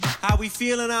How we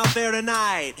feeling out there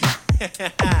tonight?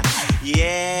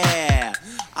 Yeah,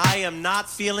 I am not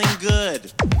feeling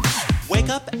good. Wake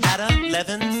up at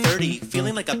 11:30,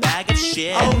 feeling like a bag of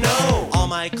shit. Oh no! All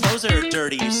my clothes are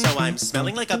dirty, so I'm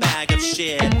smelling like a bag of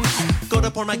shit. Go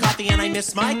to pour my coffee and I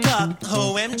miss my cup.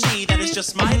 OMG, that is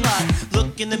just my luck.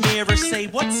 Look in the mirror, say,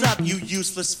 what's up, you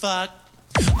useless fuck?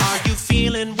 Are you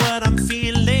feeling what I'm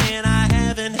feeling? I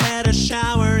haven't had a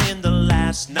shower in the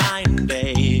last 9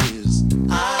 days.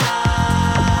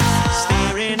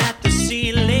 Staring at the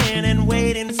ceiling and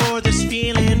waiting for this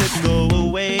feeling to go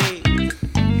away.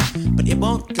 But it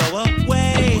won't go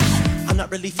away. I'm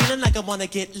not really feeling like I wanna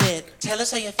get lit. Tell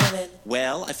us how you're feeling.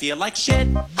 Well, I feel like shit.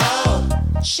 Oh,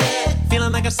 shit.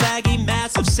 Feeling like a saggy,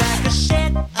 massive sack of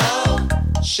shit. Oh,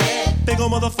 shit. Big ol'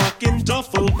 motherfucking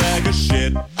duffel bag of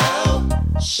shit. Oh,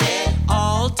 shit.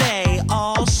 All day,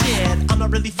 all shit. I'm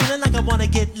not really feeling like I wanna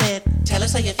get lit. Tell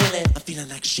us how you're feeling. I'm feeling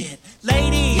like shit.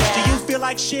 Ladies, yeah. Do you feel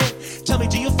like shit? Tell me,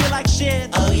 do you feel like shit?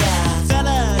 Oh yeah.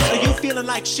 Fellas, are you feeling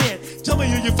like shit? Tell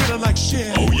me, are you feeling like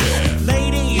shit? Oh yeah.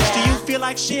 Ladies, yeah. Do you feel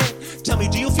like shit? Tell me,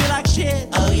 do you feel like shit?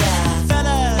 Oh yeah.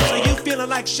 Fellas, are you feeling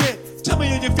like shit? Tell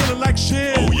me, are you feeling like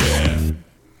shit? Oh yeah.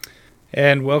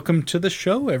 And welcome to the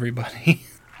show, everybody.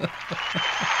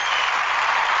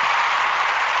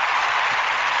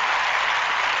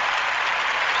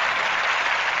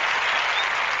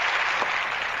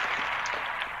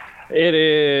 It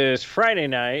is Friday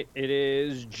night. It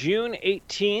is June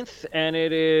 18th, and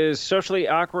it is Socially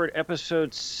Awkward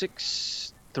episode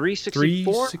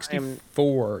 364.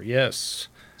 364, yes.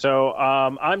 So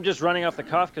I'm just running off the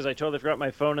cuff because I totally forgot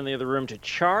my phone in the other room to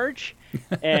charge.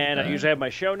 And I usually have my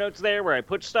show notes there where I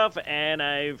put stuff, and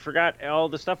I forgot all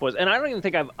the stuff was. And I don't even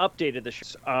think I've updated the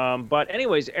show. But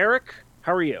anyways, Eric,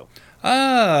 how are you?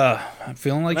 I'm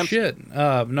feeling like shit.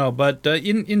 No, but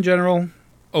in general,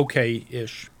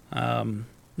 okay-ish.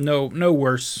 No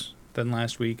worse than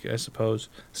last week, I suppose.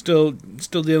 Still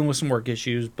dealing with some work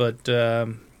issues, but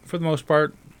for the most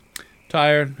part,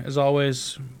 tired as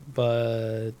always,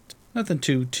 but nothing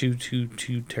too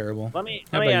terrible. Let me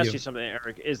ask you something,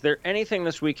 Eric. Is there anything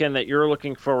this weekend that you're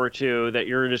looking forward to that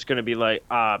you're just going to be like,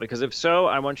 because if so,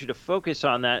 I want you to focus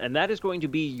on that, and that is going to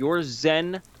be your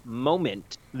Zen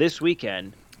moment this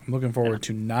weekend. I'm looking forward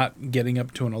to not getting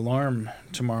up to an alarm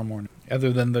tomorrow morning,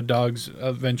 other than the dogs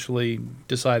eventually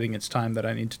deciding it's time that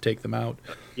I need to take them out.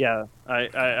 Yeah, I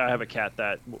have a cat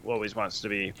that always wants to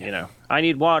be, I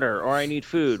need water or I need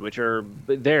food, which are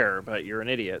there, but you're an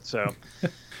idiot, so.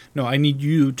 No, I need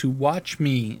you to watch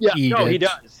me eat no, it. He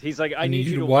does. He's like, I need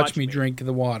you to watch me drink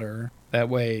the water. That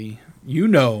way you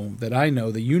know that I know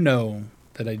that you know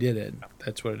that I did it.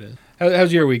 That's what it is.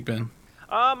 How's your week been?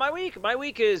 My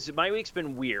week's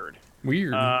been weird.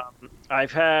 Weird.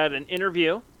 I've had an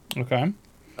interview. Okay.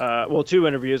 Well, 2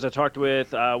 interviews. I talked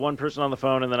with one person on the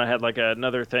phone, and then I had like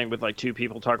another thing with like 2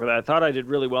 people talk with that. I thought I did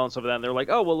really well and stuff like that. And they're like,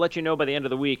 "Oh, we'll let you know by the end of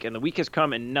the week." And the week has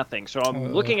come and nothing. So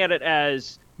I'm looking at it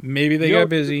as maybe they got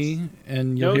busy,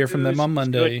 and you'll hear from them on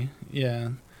Monday.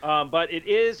 Yeah. But it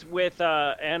is with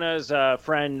Anna's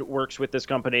friend works with this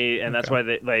company, and that's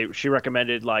why she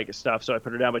recommended like stuff. So I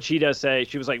put her down. But she does say,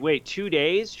 she was like, "Wait, 2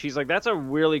 days?" She's like, "That's a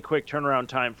really quick turnaround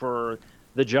time for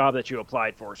the job that you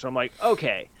applied for." So I'm like,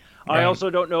 okay. Right. I also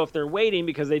don't know if they're waiting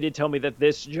because they did tell me that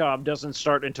this job doesn't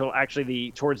start until actually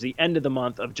towards the end of the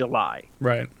month of July.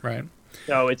 Right.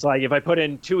 So it's like if I put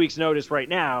in 2 weeks notice right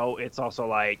now, it's also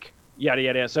like yada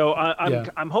yada. So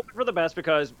I'm hoping for the best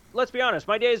because let's be honest,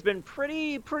 my day has been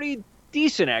pretty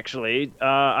decent actually.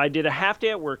 I did a half day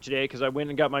at work today because I went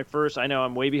and got my first. I know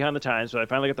I'm way behind the times, but I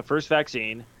finally got the first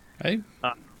vaccine. Hey.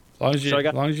 As long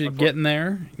as you're getting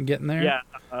there. Yeah,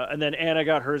 and then Anna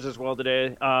got hers as well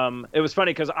today. It was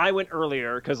funny because I went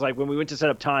earlier because like when we went to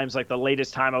set up times, like the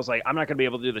latest time, I was like, I'm not gonna be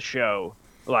able to do the show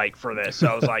like for this. So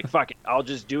I was like, fuck it, I'll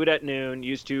just do it at noon.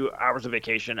 Use 2 hours of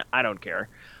vacation. I don't care.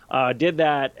 Did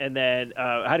that, and then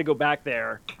I had to go back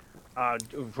there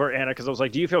for Anna because I was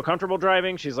like, do you feel comfortable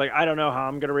driving? She's like, I don't know how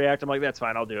I'm gonna react. I'm like, that's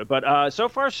fine, I'll do it. But so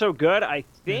far so good. I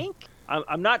think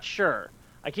I'm not sure.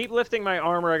 I keep lifting my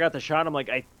arm where I got the shot. I'm like,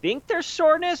 I think there's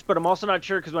soreness, but I'm also not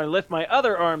sure because when I lift my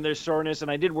other arm, there's soreness,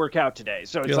 and I did work out today.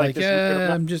 So it's like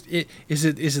I'm just. Is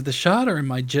it the shot, or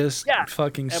am I just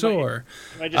fucking sore?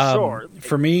 Am I just sore?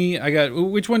 For me, I got.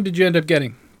 Which one did you end up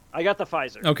getting? I got the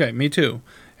Pfizer. Okay, me too.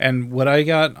 And what I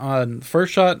got on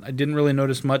first shot, I didn't really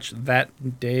notice much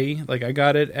that day. Like I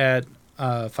got it at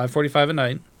 5:45 at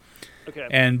night. Okay.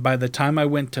 And by the time I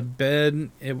went to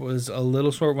bed, it was a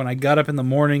little sore. When I got up in the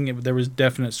morning, there was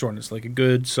definite soreness, like a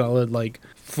good solid like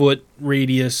foot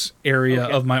radius area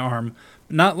of my arm.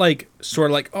 Not like sort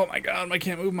of like, oh my God, I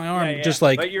can't move my arm. Yeah. Just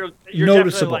like but you're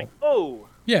noticeable. Like, oh.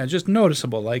 Yeah, just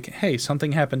noticeable. Like, hey,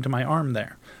 something happened to my arm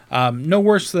there. No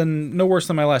worse than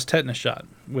my last tetanus shot.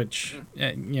 Which,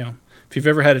 if you've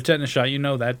ever had a tetanus shot, you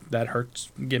know that hurts.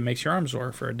 It makes your arm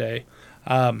sore for a day.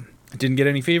 Didn't get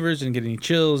any fevers, didn't get any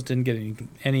chills, didn't get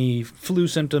any flu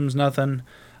symptoms, nothing.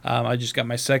 I just got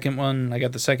my second one. I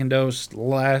got the second dose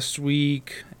last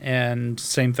week, and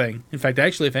same thing. In fact,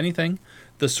 actually, if anything,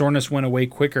 the soreness went away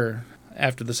quicker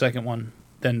after the second one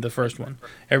than the first one.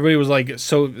 Everybody was like,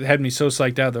 had me so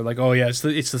psyched out. They're like, oh yeah, it's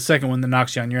the second one that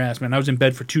knocks you on your ass, man. I was in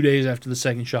bed for 2 days after the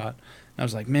second shot. And I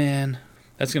was like, man,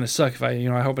 that's gonna suck if I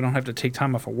hope I don't have to take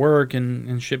time off of work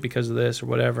and shit because of this or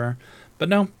whatever. But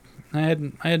no, I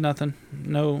had nothing.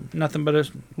 Nothing but a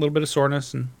little bit of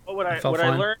soreness, and what I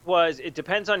fine. learned was it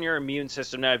depends on your immune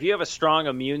system. Now, if you have a strong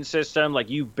immune system, like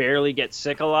you barely get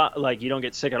sick a lot, like you don't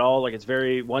get sick at all, like it's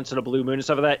very once in a blue moon and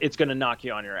stuff like that, it's going to knock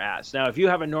you on your ass. Now, if you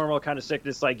have a normal kind of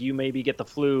sickness, like you maybe get the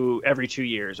flu every 2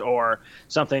 years or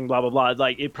something, blah, blah, blah,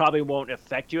 like it probably won't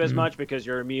affect you as much because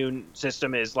your immune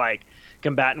system is like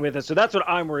combatant with it. So that's what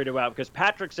I'm worried about, because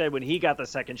Patrick said when he got the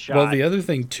second shot. Well, the other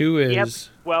thing too is he had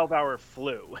 12-hour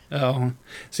flu. Oh,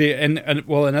 see, and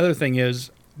well, another thing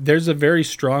is there's a very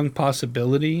strong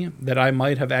possibility that I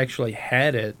might have actually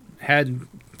had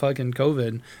fucking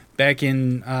COVID back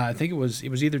in I think it was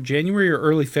either January or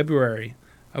early February.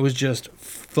 I was just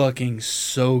fucking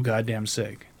so goddamn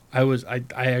sick. I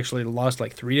actually lost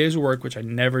like 3 days of work, which I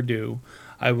never do.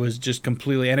 I was just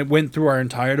completely, and it went through our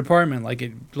entire department. Like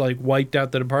it wiped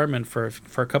out the department for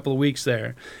a couple of weeks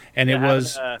there, and it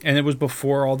was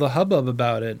before all the hubbub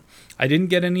about it. I didn't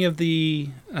get any of the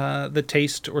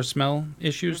taste or smell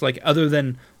issues, like other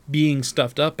than being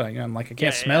stuffed up. I'm like, I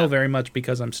can't smell very much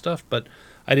because I'm stuffed, but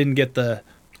I didn't get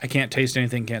I can't taste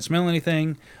anything, can't smell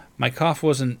anything. My cough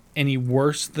wasn't any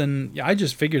worse than, I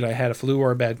just figured I had a flu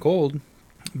or a bad cold.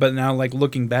 But now, like,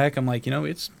 looking back, I'm like,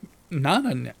 it's not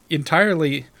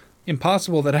entirely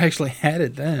impossible that I actually had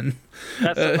it then.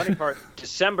 That's the funny part.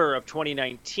 December of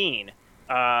 2019,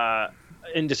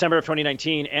 in December of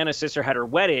 2019, Anna's sister had her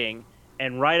wedding,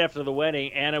 and right after the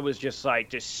wedding, Anna was just like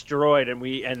destroyed, and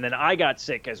then I got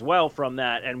sick as well from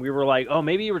that, and we were like, oh,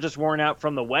 maybe you were just worn out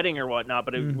from the wedding or whatnot,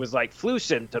 but it was like flu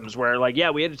symptoms where like, yeah,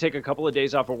 we had to take a couple of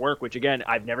days off of work, which again,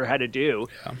 I've never had to do.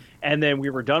 Yeah. And then we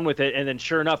were done with it, and then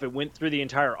sure enough, it went through the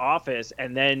entire office,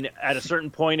 and then at a certain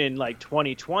point in like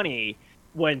 2020,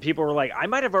 when people were like, I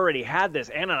might have already had this,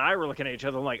 Anna and I were looking at each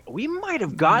other like, we might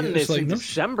have gotten this in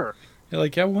December.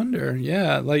 Like, I wonder,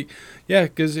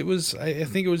 because it was, I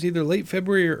think it was either late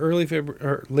February or early February,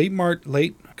 or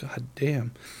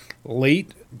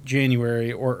late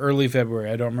January or early February.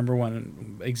 I don't remember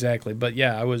when exactly, but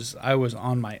yeah, I was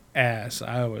on my ass.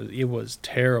 It was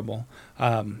terrible.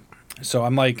 So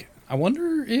I'm like, I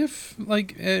wonder if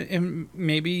like,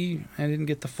 maybe I didn't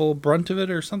get the full brunt of it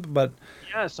or something, but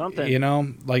yeah,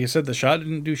 something. Like I said, the shot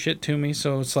didn't do shit to me,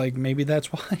 so it's like maybe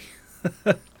that's why.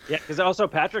 Yeah, because also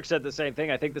Patrick said the same thing.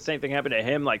 I think the same thing happened to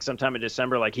him like sometime in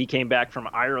December. Like he came back from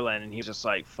Ireland and he's just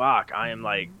like, fuck, I am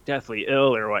like deathly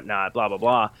ill or whatnot, blah, blah,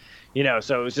 blah.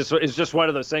 So it's just one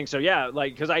of those things. So yeah,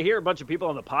 like, because I hear a bunch of people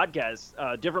on the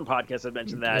podcast, different podcasts have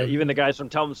mentioned that. Even the guys from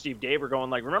Tell 'em Steve Dave are going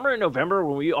like, remember in November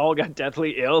when we all got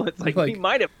deathly ill? It's like we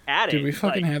might have had it. Did we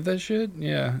fucking have that shit?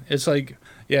 Yeah. It's like,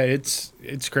 yeah, it's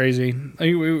crazy. I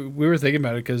mean, we were thinking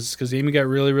about it because Amy got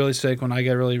really, really sick when I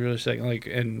got really, really sick.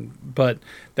 But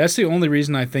that's the only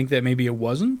reason I think that maybe it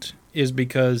wasn't, is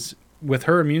because with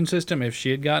her immune system, if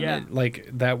she had gotten it, like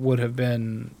that would have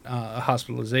been a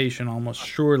hospitalization almost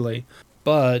surely.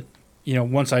 But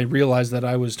once I realized that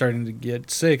I was starting to get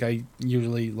sick, I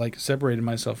usually like separated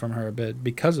myself from her a bit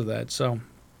because of that. So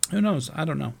who knows? I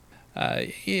don't know. But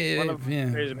if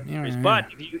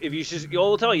you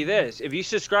will tell you this, if you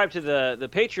subscribe to the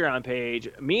Patreon page,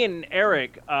 me and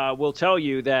Eric will tell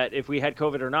you that if we had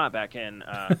COVID or not back in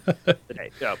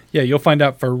today. So yeah, you'll find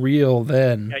out for real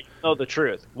then. Yeah, you'll know the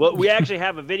truth. Well, we actually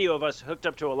have a video of us hooked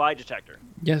up to a lie detector.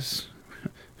 Yes.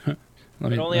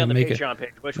 Only on the Patreon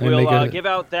page, which we'll give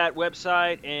out that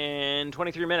website in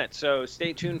 23 minutes. So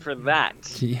stay tuned for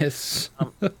that. Yes.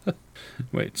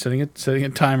 Wait, setting a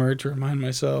timer to remind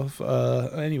myself.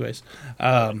 Anyways,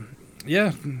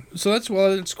 yeah. So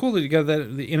it's cool that you got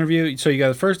the interview. So you got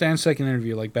the first and second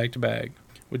interview like back to back,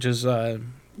 which is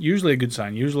usually a good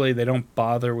sign. Usually they don't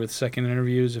bother with second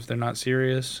interviews if they're not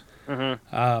serious.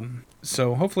 Mm-hmm.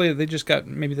 So hopefully they just got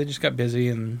busy,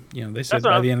 and they said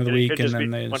by the end of the week, and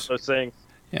then they one of those things.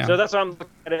 Yeah. So that's why I'm looking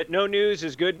at it. No news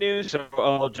is good news. So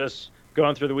I'll just go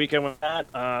on through the weekend with that.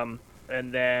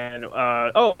 And then,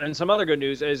 and some other good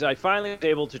news is I finally was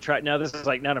able to try. Now, this is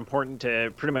like not important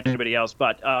to pretty much anybody else,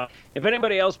 but if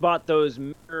anybody else bought those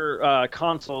mirror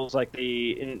consoles like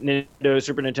the Nintendo,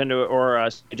 Super Nintendo, or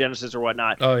Genesis or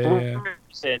whatnot,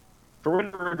 for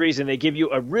whatever reason, they give you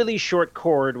a really short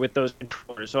cord with those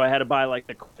controllers. So I had to buy like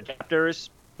the adapters.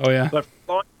 Oh yeah. But for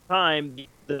a long time,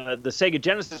 the Sega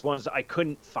Genesis ones I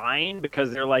couldn't find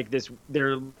because they're like this.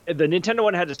 The Nintendo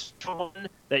one had a one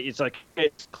that it's like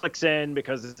it clicks in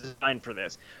because it's designed for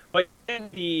this. But in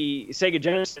the Sega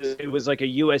Genesis, it was like a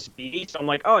USB. So I'm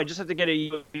like, oh, I just have to get a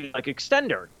USB like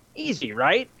extender. Easy,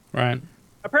 right? Right.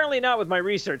 Apparently not with my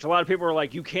research. A lot of people are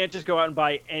like, you can't just go out and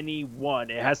buy any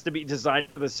one. It has to be designed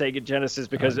for the Sega Genesis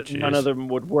because none of them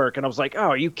would work. And I was like, oh,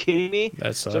 are you kidding me?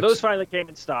 That sucks. So those finally came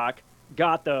in stock.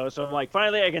 Got those. So I'm like,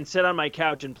 finally I can sit on my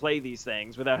couch and play these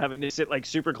things without having to sit like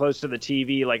super close to the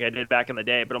TV like I did back in the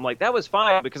day. But I'm like, that was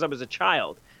fine because I was a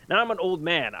child. Now I'm an old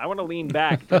man. I want to lean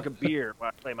back, drink a beer while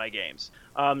I play my games.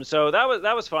 So that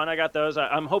was fun. I got those.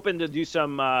 I'm hoping to do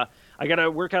some. I got to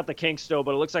work out the kinks still,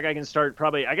 but it looks like I can start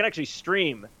I can actually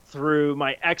stream through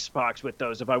my Xbox with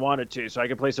those if I wanted to. So I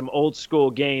can play some old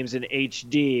school games in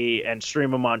HD and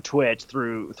stream them on Twitch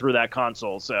through that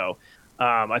console. So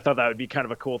I thought that would be kind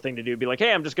of a cool thing to do. Be like,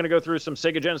 hey, I'm just going to go through some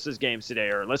Sega Genesis games today,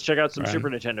 or let's check out some Super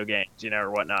Nintendo games, or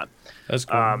whatnot. That's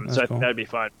cool. So I think that'd be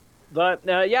fun. But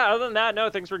other than that, no,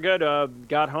 things were good.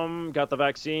 Got home, got the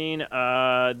vaccine,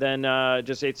 then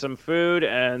just ate some food,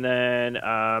 and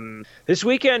then this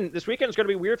weekend's going to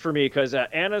be weird for me because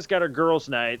Anna's got a girls'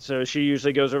 night, so she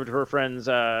usually goes over to her friend's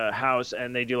house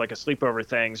and they do like a sleepover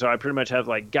thing. So I pretty much have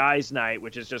like guys' night,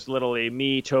 which is just literally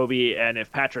me, Toby, and if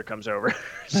Patrick comes over.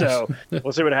 So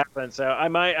we'll see what happens. So I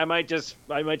might just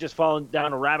fall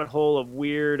down a rabbit hole of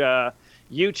weird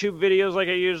YouTube videos like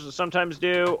I sometimes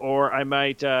do, or I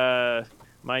might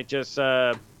just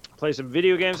play some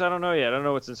video games. I don't know yet. I don't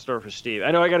know what's in store for Steve.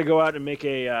 I know I got to go out and make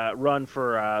a run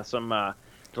for some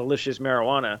delicious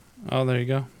marijuana. Oh, there you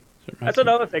go. That's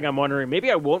another thing I'm wondering.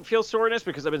 Maybe I won't feel soreness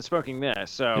because I've been smoking this.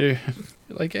 So you're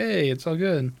like, hey, it's all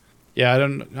good. Yeah,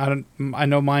 I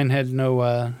know mine had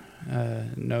no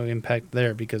impact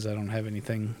there because I don't have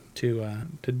anything to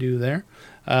do there.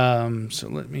 So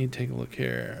let me take a look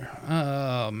here.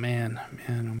 Oh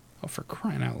man, for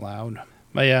crying out loud!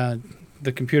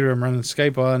 The computer I'm running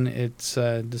Skype on, it's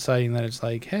deciding that it's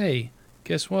like, hey,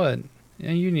 guess what?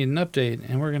 You need an update,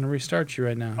 and we're gonna restart you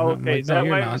right now. Oh, okay, is that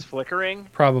why it was flickering?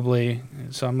 Probably.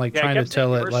 So I'm like trying to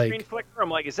tell it like. Screen flicker? I'm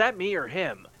like, is that me or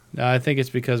him? No, I think it's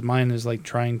because mine is like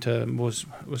was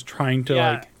trying to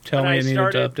like tell me it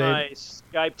needed to update. My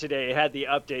Skype today had the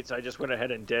update, so I just went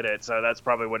ahead and did it. So that's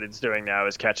probably what it's doing now,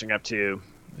 is catching up to you.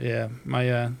 Yeah,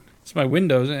 it's my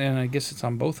Windows, and I guess it's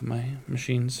on both of my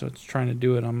machines, so it's trying to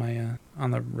do it on my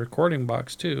on the recording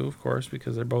box too, of course,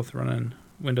 because they're both running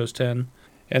Windows 10,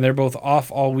 and they're both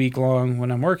off all week long when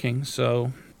I'm working.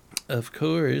 So, of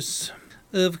course,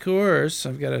 I've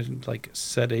got to like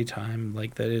set a time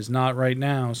like that is not right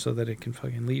now, so that it can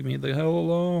fucking leave me the hell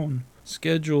alone.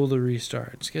 Schedule the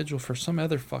restart. Schedule for some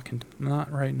other fucking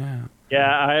not right now.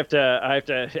 Yeah, I have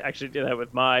to actually do that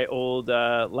with my old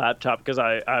laptop because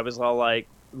I was all like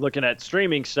looking at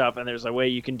streaming stuff, and there's a way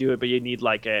you can do it, but you need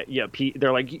like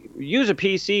they're like, use a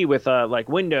PC with like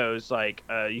Windows, like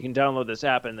you can download this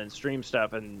app and then stream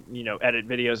stuff and edit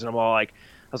videos, and I'm all like,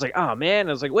 I was like, oh man,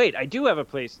 I was like, wait, I do have a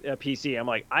PC. I'm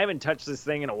like, I haven't touched this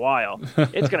thing in a while.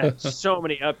 It's gonna have so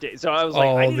many updates. So I was like,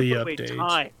 I need to put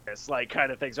time this like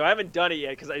kind of thing. So I haven't done it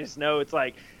yet because I just know it's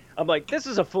like, I'm like, this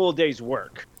is a full day's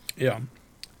work. Yeah.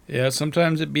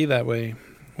 Sometimes it be that way.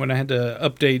 When I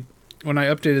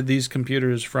updated these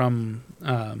computers from,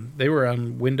 they were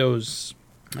on Windows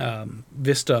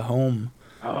Vista Home.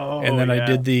 Oh, and then I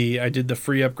did the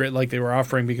free upgrade like they were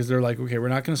offering because they're like, okay, we're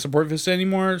not going to support Vista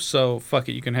anymore, so fuck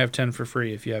it, you can have 10 for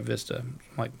free if you have Vista. I'm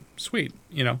like, sweet,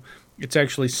 it's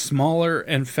actually smaller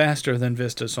and faster than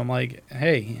Vista, so I'm like,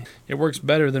 hey, it works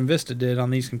better than Vista did on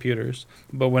these computers.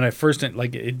 But when I first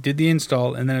it did the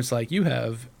install, and then it's like, you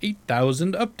have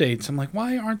 8,000 updates. I'm like,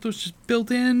 why aren't those just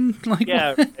built in? Like,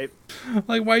 yeah.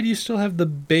 Like, why do you still have the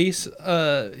base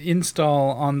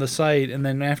install on the site, and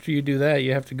then after you do that,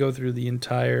 you have to go through the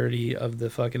entirety of the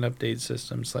fucking update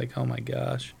system? It's like, oh my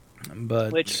gosh.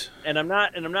 But I'm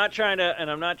not trying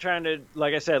to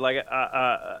like I said, like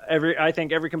I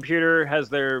think every computer has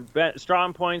their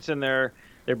strong points and their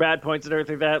bad points and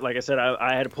everything like that. Like I said,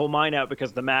 I had to pull mine out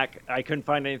because the Mac, I couldn't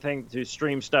find anything to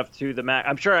stream stuff to the Mac.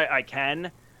 I'm sure I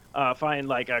can find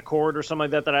like a cord or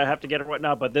something like that I have to get or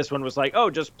whatnot, but this one was like,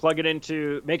 oh, just plug it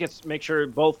into, make sure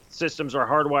both systems are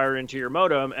hardwired into your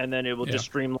modem, and then it will just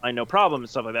streamline no problem and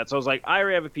stuff like that. So I was like, I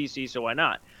already have a PC, so why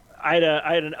not? I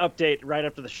had an update right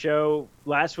after the show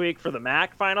last week for the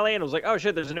Mac finally, and I was like, oh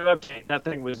shit, there's a new update. That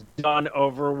thing was done,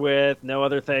 over with, no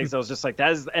other things. I was just like,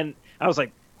 and I was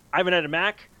like, I haven't had a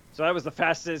Mac, so that was the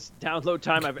fastest download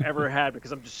time I've ever had,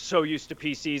 because I'm just so used to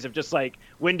PCs of just like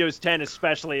Windows 10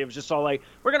 especially. It was just all like,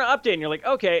 we're gonna update, and you're like,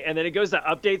 okay, and then it goes to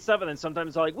update stuff, and then sometimes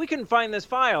it's all like, we couldn't find this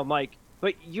file. I'm like,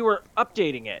 but you were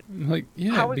updating it. Like,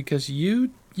 yeah, because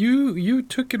you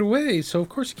took it away, so of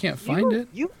course you can't find it.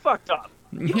 You fucked up.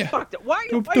 You fucked up. Why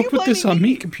don't you put this on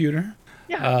me, computer.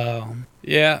 Yeah.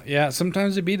 Yeah.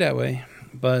 Sometimes it be that way,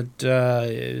 but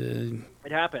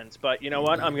it happens. But you know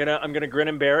what? I'm gonna grin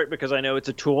and bear it, because I know it's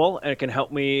a tool and it can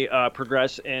help me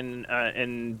progress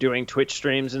in doing Twitch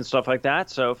streams and stuff like that.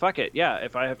 So fuck it. Yeah.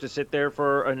 If I have to sit there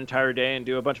for an entire day and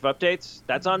do a bunch of updates,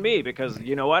 that's on me, because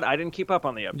you know what? I didn't keep up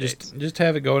on the updates. Just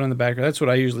have it going in the background. That's what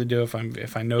I usually do if I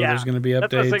know there's going to be updates.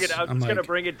 That's what I was thinking. I'm just gonna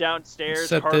bring it downstairs,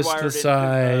 set this to the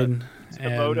side. The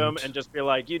modem, and just be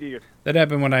like, you do your... That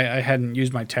happened when I hadn't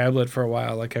used my tablet for a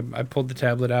while. Like I pulled the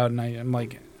tablet out, and I'm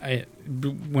like,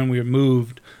 when we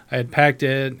moved, I had packed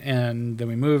it, and then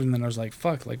we moved, and then I was like,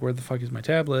 fuck, like where the fuck is my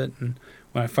tablet? And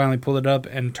when I finally pulled it up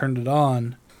and turned it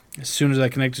on, as soon as I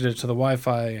connected it to the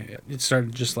Wi-Fi, it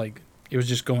started just like, it was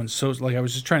just going so, like I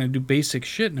was just trying to do basic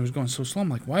shit, and it was going so slow. I'm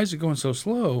like, why is it going so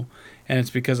slow? And it's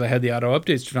because I had the auto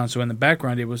updates turned on, so in the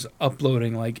background it was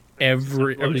uploading like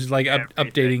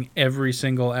updating every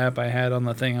single app I had on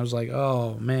the thing. I was like,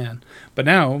 oh man. But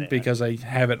now, because I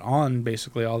have it on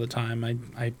basically all the time,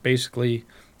 I basically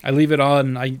leave it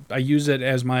on. I use it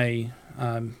as my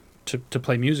to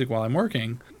play music while I'm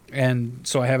working. And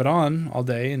so I have it on all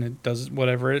day, and it does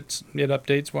whatever it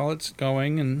updates while it's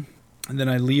going, and then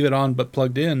I leave it on but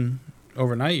plugged in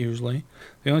overnight usually.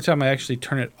 The only time I actually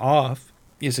turn it off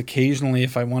is occasionally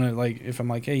if I want to, like, if I'm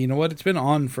like, hey, you know what, it's been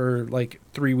on for like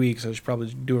 3 weeks, I should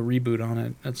probably do a reboot on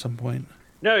it at some point.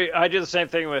 No, I do the same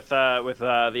thing with the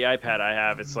iPad I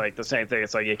have. It's like the same thing.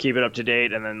 It's like you keep it up to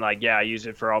date, and then like, yeah, I use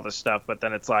it for all this stuff, but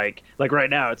then it's like right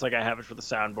now it's like I have it for the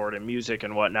soundboard and music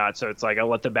and whatnot, so it's like I'll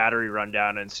let the battery run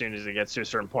down, and as soon as it gets to a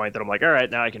certain point, then I'm like, all right,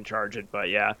 now I can charge it. But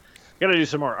yeah, gotta do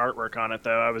some more artwork on it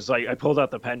though. I was like, I pulled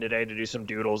out the pen today to do some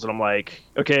doodles, and I'm like,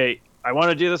 okay, I want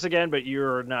to do this again, but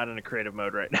you're not in a creative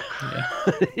mode right now.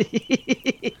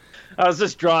 Yeah. I was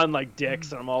just drawing like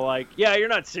dicks, and I'm all like, yeah, you're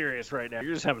not serious right now.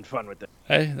 You're just having fun with it.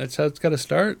 Hey, that's how it's got to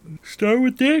start. Start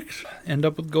with dicks, end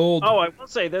up with gold. Oh, I will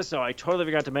say this, though. I totally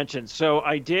forgot to mention. So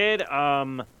I did,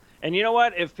 and you know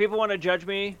what? If people want to judge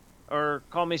me or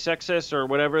call me sexist or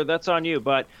whatever, that's on you.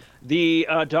 But the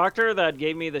doctor that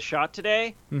gave me the shot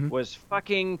today was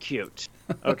fucking cute.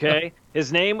 Okay?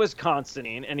 His name was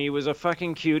Constantine, and he was a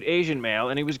fucking cute Asian male,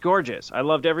 and he was gorgeous. I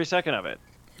loved every second of it.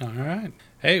 All right.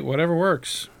 Hey, whatever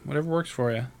works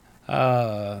for you.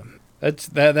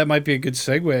 That might be a good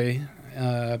segue.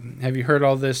 Have you heard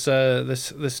all this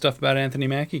stuff about Anthony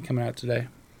Mackie coming out today?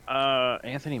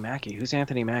 Anthony Mackie. Who's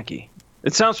Anthony Mackie?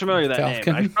 It sounds familiar, that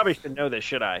Falcon? name. I probably should know this,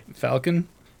 should I? Falcon.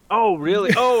 Oh,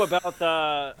 really? Oh, about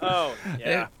the... Oh,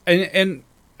 yeah. And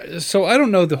so I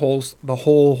don't know the whole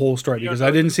story, because I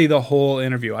didn't see the whole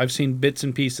interview. I've seen bits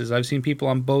and pieces. I've seen people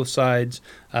on both sides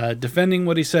defending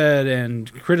what he said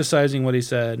and criticizing what he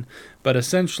said. But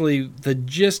essentially, the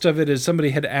gist of it is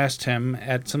somebody had asked him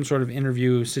at some sort of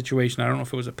interview situation. I don't know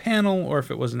if it was a panel or if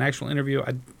it was an actual interview.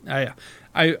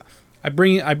 I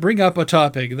bring up a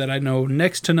topic that I know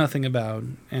next to nothing about,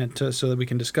 and so that we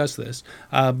can discuss this.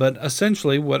 But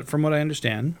essentially, from what I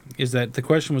understand, is that the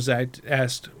question was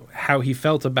asked how he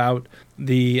felt about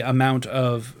the amount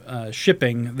of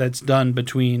shipping that's done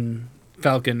between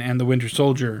Falcon and the Winter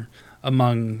Soldier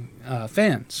among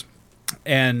fans,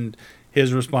 and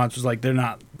his response was like,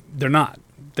 they're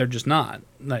just not,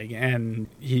 like, and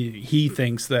he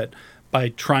thinks that by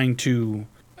trying to,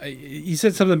 he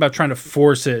said something about trying to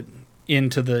force it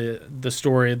into the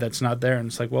story that's not there, and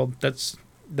it's like, well, that's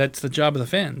the job of the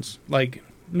fans. Like,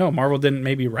 no, Marvel didn't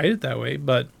maybe write it that way,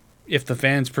 but if the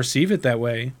fans perceive it that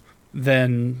way,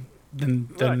 then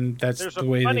that's the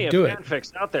way they do it. There's plenty of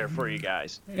fanfics out there for you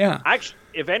guys. Yeah. Actually,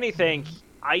 if anything,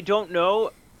 I don't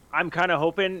know. I'm kind of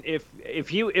hoping if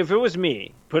it was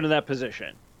me put in that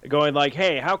position, going like,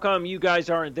 hey, how come you guys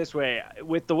aren't this way?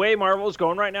 With the way Marvel's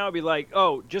going right now, I'd be like,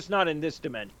 oh, just not in this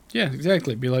dimension. Yeah,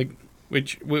 exactly. Be like,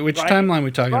 which timeline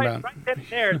we talking about? Right then and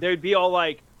there, they'd be all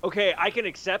like, okay, I can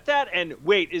accept that, and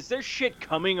wait, is there shit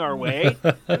coming our way?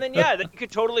 And then then you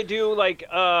could totally do like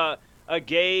a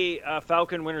gay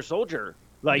Falcon Winter Soldier,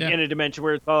 like in a dimension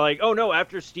where it's all like, oh no,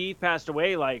 after Steve passed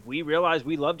away, like we realized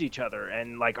we loved each other,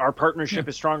 and like our partnership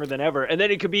is stronger than ever. And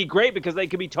then it could be great because they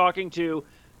could be talking to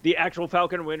the actual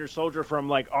Falcon Winter Soldier from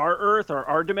like our Earth or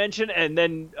our dimension, and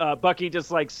then Bucky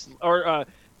just like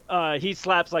he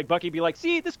slaps like Bucky, be like,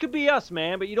 "See, this could be us,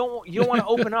 man," but you don't want to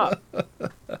open up.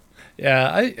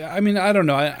 Yeah, I mean, I don't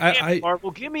know. I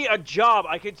Marvel, give me a job.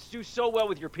 I could do so well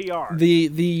with your PR.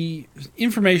 The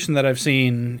information that I've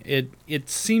seen, it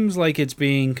seems like it's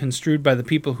being construed by the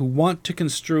people who want to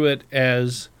construe it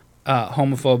as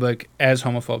homophobic,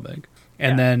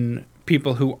 and then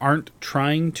people who aren't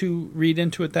trying to read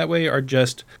into it that way are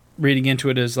just reading into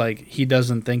it as like he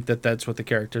doesn't think that that's what the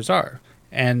characters are,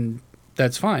 and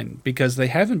that's fine because they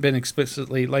haven't been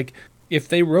explicitly like. If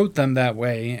they wrote them that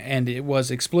way and it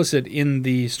was explicit in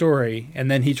the story, and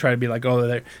then he tried to be like,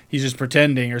 oh, he's just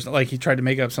pretending, or like he tried to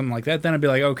make up something like that, then I'd be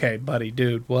like, okay, buddy,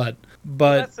 dude, what?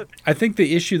 But I think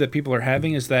the issue that people are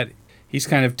having is that he's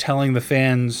kind of telling the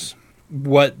fans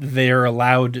what they're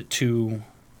allowed to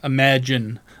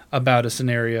imagine about a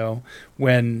scenario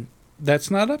when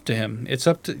that's not up to him. It's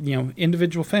up to,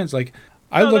 individual fans. Like,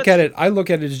 I look at it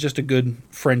as just a good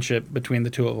friendship between the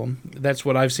two of them. That's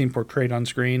what I've seen portrayed on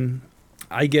screen.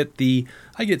 I get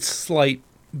slight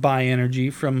bi energy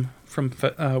from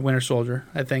Winter Soldier.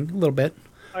 I think a little bit.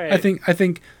 I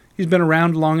think he's been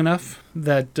around long enough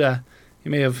that he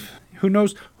may have. Who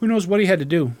knows what he had to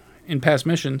do in past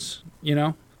missions?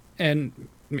 And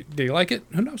did he like it?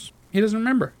 Who knows? He doesn't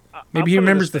remember. Maybe he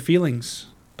remembers the feelings,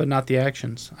 but not the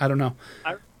actions. I don't know.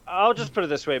 I'll just put it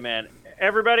this way, man.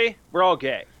 Everybody, we're all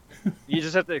gay. You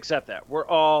just have to accept that. We're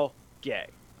all gay,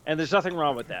 and there's nothing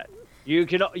wrong with that. You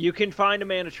can find a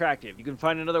man attractive. You can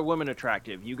find another woman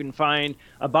attractive. You can find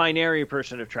a binary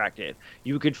person attractive.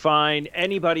 You could find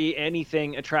anybody,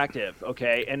 anything attractive.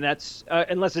 Okay, and that's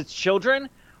unless it's children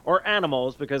or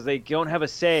animals, because they don't have a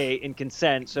say in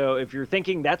consent. So if you're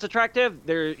thinking that's attractive,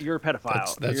 you're a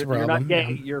pedophile. You're not gay.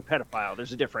 Yeah. You're a pedophile.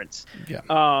 There's a difference.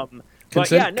 Yeah.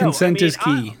 Consent is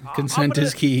key. Consent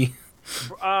is key.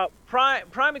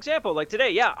 Prime example, like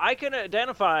today, I can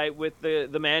identify with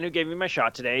the man who gave me my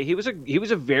shot today. He was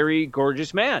a very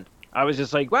gorgeous man. I was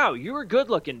just like, wow, you were good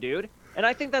looking, dude. And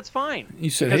I think that's fine. You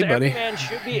said, hey, buddy. Every man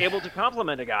should be able to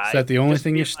compliment a guy. Is that the only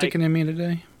thing you're sticking in me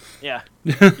today? Yeah.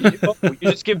 You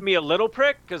just give me a little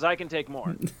prick because I can take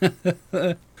more.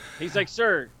 He's like,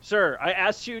 sir, I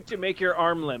asked you to make your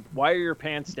arm limp. Why are your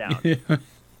pants down?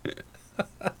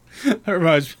 That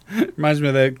reminds me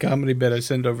of that comedy bit I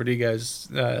sent over to you guys,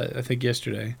 I think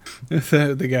yesterday.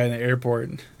 The guy in the airport.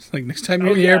 It's like, next time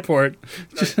you're in the airport,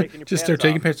 just start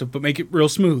taking pants off, but make it real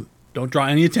smooth. Don't draw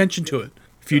any attention to it.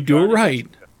 If you do it right,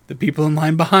 the people in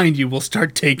line behind you will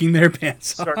start taking their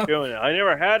pants off. Start doing it. I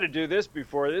never had to do this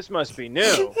before. This must be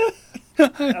new.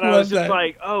 And I was just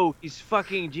like, oh, he's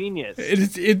fucking genius.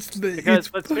 It's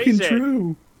fucking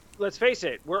true. Let's face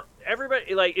it.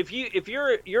 Everybody, like, if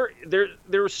you're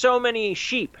there are so many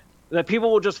sheep that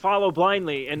people will just follow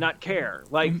blindly and not care.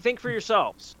 Like, think for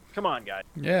yourselves. Come on, guys.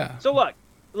 Yeah. So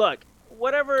look,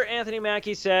 whatever Anthony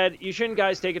Mackie said, you shouldn't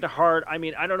guys take it to heart. I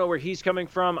mean, I don't know where he's coming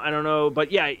from. I don't know,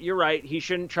 but yeah, you're right. He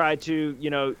shouldn't try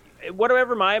to,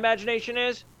 whatever my imagination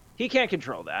is, he can't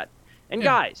control that. And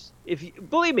guys,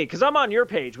 believe me, because I'm on your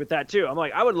page with that too. I'm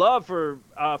like, I would love for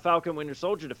Falcon Winter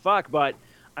Soldier to fuck, but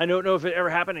I don't know if it ever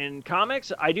happened in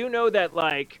comics. I do know that,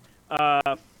 like,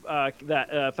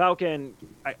 Falcon.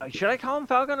 Should I call him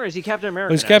Falcon, or is he Captain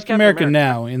America? Well, he's Captain America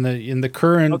now in the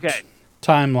current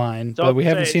timeline, but we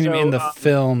haven't seen him in the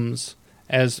films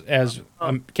as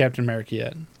Captain America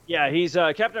yet. Yeah, he's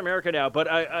Captain America now, but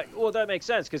well, that makes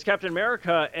sense because Captain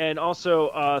America and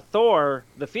also Thor,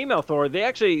 the female Thor, they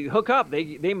actually hook up.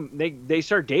 They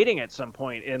start dating at some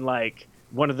point in like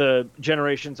one of the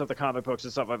generations of the comic books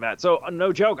and stuff like that. So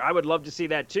no joke, I would love to see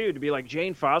that too. To be like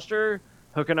Jane Foster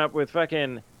hooking up with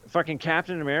fucking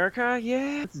Captain America.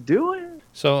 Yeah, let's do it.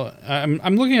 So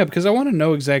I'm looking up because I want to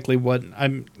know exactly what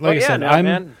I'm. Like I said,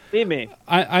 man, leave me.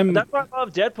 I'm. That's why I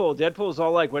love Deadpool. Deadpool's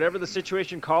all like whatever the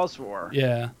situation calls for.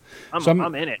 Yeah,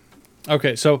 I'm in it.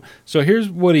 Okay, so here's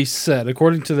what he said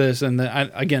according to this, and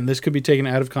again, this could be taken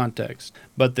out of context.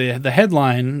 But the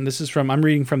headline, I'm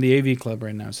reading from the AV Club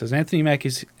right now. It says Anthony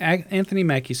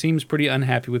Mackie seems pretty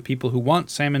unhappy with people who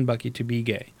want Sam and Bucky to be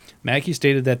gay. Mackie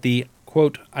stated that the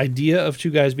quote, idea of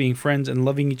two guys being friends and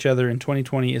loving each other in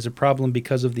 2020 is a problem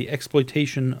because of the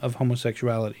exploitation of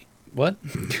homosexuality. What?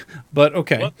 But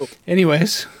okay. Whoa.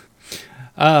 Anyways,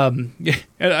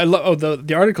 I love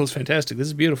the article is fantastic. This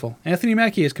is beautiful. Anthony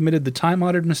Mackie has committed the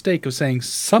time-honored mistake of saying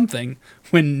something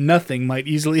when nothing might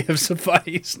easily have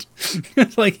sufficed.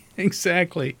 Like,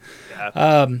 exactly.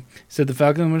 Yeah. Said the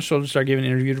Falcon and Winter Soldier star gave an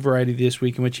interview to Variety this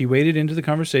week in which he waded into the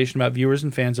conversation about viewers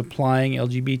and fans applying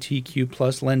LGBTQ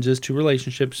plus lenses to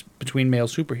relationships between male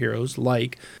superheroes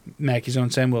like Mackie's own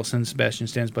Sam Wilson, Sebastian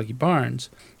Stan's Bucky Barnes.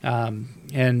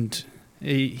 And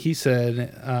he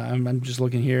said, I'm just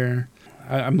looking here.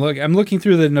 I'm looking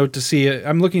through the note to see it.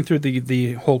 I'm looking through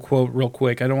the whole quote real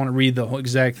quick. I don't want to read the whole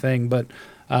exact thing, but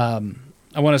I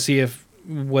want to see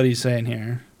what he's saying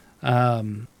here.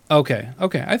 Okay.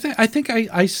 I think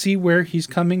I see where he's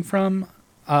coming from.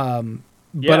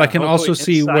 But I can also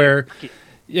see where,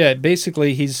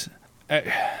 basically he's.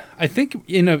 I think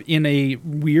in a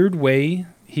weird way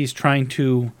he's trying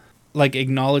to like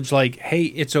acknowledge like, hey,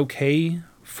 it's okay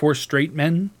for straight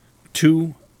men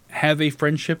to have a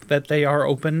friendship that they are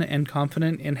open and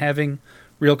confident in having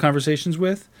real conversations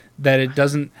with. That it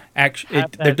doesn't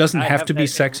there doesn't have to be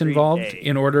sex involved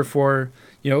in order for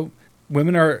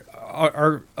women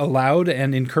are allowed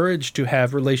and encouraged to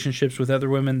have relationships with other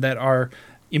women that are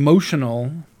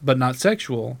emotional but not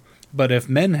sexual. But if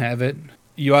men have it,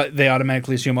 they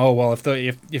automatically assume, oh well,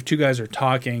 if two guys are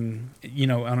talking,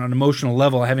 on an emotional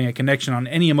level, having a connection on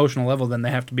any emotional level, then they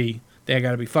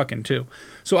got to be fucking too.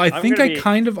 So I think I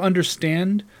kind of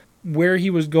understand where he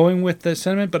was going with the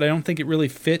sentiment, but I don't think it really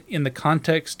fit in the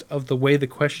context of the way the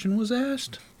question was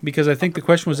asked, because I think the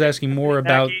question was asking more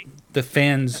about the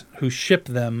fans who ship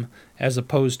them as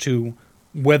opposed to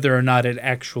whether or not it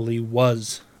actually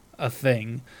was a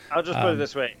thing. I'll just put it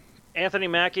this way. Anthony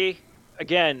Mackie,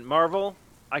 again, Marvel,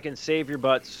 I can save your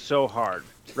butts so hard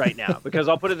right now, because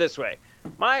I'll put it this way.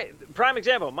 My prime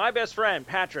example, my best friend,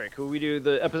 Patrick, who we do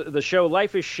the show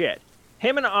Life is Shit,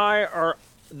 him and I are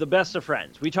the best of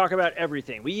friends. We talk about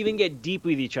everything. We even get deep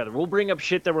with each other. We'll bring up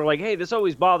shit that we're like, hey, this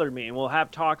always bothered me, and we'll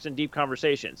have talks and deep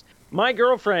conversations. My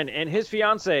girlfriend and his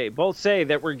fiance both say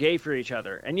that we're gay for each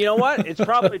other. And you know what? It's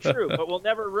probably true, but we'll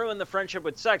never ruin the friendship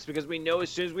with sex, because we know as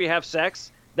soon as we have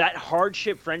sex, that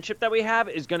hardship friendship that we have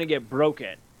is going to get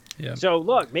broken. Yeah. So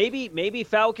look, maybe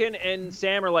Falcon and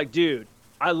Sam are like, dude,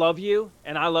 I love you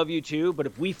and I love you too, but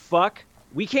if we fuck,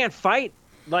 we can't fight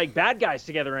like bad guys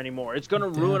together anymore. It's going to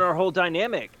ruin our whole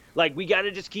dynamic. Like, we got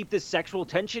to just keep this sexual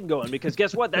tension going, because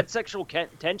guess what? That sexual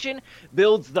tension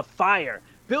builds the fire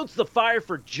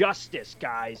for justice,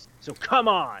 guys. So come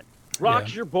on.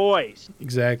 Rock your boys.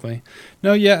 Exactly.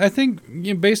 No, yeah, I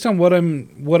think based on what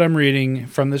I'm reading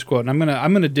from this quote, and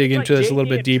I'm gonna dig into this a little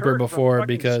bit deeper before,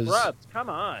 because Scrubs. Come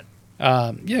on.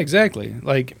 Yeah, exactly.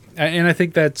 Like, and I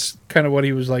think that's kind of what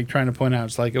he was like trying to point out.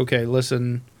 It's like, okay,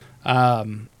 listen,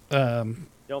 don't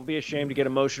be ashamed to get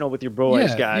emotional with your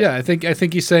boys, guys. Yeah, I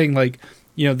think he's saying, like,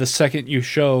 the second you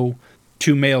show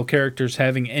two male characters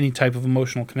having any type of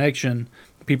emotional connection,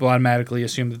 people automatically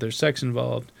assume that there's sex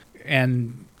involved,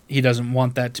 and he doesn't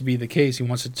want that to be the case. He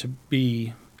wants it to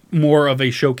be more of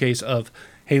a showcase of,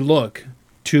 hey, look,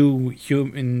 two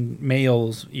human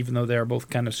males, even though they are both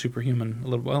kind of superhuman a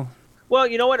little well. Well,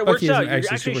 you know what? It works out. You're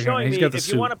actually actually showing me, if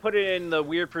you want to put it in the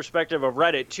weird perspective of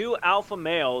Reddit, two alpha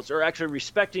males are actually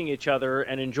respecting each other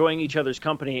and enjoying each other's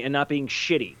company and not being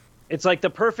shitty. It's like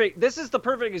this is the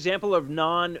perfect example of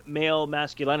non-male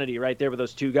masculinity right there with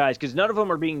those two guys, because none of them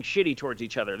are being shitty towards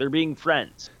each other. They're being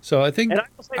friends. So I think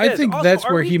that's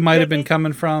where he might have been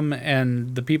coming from,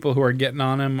 and the people who are getting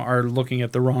on him are looking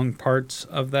at the wrong parts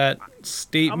of that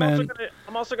statement.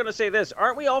 I'm also going to say this.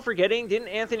 Aren't we all forgetting, didn't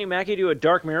Anthony Mackie do a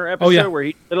Dark Mirror episode where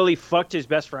he literally fucked his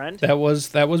best friend? That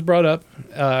was brought up.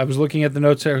 I was looking at the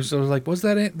notes there, so I was like,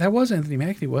 that was Anthony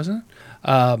Mackie, wasn't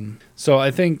it? So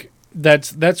I think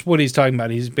that's what he's talking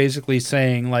about. He's basically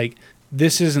saying, like,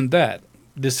 this isn't that.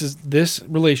 This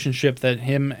relationship that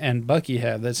him and Bucky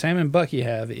have, that Sam and Bucky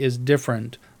have, is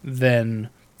different than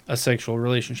a sexual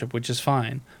relationship, which is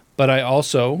fine. But I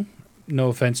also, no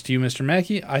offense to you, Mr.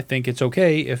 Mackie, I think it's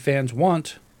okay if fans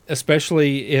want,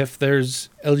 especially if there's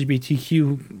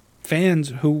LGBTQ fans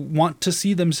who want to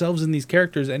see themselves in these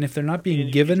characters, and if they're not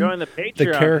being given the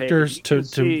characters to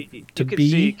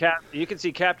be, you can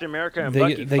see Captain America and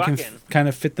Bucky. They can kind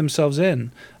of fit themselves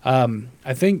in.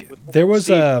 I think there was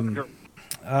Patreon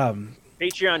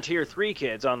tier 3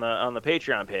 kids on the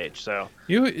Patreon page. So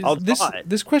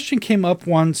this question came up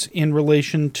once in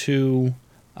relation to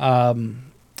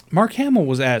Mark Hamill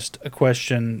was asked a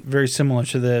question very similar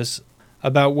to this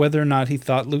about whether or not he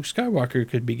thought Luke Skywalker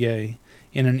could be gay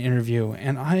in an interview,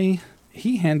 and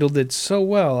he handled it so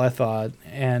well, I thought,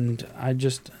 and I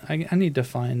need to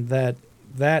find that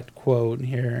quote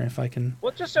here if I can.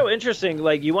 Well, it's just so interesting.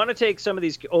 Like, you want to take some of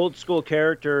these old school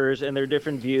characters and their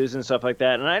different views and stuff like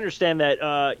that, and I understand that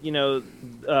the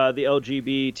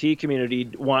LGBT community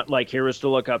want like heroes to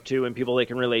look up to and people they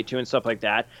can relate to and stuff like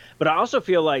that. But I also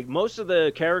feel like most of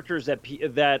the characters that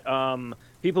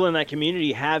people in that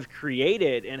community have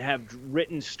created and have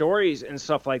written stories and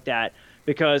stuff like that.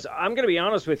 Because I'm going to be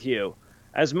honest with you,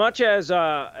 as much as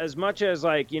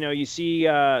like, you see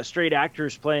straight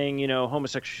actors playing,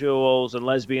 homosexuals and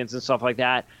lesbians and stuff like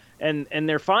that, and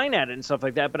they're fine at it and stuff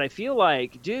like that. But I feel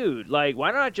like, dude, like,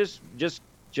 why not just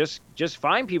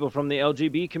find people from the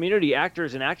LGBT community,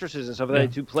 actors and actresses and stuff like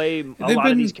that, to play a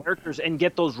lot of these characters and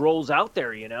get those roles out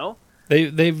there, you know?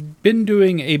 They've been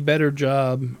doing a better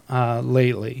job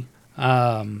lately,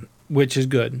 which is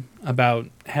good, about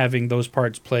having those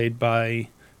parts played by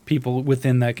people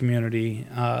within that community,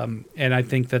 and I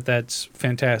think that that's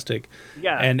fantastic.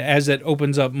 Yeah. And as it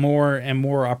opens up more and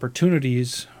more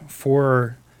opportunities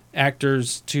for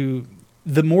actors to,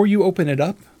 the more you open it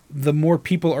up, the more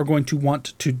people are going to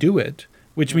want to do it,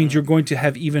 which means you're going to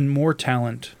have even more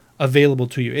talent available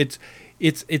to you.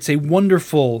 It's a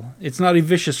wonderful, it's not a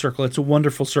vicious circle, it's a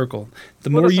wonderful circle. The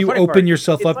more you open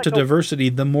yourself up to diversity,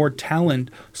 the more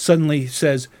talent suddenly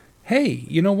says, hey,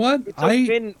 you know what?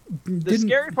 The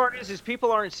scary part is people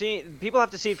aren't seeing. People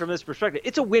have to see it from this perspective.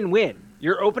 It's a win-win.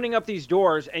 You're opening up these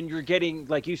doors, and you're getting,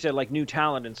 like you said, like new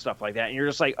talent and stuff like that. And you're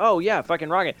just like, oh yeah, fucking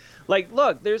rock it. Like,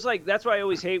 look, there's like, that's why I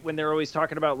always hate when they're always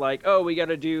talking about like, oh, we got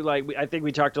to do like. I think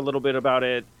we talked a little bit about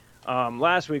it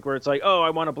last week, where it's like, oh,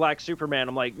 I want a black Superman.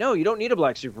 I'm like, no, you don't need a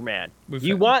black Superman.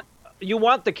 You want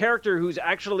the character who's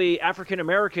actually African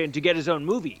American to get his own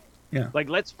movie. Yeah. Like,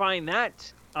 let's find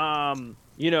that.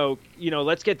 You know,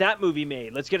 let's get that movie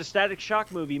made. Let's get a Static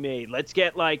Shock movie made. Let's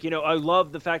get like, I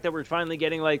love the fact that we're finally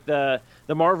getting like the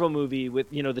Marvel movie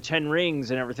with, the 10 Rings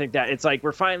and everything that it's like,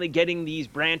 we're finally getting these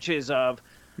branches of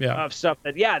stuff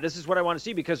that, this is what I want to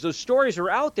see, because those stories are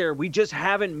out there. We just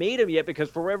haven't made them yet, because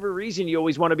for whatever reason, you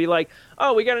always want to be like,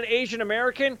 oh, we got an Asian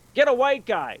American, get a white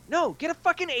guy. No, get a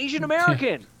fucking Asian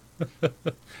American.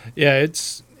 Yeah,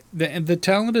 it's the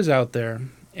talent is out there.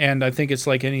 And I think it's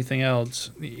like anything else.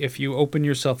 If you open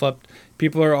yourself up,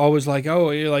 people are always like,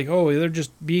 they're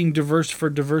just being diverse for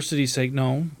diversity's sake.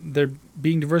 No, they're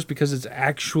being diverse because it's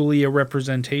actually a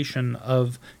representation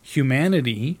of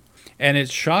humanity. And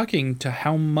it's shocking to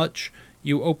how much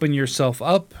you open yourself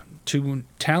up to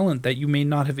talent that you may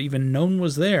not have even known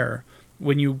was there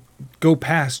when you go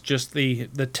past just the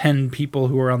 10 people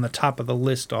who are on the top of the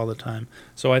list all the time.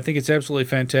 So I think it's absolutely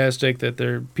fantastic that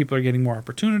people are getting more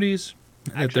opportunities.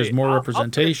 Actually, that there's more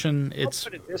representation. I'll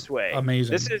put it this way.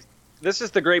 Amazing. This is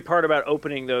the great part about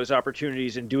opening those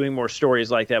opportunities and doing more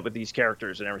stories like that with these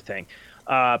characters and everything.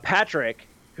 Patrick,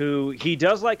 who he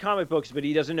does like comic books, but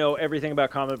he doesn't know everything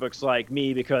about comic books like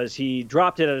me, because he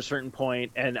dropped it at a certain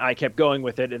point and I kept going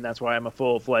with it, and that's why I'm a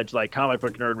full-fledged like comic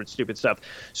book nerd with stupid stuff.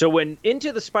 So when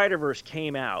Into the Spider-Verse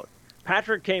came out,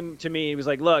 Patrick came to me. He was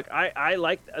like, "Look, I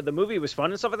liked the movie. Was fun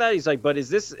and stuff like that." He's like, "But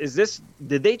is this?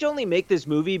 Did they only make this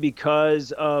movie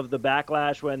because of the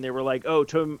backlash when they were like, oh,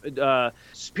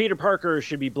 Peter Parker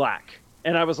should be black?"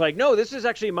 And I was like, "No, this is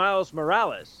actually Miles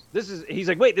Morales. He's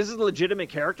like, wait, this is a legitimate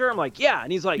character?" I'm like, "Yeah."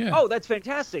 And he's like, "Oh, that's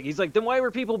fantastic." He's like, "Then why were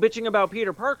people bitching about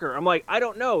Peter Parker?" I'm like, "I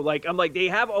don't know." Like, I'm like, they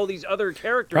have all these other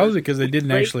characters. Probably because they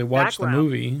didn't actually watch the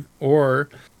movie, or.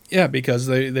 Yeah, because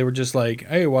they were just like,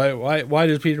 hey, why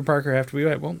does Peter Parker have to be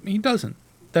white? Well, he doesn't.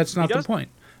 That's not the point.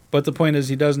 But the point is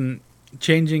he doesn't,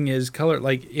 changing his color.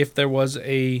 Like, if there was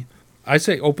I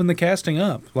say open the casting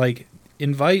up. Like,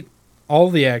 invite all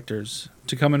the actors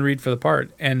to come and read for the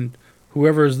part. And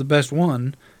whoever is the best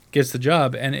one gets the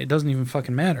job. And it doesn't even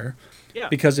fucking matter. Yeah.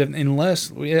 Because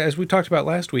unless, as we talked about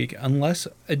last week, unless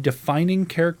a defining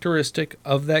characteristic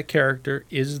of that character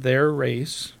is their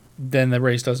race, then the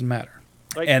race doesn't matter.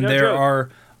 Like, and there are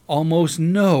almost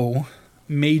no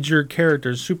major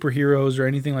characters, superheroes or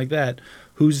anything like that,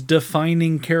 whose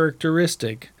defining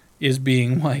characteristic is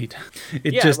being white.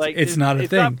 It's not a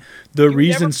thing. The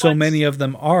reason so many of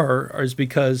them is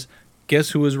because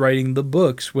guess who was writing the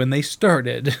books when they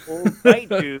started? Well, right,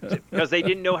 dude, because they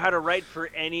didn't know how to write for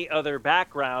any other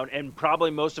background, and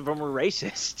probably most of them were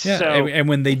racist. Yeah, so. and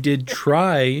when they did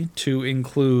try to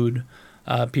include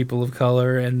people of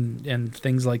color and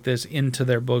things like this into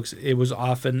their books, it was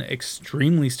often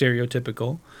extremely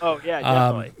stereotypical. Oh yeah,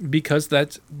 definitely. Because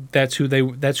that's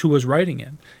who was writing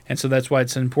it, and so that's why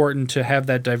it's important to have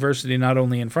that diversity not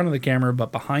only in front of the camera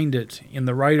but behind it, in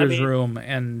the writers' room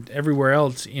and everywhere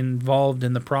else involved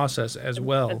in the process as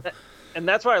well. And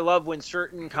that's why I love when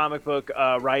certain comic book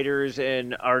writers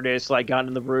and artists like got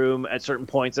in the room at certain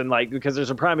points, and like, because there's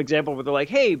a prime example where they're like,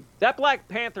 "Hey, that Black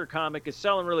Panther comic is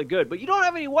selling really good, but you don't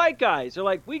have any white guys." They're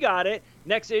like, "We got it.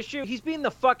 Next issue, he's beating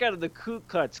the fuck out of the Ku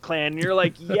Klux Klan." And you're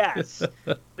like, "Yes,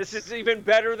 this is even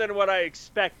better than what I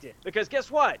expected." Because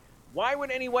guess what? Why would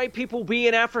any white people be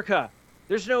in Africa?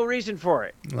 There's no reason for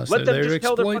it. Unless Let them just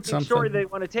tell the fucking something. story they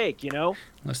want to take,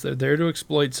 Unless they're there to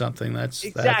exploit something. That's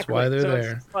why they're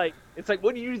there. It's like,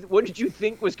 what did you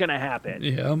think was going to happen?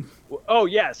 Yeah. Oh,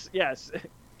 yes.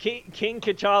 King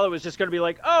T'Challa was just going to be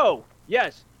like, "Oh,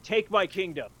 Yes, take my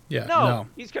kingdom. Yeah, No, no.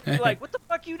 he's gonna be like, what the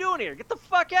fuck you doing here? Get the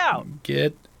fuck out.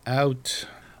 Get out.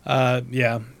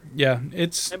 Yeah.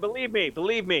 It's And believe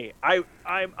me,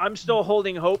 I'm still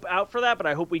holding hope out for that, but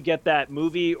I hope we get that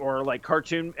movie or like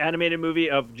cartoon animated movie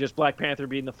of just Black Panther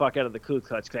beating the fuck out of the Ku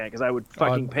Klux Klan, because I would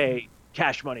fucking pay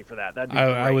cash money for that. That'd be great.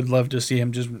 I would love to see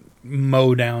him just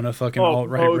mow down a fucking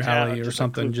alt-right rally or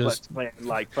something. Just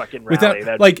like fucking without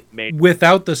rally.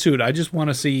 without the suit. I just want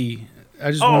to see. I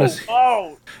just want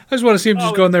to see him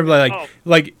just go in there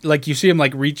like you see him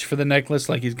like reach for the necklace,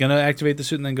 like he's gonna activate the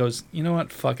suit, and then goes, you know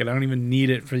what, fuck it, I don't even need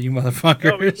it for you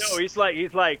motherfuckers. No, he's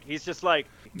just like.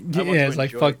 Yeah, it's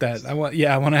like fuck that. I want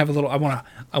to have a little. I want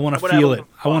to feel it.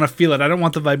 I want to feel it. I don't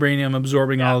want the vibranium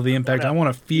absorbing all of the impact. I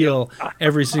want to feel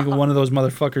every single one of those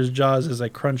motherfuckers' jaws as I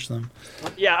crunch them.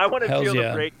 Yeah, I want to feel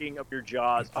the breaking of your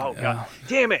jaws. Oh god,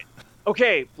 damn it.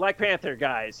 Okay, Black Panther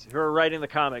guys who are writing the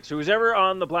comics, who's ever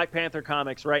on the Black Panther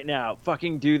comics right now,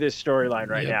 fucking do this storyline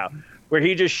right now, where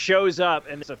he just shows up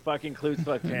and it's a fucking Ku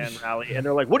Klux Klan rally, and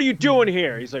they're like, "What are you doing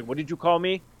here?" He's like, "What did you call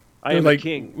me? I am a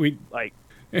king."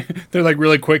 They're like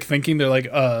really quick thinking. They're like,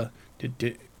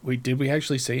 did we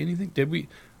actually say anything? Did we?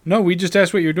 No, we just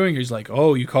asked what you're doing. He's like,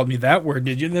 oh, you called me that word,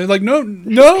 did you? And they're like, no,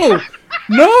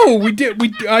 we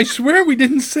did. I swear we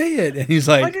didn't say it. And he's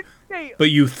like,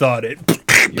 but you thought it.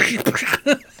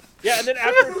 Yeah, and then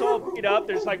after it's all beat up,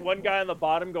 there's like one guy on the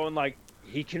bottom going like,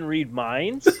 he can read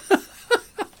minds?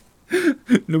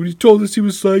 Nobody told us he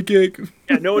was psychic.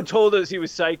 Yeah, no one told us he was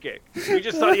psychic. We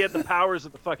just thought he had the powers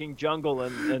of the fucking jungle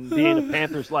and being a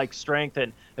panther's like strength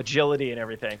and agility and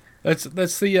everything. That's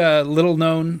the little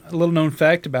known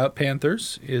fact about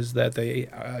panthers is that they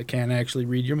can actually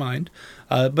read your mind,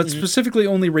 but specifically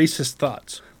only racist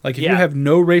thoughts. Like if you have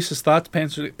no racist thoughts,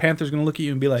 panther's gonna look at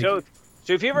you and be like. So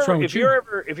if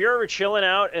you're ever chilling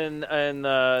out in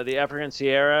the African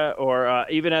Sierra or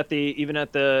even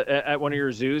at one of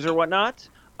your zoos or whatnot,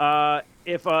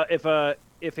 if a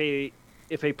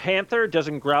panther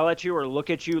doesn't growl at you or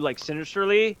look at you like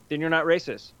sinisterly, then you're not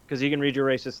racist because he can read your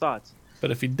racist thoughts.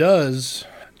 But if he does,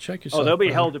 check yourself. Oh, there'll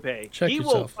be hell to pay. Check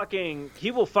yourself.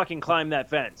 He will fucking climb that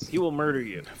fence. He will murder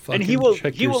you, and he will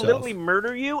literally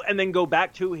murder you and then go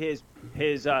back to his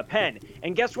pen.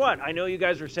 And guess what? I know you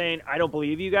guys are saying I don't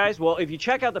believe you guys. Well, if you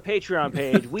check out the Patreon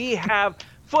page, we have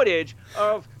footage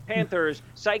of panthers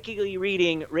psychically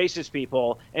reading racist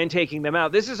people and taking them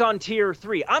out. This is on tier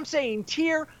 3. I'm saying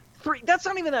tier 3. That's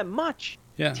not even that much.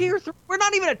 Yeah. Tier 3. We're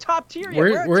not even a top tier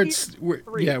yet.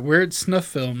 We're at snuff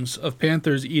films of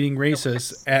panthers eating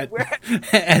racists at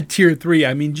tier 3.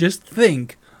 I mean, just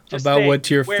think about what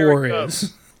tier 4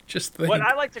 is. Just think. What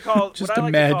I like to call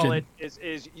it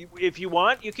is if you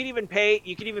want, you can even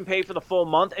pay for the full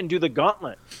month and do the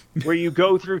gauntlet where you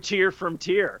go through tier from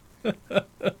tier.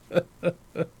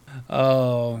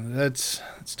 Oh, that's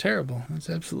terrible. That's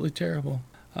absolutely terrible.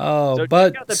 Oh, so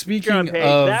but speaking of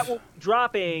that will be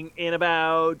dropping in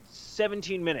about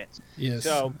 17 minutes. Yes.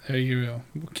 So there you go.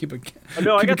 We'll keep a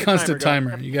timer constant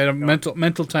timer. You got a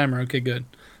mental timer. Okay, good.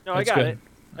 No, I got it.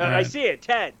 I see it.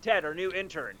 Ted, our new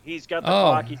intern. He's got the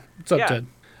clock. What's up, Ted?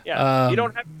 Yeah. You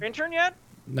don't have your intern yet?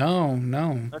 No.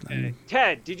 Okay.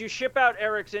 Ted, did you ship out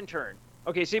Eric's intern?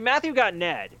 Okay, see, Matthew got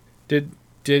Ned. Did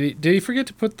he forget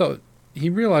to put the? He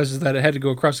realizes that it had to go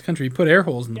across the country. He put air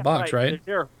holes in the box, right?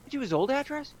 Did you his old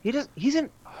address? He's in.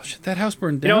 Oh shit! That house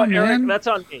burned down, man.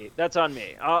 Eric, that's on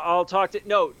me. I'll talk to.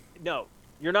 No.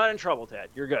 You're not in trouble, Ted.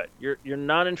 You're good. You're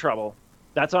not in trouble.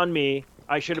 That's on me.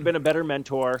 I should have been a better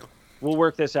mentor. We'll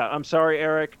work this out. I'm sorry,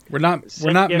 Eric. We're not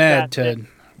mad, Ted.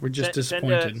 We're just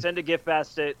disappointed. Send a gift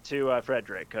basket to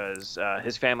Frederick because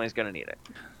his family's going to need it.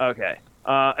 Okay.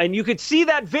 And you could see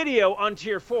that video on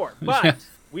Tier 4. But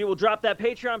we will drop that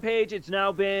Patreon page. It's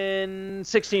now been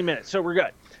 16 minutes, so we're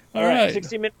good. All right.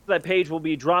 16 minutes of that page will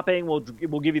be dropping. We'll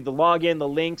give you the login, the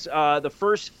links. The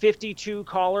first 52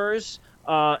 callers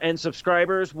and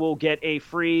subscribers will get a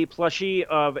free plushie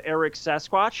of Eric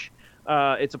Sasquatch.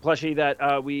 It's a plushie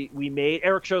that we made.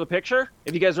 Eric, show the picture.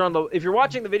 If you guys are if you're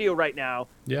watching the video right now,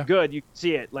 good, you can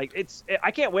see it. Like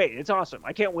I can't wait. It's awesome.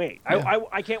 I can't wait. Yeah.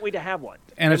 I can't wait to have one.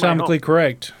 Anatomically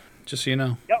correct, just so you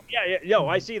know. Yo,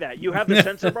 I see that. You have the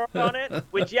sensor bar on it,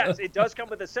 which yes, it does come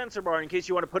with a sensor bar in case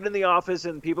you want to put it in the office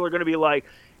and people are going to be like,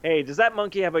 "Hey, does that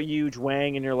monkey have a huge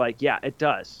wang?" And you're like, "Yeah, it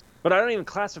does." But I don't even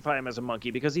classify him as a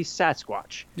monkey because he's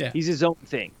Sasquatch. Yeah. He's his own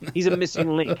thing. He's a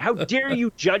missing link. How dare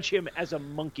you judge him as a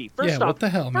monkey? First off, what the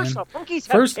hell, man? First off, monkeys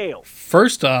have tails.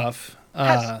 First off,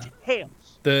 has tails.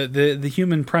 The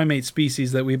human primate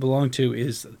species that we belong to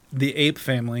is the ape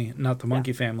family, not the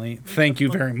monkey family. Thank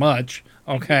you very much.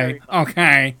 Okay.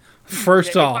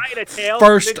 First of all,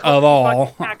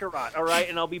 Kakarot, all right,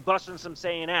 and I'll be busting some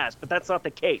Saiyan ass, but that's not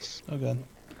the case. Oh god.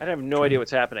 I have no idea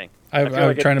what's happening.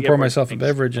 I'm trying to pour myself a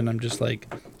beverage, and I'm just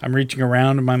like, I'm reaching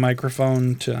around my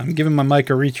microphone I'm giving my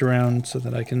mic a reach around so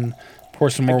that I can pour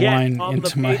some more wine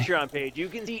into my Patreon page. You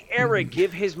can see Eric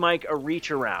give his mic a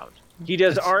reach around. He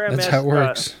does RMS. That's how it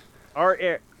works.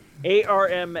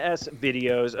 ARMS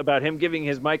videos about him giving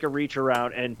his mic a reach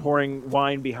around and pouring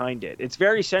wine behind it. It's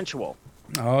very sensual.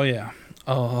 Oh yeah.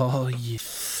 Oh yeah.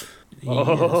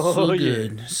 So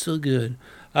good. So good.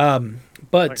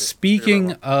 But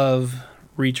speaking of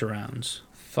reach arounds,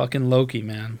 fucking Loki,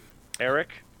 man.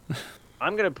 Eric,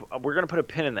 we're gonna put a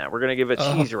pin in that. We're gonna give a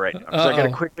teaser right now. So I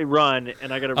gotta quickly run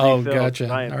and I gotta refill. Oh, gotcha.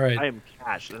 All right. I am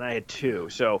cashed and I had 2.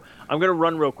 So I'm gonna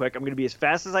run real quick. I'm gonna be as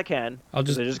fast as I can. I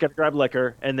just gotta grab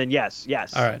liquor and then yes.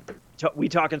 All right. We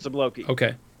talking some Loki.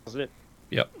 Okay. Wasn't it?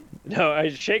 Yep. No, I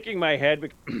was shaking my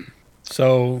head.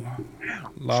 So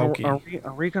Loki. So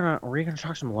are we gonna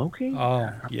talk some Loki?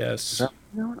 Oh yes. All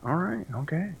right.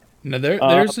 Okay. Now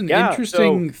there's an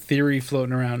interesting theory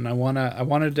floating around, and I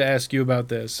wanted to ask you about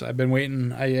this. I've been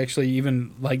waiting. I actually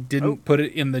even didn't put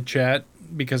it in the chat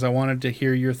because I wanted to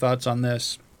hear your thoughts on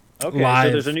this. Okay, live.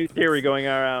 So there's a new theory going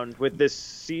around with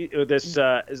this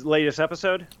latest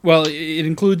episode? Well, it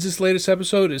includes this latest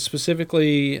episode. It's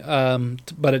specifically,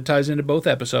 but it ties into both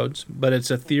episodes. But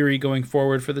it's a theory going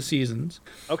forward for the seasons.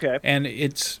 Okay. And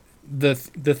it's the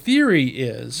theory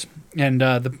is, and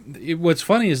what's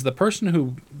funny is the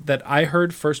person that I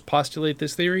heard first postulate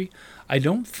this theory, I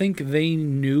don't think they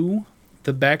knew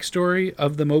the backstory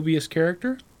of the Mobius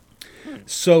character.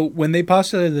 So when they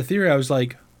postulated the theory, I was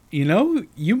like,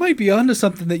 you might be onto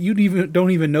something that you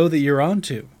don't even know that you're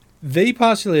onto. They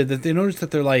postulated that they noticed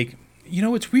that they're like,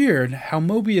 it's weird how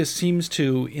Mobius seems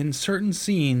to, in certain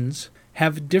scenes,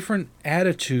 have different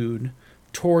attitude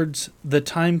towards the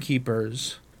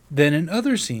timekeepers than in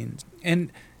other scenes.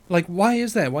 And why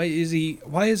is that? Why is he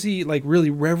really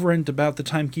reverent about the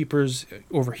timekeepers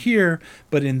over here,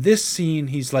 but in this scene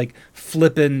he's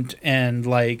flippant and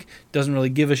doesn't really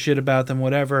give a shit about them,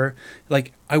 whatever.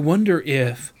 I wonder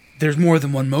if there's more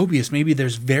than one Mobius. Maybe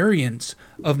there's variants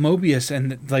of Mobius,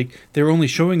 and they're only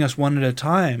showing us one at a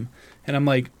time. And I'm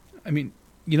like, in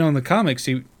the comics,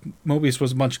 Mobius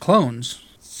was a bunch of clones.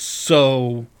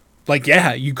 So,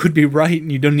 yeah, you could be right,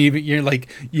 and you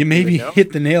maybe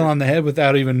hit the nail on the head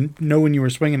without even knowing you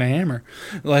were swinging a hammer.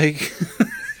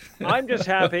 I'm just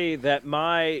happy that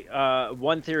my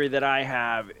one theory that I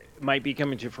have might be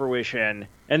coming to fruition,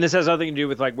 and this has nothing to do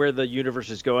with where the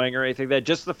universe is going or anything. That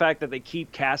just the fact that they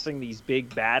keep casting these big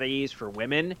baddies for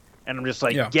women, and I'm just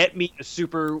get me a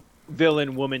super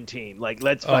villain woman team.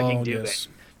 Let's fucking do it.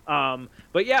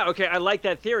 But yeah, okay, I like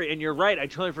that theory, and you're right. I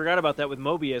totally forgot about that with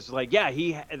Mobius.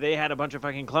 They had a bunch of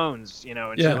fucking clones,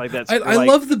 and shit like that. So I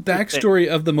love the backstory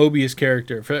of the Mobius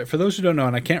character. For those who don't know,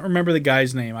 and I can't remember the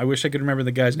guy's name. I wish I could remember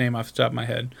the guy's name off the top of my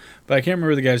head, but I can't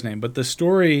remember the guy's name. But the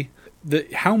story,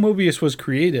 how Mobius was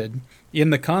created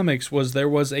in the comics was there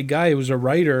was a guy who was a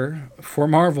writer for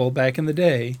Marvel back in the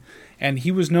day, and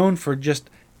he was known for just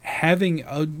having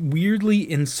a weirdly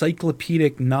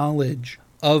encyclopedic knowledge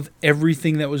of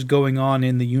everything that was going on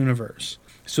in the universe.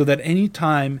 So that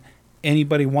anytime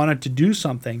anybody wanted to do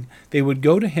something, they would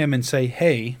go to him and say,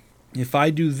 hey, if I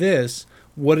do this,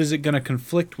 what is it going to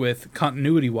conflict with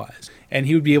continuity-wise? And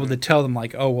he would be able to tell them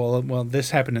well, this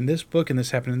happened in this book, and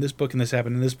this happened in this book, and this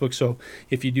happened in this book, so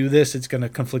if you do this, it's going to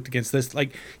conflict against this.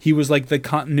 He was the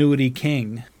continuity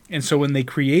king. And so when they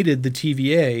created the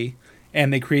TVA,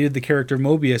 and they created the character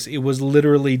Mobius, it was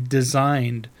literally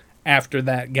designed after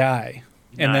that guy.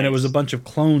 And then it was a bunch of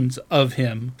clones of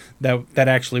him that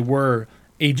actually were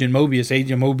Agent Mobius.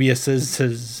 Agent Mobius,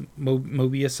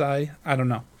 I don't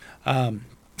know.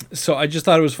 So I just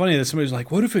thought it was funny that somebody was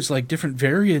like, what if it's different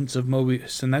variants of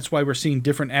Mobius? And that's why we're seeing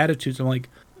different attitudes. I'm like,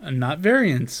 not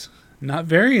variants of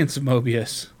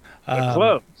Mobius.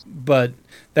 Close. But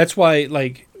that's why,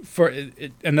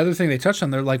 another thing they touched on,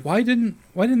 they're like, why didn't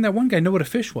that one guy know what a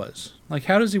fish was?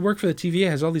 How does he work for the TVA?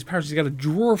 Has all these powers. He's got a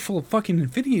drawer full of fucking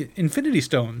infinity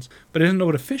stones, but he doesn't know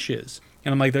what a fish is.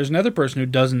 And I'm like, there's another person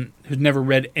who's never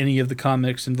read any of the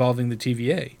comics involving the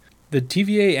TVA. The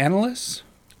TVA analysts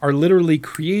are literally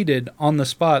created on the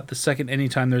spot the second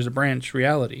anytime there's a branch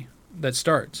reality that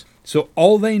starts. So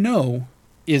all they know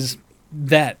is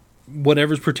that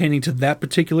whatever's pertaining to that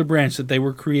particular branch that they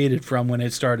were created from when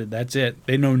it started. That's it.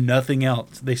 They know nothing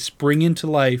else. They spring into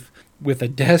life with a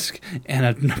desk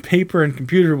and a paper and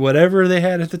computer, whatever they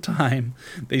had at the time.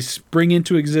 They spring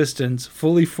into existence,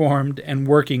 fully formed and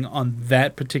working on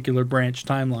that particular branch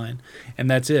timeline. And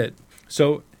that's it.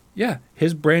 So, yeah,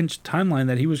 his branch timeline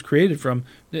that he was created from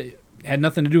had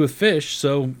nothing to do with fish,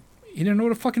 so he didn't know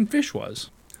what a fucking fish was.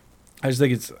 I just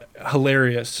think it's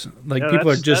hilarious. Like,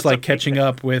 people are just, like, catching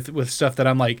up with stuff that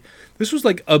I'm like, this was,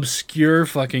 like, obscure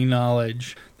fucking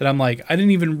knowledge that I'm like, I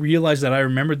didn't even realize that I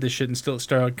remembered this shit until it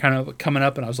started kind of coming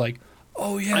up, and I was like,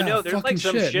 oh, yeah, I know, there's, like,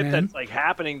 some shit man. that's, like,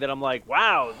 happening that I'm like,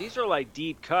 wow, these are, like,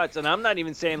 deep cuts. And I'm not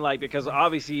even saying, like, because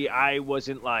obviously I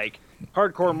wasn't, like,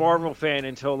 hardcore Marvel fan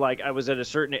until, like, I was at a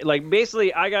certain... Like,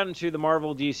 basically, I got into the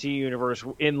Marvel DC universe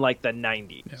in, like, the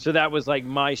 90s. Yeah. So that was, like,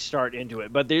 my start into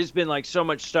it. But there's been, like, so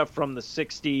much stuff from the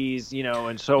 60s, you know,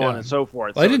 and so on and so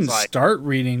forth. Well, so I didn't start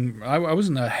reading... I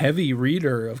wasn't a heavy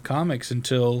reader of comics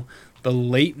until the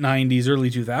late 90s, early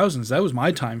 2000s. That was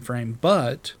my time frame.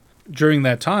 But during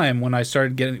that time, when I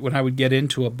would get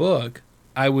into a book,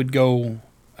 I would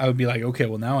be like, okay,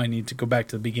 well, now I need to go back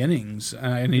to the beginnings.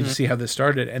 I need to see how this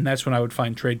started. And that's when I would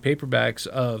find trade paperbacks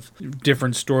of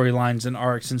different storylines and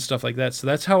arcs and stuff like that. So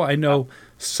that's how I know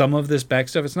some of this back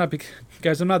stuff. It's not because,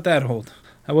 guys, I'm not that old.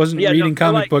 I wasn't reading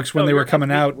comic books when they were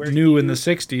coming out new in the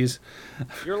 60s.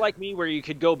 You're like me, where you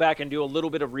could go back and do a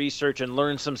little bit of research and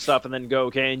learn some stuff and then go,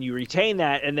 okay, and you retain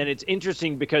that. And then it's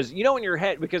interesting because, you know, in your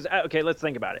head, because, okay, let's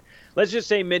think about it. Let's just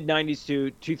say mid-90s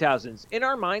to 2000s. In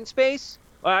our mind space,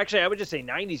 well, actually, I would just say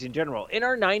 90s in general. In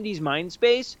our 90s mind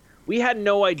space, we had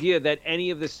no idea that any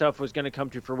of this stuff was going to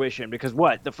come to fruition. Because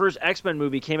what? The first X-Men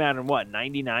movie came out in what?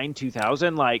 99,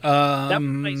 2000? Like,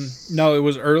 no, it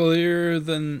was earlier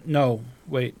than... No,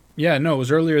 wait. Yeah, no, it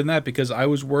was earlier than that because I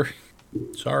was working...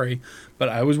 Sorry, but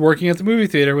I was working at the movie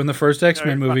theater when the first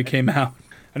X-Men movie came out.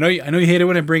 I know you hate it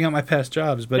when I bring up my past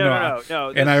jobs, but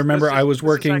no. And I remember I was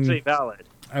working... This is actually valid.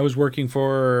 I was working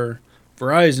for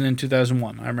Verizon in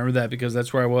 2001. I remember that because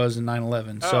that's where I was in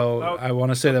 9/11. So I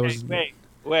want to say that was...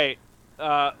 Wait.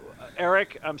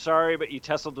 Eric, I'm sorry, but you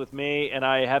tussled with me, and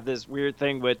I have this weird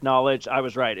thing with knowledge. I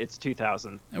was right. It's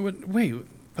 2000. Wait,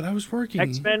 but I was working.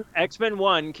 X-Men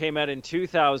 1 came out in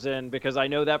 2000 because I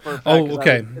know that for a fact. Oh,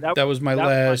 okay. That was my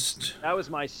last... That was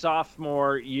my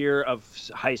sophomore year of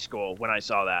high school when I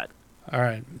saw that. All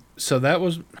right. So that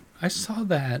was... I saw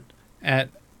that at...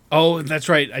 Oh, that's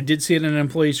right. I did see it in an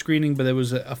employee screening, but it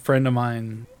was a friend of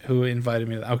mine who invited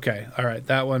me. Okay, all right,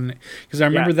 that one. Because I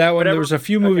remember that one. There was a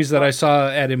few movies that I saw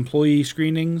at employee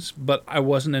screenings, but I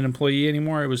wasn't an employee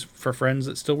anymore. It was for friends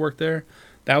that still worked there.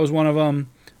 That was one of them.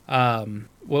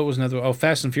 What was another? Oh,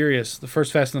 Fast and Furious. The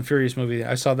first Fast and the Furious movie.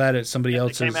 I saw that at somebody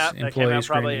else's employee came out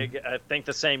screening. Probably, I think,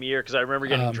 the same year because I remember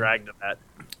getting dragged to that.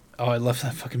 Oh, I love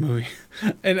that fucking movie.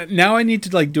 And now I need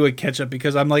to like do a catch up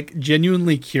because I'm like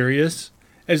genuinely curious.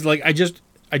 It's like I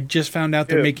just found out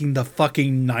they're making the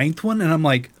fucking 9th one, and I'm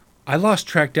like, I lost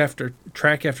track after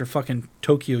fucking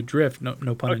Tokyo Drift. No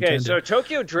pun intended. Okay, so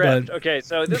Tokyo Drift.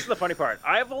 So this is the funny part.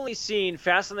 I've only seen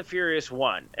Fast and the Furious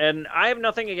 1, and I have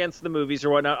nothing against the movies or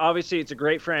whatnot. Obviously, it's a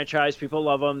great franchise. People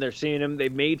love them. They're seeing them. They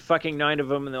made fucking 9 of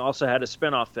them, and they also had a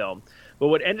spinoff film. But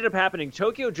what ended up happening,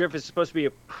 Tokyo Drift is supposed to be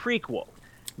a prequel.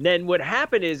 Then what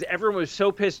happened is everyone was so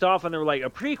pissed off, and they were like, a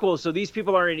prequel, so these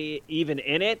people aren't even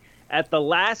in it. At the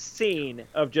last scene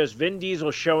of just Vin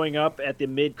Diesel showing up at the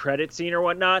mid-credit scene or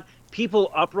whatnot, people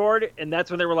uproared, and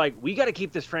that's when they were like, we got to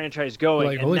keep this franchise going.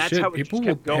 Like, and that's how it just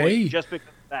kept going, just because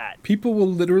of that. People will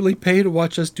literally pay to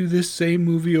watch us do this same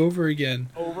movie over again.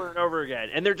 Over and over again.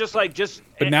 And they're just like,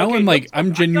 But now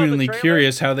I'm genuinely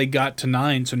curious how they got to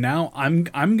 9, so now I'm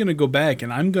going to go back,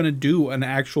 and I'm going to do an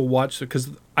actual watch,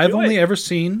 because I've only ever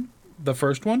seen the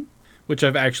first one, which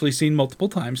I've actually seen multiple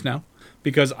times now.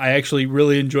 Because I actually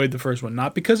really enjoyed the first one.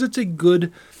 Not because it's a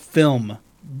good film,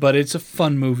 but it's a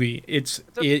fun movie. It's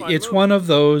one of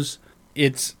those.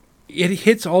 It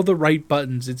hits all the right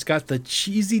buttons. It's got the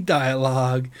cheesy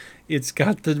dialogue. It's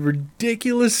got the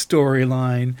ridiculous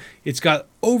storyline. It's got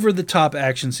over-the-top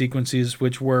action sequences,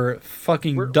 which were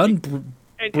fucking done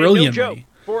brilliantly. And no joke,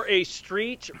 for a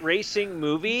street racing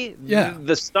movie,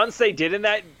 the stunts they did in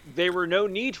that, they were no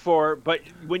need for, but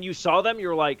when you saw them, you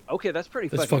were like, okay, that's fucking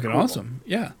cool. Awesome.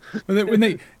 Yeah. when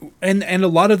they and a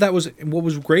lot of that was, what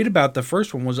was great about the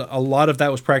first one was a lot of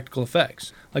that was practical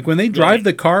effects. Like when they drive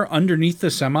the car underneath the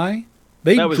semi,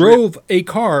 they drove a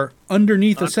car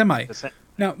underneath a semi.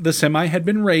 Now, the semi had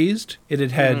been raised.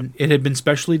 It had been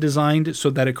specially designed so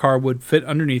that a car would fit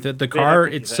underneath it. The car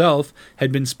itself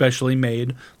had been specially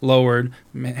made, lowered,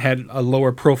 had a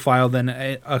lower profile than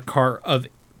a car of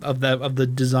of the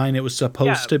design it was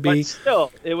supposed to be. But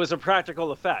still, it was a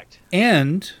practical effect.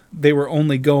 And they were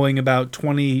only going about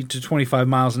 20 to 25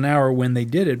 miles an hour when they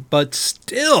did it. But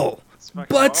still,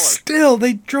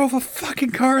 they drove a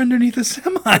fucking car underneath a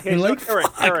semi. Okay, like, so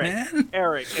fuck, man.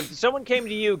 Eric, if someone came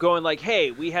to you going like,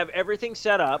 hey, we have everything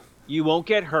set up, you won't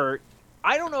get hurt.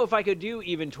 I don't know if I could do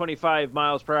even 25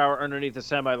 miles per hour underneath a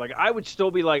semi. Like, I would still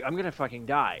be like, I'm going to fucking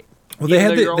die. Well, they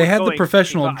had the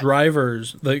professional 55.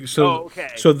 drivers. Like, so, okay.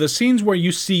 So the scenes where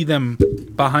you see them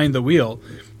behind the wheel,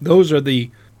 those are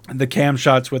the cam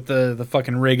shots with the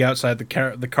fucking rig outside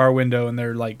the car window and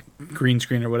they're like green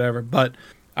screen or whatever. But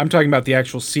I'm talking about the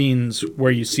actual scenes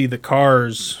where you see the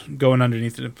cars going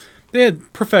underneath it. They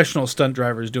had professional stunt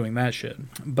drivers doing that shit.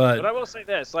 But I will say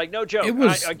this, like, no joke.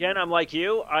 I'm like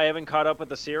you. I haven't caught up with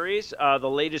the series. The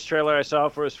latest trailer I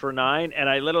saw was for 9,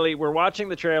 and we're watching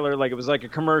the trailer like it was like a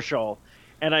commercial.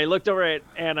 And I looked over it,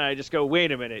 and I just go,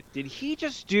 wait a minute. Did he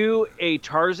just do a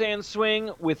Tarzan swing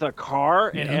with a car?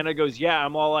 And Anna goes, yeah.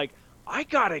 I'm all like, I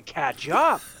gotta catch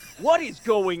up. What is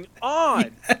going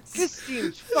on? Yes. This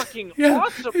seems fucking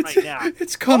awesome right now.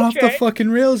 It's gone off the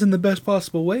fucking rails in the best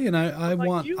possible way, and I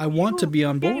want to be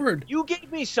on board. You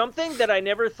gave me something that I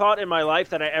never thought in my life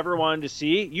that I ever wanted to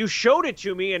see. You showed it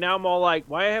to me, and now I'm all like,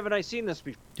 why haven't I seen this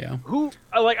before? Yeah.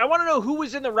 I want to know who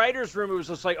was in the writer's room. It was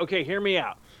just like, okay, hear me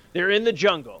out. They're in the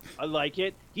jungle. I like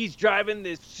it. He's driving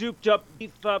this souped-up,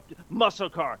 beefed-up muscle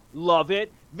car. Love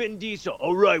it. Vin Diesel.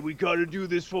 All right, we got to do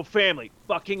this for family.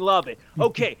 Fucking love it.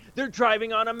 Okay, they're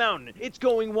driving on a mountain. It's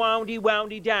going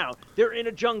woundy down. They're in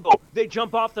a jungle. They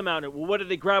jump off the mountain. Well, what do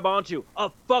they grab onto? A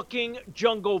fucking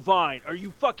jungle vine. Are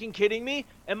you fucking kidding me?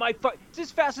 Is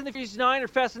this Fast and the Furious 9 or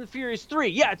Fast and the Furious 3?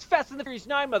 Yeah, it's Fast and the Furious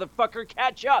 9, motherfucker.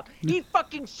 Catch up. He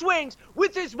fucking swings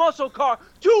with his muscle car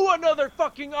to another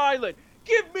fucking island.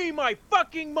 Give me my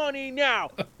fucking money now.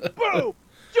 Boom.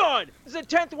 Done. There's a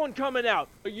 10th one coming out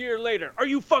a year later. Are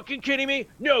you fucking kidding me?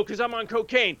 No, because I'm on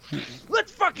cocaine.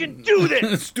 Let's fucking do this.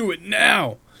 Let's do it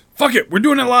now. Fuck it. We're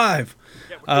doing it live.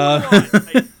 Yeah, we're doing it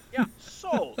live. Yeah,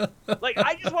 sold. Like,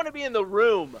 I just want to be in the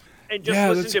room and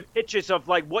just listen to pitches of,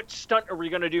 like, what stunt are we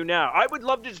going to do now? I would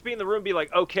love to just be in the room and be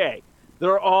like, okay,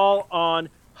 they're all on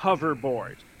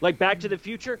hoverboards. Like Back to the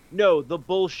Future? No, the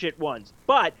bullshit ones.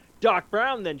 But Doc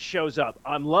Brown then shows up.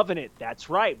 I'm loving it. That's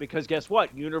right, because guess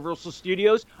what? Universal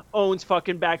Studios owns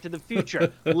fucking Back to the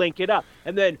Future. Link it up.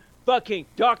 And then fucking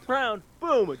Doc Brown,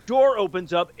 boom, a door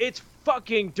opens up. It's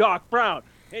fucking Doc Brown.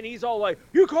 And he's all like,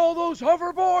 you call those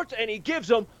hoverboards? And he gives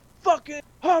them fucking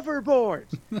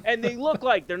hoverboards. And they look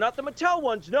like, they're not the Mattel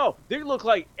ones, no. They look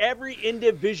like every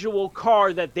individual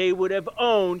car that they would have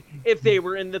owned if they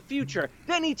were in the future.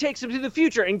 Then he takes them to the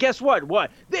future, and guess what?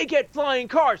 What? They get flying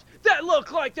cars that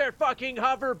look like they're fucking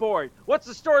hoverboard. What's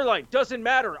the storyline? Doesn't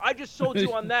matter. I just sold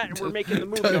you on that, and we're making the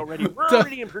movie already. We're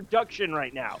already in production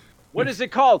right now. What is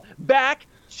it called? Back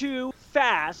to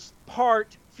Fast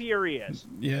Part Furious.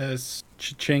 Yes.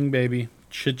 Cha-ching, baby.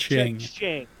 Cha-ching.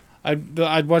 Cha-ching.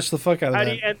 I'd watch the fuck out of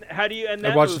that. How do you end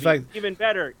that watch movie? The fact. Even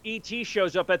better, E.T.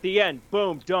 shows up at the end.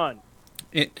 Boom, done.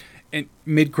 And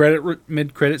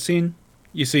mid-credit scene,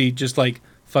 you see just like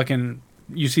fucking,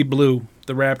 you see Blue,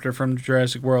 the raptor from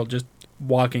Jurassic World, just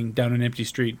walking down an empty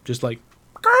street, just like,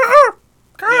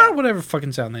 whatever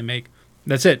fucking sound they make.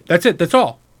 That's it. That's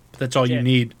all. That's all you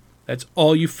need. That's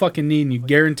all you fucking need, and you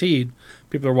guaranteed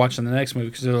people are watching the next movie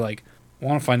because they're like, I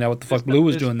want to find out what the fuck Blue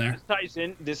was doing there.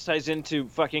 This ties into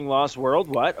fucking Lost World.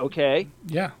 What? Okay.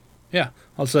 Yeah. All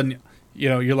of a sudden,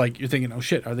 you're thinking, oh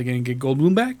shit, are they going to get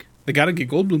Goldblum back? They got to get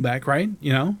Goldblum back, right?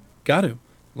 Got to.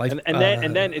 Life,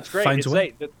 and then it's great. It's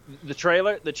like the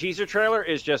trailer, the teaser trailer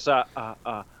is just fast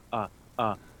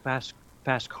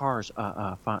cars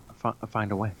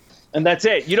find a way. And that's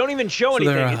it. You don't even show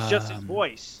anything. It's just his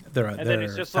voice. And then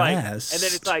it's just like, and then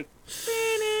it's like,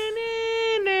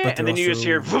 and then you just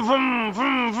hear,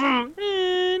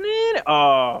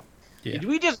 oh. Yeah.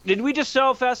 Did we just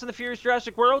sell Fast and the Furious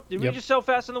Jurassic World? Did we just sell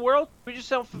Fast in the World? Did we just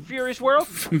sell Furious World?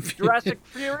 Jurassic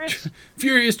Furious?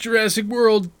 Furious Jurassic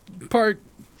World Part.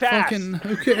 Fast. Fucking,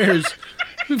 who cares?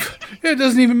 It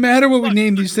doesn't even matter what we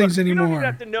name these things anymore. You don't even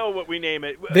have to know what we name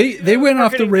it. They went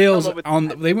off the rails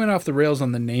they went off the rails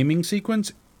on the naming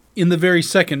sequence in the very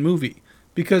second movie.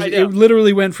 Because it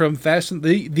literally went from the Fast and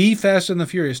the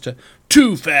Furious to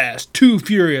Too Fast, Too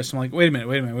Furious. I'm like, wait a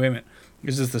minute.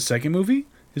 Is this the second movie?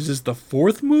 Is this the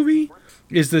fourth movie?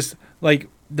 Is this, like,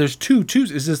 there's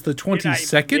twos. Is this the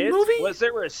 22nd movie? Was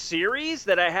there a series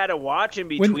that I had to watch in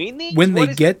between these? When they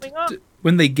get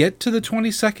to the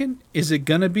 22nd, is it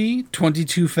going to be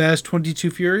 22 Fast,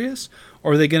 22 Furious?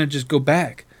 Or are they going to just go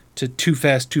back to Too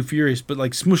Fast, Too Furious, but,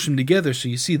 like, smoosh them together so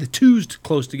you see the twos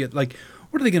close together? Like,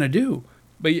 what are they going to do?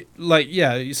 But like,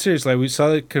 yeah, seriously, we saw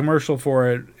the commercial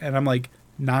for it, and I'm like,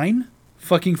 9?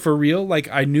 Fucking for real? Like,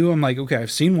 I knew, I'm like, okay,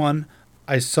 I've seen 1.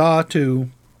 I saw 2.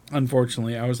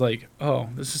 Unfortunately, I was like, oh,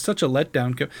 this is such a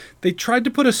letdown. They tried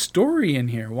to put a story in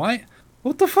here. Why?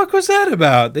 What the fuck was that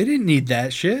about? They didn't need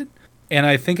that shit. And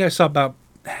I think I saw about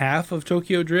half of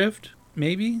Tokyo Drift,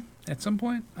 maybe, at some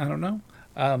point. I don't know.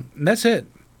 And that's it.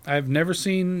 I've never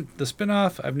seen the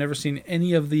spinoff. I've never seen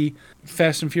any of the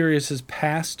Fast and Furious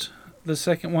past the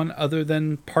second one other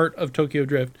than part of Tokyo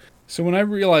Drift. So when I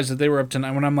realized that they were up to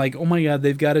 9, when I'm like, oh my god,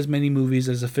 they've got as many movies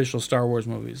as official Star Wars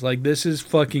movies. Like, this is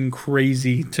fucking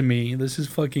crazy to me. This is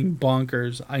fucking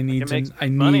bonkers. I need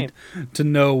to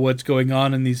know what's going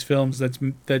on in these films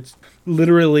that's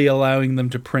literally allowing them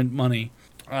to print money.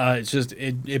 It's just,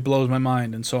 it blows my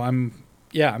mind. And so I'm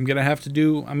going to have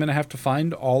to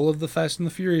find all of the Fast and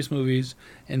the Furious movies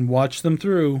and watch them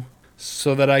through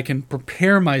so that I can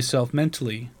prepare myself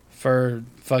mentally for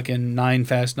fucking 9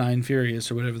 Fast 9 Furious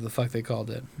or whatever the fuck they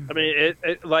called it. I mean,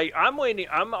 like, I'm waiting.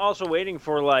 I'm also waiting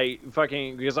for, like,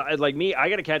 fucking, because I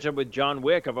got to catch up with John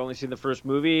Wick. I've only seen the first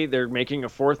movie. They're making a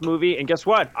 4th movie, and guess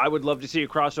what? I would love to see a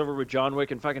crossover with John Wick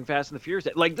and fucking Fast and the Furious.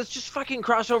 Like, let's just fucking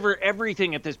cross over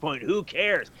everything at this point. Who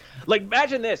cares? Like,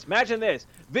 imagine this.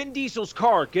 Vin Diesel's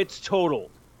car gets totaled.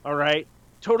 All right,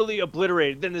 totally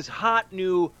obliterated. Then this hot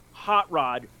new hot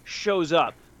rod shows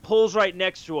up, pulls right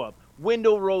next to him.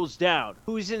 Window rolls down.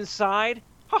 Who's inside?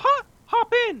 Ha!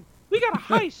 Hop in. We got a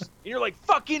heist. And you're like,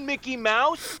 fucking Mickey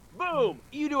Mouse? Boom.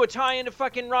 You do a tie into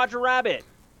fucking Roger Rabbit.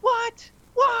 What?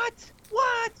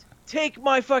 Take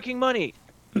my fucking money.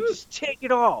 Just take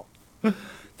it all.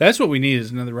 That's what we need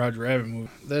is another Roger Rabbit movie.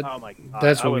 Oh my god.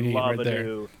 That's what we need right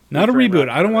there. Not a reboot.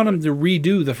 I don't want them to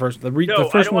redo the first. The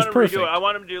first one's perfect. I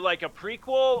want them to do like a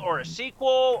prequel or a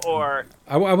sequel or.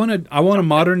 I want a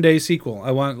modern day sequel.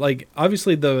 I want, like,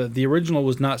 obviously the original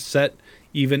was not set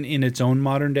even in its own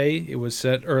modern day. It was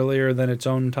set earlier than its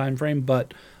own time frame.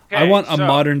 But I want a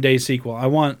modern day sequel. I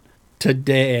want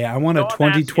today. I want a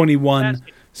 2021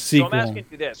 sequel. So I'm asking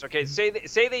you this. Okay, say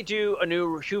they do a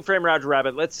new Who Framed Roger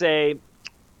Rabbit. Let's say,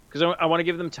 because I want to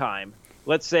give them time.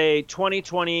 Let's say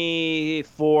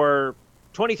 2024,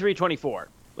 23-24.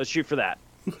 Let's shoot for that.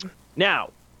 Now,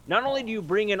 not only do you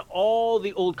bring in all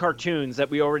the old cartoons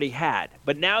that we already had,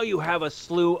 but now you have a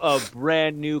slew of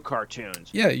brand new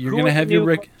cartoons. Yeah, you're going to have your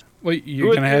Rick. Wait,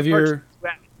 you're going to have your.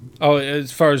 Oh,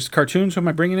 as far as cartoons, who am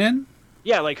I bringing in?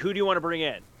 Yeah, like, who do you want to bring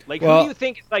in? Like, who do you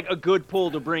think is like a good pull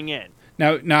to bring in?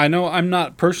 Now I know I'm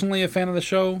not personally a fan of the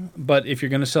show, but if you're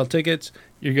going to sell tickets,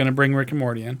 you're going to bring Rick and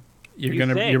Morty in. You're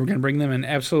gonna bring them in.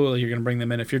 Absolutely, you're gonna bring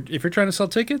them in. If you're trying to sell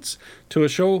tickets to a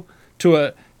show,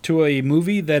 to a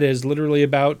movie that is literally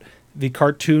about the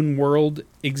cartoon world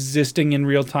existing in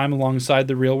real time alongside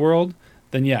the real world,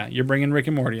 then yeah, you're bringing Rick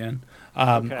and Morty in.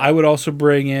 Okay. I would also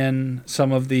bring in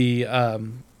some of the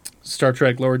Star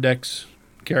Trek Lower Decks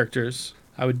characters.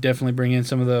 I would definitely bring in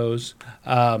some of those.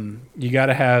 You got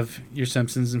to have your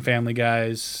Simpsons and Family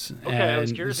Guys,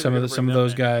 and some of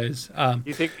those guys.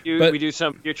 You think we do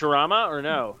some Futurama or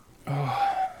no?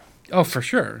 Oh, for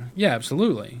sure. Yeah,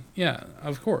 absolutely. Yeah,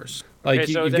 of course. Like,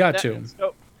 you've got to.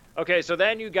 So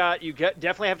then you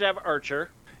definitely have to have Archer.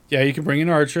 Yeah, you can bring in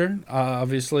Archer,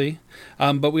 obviously,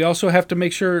 but we also have to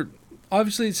make sure.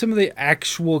 Obviously, some of the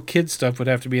actual kid stuff would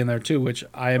have to be in there too, which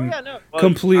I am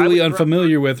completely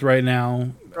unfamiliar with right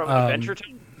now. Adventure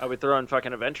Time. I would throw in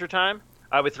fucking Adventure Time.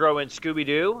 I would throw in Scooby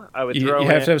Doo. You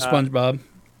have to have SpongeBob.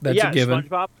 That's a given.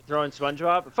 SpongeBob. Throw in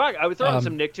SpongeBob. Fuck, I would throw in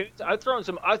some Nicktoons. I would throw in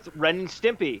some Ren and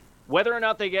Stimpy. Whether or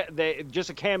not they just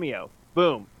a cameo.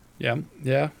 Boom. Yeah.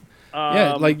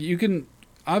 Like, you can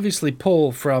obviously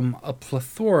pull from a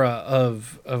plethora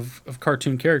of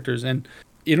cartoon characters, and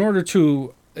in order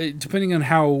to, depending on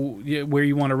where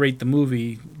you want to rate the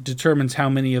movie, determines how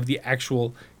many of the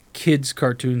actual kids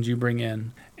cartoons you bring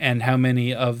in and how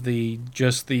many of the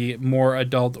more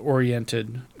adult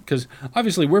oriented, because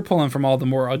obviously we're pulling from all the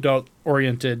more adult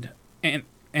oriented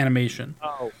animation.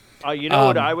 You know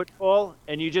what I would pull,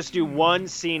 and you just do one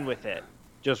scene with it.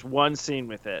 Just one scene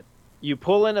with it. You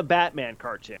pull in a Batman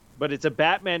cartoon, but it's a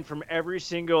Batman from every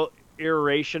single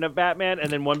iteration of Batman, and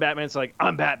then one Batman's like,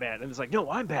 I'm Batman, and it's like, no,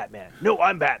 I'm Batman,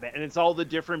 and it's all the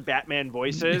different Batman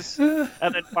voices, and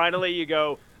then finally you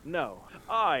go, no,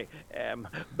 I am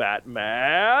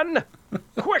Batman.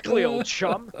 Quickly, old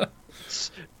chum,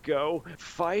 let's go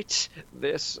fight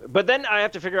this. But then I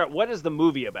have to figure out, what is the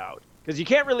movie about? Because you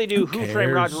can't really do Who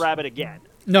Framed Roger Rabbit again.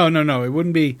 No, it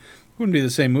wouldn't be the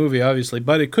same movie, obviously,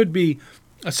 but it could be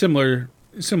a similar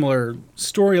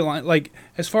storyline. Like,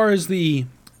 as far as the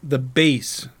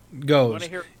base goes.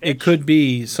 hear It could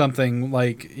be something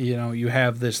like, you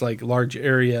have this like large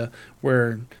area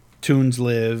where toons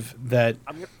live that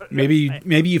maybe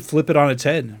you flip it on its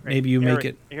head. Maybe you make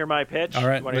it. Hear my pitch? All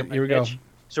right, here we go.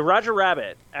 So Roger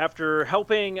Rabbit, after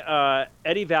helping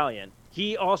Eddie Valiant,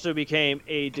 he also became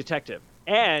a detective.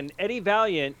 And Eddie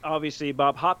Valiant, obviously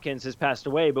Bob Hopkins has passed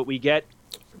away, but we get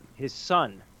his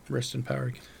son. Rest in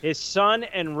power. His son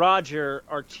and Roger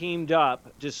are teamed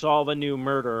up to solve a new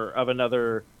murder of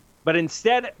another. But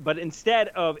instead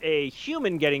of a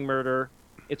human getting murder,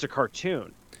 it's a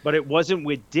cartoon. But it wasn't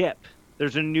with dip.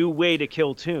 There's a new way to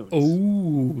kill toons.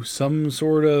 Oh, some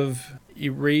sort of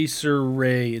eraser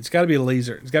ray. It's got to be a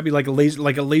laser. It's got to be like a laser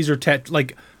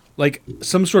like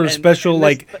some sort of special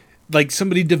like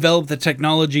somebody developed the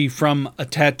technology from a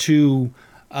tattoo.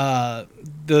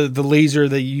 The laser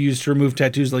that you use to remove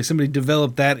tattoos, like somebody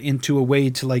developed that into a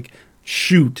way to like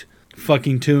shoot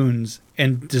fucking toons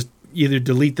and just either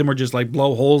delete them or just like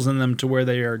blow holes in them to where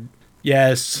they are.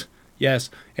 Yes.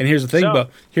 And here's the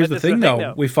thing,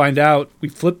 though. We find out we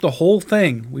flipped the whole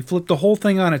thing. We flipped the whole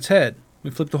thing on its head.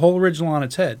 We flipped the whole original on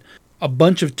its head. A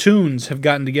bunch of toons have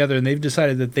gotten together and they've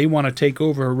decided that they want to take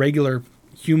over a regular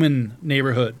human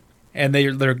neighborhood, and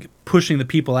they're pushing the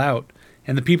people out.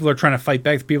 And the people are trying to fight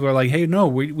back. The people are like, "Hey, no,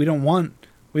 we don't want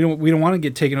to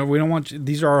get taken over. We don't want.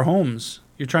 These are our homes.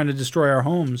 You're trying to destroy our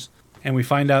homes." And we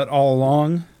find out all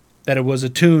along that it was a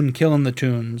toon killing the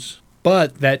toons.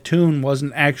 But that toon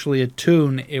wasn't actually a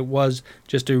toon. It was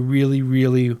just a really,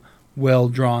 really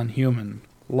well-drawn human.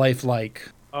 Lifelike.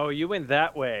 Oh, you went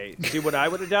that way. See what I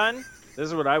would have done? This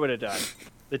is what I would have done.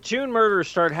 The toon murders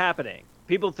start happening.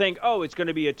 People think, oh, it's going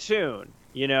to be a toon.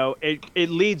 It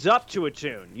leads up to a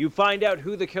toon. You find out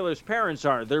who the killer's parents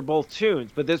are. They're both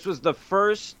toons. But this was the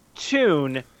first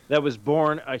toon that was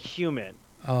born a human.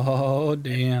 Oh,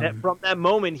 damn. And from that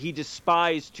moment, he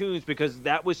despised toons because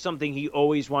that was something he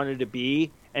always wanted to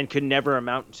be and could never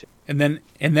amount to. And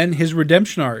then his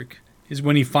redemption arc is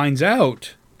when he finds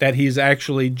out that he's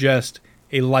actually just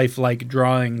a lifelike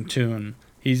drawing toon.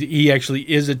 He actually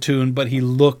is a toon, but he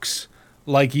looks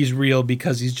like he's real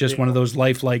because he's just one of those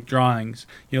lifelike drawings.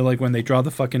 Like when they draw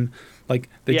the fucking... Like,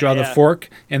 they draw the fork,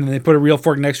 and then they put a real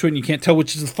fork next to it, and you can't tell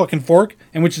which is the fucking fork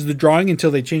and which is the drawing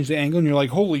until they change the angle, and you're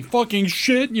like, holy fucking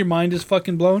shit, and your mind is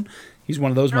fucking blown. He's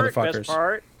one of those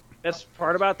motherfuckers. Best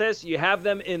part about this, you have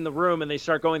them in the room, and they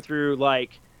start going through,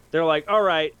 they're like, all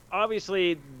right,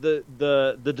 obviously the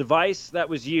device that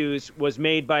was used was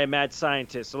made by a mad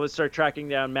scientist, so let's start tracking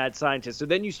down mad scientists. So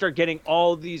then you start getting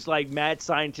all these, mad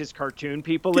scientist cartoon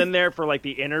people in there for,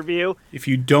 the interview. If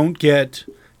you don't get...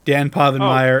 Dan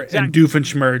Povenmire and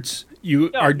Doofenshmirtz,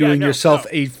 you are doing yourself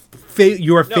a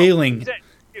you are failing.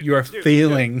 You are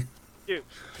failing. Dude,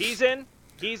 he's in.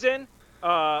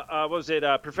 What was it?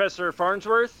 Professor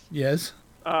Farnsworth? Yes.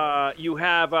 You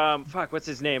have what's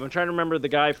his name? I'm trying to remember the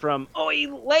guy from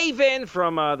Lavin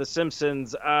from The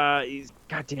Simpsons.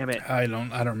 God damn it. I don't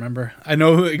remember. I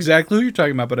know exactly who you're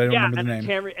talking about, but I don't remember the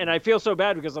name. And I feel so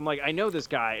bad because I'm like, I know this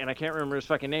guy, and I can't remember his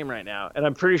fucking name right now. And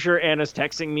I'm pretty sure Anna's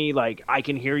texting me I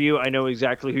can hear you. I know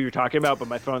exactly who you're talking about, but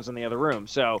my phone's in the other room.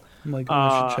 So I'm like,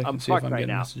 I should check and see if I'm right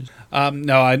getting now. Messages.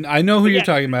 No, I know who you're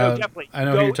talking about. Definitely. I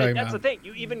know who you're talking about. That's the thing.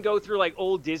 You even go through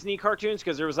old Disney cartoons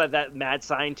because there was that mad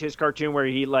scientist cartoon where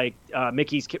he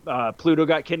Mickey's Pluto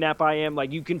got kidnapped by him.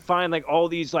 You can find all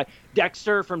these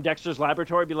Dexter from Dexter's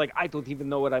Laboratory be I don't even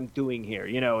know what I'm doing here,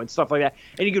 and stuff like that.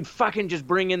 And you could fucking just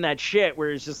bring in that shit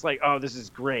where it's just oh, this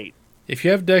is great. If you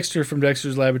have Dexter from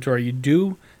Dexter's Laboratory, you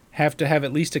do have to have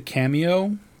at least a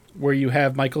cameo where you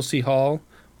have Michael C. Hall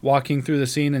walking through the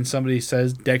scene and somebody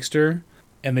says Dexter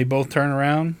and they both turn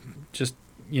around just,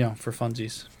 for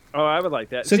funsies. Oh, I would like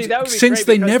that. Since, that would be since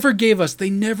great they never gave us, they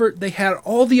had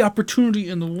all the opportunity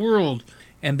in the world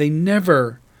and they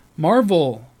never,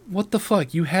 Marvel, what the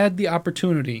fuck? You had the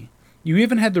opportunity. You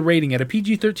even had the rating. At a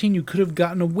PG-13, you could have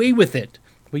gotten away with it.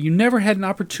 But you never had an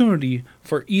opportunity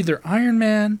for either Iron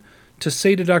Man to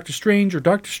say to Doctor Strange or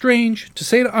Doctor Strange to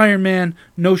say to Iron Man,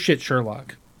 no shit,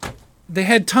 Sherlock. They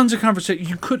had tons of conversation.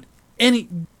 You could...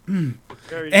 And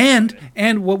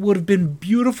what would have been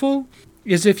beautiful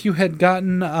is if you had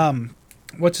gotten...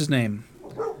 what's his name?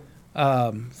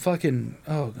 Johnny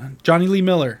Lee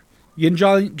Miller. You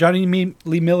get Johnny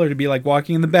Lee Miller to be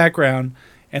walking in the background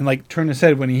and turn his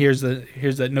head when he hears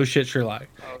that no shit Sherlock,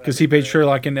 because he played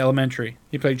Sherlock in Elementary.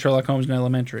 He played Sherlock Holmes in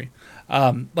Elementary.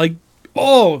 It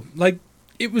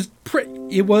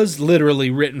was literally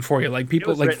written for you.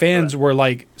 People fans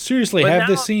were seriously have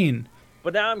this scene.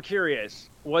 But now I'm curious.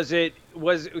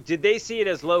 Did they see it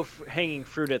as low hanging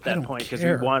fruit at that point because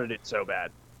we wanted it so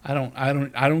bad? I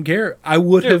don't care. I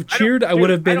would have cheered. I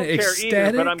would have been ecstatic.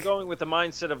 Either, but I'm going with the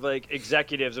mindset of like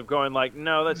executives of going like,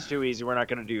 no, that's too easy. We're not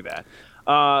going to do that.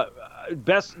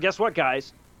 Guess what,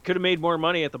 guys? Could have made more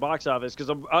money at the box office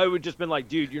because I would just been like,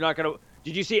 dude, you're not going to.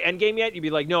 Did you see Endgame yet? You'd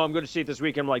be like, no, I'm going to see it this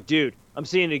week. I'm like, dude, I'm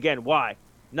seeing it again. Why?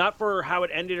 Not for how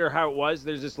it ended or how it was.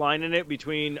 There's this line in it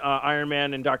between Iron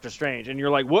Man and Doctor Strange, and you're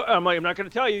like, what? I'm like, I'm not going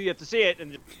to tell you. You have to see it.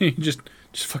 And just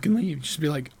fucking leave. Just be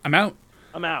like, I'm out.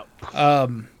 I'm out.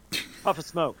 Puff of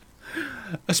smoke.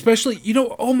 Especially,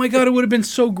 oh my God, it would have been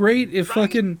so great if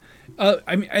fucking.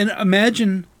 I mean, and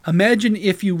imagine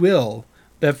if you will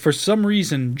that for some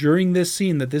reason during this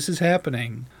scene that this is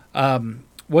happening,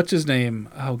 what's his name?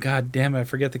 Oh God damn it, I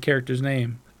forget the character's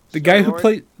name. The guy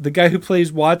who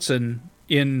plays Watson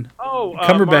in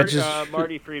Cumberbatch's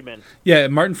Marty Freeman. Yeah,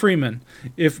 Martin Freeman.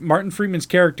 If Martin Freeman's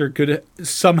character could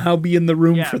somehow be in the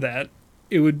room for that,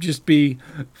 it would just be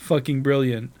fucking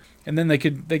brilliant. And then they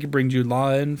could bring Jude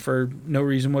Law in for no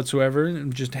reason whatsoever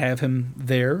and just have him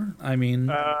there. I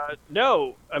mean,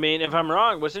 no. I mean, if I'm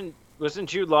wrong, wasn't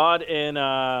Jude Law in?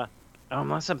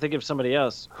 Unless I'm thinking of somebody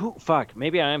else. Who? Fuck.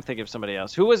 Maybe I am thinking of somebody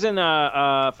else. Who was in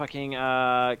fucking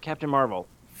Captain Marvel?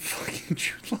 Fucking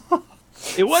Jude Law.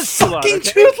 It was Jude Law. Fucking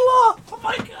Jude Law. Oh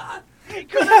my God. They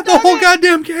had the whole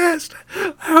goddamn cast.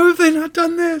 How have they not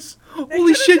done this?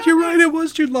 Holy shit! You're right. It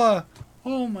was Jude Law.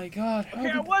 Oh my God!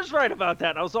 I was right about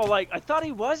that. I was all like, I thought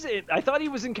he wasn't. I thought he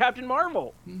was in Captain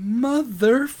Marvel.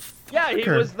 Motherfucker. Yeah, he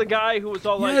was the guy who was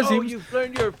all like, you've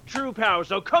learned your true power,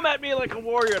 so come at me like a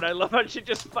warrior. And I love how she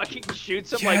just fucking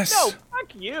shoots him like, no,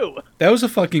 fuck you. That was a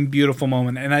fucking beautiful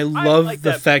moment, and I love like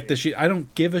the fact that I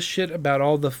don't give a shit about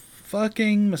all the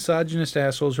fucking misogynist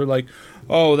assholes who are like,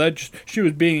 oh, she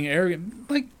was being arrogant.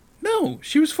 Like, no,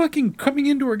 she was fucking coming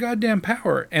into her goddamn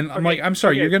power, and I'm like, I'm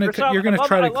sorry, you're gonna try to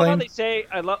claim. I love how they say,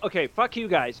 okay, fuck you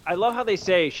guys. I love how they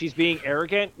say she's being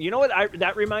arrogant. You know what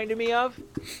that reminded me of?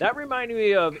 That reminded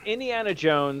me of Indiana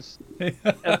Jones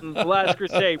and The Last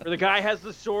Crusade, where the guy has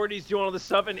the sword, he's doing all this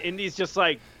stuff, and Indy's just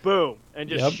like, boom, and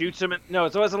just shoots him. No,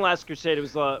 it wasn't Last Crusade. It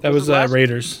was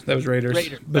Raiders. That was Raiders.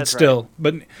 But still,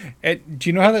 right. But do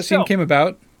you know how that scene came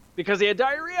about? Because he had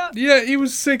diarrhea? Yeah, he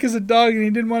was sick as a dog and he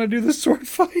didn't want to do the sword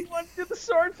fight. He wanted to do the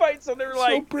sword fight, so they were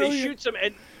like, they shoot him,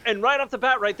 and right off the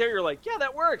bat, right there, you're like, yeah,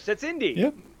 that works. That's Indy.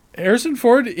 Yep. Harrison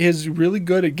Ford is really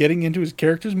good at getting into his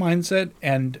character's mindset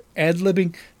and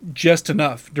ad-libbing just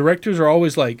enough. Directors are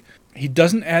always like,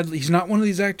 he's not one of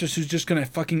these actors who's just going to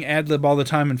fucking ad-lib all the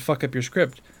time and fuck up your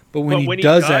script. But when he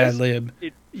does ad-lib,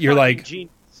 you're like,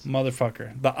 genius.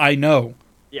 Motherfucker. I know.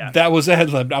 Yeah, that was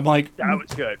ad-libbed. I'm like, that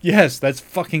was good. Yes, that's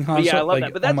fucking awesome. Yeah, I love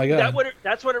that. But that's, oh my God.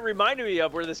 That's what it reminded me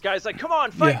of, where this guy's like, come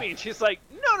on, fight me. And she's like,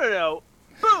 no.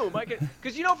 Boom.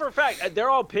 Because for a fact, they're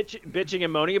all bitching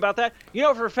and moaning about that.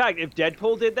 For a fact, if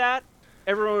Deadpool did that,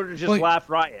 everyone would have just laughed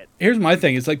riot. Here's my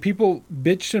thing. It's like people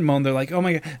bitched and moaned. They're like, oh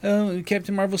my God,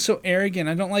 Captain Marvel's so arrogant.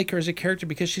 I don't like her as a character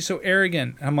because she's so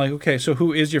arrogant. And I'm like, okay, so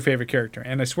who is your favorite character?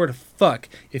 And I swear to fuck,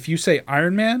 if you say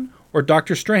Iron Man or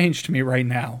Doctor Strange to me right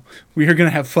now, we are going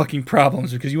to have fucking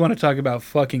problems because you want to talk about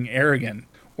fucking arrogant.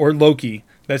 Or Loki.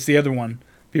 That's the other one.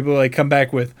 People come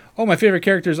back with, oh, my favorite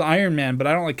character is Iron Man, but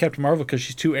I don't like Captain Marvel because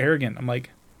she's too arrogant. I'm like,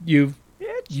 you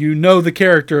know the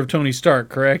character of Tony Stark,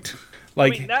 correct?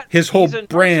 His whole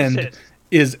brand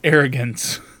is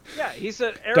arrogance. Yeah, he's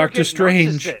an arrogant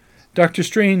narcissist. Doctor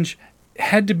Strange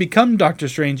had to become Doctor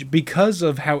Strange because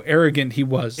of how arrogant he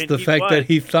was. And the fact that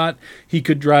he thought he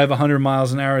could drive 100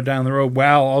 miles an hour down the road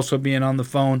while also being on the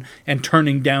phone and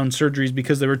turning down surgeries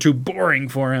because they were too boring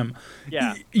for him.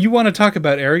 Yeah. You want to talk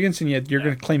about arrogance, and yet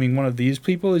you're claiming one of these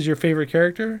people is your favorite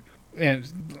character?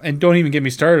 And don't even get me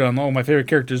started on, my favorite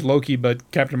character is Loki, but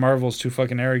Captain Marvel's too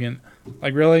fucking arrogant.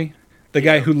 Like, really? The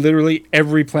guy who literally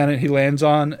every planet he lands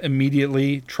on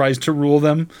immediately tries to rule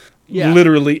them. Yeah.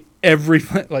 Literally every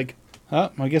planet.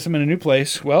 I guess I'm in a new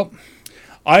place. Well,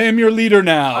 I am your leader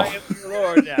now. I am your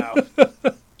lord now.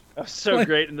 That was so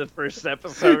great in the first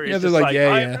episode. Where he's just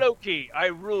I'm Loki. I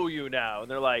rule you now. And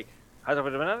they're like,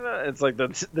 it's like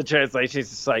the translation is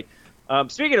just like,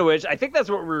 speaking of which, I think that's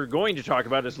what we're going to talk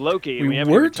about is Loki. And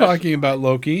we were talking about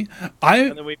Loki.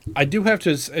 I do have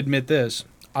to admit this.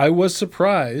 I was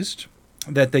surprised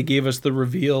that they gave us the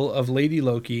reveal of Lady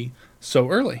Loki so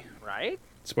early. Right?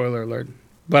 Spoiler alert.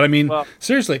 But I mean,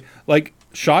 seriously,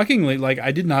 shockingly,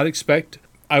 I did not expect.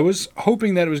 I was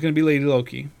hoping that it was going to be Lady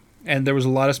Loki, and there was a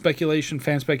lot of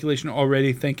fan speculation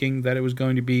already thinking that it was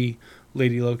going to be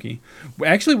Lady Loki.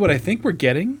 Actually, what I think we're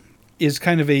getting is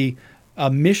kind of a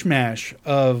mishmash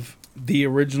of the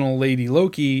original Lady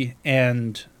Loki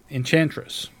and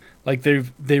Enchantress.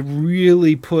 They've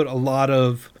really put a lot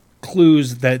of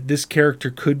clues that this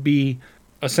character could be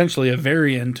essentially a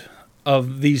variant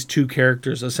of these two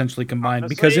characters essentially combined.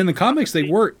 Honestly, because in the comics they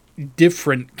were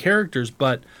different characters,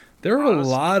 but there are a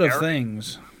lot of Eric,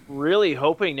 things. Really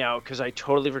hoping now, because I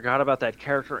totally forgot about that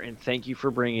character, and thank you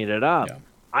for bringing it up. Yeah.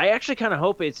 I actually kind of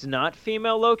hope it's not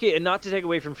female Loki, and not to take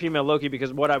away from female Loki,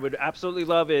 because what I would absolutely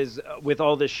love is, with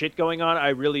all this shit going on, I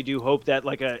really do hope that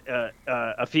like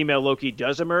a female Loki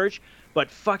does emerge.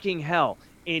 But fucking hell,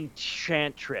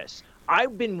 Enchantress.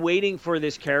 I've been waiting for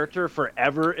this character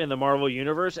forever in the Marvel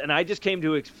Universe, and I just came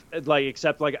to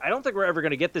accept, I don't think we're ever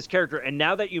going to get this character. And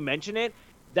now that you mention it,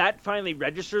 that finally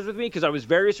registers with me, because I was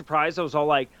very surprised. I was all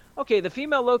like, okay, the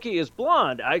female Loki is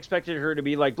blonde. I expected her to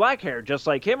be like black hair, just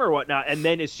like him or whatnot. And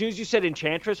then as soon as you said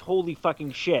Enchantress, holy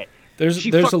fucking shit. There's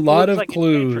a lot of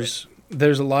clues.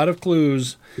 There's a lot of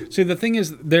clues. See, the thing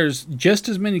is, there's just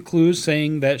as many clues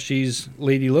saying that she's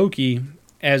Lady Loki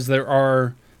as there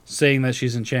are saying that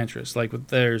she's Enchantress. Like,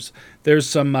 there's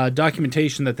some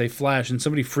documentation that they flash, and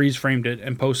somebody freeze framed it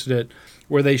and posted it,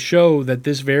 where they show that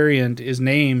this variant is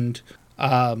named.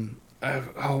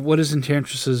 What is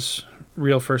Enchantress's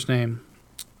real first name?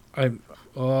 Fucking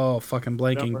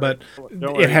blanking. But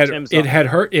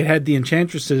it had the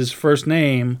Enchantress's first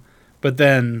name, but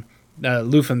then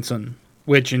Lufinson,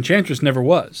 which Enchantress never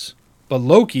was. But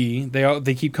Loki,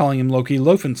 they keep calling him Loki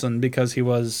Lofinson because he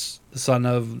was the son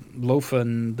of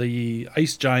Lofin, the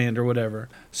ice giant or whatever.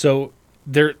 So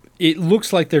it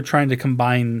looks like they're trying to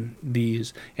combine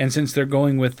these, and since they're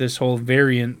going with this whole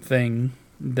variant thing,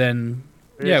 then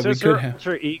yeah, we could have.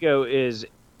 Her ego is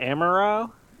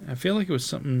Amaro. I feel like it was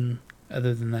something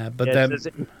other than that, but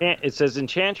it says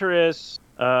Enchantress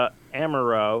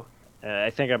Amaro.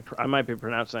 I think I might be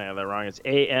pronouncing that wrong. It's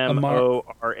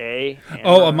Amora.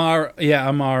 Oh, Amara. Yeah,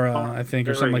 Amara, I think,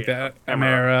 or something like that.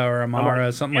 Amara or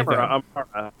Amara, something like that.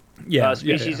 Amara. Yeah.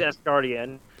 Species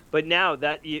Asgardian. But now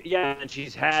that, and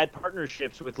she's had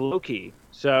partnerships with Loki.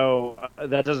 So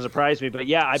that doesn't surprise me. But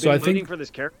yeah, I've been waiting for this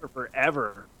character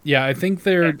forever. Yeah, I think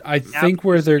where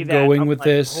they're going with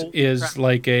this is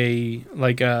like a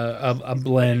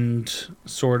blend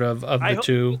sort of the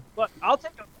two. Look,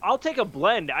 I'll take a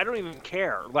blend. I don't even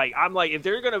care. I'm like, if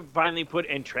they're gonna finally put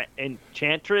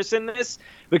Enchantress in this,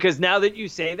 because now that you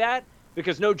say that,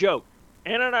 because no joke,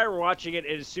 Anna and I were watching it,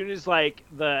 and as soon as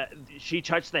she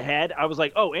touched the head, I was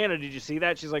like, "Oh, Anna, did you see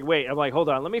that?" She's like, "Wait." I'm like, "Hold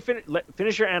on, let me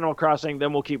finish your Animal Crossing,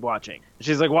 then we'll keep watching."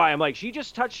 She's like, "Why?" I'm like, "She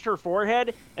just touched her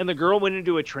forehead, and the girl went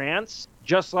into a trance,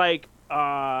 just like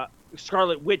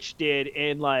Scarlet Witch did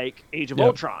in Age of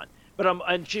Ultron."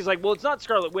 And she's like, "Well, it's not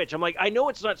Scarlet Witch." I'm like, "I know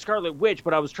it's not Scarlet Witch,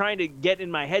 but I was trying to get in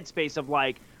my headspace of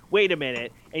wait a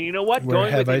minute." And you know what?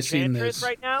 Going with Enchantress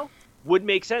right now would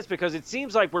make sense, because it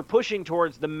seems like we're pushing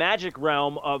towards the magic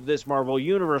realm of this Marvel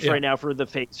universe right now for the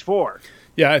Phase 4.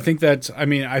 Yeah, I think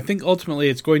I think ultimately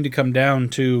it's going to come down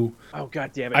to... Oh,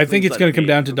 God damn it. I think it's going to come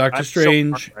down to Doctor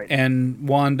Strange and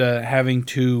Wanda having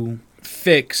to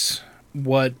fix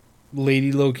what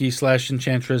Lady Loki /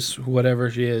 Enchantress, whatever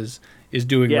she is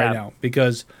doing right now.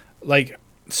 Because,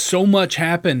 so much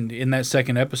happened in that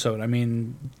second episode. I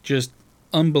mean, just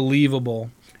unbelievable.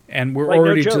 And we're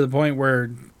already to the point where...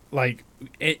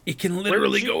 it can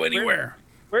literally go anywhere.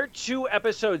 We're 2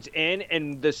 episodes in,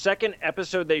 and the second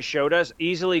episode they showed us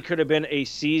easily could have been a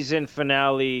season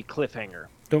finale cliffhanger.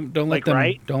 Don't let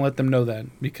them don't let them know that,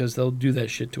 because they'll do that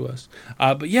shit to us.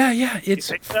 But it's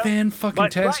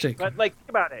fan-fucking-tastic. But think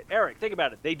about it, Eric. Think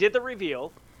about it. They did the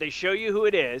reveal. They show you who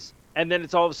it is, and then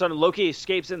it's all of a sudden Loki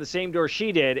escapes in the same door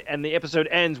she did, and the episode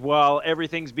ends while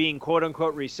everything's being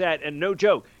quote-unquote reset. And no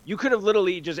joke, you could have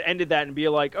literally just ended that and be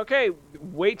like, okay,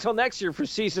 wait till next year for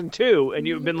season 2, and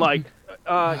you've been like,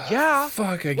 yeah.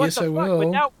 Fuck, I guess I will. But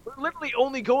now we're literally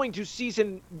only going to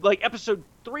season, episode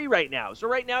 3 right now. So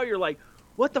right now you're like,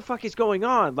 what the fuck is going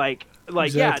on?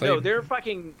 Exactly. Yeah, no, they're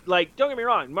fucking, don't get me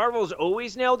wrong, Marvel's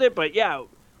always nailed it, but yeah,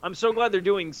 I'm so glad they're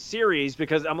doing series,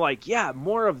 because I'm like, yeah,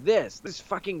 more of this. This is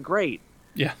fucking great.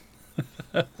 Yeah.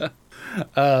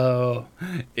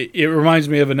 It reminds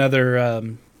me of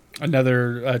another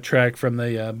track from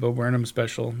the Bo Burnham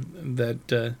special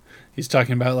that he's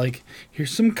talking about,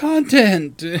 here's some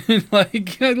content.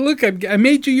 Look, I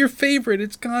made you your favorite.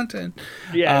 It's content.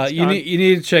 Yeah, you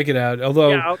need to check it out.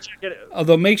 I'll check it out.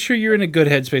 Although make sure you're in a good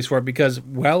headspace for it, because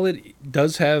while it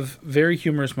does have very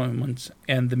humorous moments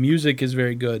and the music is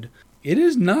very good, it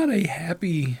is not a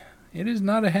happy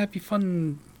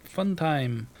fun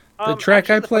time. The track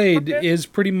I played is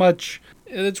pretty much,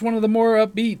 it's one of the more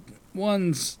upbeat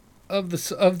ones.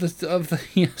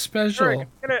 special. Eric,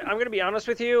 I'm gonna be honest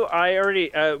with you. I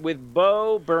already with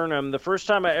Bo Burnham. The first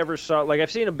time I ever saw, like,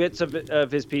 I've seen bits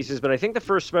of his pieces, but I think the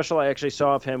first special I actually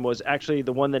saw of him was actually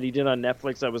the one that he did on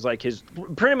Netflix. That was like his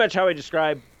pretty much how I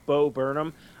describe Bo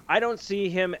Burnham. I don't see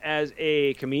him as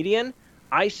a comedian.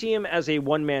 I see him as a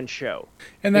one-man show,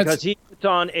 and because he puts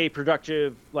on a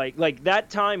productive, like that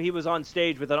time he was on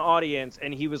stage with an audience,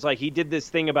 and he was like, he did this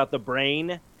thing about the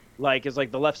brain, like it's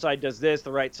like the left side does this,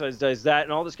 the right side does that,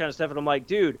 and all this kind of stuff. And I'm like,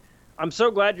 dude, I'm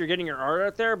so glad you're getting your art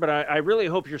out there, but I really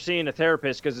hope you're seeing a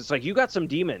therapist, because it's like you got some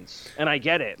demons, and I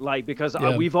get it, like because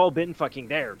we've all been fucking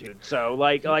there, dude. So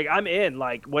like I'm in,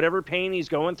 like whatever pain he's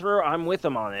going through, I'm with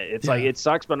him on it. It's like it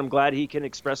sucks, but I'm glad he can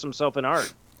express himself in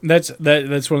art. That's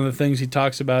one of the things he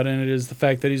talks about in it, is the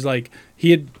fact that he's like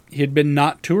he had been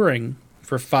not touring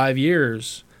for 5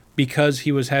 years because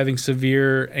he was having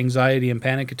severe anxiety and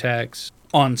panic attacks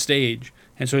on stage,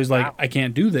 and so he's like, I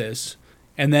can't do this.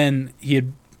 And then he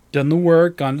had done the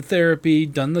work, gone to therapy,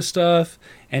 done the stuff,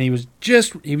 and he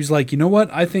was like, you know what?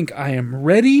 I think I am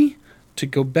ready to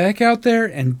go back out there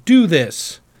and do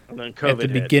this. And then COVID at the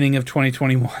beginning of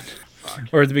 2021.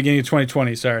 Or at the beginning of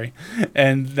 2020, sorry.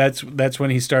 And that's when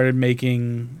he started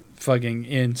making fucking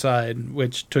Inside,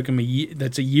 which took him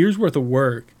that's a year's worth of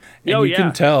work. And you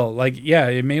can tell, like,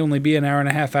 it may only be an hour and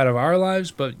a half out of our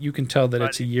lives, but you can tell that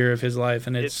it's a year of his life,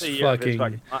 and it's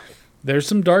fucking there's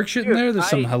some dark shit in there, there's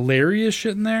some hilarious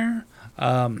shit in there.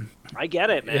 I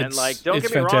get it, man. Like, don't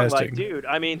get me wrong, like, dude,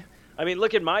 I mean,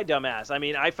 look at my dumbass. I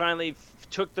mean, I finally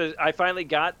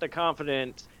got the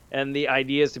confidence and the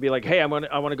ideas to be like, hey, I want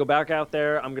to go back out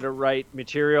there. I'm going to write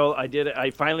material. I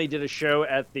finally did a show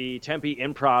at the Tempe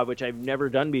Improv, which I've never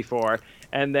done before.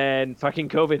 And then fucking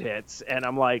COVID hits. And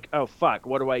I'm like, oh, fuck,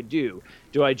 what do?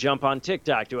 Do I jump on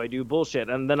TikTok? Do I do bullshit?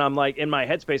 And then I'm like, in my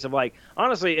headspace of like,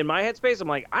 honestly, I'm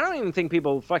like, I don't even think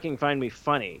people fucking find me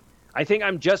funny. I think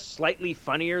I'm just slightly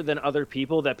funnier than other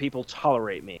people, that people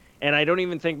tolerate me. And I don't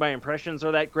even think my impressions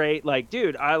are that great. Like,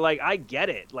 dude, I get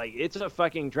it. Like, it's a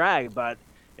fucking drag, but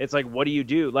it's like, what do you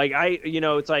do? Like,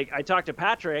 it's like, I talk to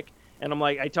Patrick, and I'm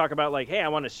like, I talk about like, hey, I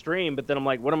want to stream, but then I'm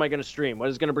like, what am I going to stream? What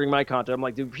is going to bring my content? I'm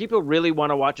like, do people really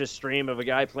want to watch a stream of a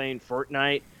guy playing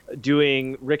Fortnite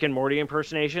doing Rick and Morty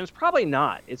impersonations? Probably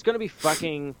not. It's going to be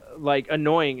fucking like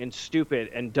annoying and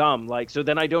stupid and dumb. Like, so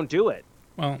then I don't do it.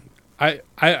 Well,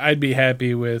 I'd be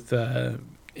happy with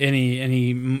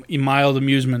any mild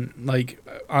amusement. Like,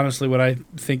 honestly, when I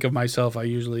think of myself, I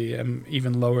usually am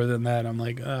even lower than that. I'm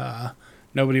like,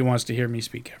 nobody wants to hear me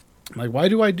speak. I'm like, why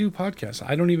do I do podcasts?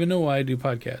 I don't even know why I do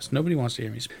podcasts. Nobody wants to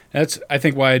hear me speak. That's, I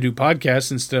think, why I do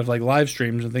podcasts instead of like live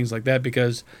streams and things like that,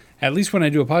 because at least when I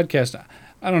do a podcast,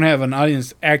 I don't have an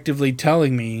audience actively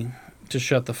telling me to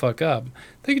shut the fuck up.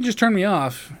 They can just turn me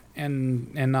off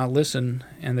and not listen,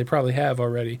 and they probably have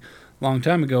already a long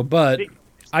time ago, but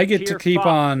I get to keep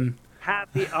on...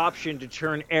 have the option to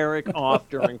turn Eric off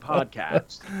during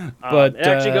podcasts. But it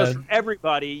actually goes for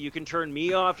everybody. You can turn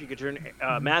me off. You can turn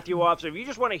Matthew off. So if you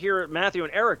just want to hear Matthew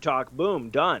and Eric talk, boom,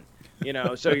 done.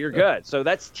 So you're good. So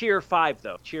that's tier 5,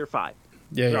 though. Tier 5.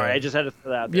 Yeah. Sorry, yeah. I just had to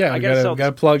throw that out there. Yeah,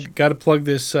 gotta plug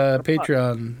this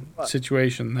Patreon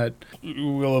situation that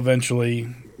will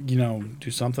eventually,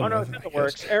 do something. Oh no, with it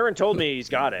works. Aaron told me he's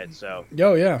got it. So.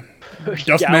 Oh yeah.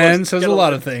 Duffman says a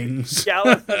lot of things.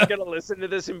 Gallus is gonna listen to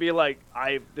this and be like,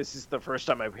 this is the first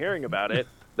time I'm hearing about it.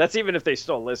 That's even if they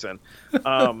still listen.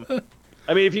 I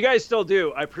mean, if you guys still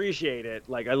do, I appreciate it.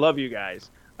 Like, I love you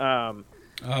guys.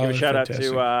 Give a shout out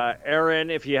to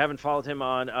Aaron if you haven't followed him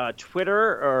on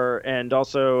Twitter and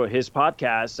also his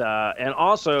podcast and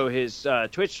also his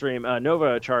Twitch stream,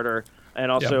 Nova Charter,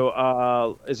 and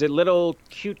also is it Little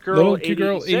Cute Girl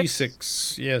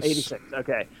 86? Yes. 86.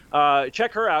 Okay.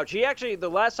 Check her out. She actually, the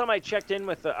last time I checked in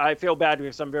with I feel bad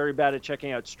because I'm very bad at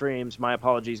checking out streams. My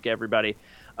apologies to everybody.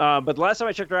 But the last time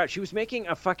I checked her out, she was making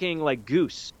a fucking like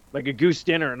goose. Like a goose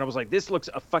dinner, and I was like, "This looks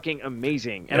fucking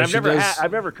amazing." And I've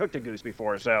never cooked a goose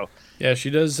before, so yeah, she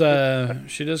does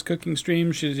cooking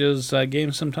streams. She does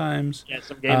games sometimes. Yeah,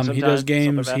 some games. He does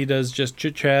games. He does just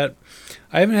chit chat.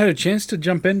 I haven't had a chance to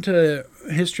jump into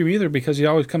his stream either because he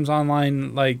always comes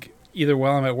online like either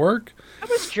while I'm at work. I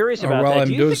was curious about that.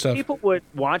 Do you think people would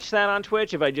watch that on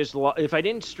Twitch if I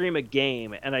didn't stream a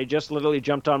game and I just literally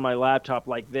jumped on my laptop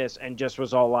like this and just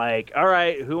was all like, all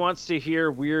right, who wants to hear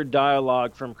weird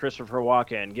dialogue from Christopher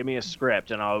Walken? Give me a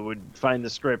script. And I would find the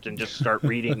script and just start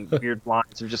reading weird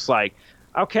lines and just like,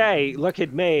 okay, look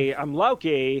at me. I'm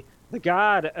Loki, the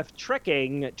god of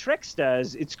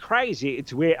tricksters. It's crazy.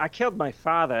 It's weird. I killed my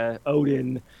father,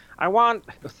 Odin. I want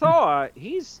Thor.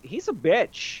 He's a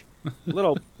bitch.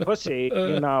 little pussy,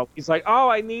 he's like, oh,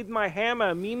 I need my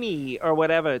hammer, Mimi, or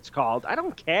whatever it's called. I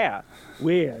don't care.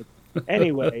 Weird.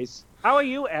 Anyways, how are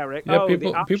you, Eric? Yeah,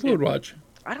 people would watch.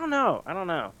 I don't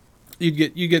know.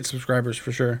 You get subscribers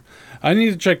for sure. I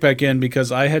need to check back in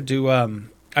because I had to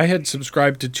I had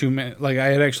subscribed to too many. Like I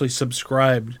had actually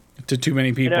subscribed to too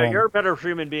many people. You're a better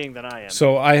human being than I am.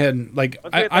 So I had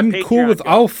I'm cool with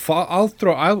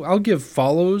I'll give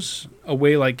follows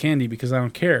away like candy because I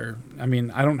don't care. I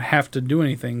mean, I don't have to do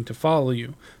anything to follow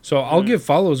you. So I'll give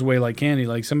follows away like candy.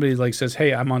 Like somebody says,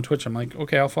 "Hey, I'm on Twitch." I'm like,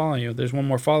 "Okay, I'll follow you. There's one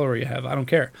more follower you have. I don't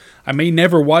care. I may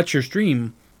never watch your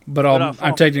stream, but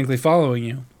I'm technically following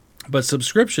you." But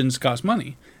subscriptions cost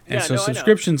money. And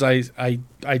subscriptions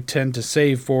I tend to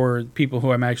save for people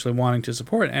who I'm actually wanting to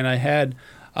support. And I had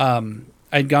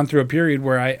I'd gone through a period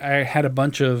where I had a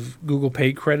bunch of Google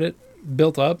Pay credit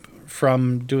built up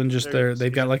from doing just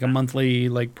they've got like a monthly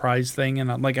like prize thing,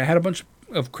 and I had a bunch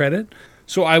of credit.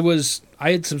 So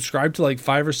I had subscribed to like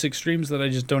 5 or 6 streams that I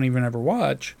just don't even ever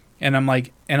watch. And I'm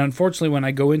like, and unfortunately when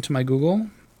I go into my Google,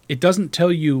 it doesn't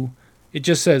tell you, it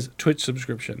just says Twitch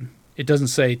subscription. It doesn't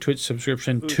say Twitch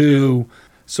subscription to.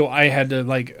 So I had to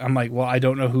I'm like, well, I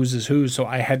don't know whose is whose, so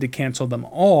I had to cancel them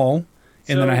all.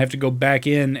 And then I have to go back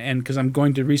in, and because I'm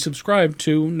going to resubscribe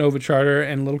to Nova Charter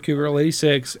and Little Q Girl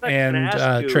 86 and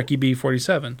Trekkie B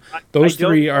 47. Those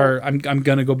three are I'm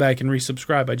going to go back and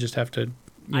resubscribe. I just have to.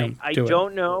 I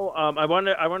don't know. I want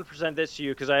to present this to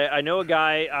you because I know a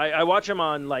guy. I watch him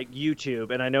on like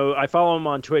YouTube, and I follow him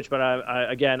on Twitch. But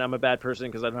I'm a bad person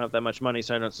because I don't have that much money,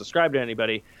 so I don't subscribe to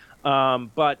anybody.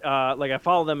 But I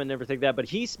follow them and everything like that. But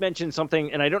he's mentioned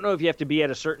something, and I don't know if you have to be at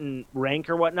a certain rank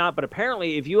or whatnot. But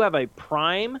apparently, if you have a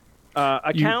Prime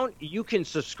account, you can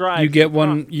subscribe. You get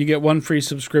one free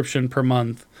subscription per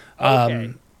month.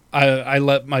 Okay. I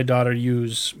let my daughter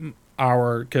use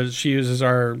because she uses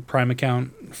our Prime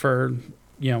account for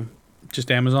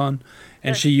just Amazon,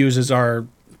 and she uses our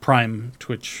Prime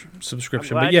Twitch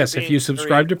subscription. But yes, if you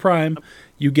subscribe to Prime,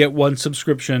 you get one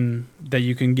subscription that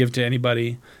you can give to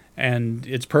anybody, and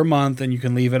it's per month, and you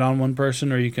can leave it on one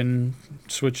person or you can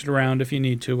switch it around if you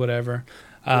need to, whatever.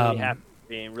 Really happy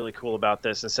being really cool about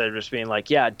this instead of just being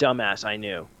like, yeah, dumbass,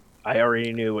 I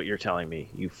already knew what you're telling me,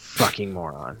 you fucking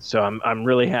moron. So I'm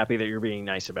really happy that you're being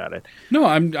nice about it. No,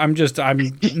 I'm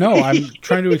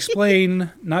trying to explain,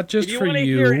 not just for you. If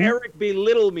you want to hear Eric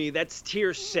belittle me, that's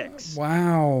tier 6.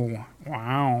 Wow.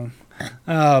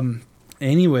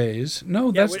 Anyways,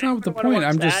 no, that's not the point.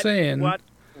 I'm just saying.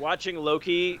 Watching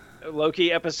Loki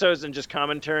episodes and just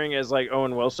commentating as like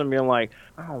Owen Wilson being like,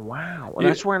 oh wow, well,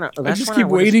 I just keep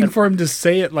waiting for him to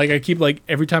say it. Like I keep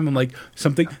every time I'm like,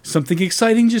 something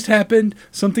exciting just happened.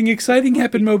 Something exciting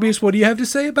happened, Mobius. What do you have to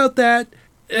say about that?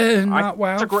 Not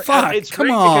wow. Fuck,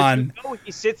 come on.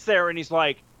 He sits there and he's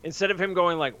like, instead of him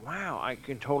going like, wow, I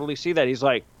can totally see that. He's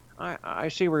like, I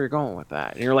see where you're going with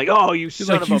that. And you're like, oh, you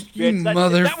son of a bitch. You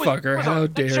motherfucker, how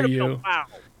dare you. Wow.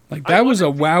 That was a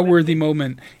wow-worthy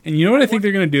moment. And you know what I think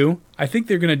they're going to do? I think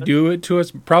they're going to do it to us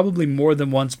probably more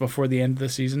than once before the end of the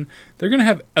season. They're going to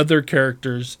have other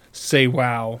characters say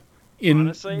wow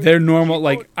in their normal...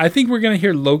 I think we're going to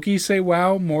hear Loki say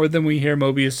wow more than we hear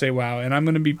Mobius say wow. And I'm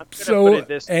going to be so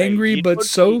angry, but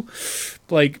so...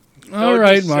 all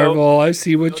right, Marvel, I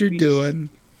see what you're doing.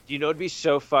 You know what would be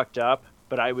so fucked up,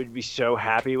 but I would be so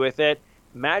happy with it?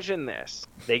 Imagine this.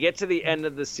 They get to the end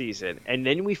of the season, and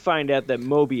then we find out that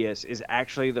Mobius is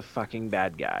actually the fucking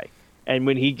bad guy. And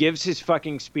when he gives his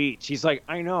fucking speech, he's like,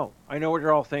 I know what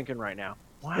you're all thinking right now.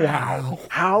 Wow.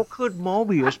 How could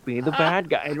Mobius be the bad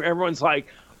guy? And everyone's like,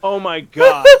 oh my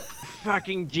God,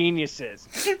 fucking geniuses.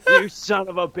 You son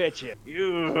of a bitch.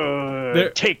 You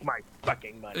take my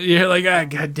fucking money. You're like,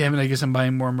 God damn it, I guess I'm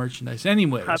buying more merchandise.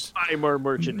 Anyways. I'm buying more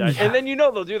merchandise. Yeah. And then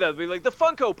they'll do that. They'll be like the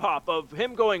Funko Pop of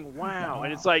him going, wow.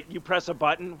 And it's like, you press a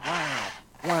button,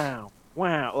 wow.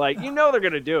 Like, they're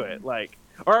going to do it.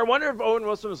 Or I wonder if Owen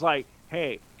Wilson was like,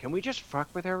 hey, can we just fuck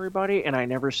with everybody and I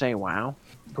never say wow?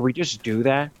 Can we just do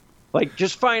that?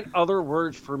 Just find other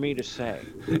words for me to say.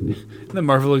 The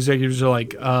Marvel executives are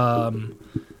like,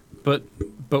 but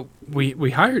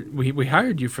we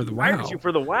hired you for the wow. Hired you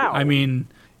for the wow. I mean,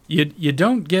 you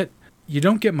don't get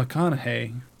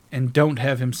McConaughey and don't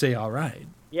have him say all right.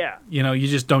 Yeah. You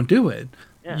just don't do it.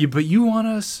 Yeah. But you want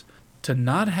us to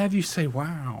not have you say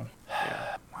wow.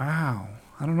 Yeah. Wow.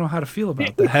 I don't know how to feel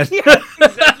about that. Yeah,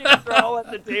 executives are all at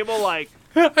the table like.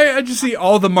 I just see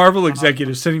all the Marvel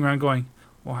executives sitting around going,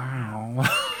 wow.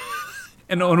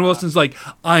 And Owen Wilson's like,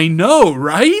 I know,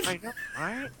 right? I know,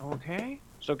 right? Okay.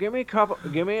 So give me a cup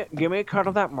of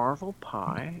that Marvel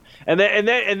pie. And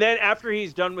then after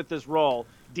he's done with this role,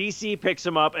 DC picks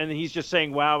him up, and he's just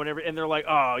saying wow, and they're like,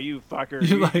 "Oh, you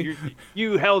fucker!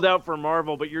 You held out for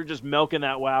Marvel, but you're just milking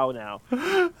that wow now."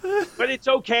 But it's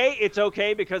okay. It's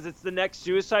okay because it's the next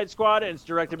Suicide Squad, and it's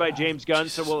directed by James Gunn,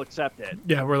 so we'll accept it.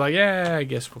 Yeah, we're like, yeah, I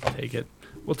guess we'll take it.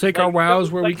 We'll take our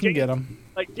wows where we can get them.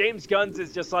 Like James Gunn's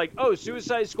is just like, oh,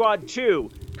 Suicide Squad 2,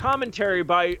 commentary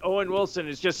by Owen Wilson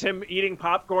is just him eating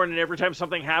popcorn, and every time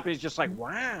something happens, he's just like,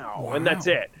 wow, and that's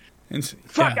it.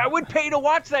 Fuck, I would pay to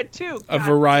watch that too. A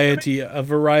variety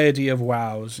of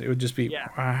wows. It would just be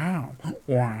wow,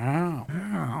 wow,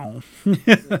 wow.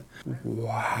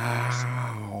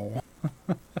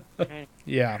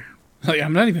 Yeah, like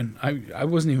I'm not even. I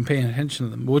wasn't even paying attention to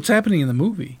them. What's happening in the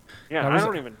movie? Yeah, I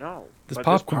don't even know. This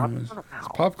popcorn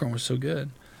was so good.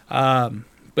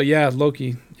 But yeah,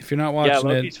 Loki. If you're not watching it,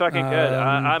 Loki's fucking good.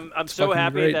 I'm so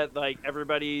happy great. That like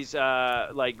everybody's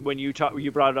like when you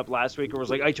brought it up last week, it was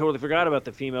like I totally forgot about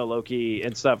the female Loki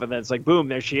and stuff, and then it's like boom,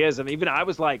 there she is, and even I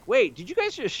was like, wait, did you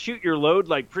guys just shoot your load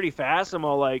like pretty fast? I'm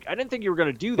all like, I didn't think you were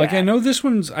gonna do that. Like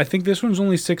I think this one's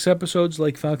only 6 episodes,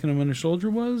 like Falcon and Winter Soldier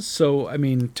was. So I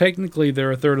mean, technically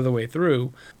they're a third of the way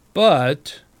through,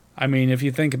 but I mean, if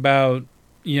you think about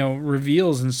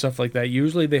reveals and stuff like that,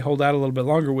 usually they hold out a little bit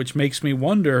longer, which makes me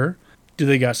wonder, do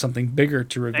they got something bigger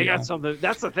to reveal? They got something.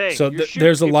 That's the thing. So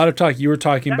there's a lot of talk. You were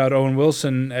talking about Owen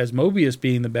Wilson as Mobius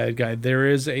being the bad guy. There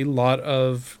is a lot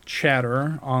of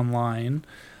chatter online.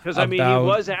 Because, I mean, he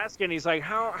was asking, he's like,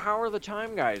 how are the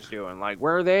Time guys doing? Like,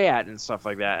 where are they at and stuff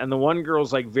like that? And the one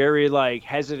girl's, like, very, like,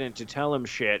 hesitant to tell him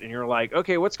shit. And you're like,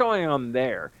 okay, what's going on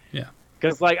there? Yeah.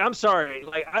 Because, like, I'm sorry,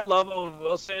 like, I love Owen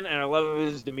Wilson and I love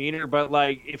his demeanor, but,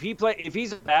 like, if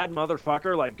he's a bad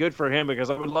motherfucker, like, good for him,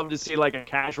 because I would love to see, like, a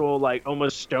casual, like,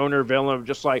 almost stoner villain of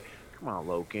just like, come on,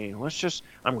 Loki, I'm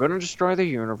going to destroy the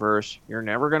universe. You're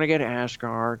never going to get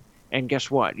Asgard. And guess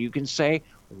what? You can say,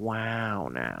 wow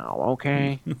now,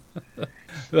 okay?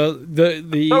 Well,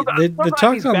 the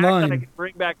talk online. I can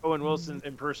bring back Owen Wilson's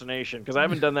impersonation, because I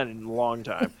haven't done that in a long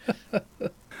time.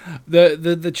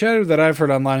 The chatter that I've heard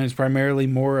online is primarily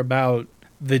more about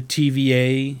the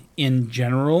TVA in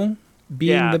general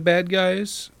being the bad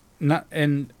guys.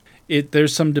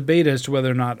 There's some debate as to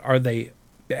whether or not are they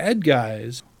bad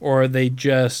guys or are they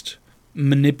just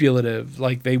manipulative.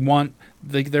 Like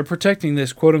they're protecting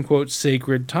this quote unquote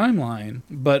sacred timeline,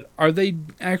 but are they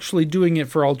actually doing it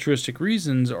for altruistic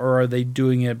reasons or are they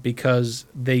doing it because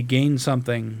they gain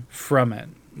something from it?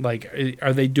 Like,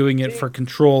 are they doing it for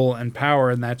control and power?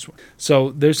 And that's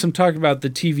so. There's some talk about the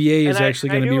TVA is actually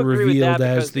going to be revealed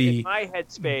as the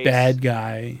bad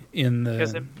guy in my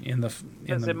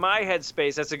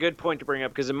headspace, that's a good point to bring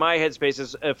up. Because in my headspace,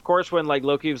 is of course when like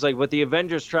Loki was like, "With the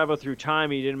Avengers travel through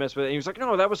time, he didn't mess with it." And he was like,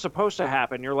 "No, that was supposed to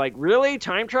happen." You're like, "Really?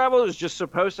 Time travel is just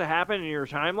supposed to happen in your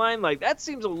timeline?" Like that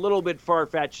seems a little bit far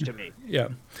fetched to me. Yeah.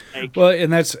 Like, well,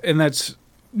 and that's.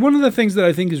 One of the things that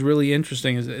I think is really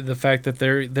interesting is the fact that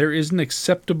there is an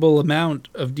acceptable amount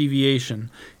of deviation.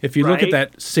 If you look at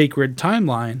that sacred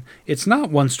timeline, it's not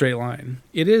one straight line.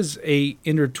 It is a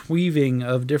interweaving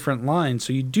of different lines.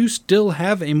 So you do still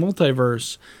have a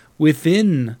multiverse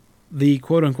within the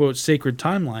quote-unquote sacred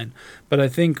timeline. But I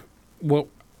think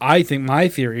my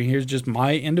theory, here's just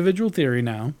my individual theory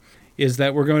now, is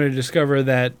that we're going to discover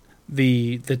that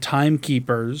the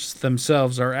timekeepers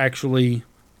themselves are actually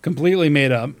completely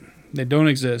made up. They don't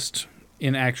exist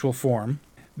in actual form.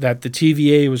 That the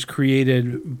TVA was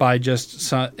created by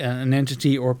just an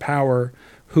entity or power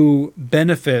who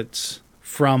benefits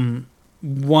from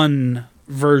one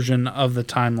version of the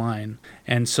timeline.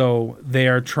 And so they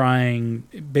are trying,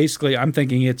 basically, I'm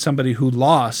thinking it's somebody who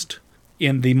lost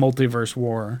in the multiverse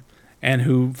war and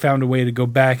who found a way to go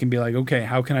back and be like, okay,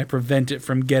 how can I prevent it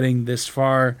from getting this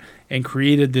far, and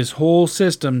created this whole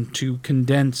system to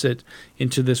condense it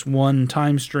into this one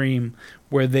time stream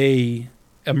where they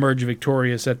emerge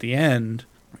victorious at the end.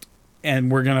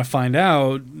 And we're going to find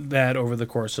out that over the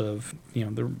course of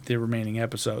the remaining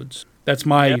episodes. That's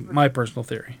my personal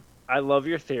theory. I love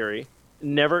your theory.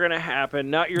 Never going to happen.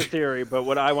 Not your theory, but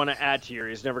what I want to add to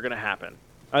yours is never going to happen.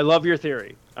 I love your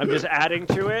theory. I'm just adding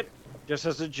to it. Just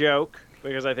as a joke,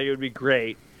 because I think it would be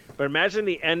great. But imagine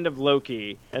the end of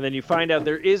Loki, and then you find out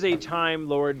there is a Time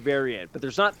Lord variant, but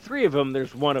there's not 3 of them,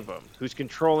 there's one of them who's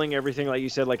controlling everything, like you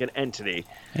said, like an entity.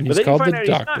 And he's called the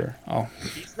Doctor.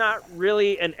 He's not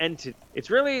really an entity. It's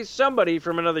really somebody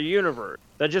from another universe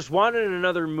that just wanted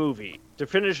another movie to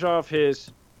finish off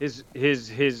his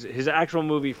actual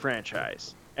movie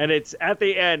franchise. And it's at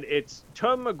the end, it's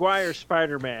Tom Maguire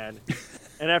Spider-Man.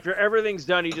 And after everything's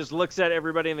done, he just looks at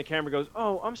everybody in the camera and goes,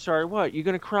 "Oh, I'm sorry, what? You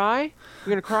going to cry? You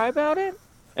going to cry about it?"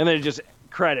 And then it just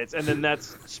credits, and then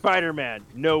that's Spider-Man: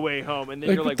 No Way Home, and then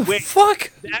Like, you're what like, the wait,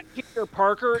 fuck? that Peter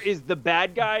Parker is the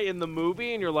bad guy in the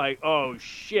movie, and you're like, oh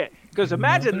shit. Because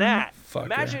imagine that. Motherfucker.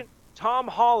 Imagine Tom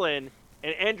Holland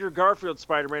and Andrew Garfield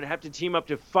Spider-Man have to team up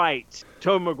to fight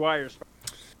Tobey Maguire's.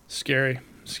 Scary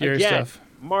Again, stuff.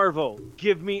 Marvel,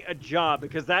 give me a job,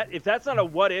 because if that's not a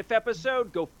what if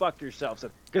episode, go fuck yourselves,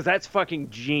 because that's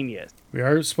fucking genius. We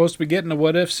are supposed to be getting a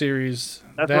What If series.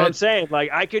 That's what I'm saying.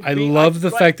 Like I love the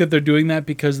fact that they're doing that,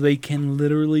 because they can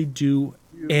literally do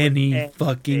any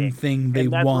fucking thing they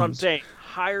and that's want. what I'm saying.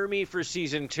 Hire me for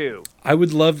season 2. I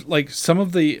would love, like, some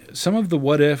of the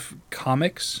What If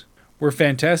comics were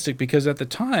fantastic, because at the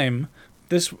time,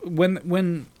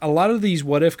 when a lot of these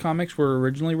What If comics were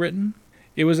originally written,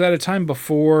 it was at a time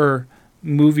before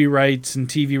movie rights and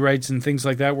TV rights and things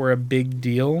like that were a big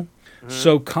deal. Mm-hmm.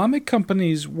 So comic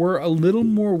companies were a little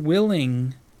more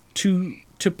willing to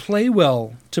play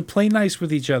well, to play nice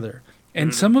with each other.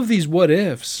 And some of these What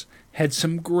Ifs had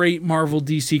some great Marvel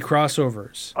DC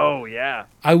crossovers. Oh yeah.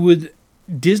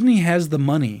 Disney has the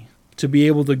money to be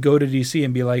able to go to DC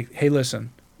and be like, hey,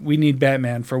 listen, we need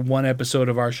Batman for one episode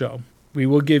of our show. We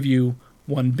will give you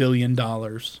 $1 billion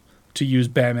to use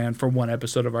Batman for one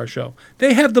episode of our show.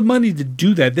 They have the money to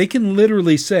do that. They can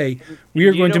literally say, we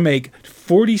are going to make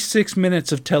 46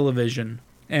 minutes of television,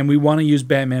 and we want to use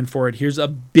Batman for it. Here's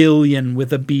 $1 billion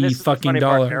with a B fucking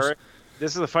dollars.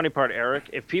 This is the funny part,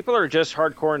 Eric. If people are just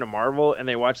hardcore into Marvel and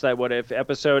they watch that What If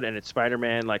episode and it's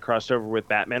Spider-Man like crossed over with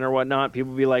Batman or whatnot,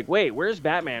 people be like, wait, where's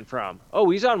Batman from?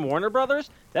 Oh, he's on Warner Brothers?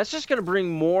 That's just going to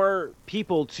bring more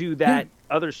people to that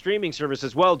other streaming service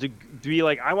as well to be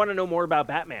like, I want to know more about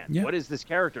Batman. Yeah. What is this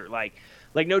character? Like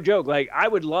no joke. Like, I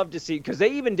would love to see, because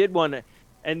they even did one,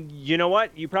 and you know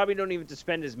what? You probably don't even have to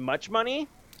spend as much money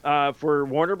for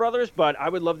Warner Brothers, but I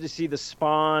would love to see the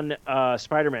Spawn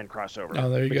Spider-Man crossover. Oh,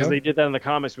 there you go. Because they did that in the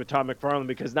comics with Todd McFarlane,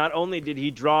 because not only did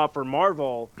he draw for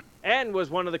Marvel and was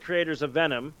one of the creators of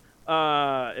Venom,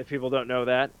 if people don't know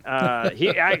that,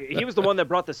 he was the one that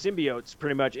brought the symbiotes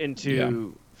pretty much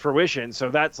into fruition, so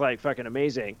that's like fucking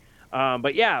amazing.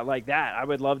 But yeah, like that, I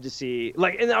would love to see,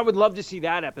 and I would love to see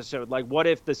that episode. Like, what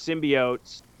if the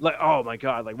symbiotes, like, oh my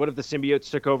god, like, what if the symbiotes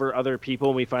took over other people,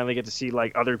 and we finally get to see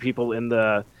like other people in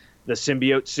the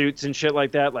symbiote suits and shit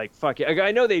like that? Like, fuck it.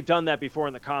 I know they've done that before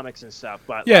in the comics and stuff,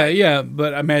 but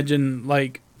but imagine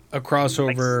like a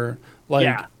crossover,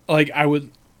 like I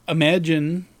would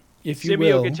imagine, if you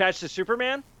will, symbiote attached to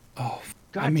Superman. Oh,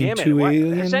 god damn it!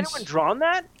 Aliens? Has anyone drawn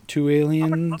that? 2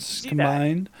 aliens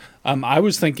combined. I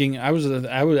was thinking a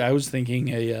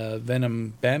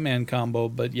Venom Batman combo,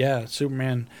 but yeah,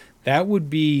 Superman. That would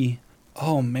be.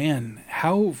 Oh man,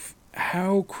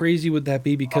 how crazy would that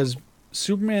be? Because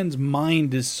Superman's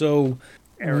mind is so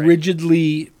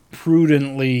rigidly,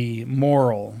 prudently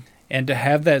moral, and to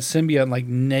have that symbiote like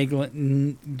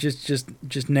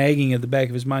just nagging at the back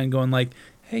of his mind, going like,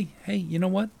 "Hey, you know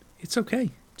what? It's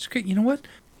okay. It's okay. You know what?"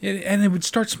 And it would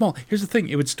start small. Here's the thing.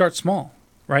 It would start small,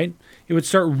 right? It would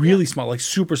start really small, like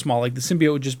super small. Like the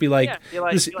symbiote would just be like, hey,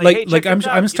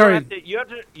 I'm starting. You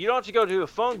don't have to go to a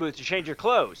phone booth to change your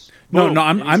clothes. No,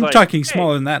 I'm talking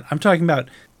smaller than that. I'm talking about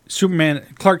Superman,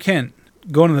 Clark Kent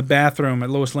going to the bathroom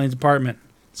at Lois Lane's apartment.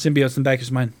 Symbiote's in the back of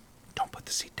his mind. Don't put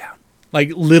the seat down.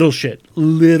 Like little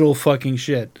fucking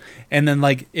shit. And then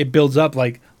like it builds up.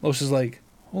 Like Lois is like,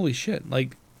 holy shit!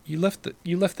 Like you left the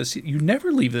seat. You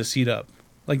never leave the seat up.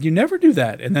 Like, you never do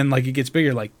that. And then, like, it gets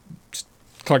bigger. Like,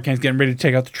 Clark Kent's getting ready to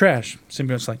take out the trash.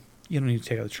 Symbiote's like, you don't need to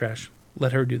take out the trash.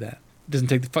 Let her do that. It doesn't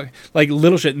take the fuck... Like,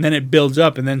 little shit. And then it builds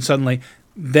up. And then suddenly,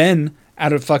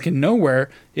 out of fucking nowhere,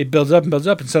 it builds up.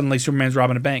 And suddenly, Superman's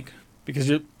robbing a bank.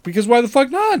 Because why the fuck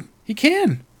not? He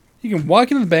can. He can walk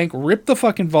into the bank, rip the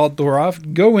fucking vault door off,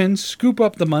 go in, scoop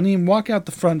up the money, and walk out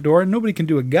the front door. And nobody can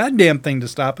do a goddamn thing to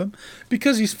stop him.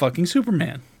 Because he's fucking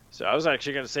Superman. So I was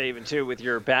actually going to say, even too, with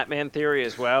your Batman theory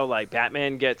as well, like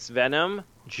Batman gets Venom,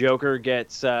 Joker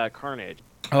gets Carnage.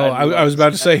 Oh, I was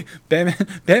about to say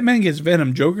Batman gets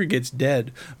Venom, Joker gets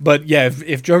dead. But yeah,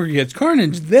 if Joker gets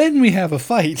Carnage, then we have a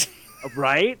fight.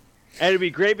 Right? And it'd be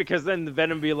great, because then the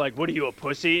Venom would be like, what are you, a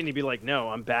pussy? And he'd be like, no,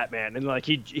 I'm Batman. And like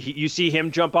you see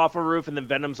him jump off a roof, and then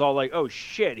Venom's all like, oh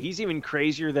shit, he's even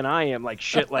crazier than I am, like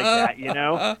shit like that, you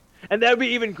know? And that would be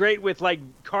even great with, like,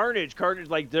 Carnage. Carnage,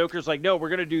 like, Joker's like, no, we're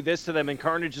going to do this to them. And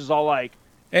Carnage is all like...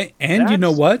 And you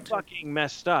know what? Fucking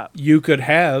messed up. You could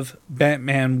have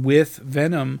Batman with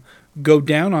Venom go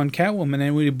down on Catwoman and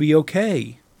it would be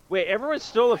okay. Wait, everyone's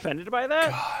still offended by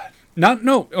that?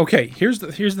 God. Okay, here's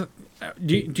the...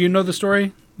 Do you know the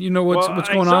story? You know what's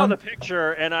going on? I saw the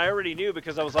picture, and I already knew,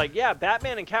 because I was like, yeah,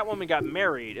 Batman and Catwoman got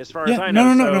married, as far as I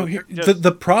No. know.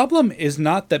 The problem is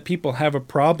not that people have a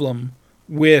problem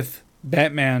with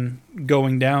Batman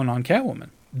going down on Catwoman.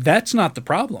 That's not the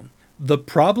problem. The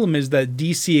problem is that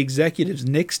DC executives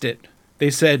nixed it.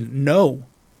 They said, no,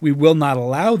 we will not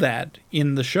allow that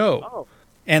in the show. Oh.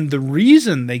 And the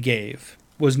reason they gave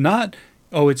was not,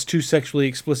 oh, it's too sexually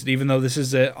explicit, even though this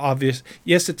is a obvious...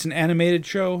 Yes, it's an animated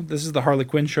show. This is the Harley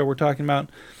Quinn show we're talking about.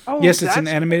 Oh, yes, it's an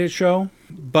animated show,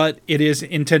 but it is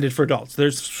intended for adults.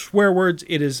 There's swear words.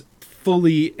 It is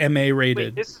fully MA rated.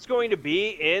 Wait, this is going to be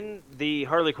in the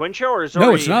Harley Quinn show? Or is it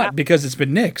No, it's not, because it's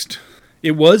been nixed.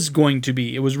 It was going to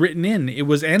be. It was written in. It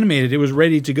was animated. It was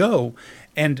ready to go.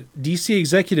 And DC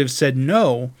executives said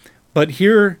no, but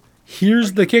here's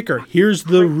the kicker. Here's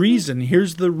the reason.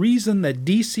 Here's the reason that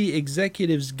DC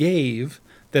executives gave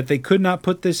that they could not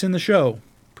put this in the show.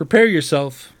 Prepare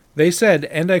yourself. They said,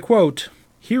 and I quote,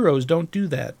 heroes don't do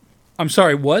that. I'm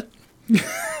sorry, what?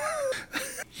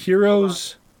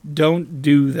 Heroes don't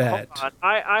do that. Hold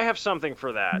on. I have something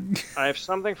for that. I have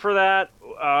something for that.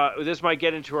 This might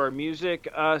get into our music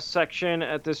section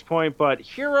at this point, but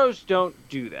heroes don't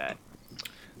do that.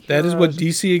 That is what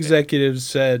DC executives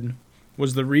said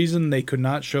was the reason they could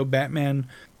not show Batman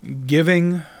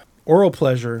giving oral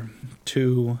pleasure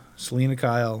to Selina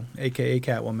Kyle, a.k.a.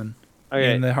 Catwoman,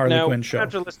 in the Harley Quinn show. I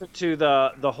have to listen to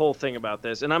the whole thing about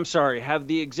this. And I'm sorry, have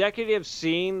the executives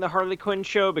seen the Harley Quinn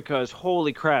show? Because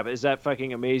holy crap, is that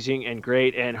fucking amazing and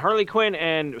great. And Harley Quinn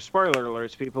and, spoiler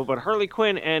alerts, people, but Harley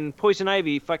Quinn and Poison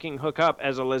Ivy fucking hook up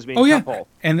as a lesbian couple.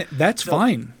 And that's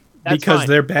fine. Because fine.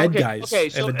 they're bad guys, so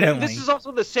evidently. This is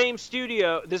also the same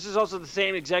studio. This is also the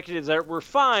same executives that were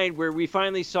fine where we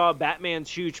finally saw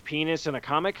Batman's huge penis in a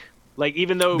comic. Like,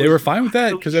 even though they were fine with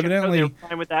that, because evidently they were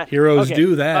fine with that. Heroes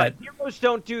do that. Heroes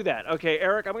don't do that. Okay,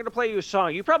 Eric, I'm going to play you a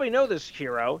song. You probably know this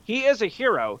hero. He is a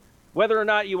hero, whether or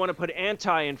not you want to put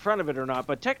anti in front of it or not.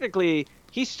 But technically,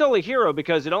 he's still a hero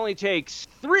because it only takes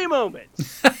 3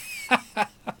 moments.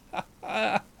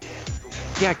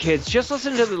 Yeah, kids, just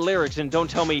listen to the lyrics and don't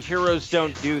tell me heroes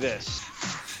don't do this.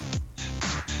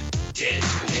 They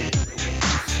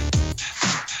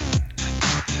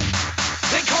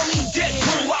call me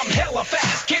Deadpool, I'm hella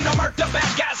fast. Came to murk the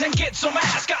bad guys and get some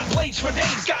ass. Got blades for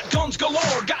days, got guns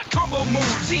galore. Got combo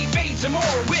moves, evades and more.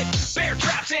 With bear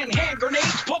traps and hand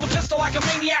grenades. Pull the pistol like a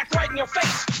maniac right in your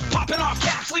face. Popping off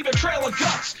caps, leave a trail of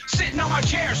guts. Sitting on my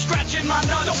chair, scratching my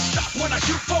nuts. Don't stop when I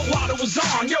shoot full auto was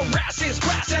on. Your ass is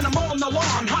grass and I'm on the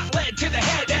lawn. Hot lead to the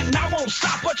head and I won't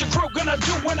stop. What your crew gonna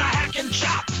do when I hack and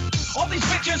chop? All these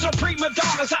bitches are prima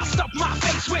donnas. I stuff my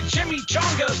face with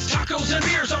chimichangas. Tacos and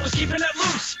beers, always keeping it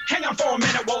loose. Hang on for a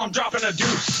minute while I'm dropping a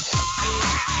deuce.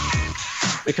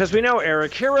 Because we know,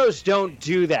 Eric, heroes don't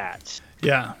do that.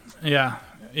 Yeah. That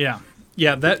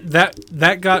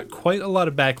got quite a lot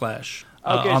of backlash.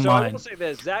 Okay, online. So I will say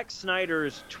this. Zack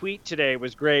Snyder's tweet today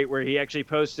was great, where he actually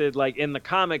posted, like, in the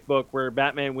comic book where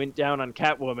Batman went down on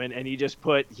Catwoman, and he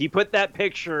put that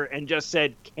picture and just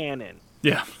said canon.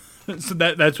 Yeah. So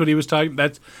that's what he was talking.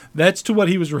 That's to what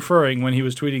he was referring when he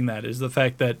was tweeting that, is the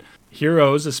fact that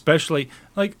heroes, especially,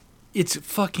 like, it's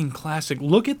fucking classic.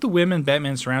 Look at the women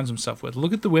Batman surrounds himself with.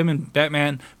 Look at the women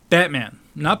Batman,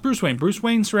 not Bruce Wayne. Bruce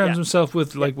Wayne surrounds himself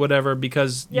with, like, whatever,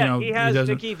 because he has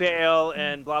Vicky Vale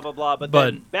and blah blah blah. But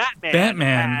then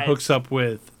Batman hooks up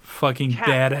with fucking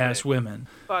badass women.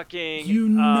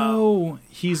 Fucking,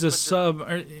 he's a sub,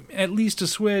 or at least a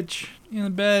switch in the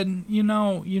bed. You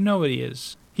know what he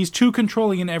is. He's too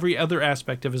controlling in every other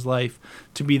aspect of his life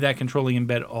to be that controlling in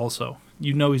bed also.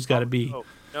 He's got to be.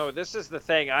 No, this is the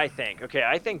thing I think. Okay,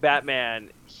 I think Batman,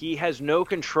 he has no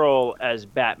control as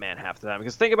Batman half the time.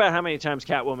 Because think about how many times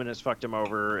Catwoman has fucked him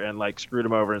over and, like, screwed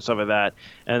him over and stuff like that.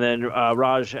 And then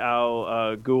Ra's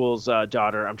al Ghul's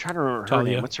daughter, I'm trying to remember her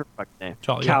name. What's her fucking name?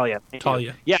 Talia.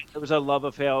 Yeah, there was a love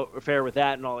affair with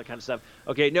that and all that kind of stuff.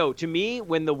 Okay, no, to me,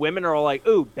 when the women are all like,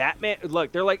 ooh, Batman,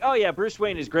 look, they're like, oh yeah, Bruce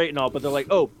Wayne is great and all, but they're like,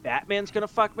 oh, Batman's going to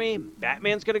fuck me?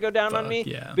 Batman's going to go down on me?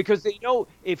 Yeah. Because they know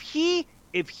if he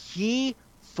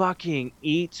fucking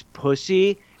eats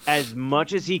pussy as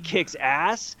much as he kicks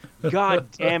ass,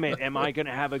 god damn it, am I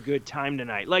gonna have a good time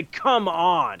tonight? Like, come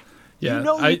on.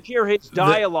 Yeah, you hear his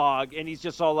dialogue and he's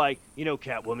just all like,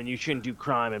 Catwoman, you shouldn't do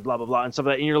crime and blah blah blah and stuff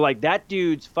like that, and you're like, that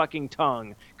dude's fucking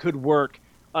tongue could work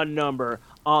a number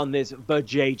on this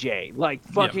vajayjay. Like,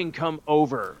 fucking come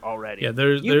over already. Yeah,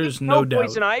 there's no doubt.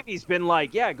 Poison Ivy's been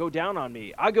like, yeah, go down on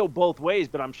me. I go both ways,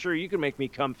 but I'm sure you can make me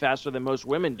come faster than most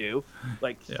women do.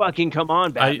 Like, fucking come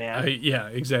on, Batman. Yeah,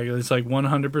 exactly. It's like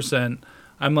 100%.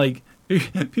 I'm like,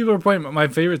 people are pointing. My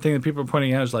favorite thing that people are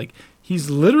pointing out is, like, he's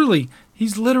literally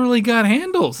got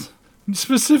handles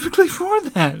specifically for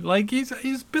that. Like,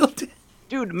 he's built it.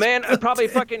 Dude, man, probably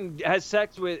fucking has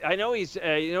sex with. I know he's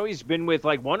been with,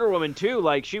 like, Wonder Woman too.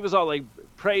 Like, she was all like,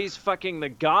 praise fucking the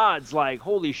gods. Like,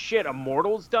 holy shit,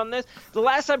 Immortal's done this. The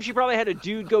last time she probably had a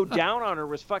dude go down on her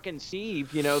was fucking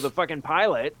Steve, you know, the fucking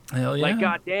pilot. Hell yeah. Like,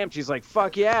 goddamn, she's like,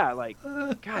 fuck yeah. Like,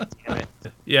 god damn it.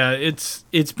 Yeah, it's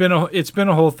been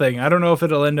a whole thing. I don't know if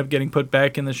it'll end up getting put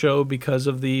back in the show because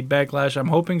of the backlash. I'm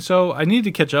hoping so. I need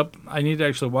to catch up. I need to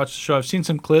actually watch the show. I've seen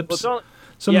some clips. Well,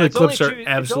 Some of the clips are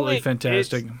absolutely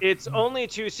fantastic. It's only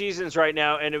 2 seasons right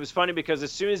now, and it was funny because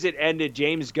as soon as it ended,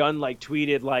 James Gunn like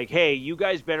tweeted like, "Hey, you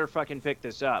guys better fucking pick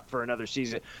this up for another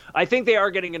season." I think they are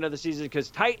getting another season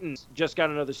because Titans just got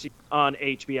another season on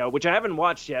HBO, which I haven't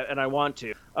watched yet, and I want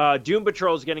to. Doom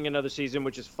Patrol is getting another season,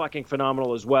 which is fucking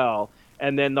phenomenal as well.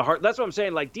 And then that's what I'm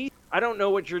saying. Like, I don't know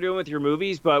what you're doing with your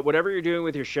movies, but whatever you're doing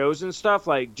with your shows and stuff,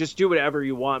 like, just do whatever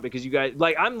you want because you guys,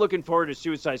 like, I'm looking forward to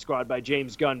Suicide Squad by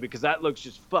James Gunn because that looks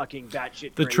just fucking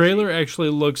batshit The crazy. trailer actually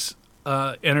looks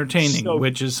entertaining,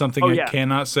 which is something I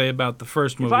cannot say about the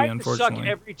first movie, unfortunately. If I suck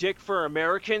every dick for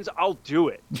Americans, I'll do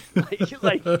it.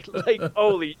 like,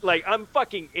 holy, like, I'm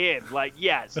fucking in. Like,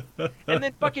 yes. And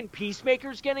then fucking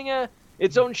Peacemaker's getting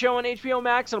its own show on HBO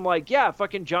Max, and I'm like, yeah,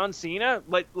 fucking John Cena,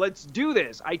 let's do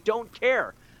this. I don't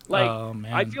care. Like, oh,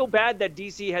 man. I feel bad that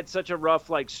DC had such a rough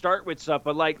start with stuff,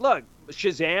 but look,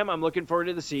 Shazam, I'm looking forward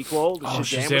to the sequel.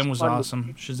 Shazam was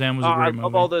awesome. Shazam was a great movie. I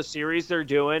love all the series they're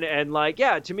doing, and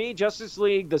to me, Justice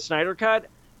League, the Snyder Cut,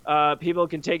 people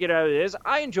can take it as it is.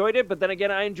 I enjoyed it, but then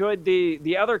again, I enjoyed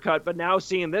the other cut. But now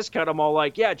seeing this cut, I'm all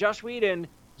like, yeah, Joss Whedon,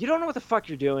 you don't know what the fuck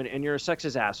you're doing, and you're a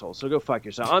sexist asshole. So go fuck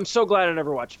yourself. I'm so glad I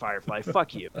never watched Firefly.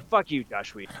 Fuck you. Fuck you,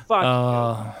 Joss Whedon.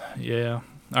 Fuck you. Yeah.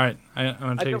 All right. I'm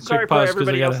going to take a quick sorry pause for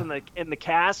everybody else in the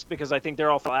cast because I think they're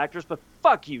all full actors, but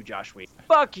fuck you, Joss Whedon.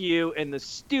 Fuck you and the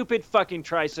stupid fucking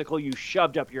tricycle you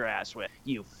shoved up your ass with.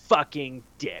 You fucking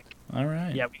dick. All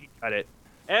right. Yeah, we can cut it.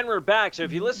 And we're back. So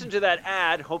if you listen to that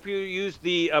ad, hope you use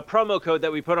the promo code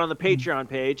that we put on the Patreon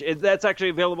page. That's actually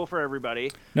available for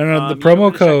everybody. No. The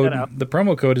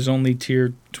promo code is only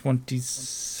tier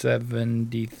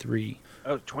 2073.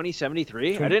 Oh,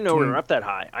 2073? I didn't know we were up that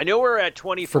high. I know we're at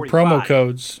 2045. For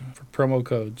promo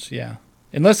codes, yeah.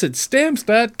 Unless it's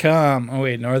stamps.com. Oh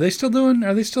wait, no, are they still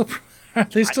sponsoring? Are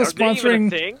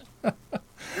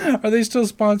they still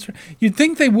sponsoring? You'd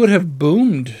think they would have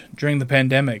boomed during the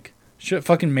pandemic.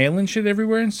 Fucking mailing shit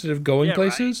everywhere instead of going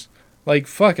places. Right. Like,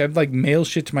 fuck, I'd mail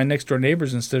shit to my next door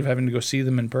neighbors instead of having to go see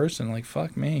them in person. Like,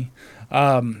 fuck me.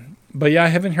 But yeah, I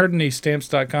haven't heard any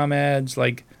stamps.com ads.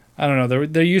 Like, I don't know.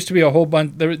 There used to be a whole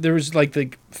bunch. There was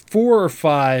like 4 or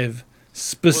 5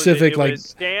 specific it was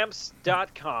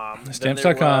stamps.com.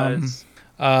 Stamps.com.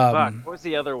 What was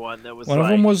the other one that was? One of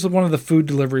them was one of the food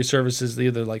delivery services,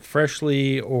 either like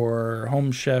Freshly or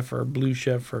Home Chef or Blue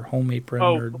Chef or Home Apron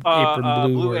or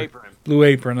Apron Blue. Blue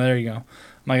Apron. There you go.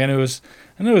 Like I knew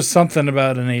it was something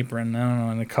about an apron. I don't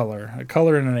know, and a color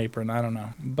in an apron. I don't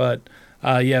know, but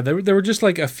yeah, there were just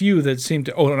like a few that seemed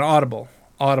to. Oh, an Audible.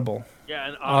 Yeah,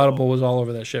 an Audible was all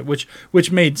over that shit, which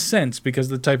made sense because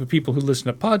the type of people who listen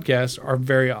to podcasts are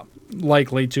very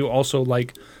likely to also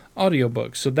like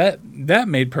audiobooks. So that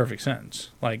made perfect sense.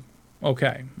 Like,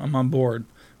 okay, I'm on board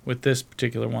with this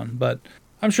particular one, but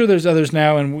I'm sure there's others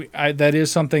now, and that is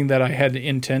something that I had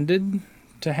intended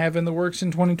to have in the works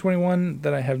in 2021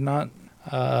 that I have not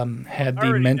had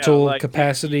the mental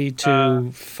capacity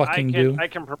to fucking do. I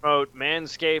can promote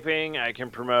manscaping. I can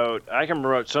promote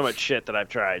so much shit that I've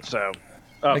tried. So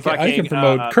I can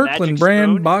promote Kirkland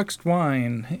brand boxed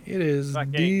wine. It is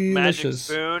delicious. Magic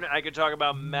Spoon. I could talk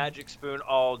about Magic Spoon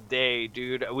all day,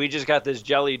 dude. We just got this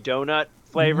jelly donut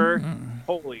flavor. Mm-hmm.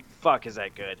 Holy fuck, is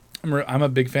that good? I'm a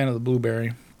big fan of the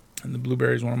blueberry. And the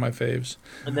blueberry is one of my faves.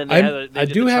 And then I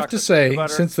do have to say,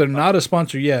 since they're not a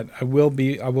sponsor yet, I will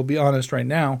be honest right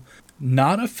now,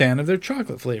 not a fan of their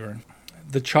chocolate flavor.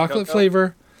 The chocolate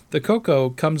flavor, the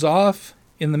cocoa comes off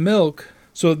in the milk,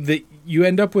 so that you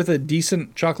end up with a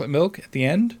decent chocolate milk at the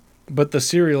end, but the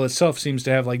cereal itself seems to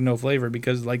have like no flavor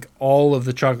because like all of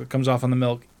the chocolate comes off on the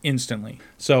milk instantly.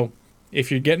 So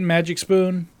if you're getting Magic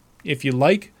Spoon, if you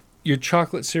like your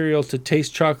chocolate cereal to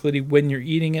taste chocolatey when you're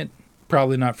eating it,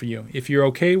 probably not for you. If you're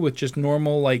okay with just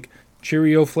normal like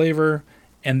Cheerio flavor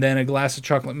and then a glass of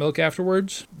chocolate milk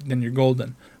afterwards, then you're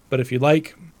golden. But if you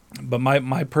like,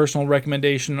 my personal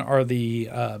recommendation are the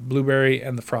blueberry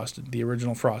and the frosted, the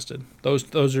original frosted.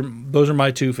 Those are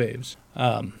my 2 faves.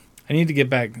 I need to get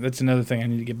back. That's another thing I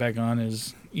need to get back on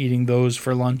is eating those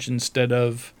for lunch instead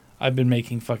of I've been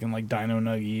making fucking like Dino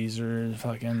Nuggies or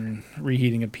fucking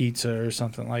reheating a pizza or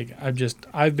something. Like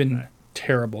I've been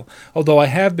terrible. Although I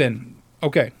have been.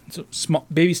 Okay, so small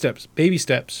baby steps,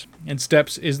 and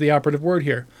steps is the operative word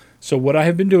here. So what I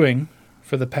have been doing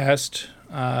for the past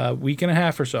week and a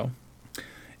half or so,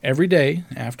 every day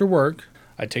after work,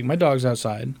 I take my dogs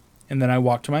outside, and then I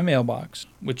walk to my mailbox,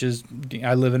 which is,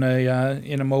 I live in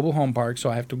a mobile home park, so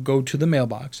I have to go to the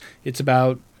mailbox. It's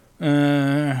about,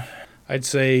 I'd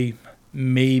say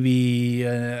maybe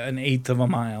an eighth of a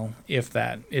mile, if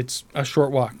that. It's a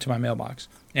short walk to my mailbox.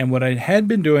 And what I had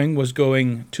been doing was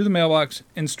going to the mailbox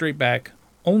and straight back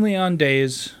only on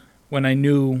days when I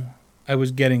knew I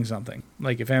was getting something.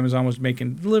 Like if Amazon was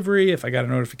making delivery, if I got a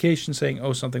notification saying,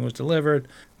 oh, something was delivered,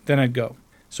 then I'd go.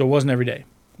 So it wasn't every day.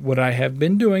 What I have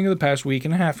been doing in the past week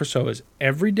and a half or so is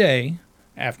every day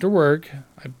after work,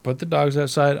 I put the dogs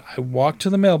outside, I walk to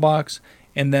the mailbox,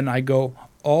 and then I go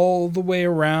all the way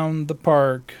around the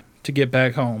park to get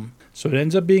back home. So it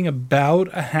ends up being about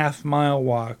a half-mile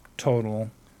walk total,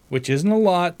 which isn't a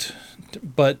lot,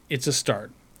 but it's a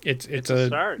start. It's a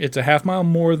start. It's a half mile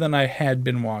more than I had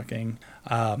been walking.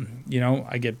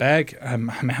 I get back, I'm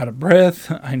out of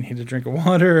breath. I need a drink of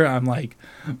water. I'm like,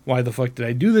 why the fuck did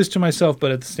I do this to myself?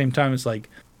 But at the same time, it's like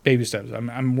baby steps.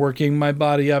 I'm working my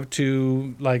body up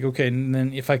to like, okay, and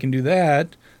then if I can do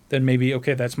that, then maybe,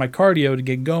 okay, that's my cardio to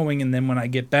get going. And then when I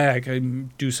get back, I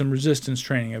do some resistance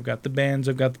training. I've got the bands,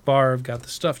 I've got the bar, I've got the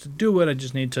stuff to do it. I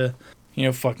just need to,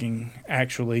 fucking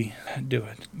actually do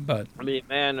it. But me,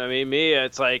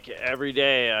 it's like every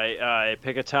day I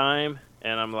pick a time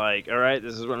and I'm like, all right,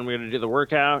 this is when I'm going to do the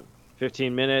workout.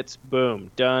 15 minutes,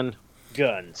 boom, done,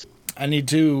 guns. I need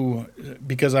to,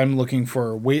 because I'm looking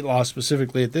for weight loss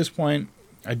specifically at this point,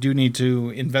 I do need to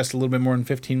invest a little bit more than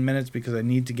 15 minutes because I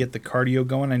need to get the cardio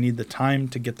going. I need the time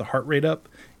to get the heart rate up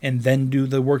and then do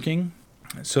the working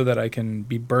so that I can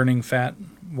be burning fat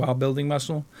while building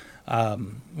muscle.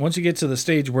 Once you get to the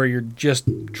stage where you're just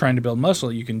trying to build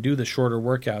muscle, you can do the shorter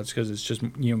workouts because it's just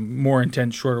more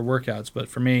intense, shorter workouts. But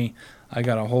for me, I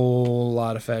got a whole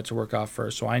lot of fat to work off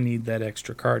first, so I need that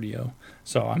extra cardio.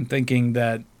 So I'm thinking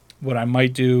that what I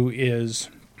might do is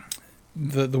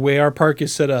the way our park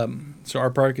is set up. So our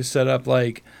park is set up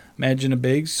like, imagine a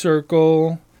big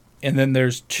circle, and then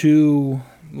there's two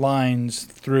lines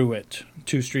through it,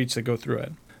 two streets that go through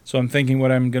it. So I'm thinking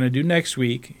what I'm going to do next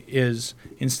week is,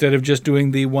 instead of just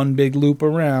doing the one big loop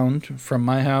around from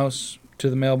my house to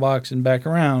the mailbox and back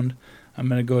around, I'm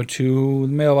going to go to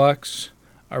the mailbox,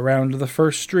 around to the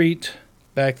first street,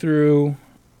 back through,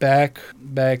 back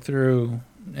through,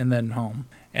 and then home.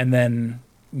 And then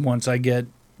once I get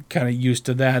kind of used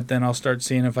to that, then I'll start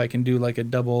seeing if I can do like a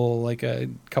double, like a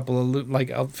couple of,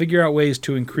 like I'll figure out ways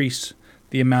to increase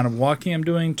the amount of walking I'm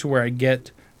doing to where I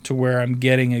get to where I'm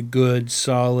getting a good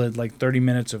solid like 30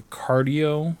 minutes of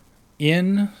cardio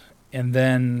in, and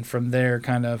then from there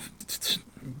kind of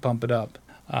bump it up.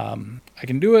 I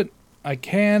can do it. I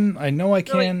can. I know I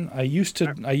can. I used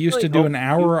to do an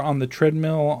hour on the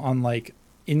treadmill on like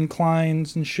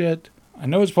inclines and shit. I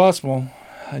know it's possible.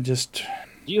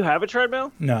 Do you have a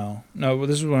treadmill? No.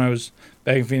 This is when I was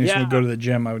back in Phoenix and would go to the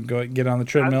gym. I would go get on the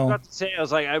treadmill. I was about to say, I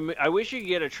was like, I wish you could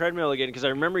get a treadmill again, because I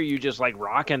remember you just like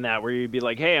rocking that, where you'd be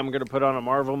like, hey, I'm going to put on a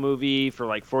Marvel movie for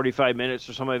like 45 minutes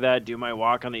or something like that, do my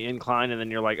walk on the incline, and then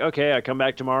you're like, okay, I come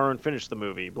back tomorrow and finish the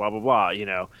movie, blah, blah, blah,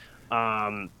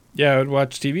 Yeah, I would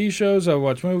watch TV shows. I would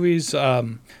watch movies. I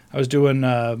was doing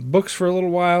books for a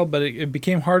little while, but it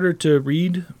became harder to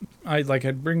read.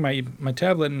 I'd bring my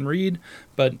tablet and read,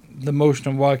 but the motion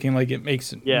of walking, like, it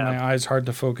makes my eyes hard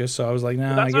to focus. So I was like,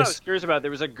 nah, I guess. That's what I was curious about.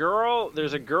 There's a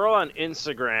girl on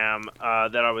Instagram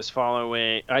that I was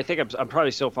following. I think I'm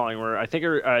probably still following her. I think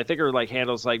her like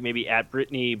handles like maybe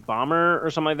 @BrittanyBomber or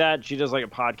something like that. She does like a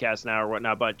podcast now or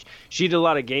whatnot, but she did a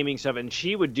lot of gaming stuff, and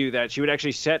she would do that. She would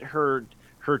actually set her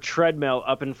treadmill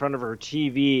up in front of her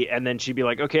TV, and then she'd be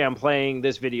like, okay, I'm playing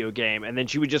this video game, and then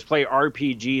she would just play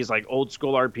RPGs, like old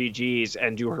school RPGs,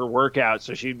 and do her workout.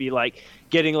 So she'd be like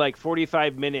getting like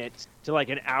 45 minutes to like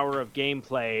an hour of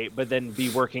gameplay, but then be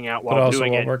working out while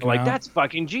doing it. Like, that's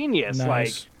fucking genius. Nice.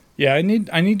 Like, yeah,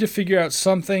 I need to figure out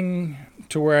something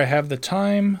to where I have the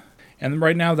time, and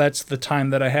right now that's the time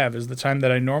that I have, is the time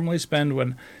that I normally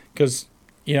spend because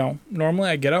normally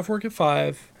I get off work at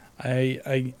 5.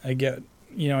 I get,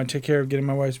 I take care of getting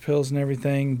my wife's pills and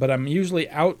everything, but I'm usually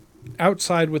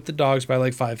outside with the dogs by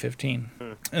like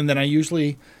 5:15. And then I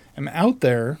usually am out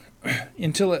there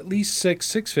until at least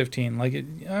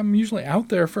 6:15. I'm usually out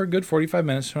there for a good 45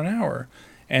 minutes to an hour.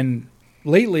 And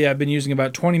lately I've been using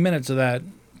about 20 minutes of that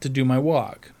to do my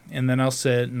walk. And then I'll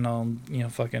sit and I'll,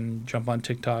 fucking jump on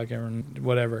TikTok or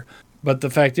whatever. But the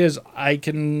fact is, I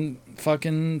can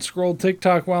fucking scroll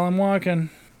TikTok while I'm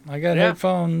walking. I got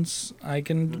headphones.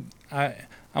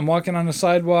 I'm walking on a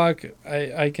sidewalk.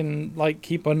 I can like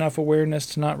keep enough awareness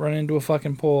to not run into a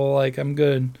fucking pole. Like, I'm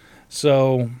good.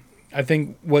 So I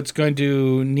think what's going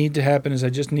to need to happen is I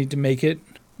just need to make it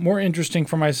more interesting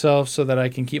for myself so that I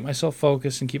can keep myself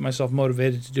focused and keep myself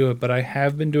motivated to do it. But I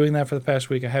have been doing that for the past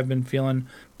week. I have been feeling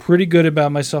pretty good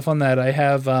about myself on that. I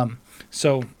have,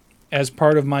 so as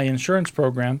part of my insurance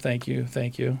program, thank you.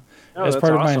 Oh, As that's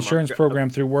part of my awesome. insurance program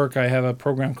through work, I have a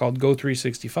program called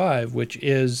Go365, which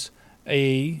is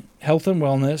a health and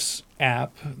wellness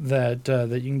app that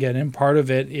you can get in. Part of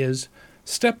it is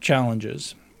step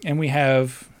challenges. And we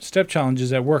have step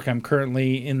challenges at work.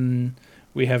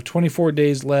 We have 24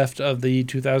 days left of the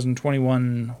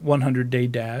 2021 100-day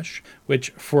dash, which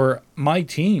for my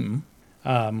team,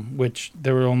 which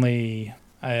there were only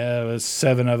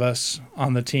 7 of us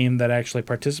on the team that actually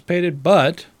participated,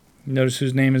 but notice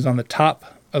whose name is on the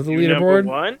top of the leaderboard.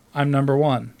 Number 1? I'm number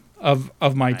 1 of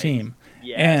my Nice. team.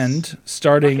 Yes. And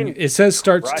starting, Fucking it says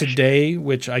starts crushed. today,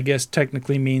 which I guess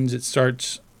technically means it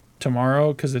starts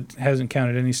tomorrow because it hasn't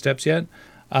counted any steps yet.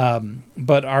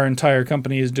 But our entire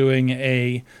company is doing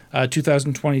a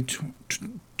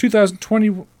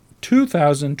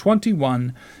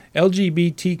 2021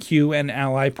 LGBTQ and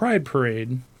Ally Pride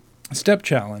Parade step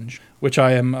challenge, which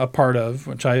I am a part of,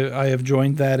 which I have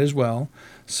joined that as well.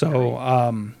 So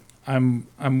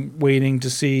I'm waiting to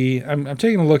see. I'm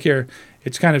taking a look here.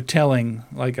 It's kind of telling.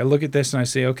 Like I look at this and I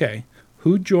say, okay,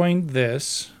 who joined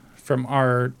this from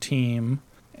our team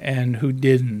and who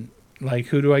didn't? Like,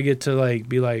 who do I get to like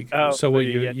be like? Oh, so what?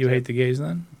 who you You get you to- hate the gays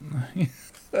then?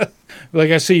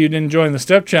 Like I see you didn't join the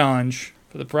step challenge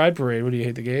for the Pride Parade. What do you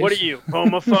hate the gays? What are you,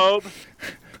 homophobe?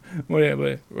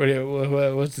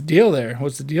 What's the deal there?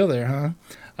 What's the deal there,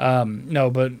 huh? No,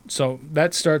 but so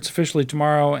that starts officially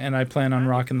tomorrow, and I plan on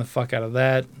rocking the fuck out of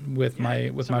that with my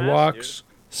some ass, walks.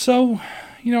 So,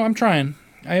 I'm trying.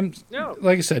 I am, No.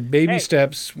 like I said, baby Hey.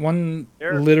 steps, one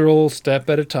Sure. literal step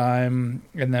at a time,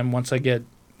 and then once I get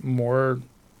more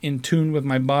in tune with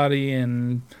my body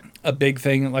and a big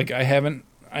thing, like I haven't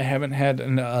had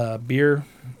a beer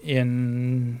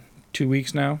in 2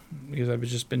 weeks now because I've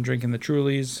just been drinking the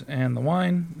Trulies and the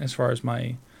wine as far as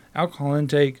my alcohol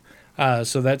intake.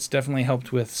 So that's definitely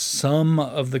helped with some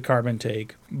of the carb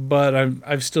intake, but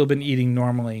I've still been eating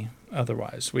normally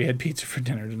otherwise. We had pizza for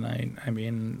dinner tonight. I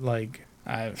mean, like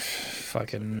I've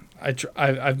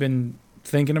been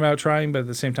thinking about trying, but at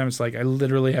the same time, it's like I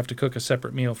literally have to cook a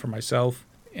separate meal for myself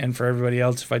and for everybody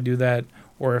else if I do that.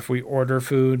 Or if we order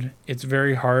food, it's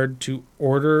very hard to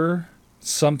order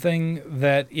something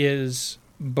that is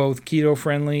both keto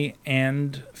friendly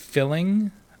and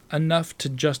filling enough to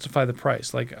justify the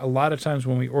price. Like a lot of times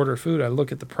when we order food, I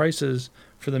look at the prices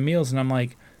for the meals and I'm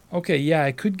like, okay, yeah,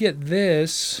 I could get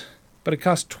this, but it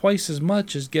costs twice as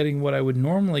much as getting what I would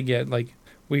normally get. Like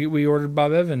we ordered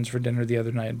Bob Evans for dinner the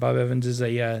other night. Bob Evans is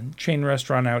a chain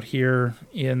restaurant out here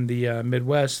in the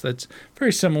Midwest that's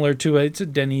very similar to it's a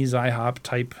Denny's, IHOP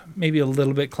type, maybe a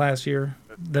little bit classier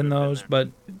than those, but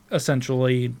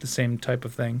essentially the same type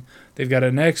of thing. They've got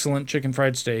an excellent chicken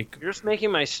fried steak. You're just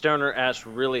making my stoner ass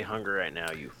really hungry right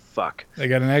now, you fuck. They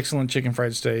got an excellent chicken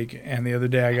fried steak, and the other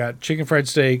day I got chicken fried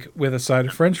steak with a side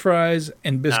of French fries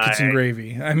and biscuits and Nice.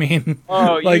 gravy. I mean,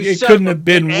 Oh, like you it son couldn't of have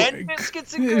been. and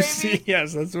biscuits and gravy?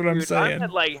 Yes, that's what I'm Dude, saying. I'm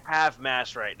at like half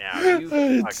mass right now. You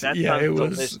fuck. That Yeah, sounds it was-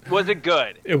 delicious. Was it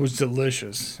good? It was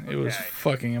delicious. It was Okay.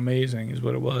 fucking amazing, is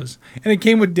what it was. And it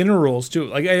came with dinner rolls too.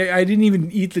 Like I didn't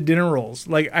even eat the dinner rolls.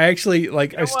 Like I actually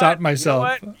I stopped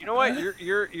myself. You know what?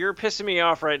 You're pissing me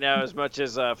off right now as much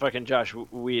as fucking Josh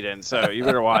Whedon. So you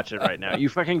better watch it right now. You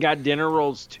fucking got dinner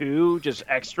rolls too, just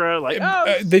extra. Like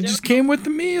They just came with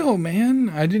the meal, man.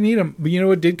 I didn't eat them. But you know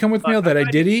what did come with meal that I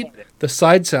did eat? The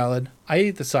side salad. I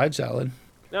ate the side salad.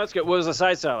 No, it's good. What was the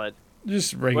side salad?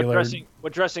 Just What regular.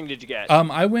 dressing did you get?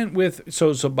 I went with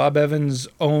so Bob Evans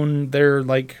owned their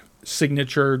like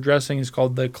signature dressing is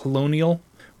called the Colonial,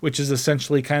 which is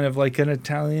essentially kind of like an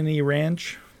Italian-y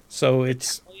ranch. So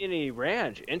it's Any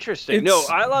ranch, interesting. It's-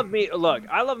 No, I love me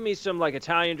some like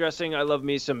Italian dressing. I love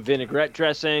me some vinaigrette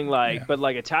dressing, Yeah. but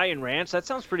like Italian ranch, that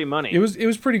sounds pretty money. it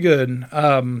was pretty good.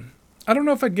 I don't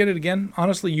know if I'd get it again.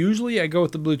 Honestly, usually I go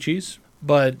with the blue cheese,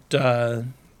 but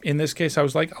in this case, I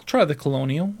was like, I'll try the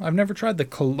Colonial. I've never tried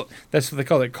that's what they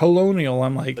call it, Colonial.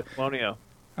 I'm like, the Colonial.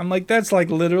 that's like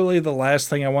literally the last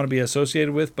thing I want to be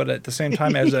associated with. But at the same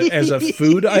time, as a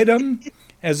food item,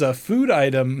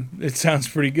 it sounds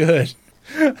pretty good.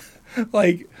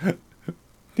 like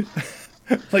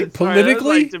Sorry, politically. that was,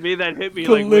 like, to me that hit me like,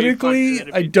 way Politically,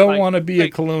 fucking I good. don't Like- wanna be a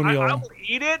like, Colonial. I will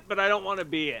eat it, but I don't want to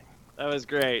be it. That was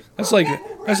great. That's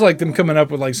like them coming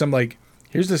up with like some like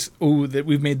here's this that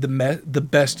we've made the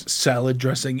best salad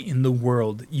dressing in the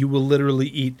world. You will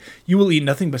eat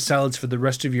nothing but salads for the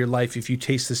rest of your life if you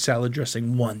taste the salad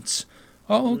dressing once.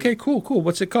 Oh, okay, cool.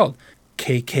 What's it called?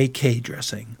 KKK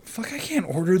dressing. Fuck, I can't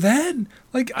order that.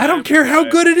 Like, I don't care how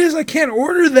good it is. I can't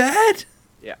order that.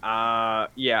 Yeah,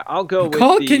 I'll go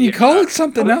with Can you call it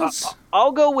something else?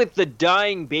 I'll go with the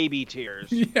dying baby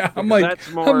tears. Yeah, I'm like,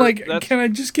 can I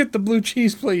just get the blue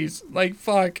cheese, please? Like,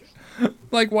 fuck.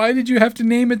 Like, why did you have to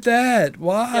name it that?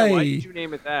 Why? Yeah, why did you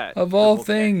name it that? Of all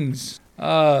things.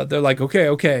 They're like,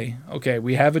 okay.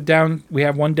 We have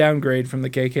one downgrade from the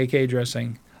KKK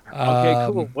dressing.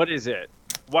 Okay, cool. What is it?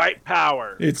 White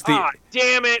power. It's the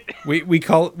damn it. We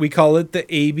call it the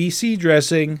ABC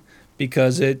dressing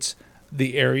because it's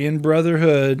the Aryan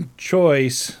Brotherhood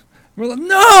choice. We're like,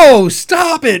 no,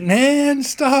 stop it, man.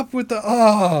 Stop with the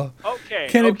Okay.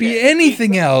 Can it be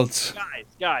anything else?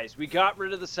 Guys, we got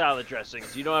rid of the salad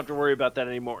dressings. You don't have to worry about that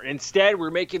anymore. Instead,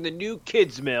 we're making the new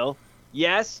kids meal.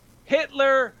 Yes,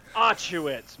 Hitler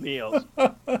Auschwitz meals.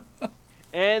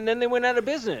 And then they went out of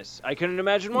business. I couldn't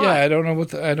imagine why. Yeah, I don't know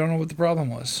what the problem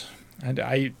was. And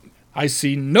I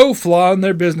see no flaw in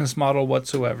their business model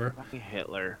whatsoever.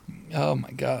 Hitler. Oh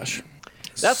my gosh.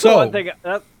 That's the one thing.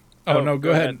 No,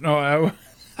 go ahead. No,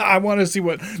 I want to see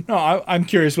what. No, I'm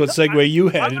curious what segue you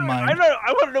had in mind.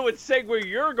 I want to know what segue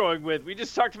you're going with. We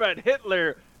just talked about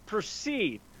Hitler.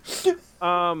 Proceed.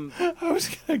 I was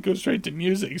gonna go straight to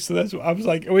music, so that's what I was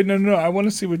like. Wait, no. I want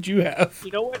to see what you have.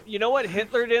 You know what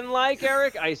Hitler didn't like,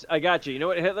 Eric? I got you. You know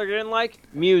what Hitler didn't like?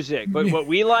 Music. But what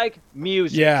we like,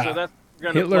 music. Yeah. So that's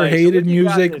Hitler hated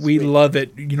music. We love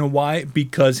it. You know why?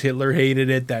 Because Hitler hated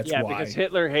it. That's why. Yeah, because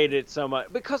Hitler hated it so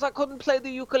much. Because I couldn't play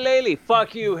the ukulele.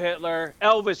 Fuck you, Hitler.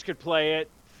 Elvis could play it.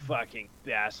 Fucking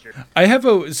bastard. I have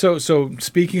so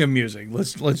speaking of music,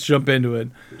 let's jump into it.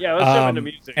 Yeah, let's jump into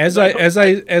music. As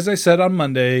I said on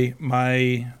Monday,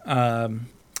 my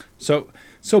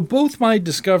so both my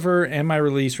Discover and my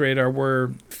Release Radar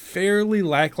were fairly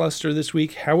lackluster this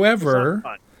week. However,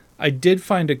 I did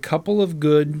find a couple of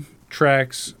good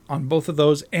tracks on both of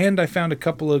those, and I found a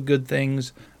couple of good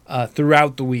things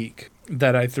throughout the week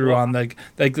that I threw on like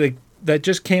that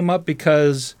just came up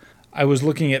because I was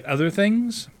looking at other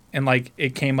things and like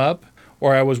it came up,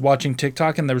 or I was watching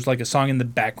TikTok and there was like a song in the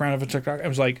background of a TikTok. I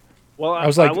was like,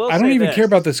 I don't even care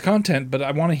about this content, but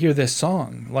I want to hear this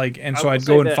song. Like, and so I'd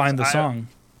go and find the song.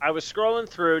 I was scrolling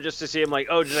through just to see. I'm like,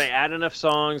 oh, did I add enough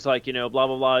songs? Like, you know, blah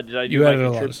blah blah. Did I do? You added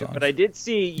a lot of songs, but I did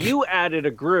see you added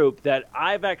a group that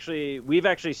we've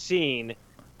actually seen.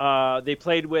 They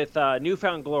played with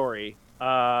Newfound Glory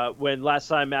when last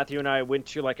time Matthew and I went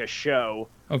to like a show.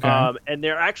 Okay. And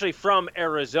they're actually from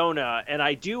Arizona, and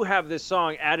I do have this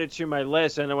song added to my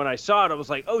list. And when I saw it, I was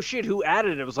like, "Oh shit, who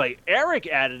added it?" It was like Eric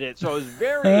added it, so I was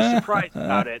very surprised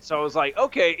about it. So I was like,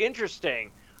 "Okay, interesting."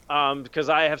 Because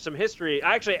I have some history.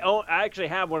 I actually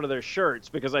have one of their shirts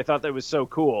because I thought that was so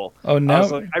cool. Oh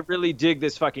no! I really dig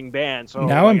this fucking band. So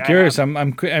now I'm curious.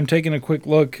 I'm taking a quick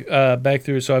look back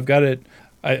through. So I've got it.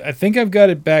 I think I've got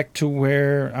it back to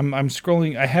where I'm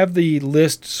scrolling. I have the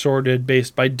list sorted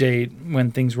based by date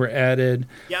when things were added.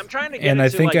 Yeah, I'm trying to get. And it I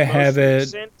think to, like, I have it.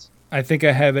 Recent. I think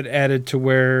I have it added to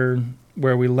where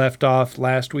we left off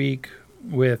last week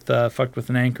with Fucked with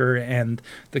an Anchor and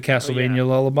the Castlevania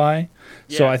Lullaby.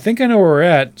 Yeah. So I think I know where we're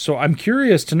at. So I'm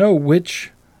curious to know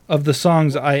which of the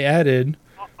songs I added.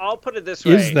 I'll put it this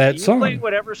way. Is that song? Play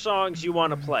whatever songs you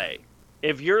want to play.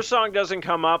 If your song doesn't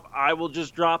come up, I will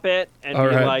just drop it and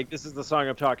be like, this is the song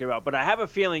I'm talking about. But I have a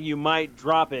feeling you might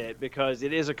drop it because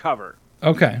it is a cover.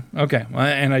 Okay.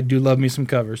 And I do love me some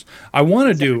covers. I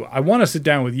want to sit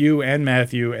down with you and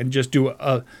Matthew and just do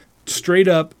a straight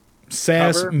up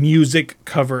SAS music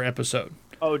cover episode.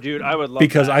 Oh, dude, I would love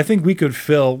because that. I think we could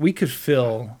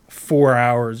fill 4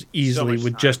 hours easily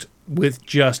with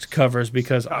just covers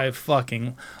because I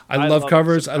love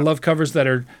covers. I love covers that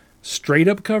are straight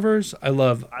up covers. I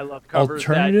love covers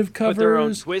alternative covers. Put their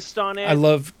own twist on it. I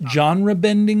love genre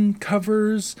bending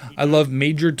covers. I love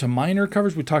major to minor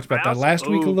covers. We talked about that last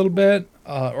week a little bit.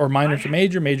 Or minor to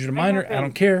major, major to minor. I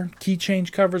don't care. Key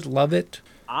change covers. Love it.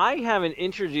 I haven't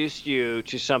introduced you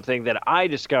to something that I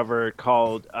discovered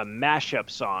called mashup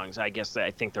songs. I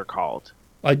think they're called.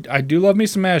 I do love me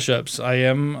some mashups. I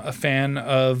am a fan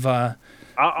of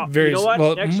various. You know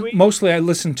what? Next week? Mostly I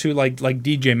listen to like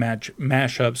DJ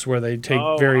mashups where they take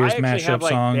various mashup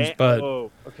songs.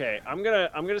 Okay. I'm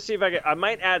gonna see if I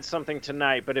might add something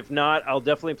tonight, but if not, I'll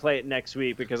definitely play it next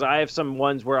week because I have some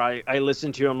ones where I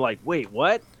listen to. I'm like, wait,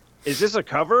 what? Is this a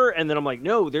cover? And then I'm like,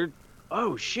 no, they're.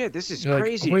 Oh shit! This is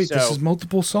crazy. Like, this is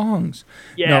multiple songs.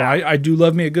 Yeah. No, I do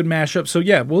love me a good mashup. So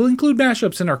yeah, we'll include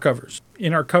mashups in our covers,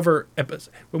 in our cover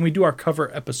episode when we do our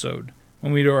cover episode,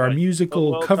 when we do our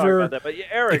musical cover But yeah,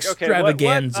 Eric,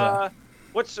 extravaganza.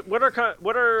 What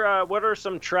are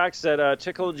some tracks that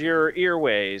tickled your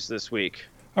earways this week?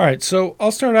 All right, so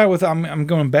I'll start out with I'm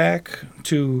going back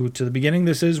to the beginning.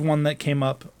 This is one that came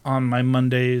up on my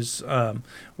Monday's.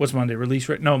 What's Monday? Release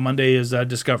rate? No, Monday is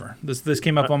Discover. This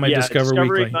came up on my Discover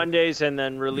Discovery Weekly. Mondays and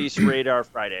then Release Radar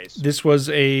Fridays. This was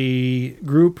a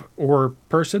group or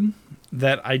person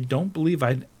that I don't believe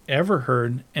I'd ever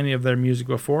heard any of their music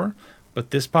before,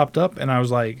 but this popped up and I was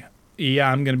like,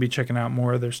 yeah, I'm going to be checking out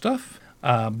more of their stuff.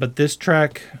 But this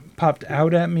track popped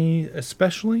out at me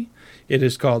especially. It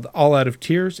is called All Out of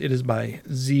Tears. It is by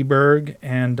Z Berg,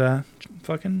 and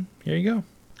fucking here you go.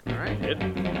 All right, good.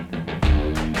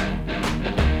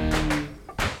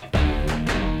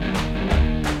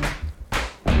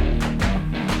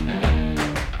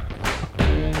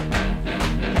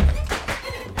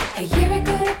 A year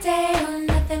ago today when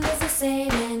nothing was the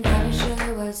same and I was sure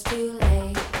it was too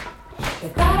late. They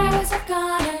thought I was a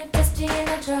goner, dusty and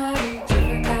I tried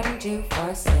too forgotten to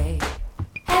forsake.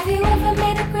 Have you ever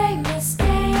made a great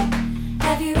mistake?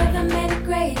 Have you ever made a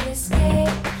great escape?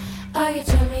 Oh, you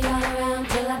turned me all around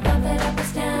till I thought that I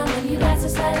was down when you last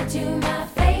decided to my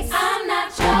face. I'm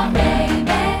not your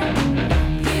baby.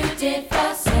 You did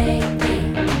forsake me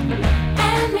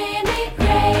and made me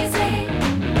crazy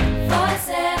for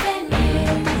 7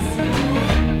 years.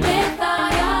 With all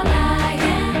your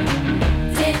lying,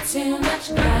 did too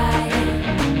much crying.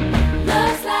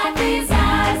 Looks like these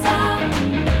eyes are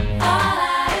all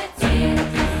out of tears.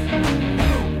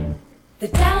 The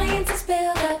dalliances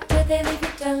build up till they leave you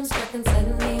dumbstruck and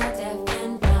suddenly you're deaf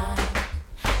and blind.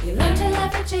 You learn to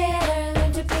love a jailer,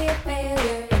 learn to be a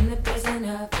failure in the prison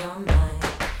of your mind.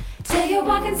 Till you're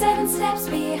walking 7 steps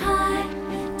behind,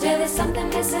 till there's something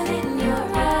missing in your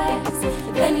eyes.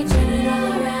 Then you turn it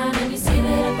all around and you see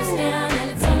that up is down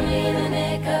and it's only in the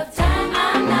nick of time.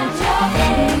 I'm not your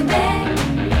baby.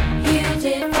 You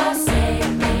did forsake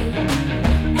me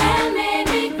and made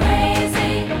me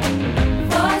crazy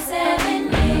for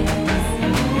 7 years.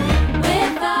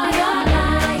 With all your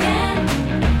lying,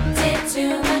 did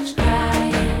too much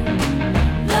crying.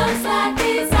 Looks like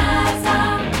these eyes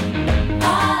are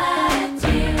all out of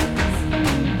tears.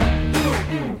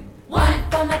 1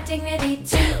 for my dignity,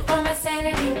 2 for my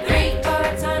sanity, 3 for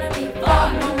autonomy, 4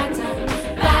 for my time,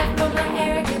 5 for my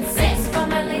arrogance, 6 for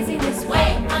my laziness.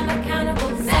 Wait, I'm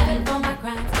accountable, 7 for my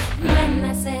crimes. And then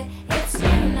I said, it's you,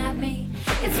 not me.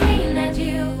 It's me, not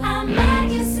you. I'm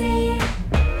mad, you see.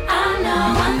 I'm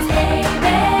no one's baby,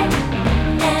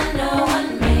 and no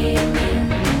one made me.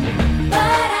 But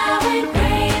I went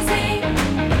crazy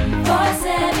for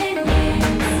 7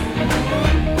 years.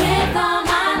 With all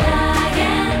my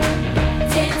lying,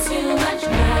 did too much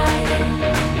crying.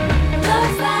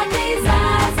 Looks like these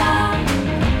eyes are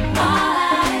all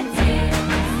out of tears.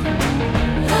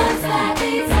 Looks like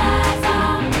these eyes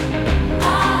are all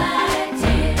out of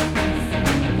tears.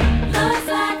 Looks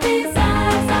like these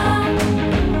eyes are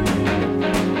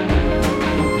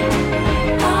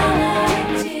all out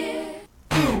of tears.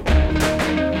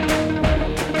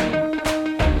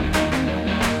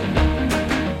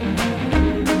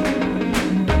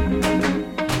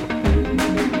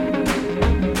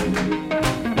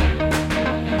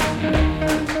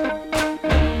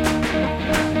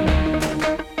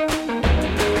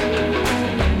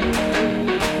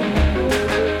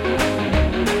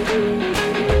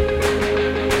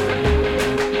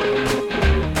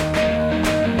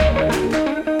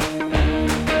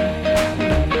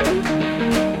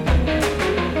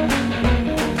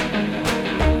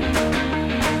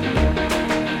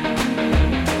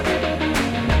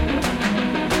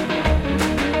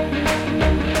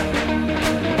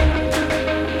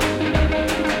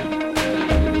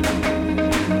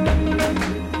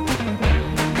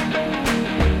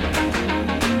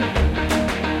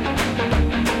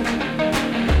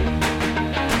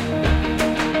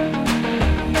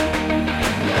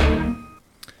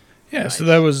 Yeah, so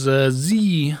that was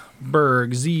Z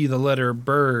Berg, Z the letter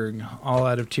Berg, All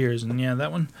Out of Tears, and yeah,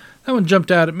 that one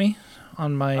jumped out at me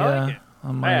on my I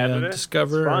added it.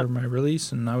 Discover It's fun. or my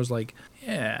release, and I was like,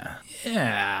 yeah,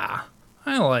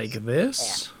 I like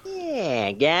this.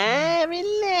 Yeah, guy,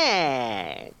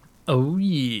 relax. Oh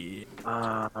yeah.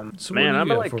 So what Man, do you I'm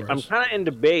got like, for I'm us? kind of in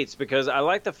debates because I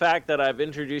like the fact that I've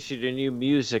introduced you to new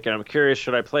music, and I'm curious,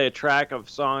 should I play a track of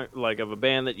song like of a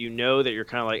band that you know that you're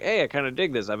kind of like, hey, I kind of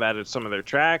dig this. I've added some of their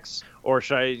tracks, or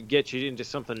should I get you into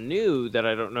something new that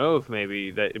I don't know if maybe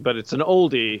that, but it's an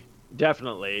oldie.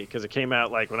 Definitely, because it came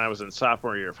out like when I was in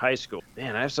sophomore year of high school.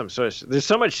 Man, I have there's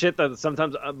so much shit that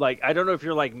sometimes I'm like, I don't know if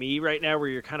you're like me right now where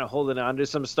you're kind of holding on to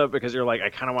some stuff because you're like, I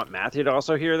kind of want Matthew to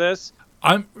also hear this.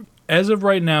 I'm as of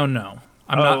right now, no.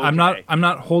 I'm okay.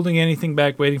 not holding anything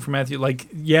back, waiting for Matthew. Like,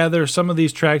 yeah, there's some of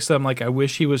these tracks that I'm like, I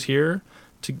wish he was here,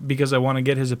 because I want to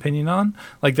get his opinion on.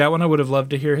 Like that one I would have loved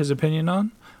to hear his opinion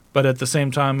on. But at the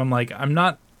same time, I'm like, I'm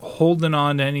not holding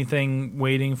on to anything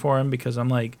waiting for him because I'm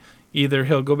like, either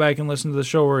he'll go back and listen to the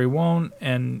show or he won't.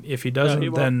 And if he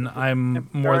doesn't, then I'm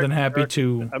more than happy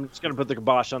to. I'm just going to put the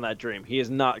kibosh on that dream. He is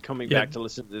not coming back to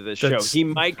listen to this show. He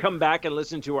might come back and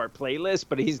listen to our playlist,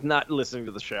 but he's not listening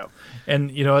to the show. And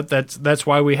you know what? That's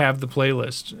why we have the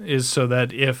playlist, is so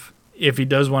that if he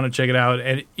does want to check it out,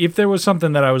 and if there was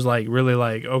something that I was like really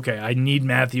like, okay, I need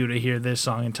Matthew to hear this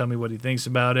song and tell me what he thinks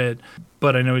about it,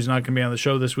 but I know he's not going to be on the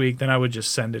show this week, then I would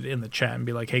just send it in the chat and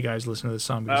be like, hey guys, listen to this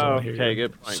song because I want to hear it.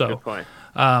 Good point. Good point.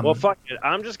 Well, fuck it.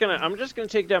 I'm just gonna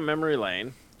take down memory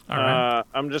lane. All right.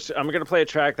 I'm gonna play a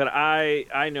track that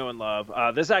I know and love.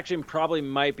 This actually probably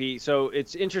might be. So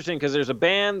it's interesting because there's a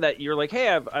band that you're like, hey,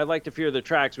 I like to fear the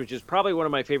tracks, which is probably one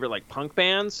of my favorite like punk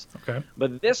bands. Okay.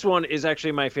 But this one is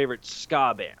actually my favorite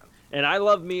ska band, and I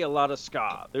love me a lot of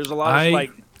ska. There's a lot of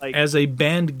like as a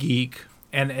band geek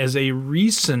and as a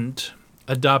recent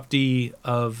adoptee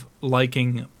of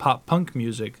liking pop punk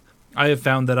music, I have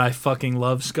found that I fucking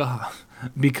love ska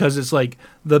because it's like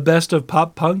the best of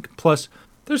pop punk plus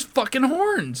there's fucking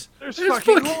horns. There's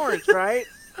fucking horns, right?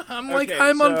 I'm like,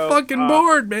 I'm on fucking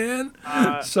board, man.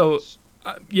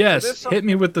 Yes, hit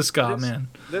me with the ska, man.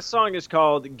 This song is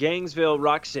called Gainesville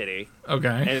Rock City. Okay.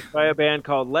 And it's by a band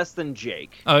called Less Than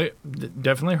Jake. I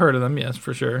definitely heard of them, yes,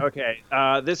 for sure. Okay.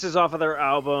 This is off of their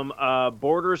album,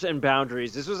 Borders and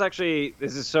Boundaries. This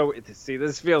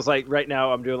feels like right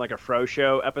now I'm doing like a Fro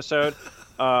Show episode.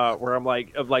 Where I'm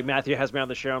like Matthew has me on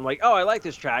the show. I'm like, oh, I like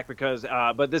this track because,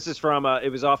 but this is from, it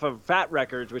was off of Fat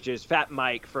Records, which is Fat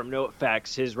Mike from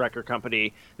NoFX, his record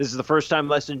company. This is the first time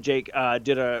Less Than Jake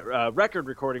did a record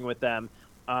recording with them.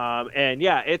 And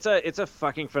yeah, it's a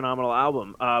fucking phenomenal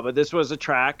album. But this was a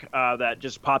track that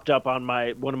just popped up on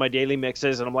one of my daily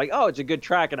mixes, and I'm like, oh, it's a good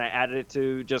track, and I added it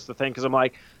to just the thing because I'm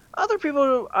like, other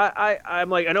people, I'm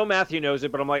like, I know Matthew knows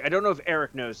it, but I'm like, I don't know if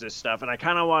Eric knows this stuff, and I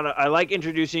kind of want to. I like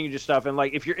introducing you to stuff, and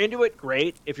like, if you're into it,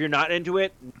 great. If you're not into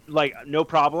it, like, no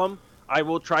problem. I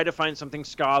will try to find something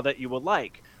ska that you will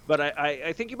like, but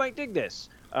I think you might dig this.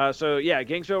 So yeah,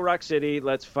 Gainesville Rock City.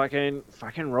 Let's fucking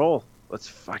roll. Let's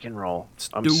fucking roll.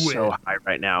 I'm so high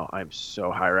right now. I'm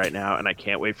so high right now, and I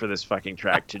can't wait for this fucking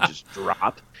track to just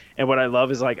drop. And what I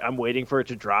love is like I'm waiting for it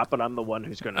to drop, but I'm the one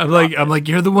who's gonna. I'm like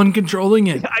you're the one controlling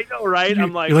it. I know, right?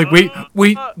 I'm like, you're like,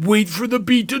 wait for the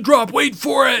beat to drop. Wait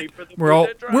for it.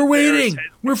 We're waiting.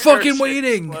 We're fucking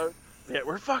waiting. Yeah,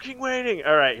 we're fucking waiting.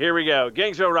 All right, here we go.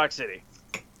 Gainesville Rock City.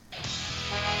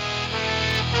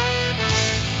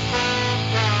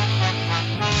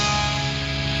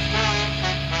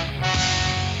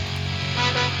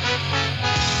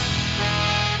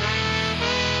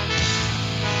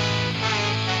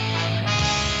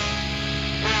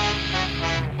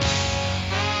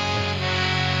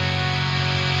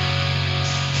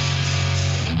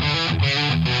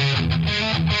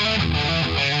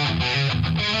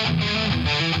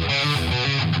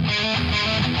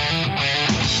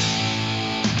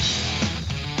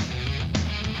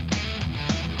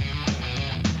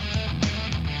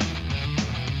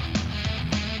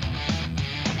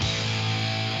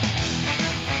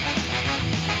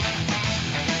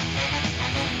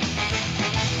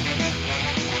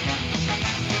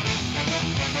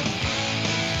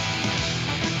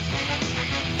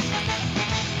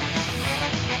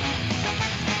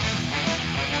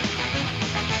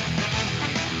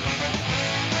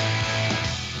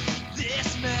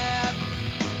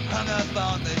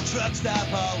 Truck stop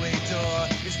hallway door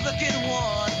is looking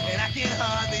worn, and I can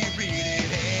hardly read it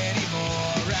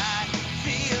anymore. I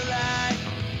feel like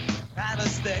I'm a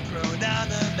speck thrown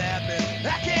on the map, and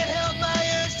I can't help my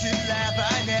urge to laugh.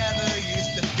 I never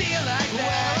used to feel like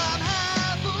that. Well, I'm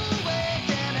half awake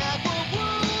and half a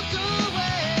world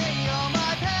away. All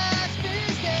my past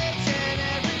mistakes and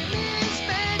every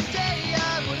misspent day,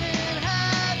 I wouldn't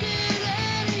have it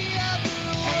any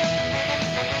other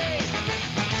way.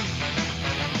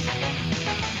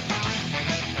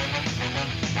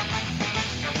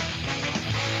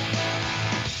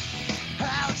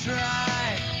 I'll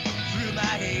try through my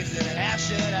haze and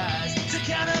half-shut eyes to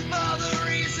count up all the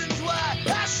reasons why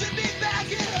I should be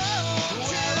back at home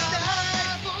tonight.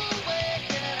 Half awake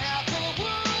and half the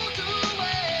world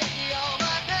away. All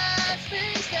my past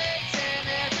mistakes and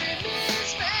every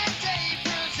misspent day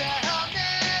proves that I'll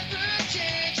never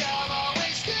change. I'll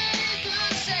always stay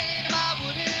the same. I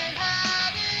wouldn't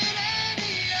have it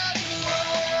any other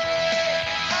way.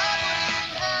 I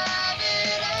wouldn't have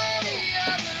it any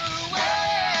other way.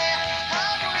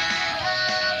 I wouldn't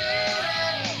have it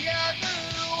any other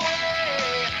way.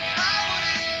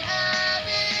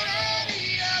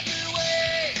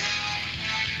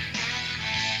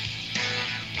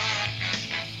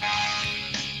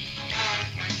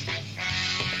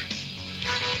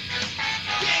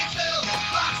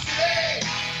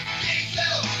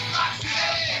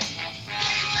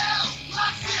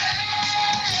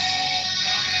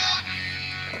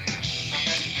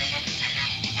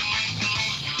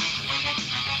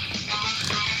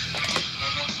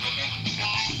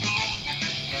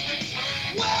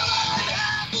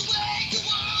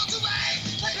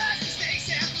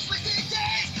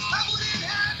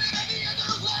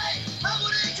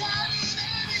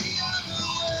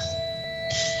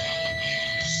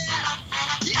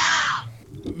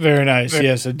 Very nice.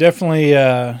 Yes, it definitely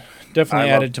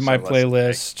added to my some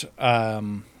Less Than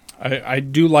playlist. I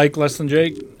do like Less Than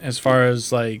Jake as far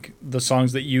as like the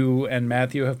songs that you and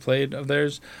Matthew have played of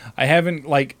theirs. I haven't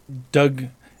like dug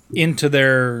into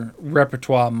their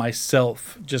repertoire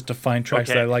myself just to find tracks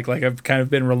that I like. Like I've kind of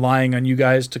been relying on you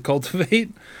guys to cultivate.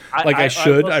 I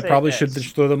should. will I say probably this. should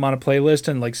just throw them on a playlist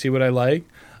and like see what I like.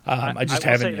 I just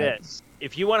will haven't say yet. this.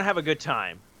 If you want to have a good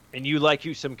time and you like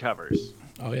you some covers,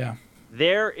 Oh yeah.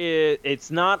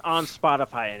 it's not on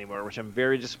Spotify anymore, which I'm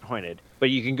very disappointed, but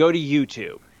you can go to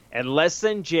YouTube. And Less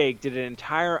Than Jake did an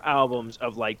entire albums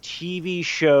of like TV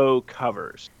show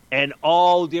covers and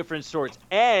all different sorts.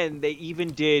 And they even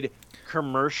did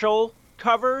commercial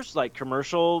covers, like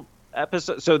commercial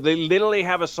episodes. So they literally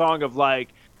have a song of like,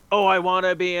 oh, I want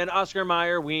to be an Oscar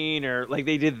Mayer wiener. Like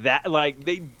they did that. Like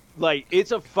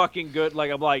it's a fucking good.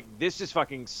 Like I'm like, this is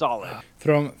fucking solid.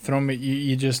 Throw me.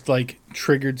 You just like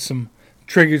triggered some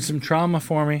trauma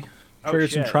for me.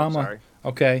 Triggered some shit, I'm trauma. sorry.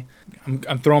 Okay,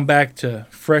 I'm throwing back to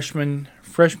freshman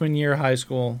year of high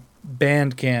school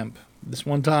band camp. This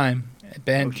one time at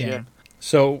band shit. camp.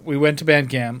 So we went to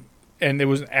band camp, and it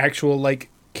was an actual like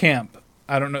camp.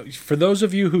 I don't know, for those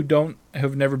of you who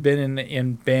have never been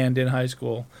in band in high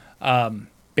school.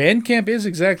 Band camp is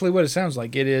exactly what it sounds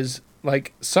like. It is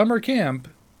like summer camp,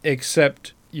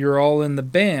 except you're all in the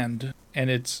band, and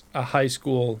it's a high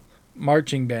school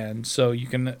marching band. So you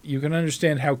can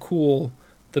understand how cool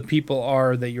the people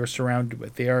are that you're surrounded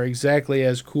with. They are exactly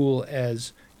as cool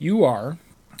as you are,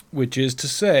 which is to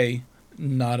say,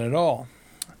 not at all.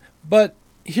 But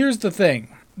here's the thing.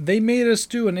 They made us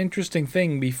do an interesting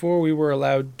thing before we were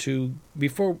allowed to,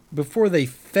 before they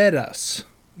fed us.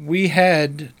 We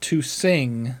had to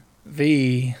sing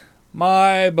the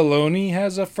My Baloney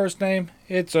Has a First Name,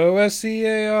 it's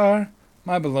OSCAR.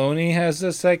 My Baloney has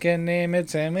a second name,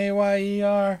 it's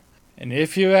MAYER. And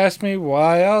if you ask me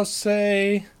why, I'll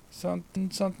say something,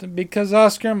 because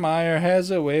Oscar Mayer has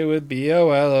a way with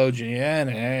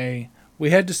BOLOGNA.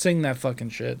 We had to sing that fucking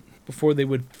shit before they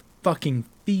would fucking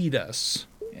feed us.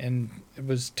 And it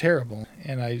was terrible.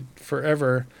 And I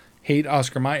forever hate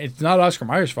Oscar Mayer. It's not Oscar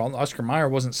Mayer's fault. Oscar Mayer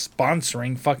wasn't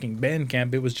sponsoring fucking band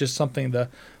camp. It was just something the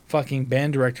fucking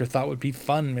band director thought would be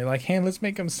fun. They're like, hey, let's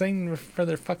make them sing for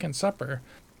their fucking supper.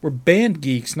 We're band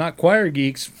geeks, not choir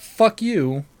geeks. Fuck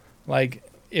you. Like,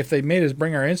 if they made us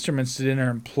bring our instruments to dinner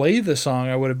and play the song,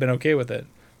 I would have been okay with it.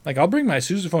 Like, I'll bring my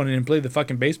sousaphone in and play the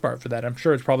fucking bass part for that. I'm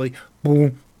sure it's probably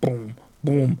boom, boom,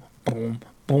 boom, boom,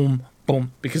 boom,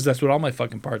 boom, because that's what all my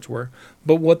fucking parts were.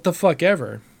 But what the fuck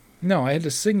ever. No, I had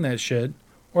to sing that shit,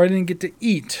 or I didn't get to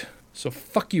eat. So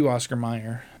fuck you, Oscar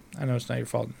Mayer. I know it's not your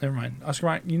fault. Never mind. Oscar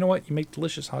Mayer, you know what? You make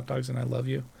delicious hot dogs, and I love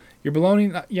you. Your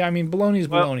bologna, yeah, I mean, bologna is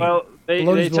bologna. Well, they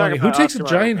Bologna's talk bologna. Who about takes a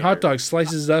Oscar Mayer giant hot later. dog,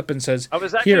 slices it up, and says, I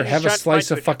was actually here, just have a trying to slice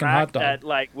find of fucking track hot dog. that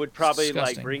like would probably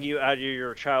Disgusting. like bring you out of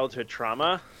your childhood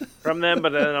trauma from them.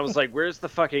 But then I was like, where's the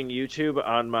fucking YouTube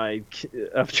on my?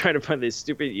 I'm trying to find this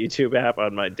stupid YouTube app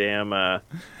on my damn.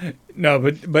 No,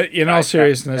 but in all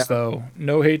seriousness, though,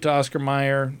 no hate to Oscar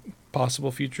Mayer,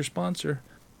 possible future sponsor.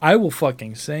 I will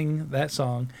fucking sing that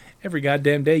song every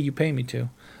goddamn day you pay me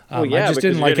to. Well, yeah, I just because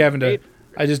didn't you're like getting having to. paid for it.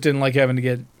 I just didn't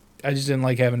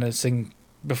like having to sing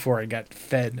before I got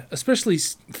fed, especially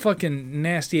fucking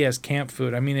nasty ass camp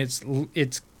food. I mean,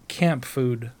 it's camp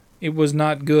food. It was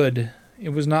not good. It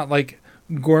was not like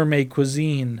gourmet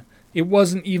cuisine. It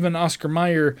wasn't even Oscar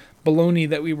Mayer bologna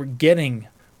that we were getting.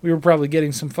 We were probably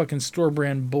getting some fucking store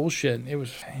brand bullshit. It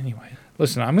was anyway.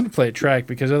 Listen, I'm going to play a track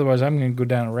because otherwise I'm going to go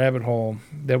down a rabbit hole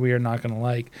that we are not going to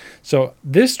like. So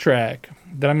this track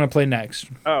that I'm going to play next.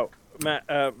 Oh, Matt,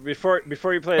 before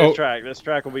you play this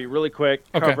track will be really quick.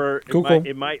 Okay. Cover. Cool.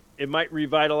 It might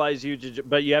revitalize you,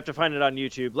 but you have to find it on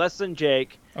YouTube. Less Than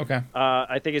Jake. Okay.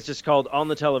 I think it's just called On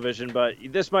the Television, but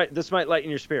this might lighten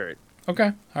your spirit.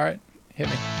 Okay. All right. Hit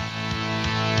me.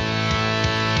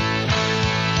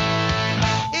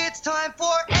 It's time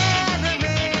for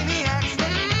Animaniacs,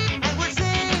 and we're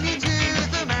singing to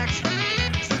the max.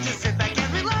 So just sit back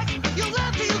and relax. You'll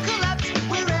laugh till you collapse.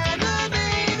 We're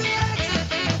Animaniacs.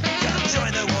 Come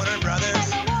join the Warner Brothers.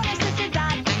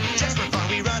 Just for fun,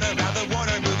 we run around the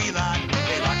Warner movie lot.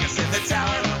 They lock us in the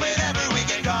tower whenever we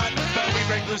get caught. But we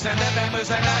break loose and the bamboos,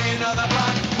 and now you know the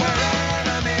plot. We're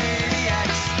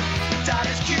Animaniacs. Dot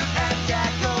is cute and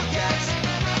Gecko gets.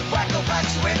 Wacko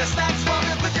packs away the snacks while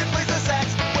the butcher plays the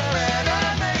sax. We're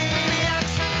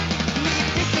Animaniacs. Me,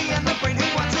 Pinky, and the brain who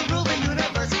wants to rule the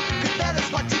universe. Could let us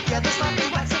walk together, sloppy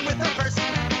waxing with a verse.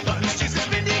 Buttons, Jesus,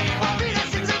 Mindy, while Rita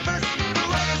sings a verse. The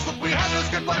writers look, we have no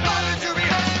script, but bother to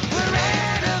rehearse. We're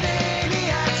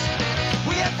Animaniacs.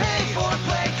 We have paid for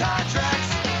play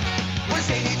contracts. We're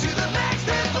zany to the max,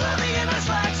 then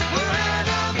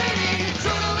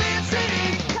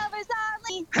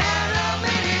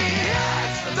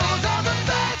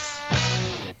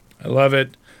love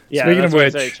it. Yeah, Speaking that's of what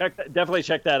I'd which, say. Definitely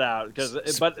check that out.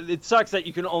 But it sucks that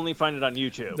you can only find it on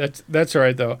YouTube. that's all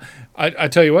right though. I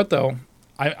tell you what though,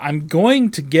 I'm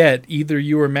going to get either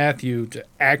you or Matthew to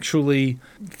actually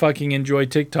fucking enjoy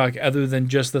TikTok other than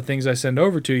just the things I send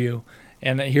over to you.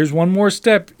 And here's one more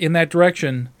step in that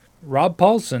direction. Rob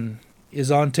Paulson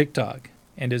is on TikTok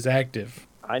and is active.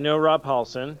 I know Rob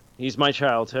Paulson. He's my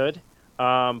childhood.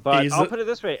 But I'll put it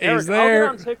this way, Eric. there.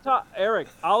 I'll get on TikTok. Eric,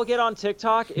 I'll get on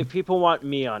TikTok if people want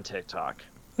me on TikTok.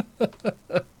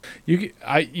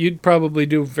 You'd probably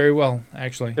do very well,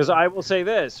 actually. Because I will say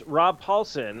this, Rob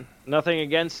Paulson, nothing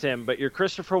against him, but your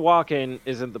Christopher Walken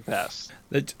isn't the best.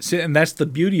 And that's the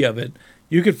beauty of it.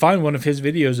 You could find one of his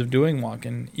videos of doing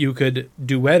Walken. You could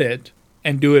duet it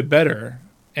and do it better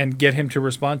and get him to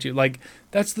respond to you. Like,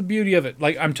 that's the beauty of it.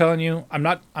 Like, I'm telling you, I'm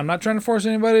not trying to force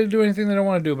anybody to do anything they don't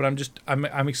want to do, but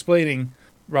I'm explaining.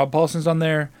 Rob Paulson's on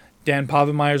there. Dan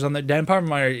Povenmire's on there. Dan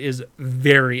Povenmire is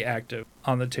very active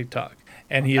on the TikTok,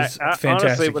 and he is fantastic.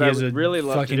 Honestly, what he I is would a really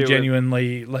love to fucking do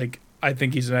genuinely, like, I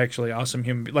think he's an actually awesome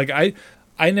human being. Like,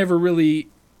 I never really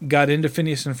got into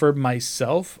Phineas and Ferb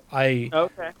myself. I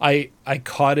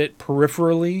caught it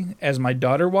peripherally as my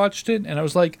daughter watched it, and I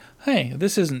was like, hey,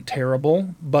 this isn't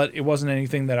terrible, but it wasn't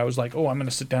anything that I was like, oh, I'm going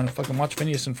to sit down and fucking watch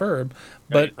Phineas and Ferb.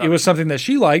 But it was something that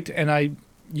she liked, and I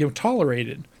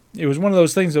tolerated. It was one of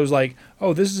those things that was like,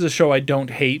 oh, this is a show I don't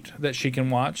hate that she can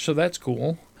watch, so that's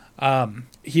cool.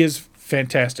 He is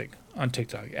fantastic on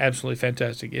TikTok. Absolutely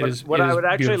fantastic. What I would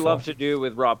actually love to do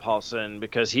with Rob Paulson,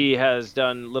 because he has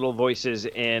done little voices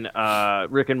in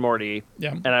Rick and Morty,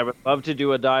 and I would love to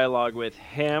do a dialogue with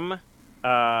him,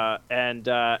 and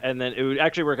then it would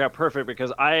actually work out perfect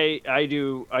because I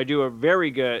do a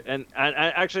very good and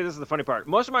actually this is the funny part.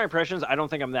 Most of my impressions I don't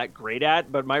think I'm that great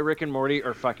at, but my Rick and Morty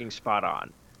are fucking spot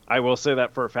on. I will say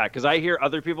that for a fact because I hear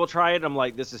other people try it. And I'm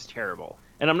like, this is terrible,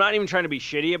 and I'm not even trying to be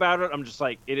shitty about it. I'm just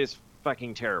like, it is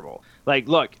fucking terrible. Like,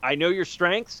 look, I know your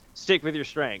strengths. Stick with your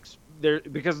strengths.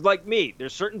 Because like me,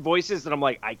 there's certain voices that I'm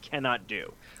like, I cannot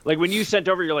do. Like when you sent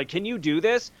over, you're like, can you do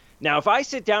this? Now, if I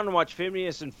sit down and watch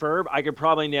Phineas and Ferb, I could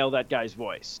probably nail that guy's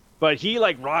voice. But he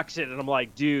like rocks it, and I'm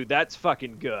like, dude, that's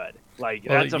fucking good. Like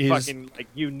that's a fucking like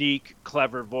unique,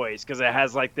 clever voice because it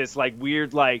has like this like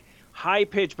weird like high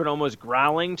pitch but almost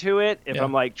growling to it. If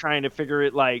I'm like trying to figure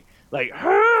it like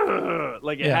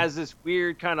it has this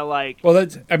weird kind of like. Well,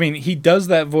 he does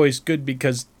that voice good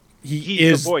because he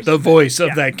is the voice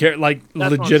of that character. Like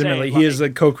that's legitimately, he is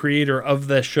the co-creator of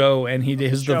the show, and he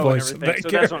is the voice of that character.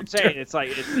 That's what I'm saying. It's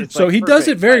like it's so like he perfect. does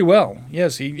it very well.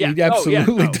 Yes, he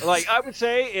absolutely does. Like I would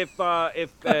say, if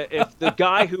the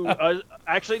guy who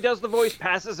actually does the voice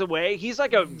passes away, he's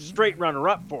like a straight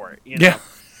runner-up for it. You know?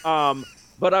 Yeah.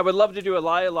 But I would love to do a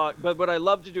dialogue. But what I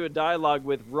love to do a dialogue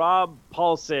with Rob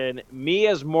Paulson, me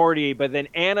as Morty, but then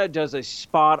Anna does a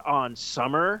spot on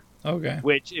Summer. Okay.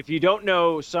 Which, if you don't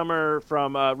know Summer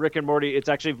from Rick and Morty, it's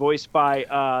actually voiced by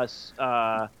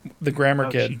the Grammar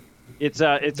Kid. It's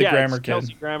Grammar Kid.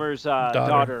 Kelsey Grammer's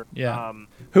daughter. Yeah.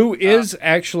 Who is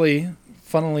actually,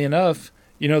 funnily enough,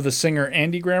 the singer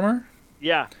Andy Grammer.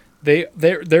 Yeah.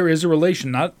 There is a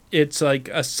relation. It's like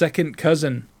a second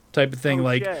cousin type of thing.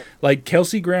 Like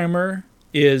Kelsey Grammer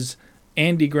is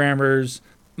Andy Grammer's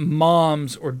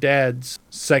mom's or dad's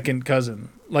second cousin.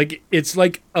 Like it's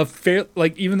like a fair,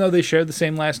 like even though they share the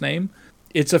same last name,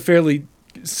 it's a fairly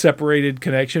separated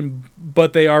connection,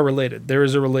 but they are related. There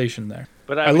is a relation there.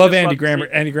 But I love Andy Grammer.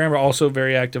 Andy Grammer also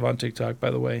very active on TikTok,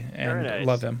 by the way, and nice.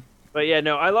 Love him. But yeah,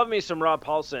 no, I love me some Rob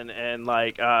Paulson, and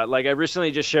like I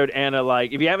recently just showed Anna,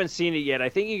 like, if you haven't seen it yet, I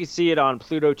think you can see it on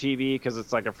Pluto TV because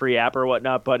it's like a free app or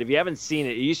whatnot. But if you haven't seen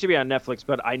it, it used to be on Netflix.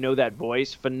 But I Know That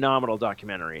Voice, phenomenal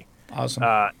documentary. Awesome.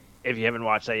 If you haven't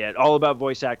watched that yet, all about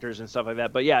voice actors and stuff like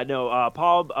that. But yeah, no,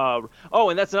 Paul.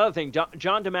 And that's another thing,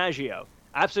 John DiMaggio.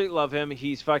 Absolutely love him.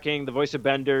 He's fucking the voice of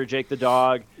Bender, Jake the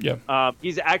dog. Yeah.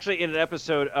 He's actually in an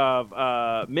episode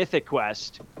of Mythic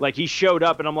Quest. Like, he showed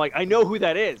up, and I'm like, I know who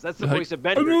that is. That's the voice of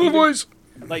Bender. I know the voice.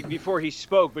 Like, before he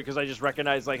spoke, because I just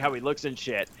recognized like how he looks and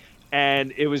shit.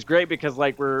 And it was great because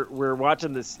like we're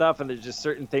watching this stuff, and there's just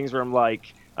certain things where I'm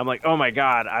like, oh my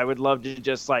god, I would love to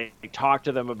just like talk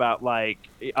to them about like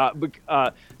that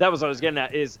was what I was getting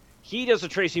at is. He does a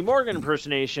Tracy Morgan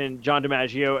impersonation, John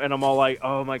DiMaggio, and I'm all like,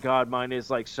 oh my god, mine is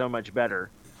like so much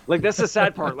better. Like that's the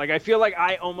sad part. Like I feel like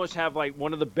I almost have like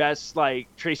one of the best like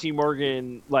Tracy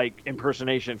Morgan like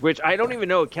impersonations, which I don't even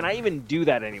know. Can I even do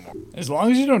that anymore? As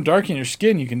long as you don't darken your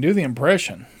skin, you can do the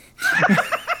impression.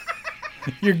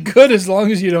 You're good as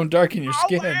long as you don't darken your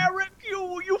skin. Oh, Eric,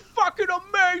 you fucking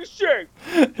amazing!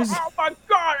 Oh my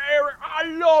god, Eric, I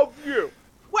love you.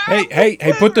 Wow, hey!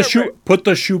 Put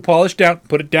the shoe polish down.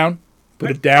 Put it down.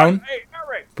 Put it down. Hey,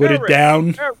 Eric. Put Eric, it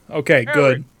down. Eric, Okay,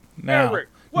 good. Now, Eric,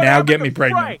 what now happened get to me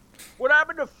pregnant. Frank? What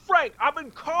happened to Frank? I've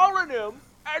been calling him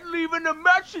and leaving the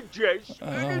messages,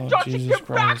 and Oh, he doesn't Jesus get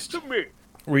Christ. back to me.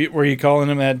 Were you calling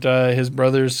him at his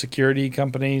brother's security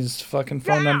company's fucking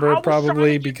phone Yeah, I number? was Probably trying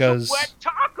to get some because wet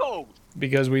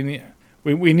tacos. we need.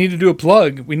 We need to do a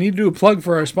plug. We need to do a plug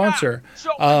for our sponsor.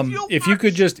 So If you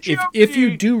could just if you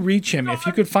Jimmy, do reach him, if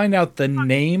you could find out the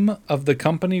name of the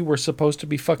company we're supposed to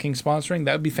be fucking sponsoring,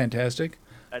 that would be fantastic.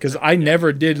 Because I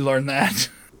never did learn that.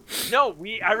 No,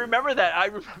 I remember that. I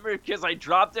remember because I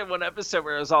dropped in one episode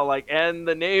where it was all like, and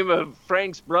the name of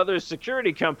Frank's brother's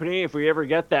security company, if we ever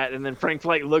get that. And then Frank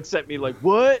like looks at me like,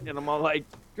 what? And I'm all like,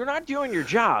 you're not doing your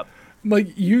job.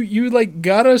 Like you like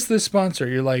got us this sponsor.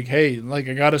 You're like, hey, like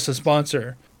I got us a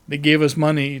sponsor. They gave us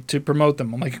money to promote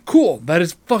them. I'm like, cool. That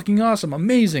is fucking awesome.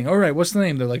 Amazing. All right, what's the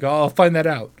name? They're like, oh, I'll find that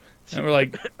out. And we're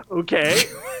like, Okay.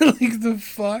 like the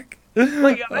fuck.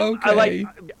 Like, Okay.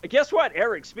 Guess what,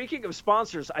 Eric? Speaking of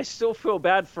sponsors, I still feel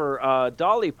bad for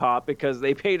Dolly Pop because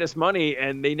they paid us money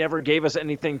and they never gave us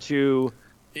anything to.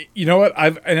 You know what?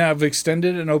 I've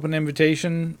extended an open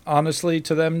invitation, honestly,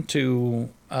 to them to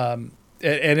at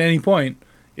any point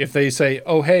if they say,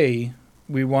 "Oh, hey,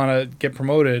 we want to get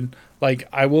promoted," like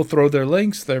I will throw their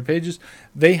links, their pages.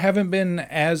 They haven't been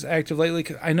as active lately.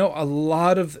 'Cause I know a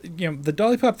lot of the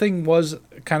Dolly Pop thing was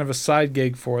kind of a side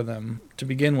gig for them to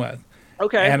begin with.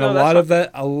 Okay. And a lot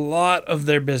of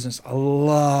their business,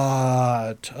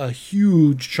 a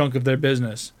huge chunk of their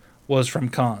business was from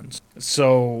cons.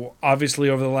 So obviously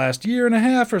over the last year and a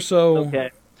half or so.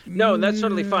 Okay. No, that's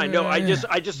totally fine. No, I just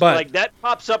But- like that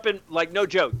pops up in like no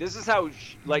joke. This is how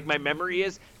like my memory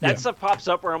is. That stuff pops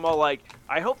up where I'm all like,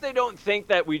 I hope they don't think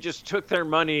that we just took their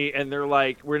money and they're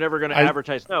like, we're never going to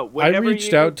advertise. No, I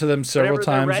reached out to them several whenever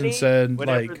they're times ready, and said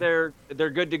whenever like they're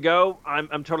good to go.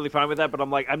 I'm totally fine with that. But I'm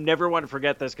like, I never want to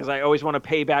forget this because I always want to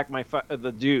pay back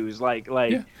the dues. Like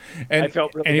Yeah. And I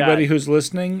felt really anybody bad. who's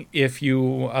listening, if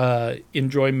you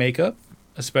enjoy makeup,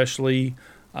 especially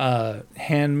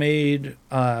handmade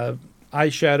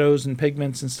eyeshadows and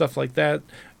pigments and stuff like that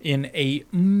in a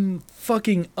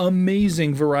fucking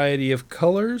amazing variety of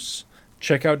colors,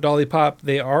 check out Dolly Pop.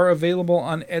 They are available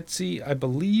on Etsy, I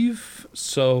believe.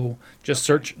 So just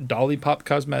search Dolly Pop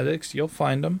Cosmetics. You'll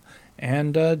find them.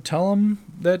 And tell them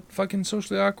that fucking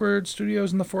Socially Awkward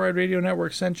Studios and the 4-Eyed Radio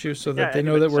Network sent you, so that Yeah, they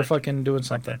know that anybody we're sent you. fucking doing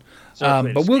something.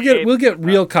 So But we'll get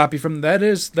real copy from that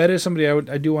is somebody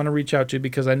I do want to reach out to,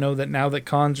 because I know that now that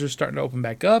cons are starting to open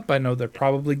back up, I know they're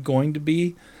probably going to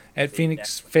be at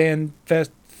Phoenix Fan Fest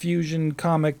Fusion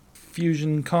Comic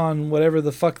Fusion Con, whatever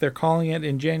the fuck they're calling it,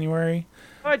 in January.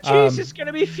 Oh, jeez, it's going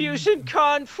to be Fusion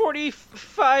Con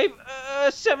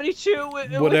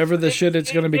 4572. Whatever the shit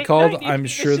it's going to be called, I'm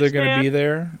sure they're going to be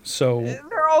there. So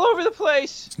They're all over the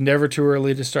place. it's never too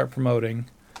early to start promoting.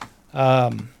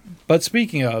 But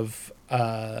speaking of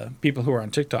people who are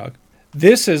on TikTok,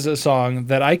 this is a song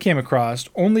that I came across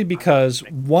only because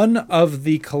one of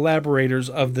the collaborators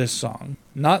of this song,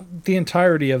 not the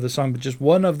entirety of the song, but just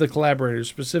one of the collaborators,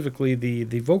 specifically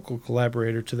the vocal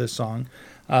collaborator to this song,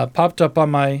 popped up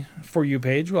on my For You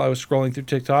page while I was scrolling through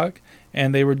TikTok,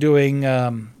 and they were doing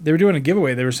a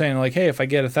giveaway. They were saying like, hey, if I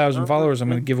get 1,000 followers, I'm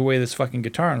going to give away this fucking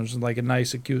guitar. And it was like a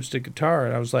nice acoustic guitar,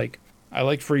 and I was like, I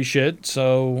like free shit,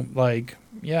 so like,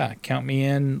 yeah, count me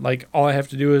in. Like, all I have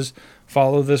to do is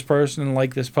follow this person and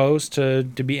like this post to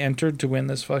be entered to win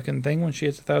this fucking thing when she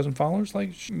hits 1,000 followers.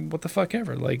 Like, what the fuck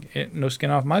ever. Like, no skin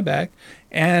off my back.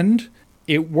 And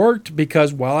it worked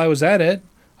because while I was at it,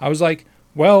 I was like,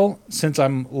 well, since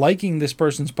I'm liking this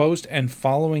person's post and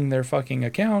following their fucking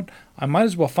account, I might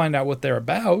as well find out what they're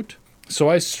about. So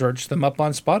I searched them up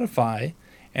on Spotify,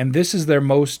 and this is their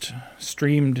most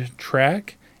streamed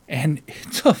track. And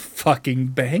it's a fucking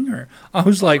banger. I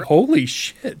was like, holy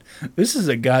shit, this is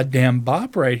a goddamn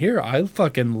bop right here. I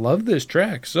fucking love this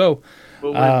track. So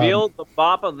We'll reveal the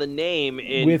bop of the name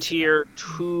in with- tier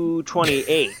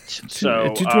 228.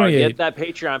 So 228. get that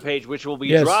Patreon page, which will be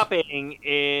Yes. dropping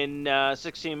in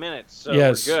 16 minutes. So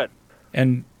Yes. we're good.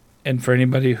 And for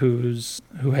anybody who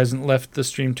hasn't left the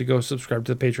stream to go subscribe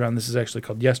to the Patreon, this is actually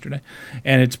called Yesterday.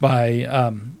 And it's by,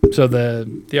 so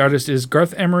the artist is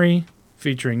Garth Emery,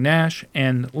 featuring Nash,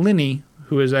 and Linny,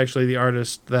 who is actually the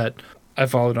artist that I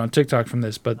followed on TikTok from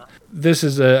this. But this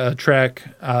is a track.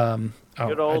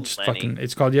 Good old Lenny.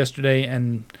 It's called Yesterday,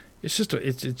 and it's just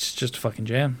a fucking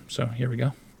jam. So here we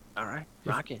go. All right,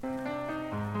 rock it.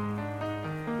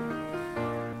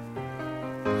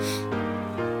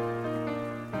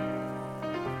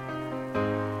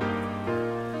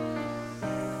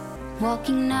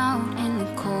 Walking out in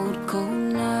the cold, cold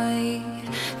night,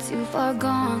 too far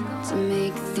gone to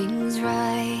make things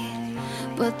right.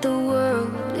 But the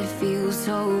world, it feels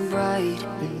so bright,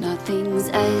 and nothing's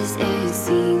as it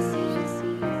seems.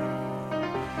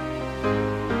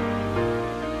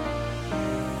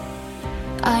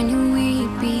 I knew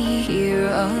we'd be here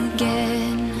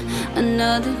again,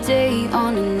 another day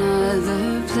on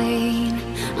another plane.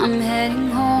 I'm heading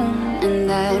home and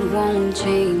that won't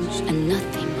change, and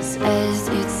nothing's as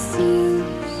it seems.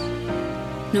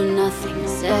 No,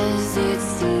 nothing's as it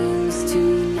seems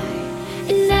tonight.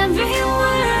 And every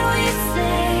word we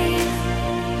say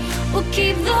will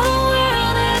keep the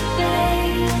world at bay.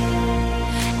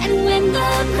 And when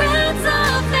the crowds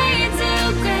all fade to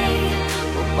gray,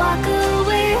 we'll walk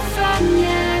away from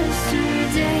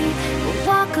yesterday. We'll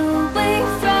walk away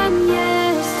from yesterday.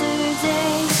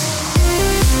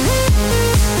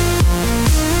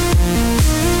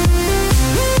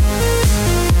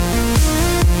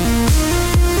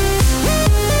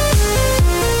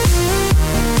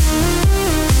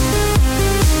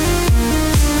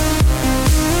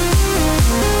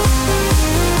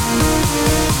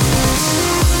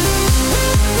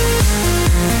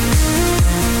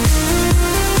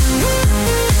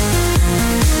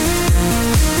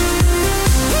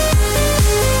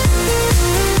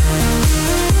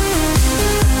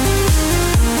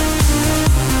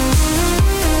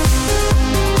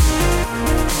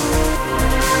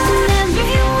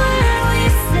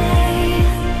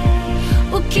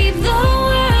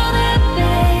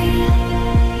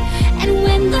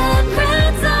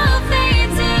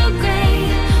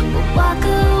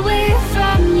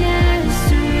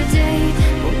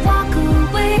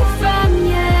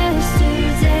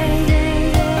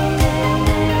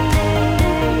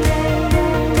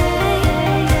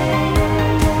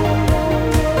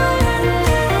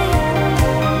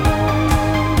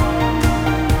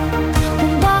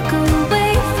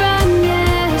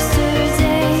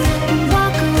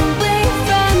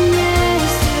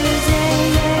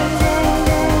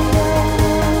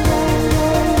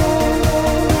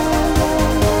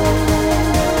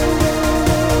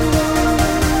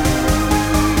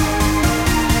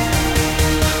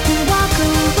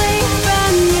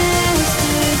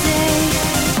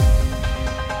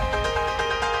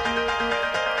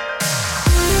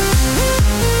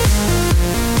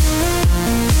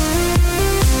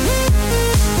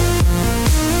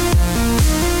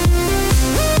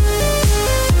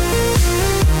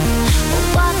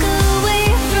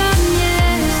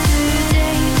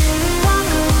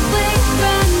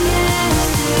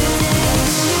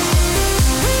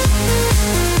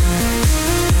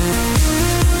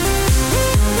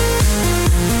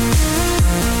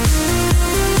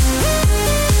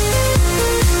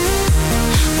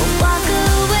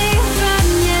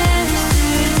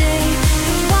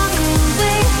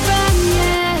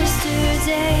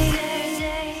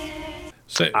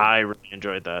 I really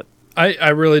enjoyed that. I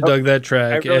really dug that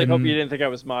track. I really and hope you didn't think I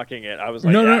was mocking it. I was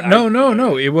like,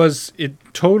 no. It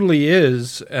totally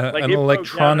is like, an it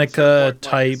broke down at some electronica point,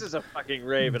 type this is a fucking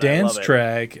rave, and dance I love it.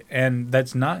 track, and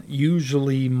that's not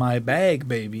usually my bag,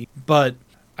 baby. But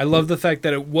I love the fact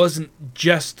that it wasn't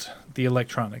just the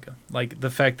electronica. Like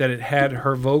the fact that it had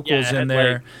her vocals it had, in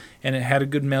there, like- and it had a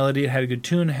good melody, it had a good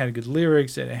tune, it had good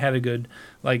lyrics, and it had a good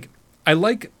I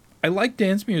like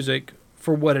dance music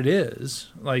for what it is.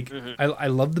 Like I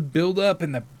love the build up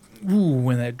and the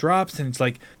when that drops, and it's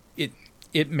like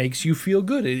it makes you feel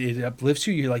good. It uplifts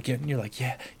you. You're like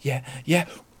yeah.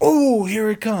 Oh,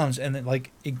 here it comes, and then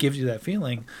like it gives you that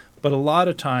feeling. But a lot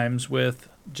of times with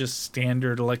just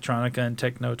standard electronica and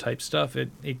techno type stuff, it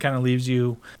kind of leaves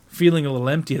you feeling a little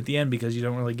empty at the end because you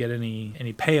don't really get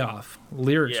any payoff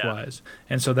lyrics wise.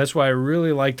 And so that's why I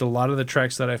really liked a lot of the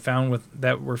tracks that I found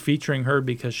that were featuring her,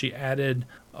 because she added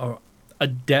a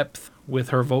depth with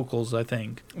her vocals, I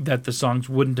think, that the songs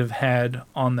wouldn't have had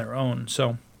on their own.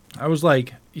 So I was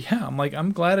like,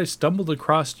 I'm glad I stumbled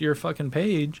across your fucking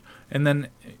page and then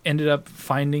ended up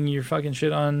finding your fucking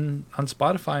shit on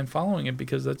Spotify and following it,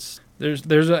 because I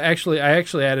actually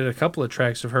added a couple of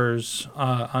tracks of hers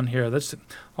on here.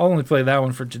 I'll only play that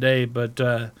one for today, but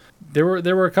there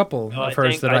were a couple of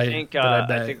hers that I think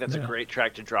that's a great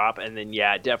track to drop. And then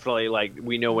definitely, like,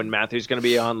 we know when Matthew's going to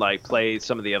be on, like, play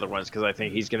some of the other ones, because I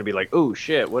think he's going to be like, oh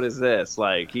shit, what is this?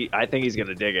 Like, I think he's going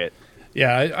to dig it.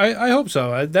 Yeah, I hope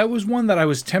so. That was one that I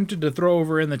was tempted to throw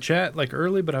over in the chat like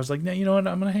early, but I was like, no, you know what?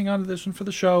 I'm gonna hang on to this one for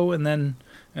the show, and then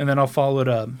I'll follow it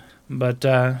up. But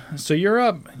so you're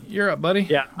up, buddy.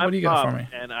 Yeah, what do you got for me?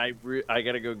 And I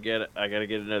gotta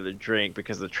get another drink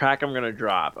because the track I'm gonna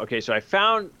drop. Okay, so I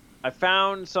found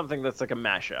something that's like a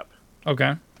mashup.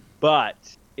 Okay.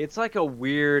 But it's like a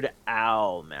Weird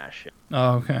Al mashup.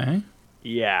 Okay.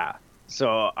 Yeah.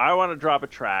 So I want to drop a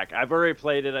track. I've already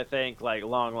played it, I think, like a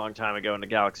long, long time ago in a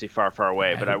galaxy far, far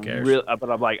away. But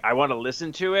I'm like, I want to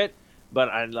listen to it. But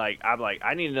I'm like,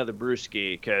 I need another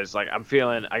brewski because like I'm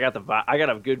feeling, I got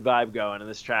a good vibe going, and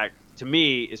this track to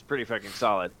me is pretty fucking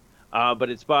solid. But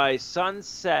it's by Sunrise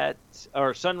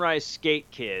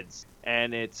Skate Kids,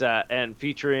 and it's and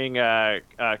featuring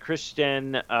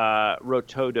Christian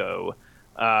Rotondo,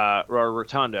 or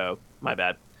Rotondo. My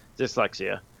bad,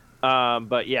 dyslexia.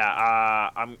 But yeah,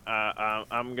 I'm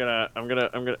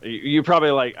gonna. You probably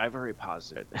like. I've already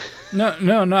paused it. No,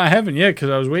 I haven't yet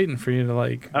because I was waiting for you to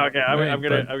like. Okay, I'm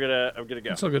gonna go.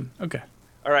 It's all good. Okay.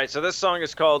 All right, so this song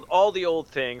is called "All the Old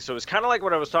Things." So it's kind of like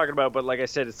what I was talking about, but like I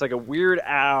said, it's like a Weird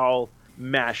Al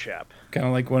mashup. Kind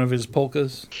of like one of his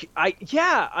polkas. I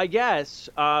guess.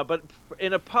 But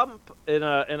in a pump, in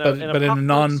a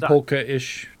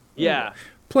non-polka-ish. Yeah.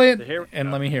 Play it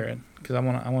and let me hear it because I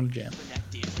want to jam.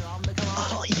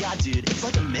 Oh, yeah, dude. It's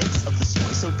like a mix of the soy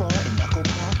so bar and knuckle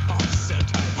pop. Oh, it's so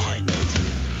tight. I know,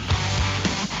 dude.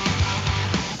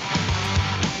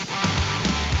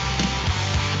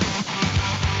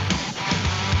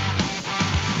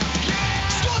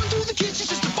 Storming through the kitchen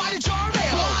just to find a jar of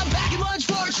ale. I'm back in lunch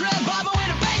for a trip. I'm a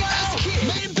Winnebago. As a kid,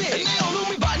 made it big. And they all knew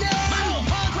me by name. My old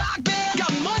punk rock band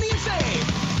got money and fame.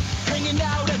 Hanging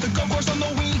out at the golf course on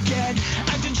the weekend.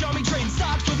 Acting chummy, trading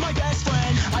stocks with my best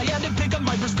friend. I had to pick up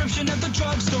my prescription at the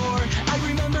drugstore. I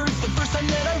remember it's the first time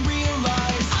that I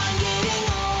realized I'm getting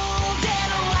old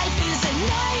and life is a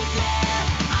nightmare.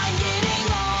 I'm getting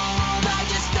old, I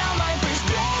just found my first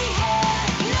gray hair.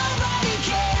 Nobody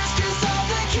cares cause all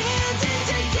the kids in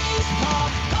today's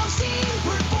pop scene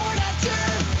were born after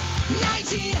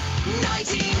 1999.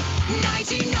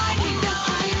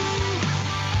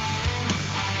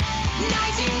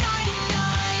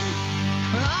 1999.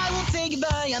 I will say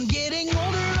goodbye, I'm getting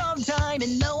older all the time,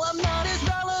 and no, I'm not as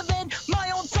relevant.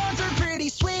 My old songs are pretty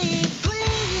sweet.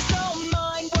 Please don't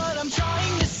mind what I'm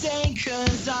trying to say,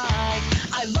 cause I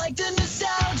like the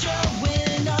nostalgia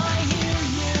when I hear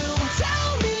you.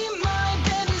 Tell me my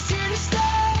band is here to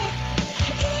stay,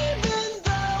 even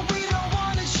though we don't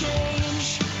want to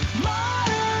change.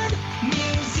 Modern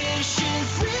musicians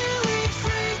really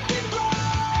freaking blow.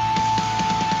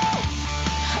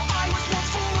 I was once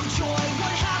full of joy.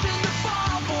 What happened to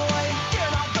Fall Boy? They're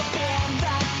not the band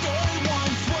that they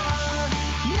once were.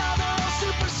 Now they're all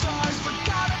superstars.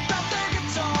 Forgot about their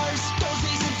guitars. Those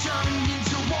days have turned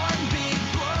into one big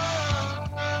blur.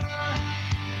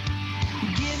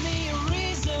 Give me a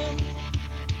reason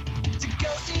to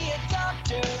go see a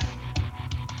doctor,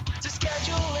 to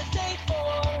schedule a date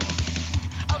for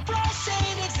a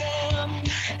prostate exam.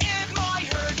 It might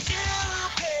hurt to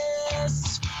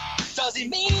piss. Does it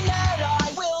mean that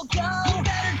I will go? You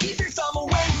better keep your thumb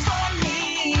away from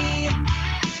me.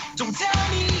 Don't tell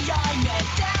me I'm at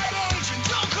that age, and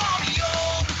don't call me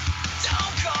old.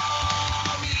 Don't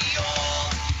call me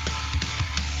old.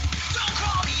 Don't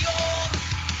call me old.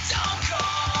 Don't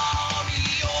call me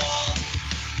old.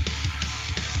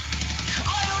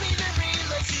 I don't even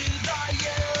relate to the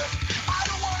year. I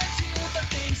don't wanna do the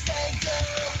things they do.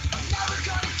 I'm never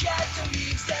gonna get the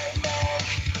memes they make.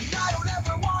 And I don't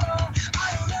ever wanna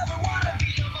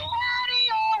be a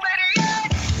millennial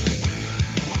idiot.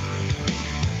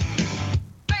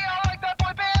 They all like that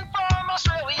boy band from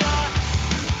Australia.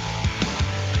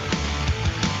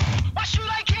 Why should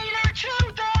I cater to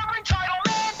their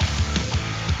entitlement?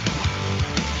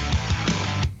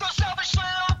 Those selfish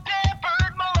little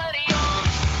pampered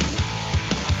millennials.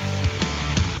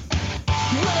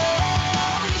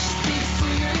 Well, you should speak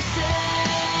for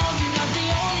yourself. You're not the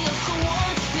only of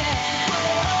course now.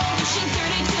 Pushing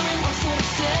 32 and work for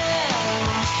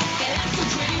yourself. And that's so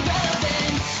pretty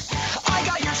relevant. I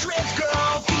got your drift,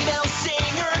 girl. Female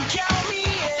singer, count me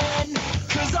in.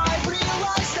 Cause I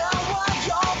realize now why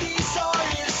all these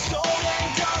artists don't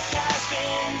end up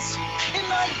has-beens. It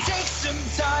might take some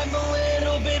time, a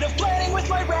little bit of planning with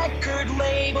my record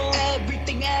label.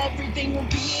 Everything will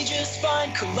be just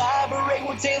fine. Collaborate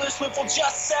with Taylor Swift, will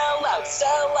just sell out.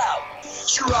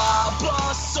 Drop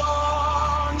a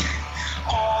song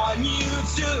on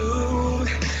YouTube.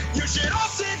 You should all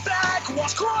sit back,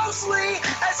 watch closely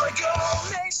as I go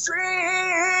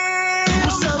mainstream.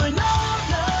 We're selling out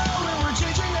now, and we're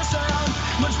changing the sound.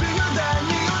 Much bigger than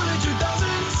the early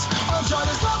 2000s. I'll try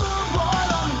this number one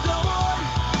on the billboard.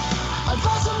 I've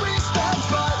lost some respect,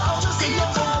 but I'll just keep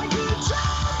on. Good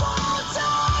job all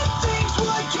time, things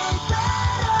would get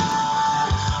better.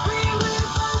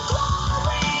 Relive the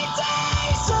glory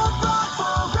days of rock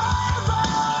forever.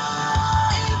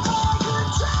 If I could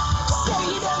just say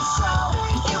that so,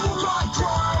 it will not grow.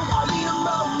 I need a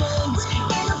moment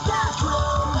in the bathroom.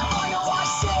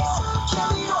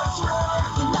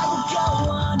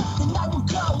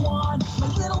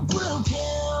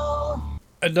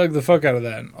 I dug the fuck out of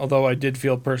that, although I did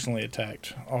feel personally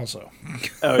attacked also.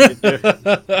 Oh, you do?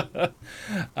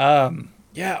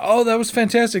 Yeah, oh, that was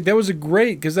fantastic. That was a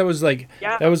great, because that was like,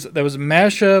 Yeah. that was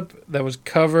mashup, that was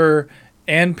cover,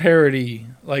 and parody.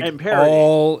 Like, And parody.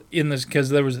 all in this, because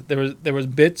there was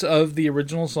bits of the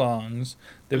original songs,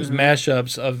 there was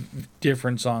mashups of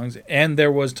different songs, and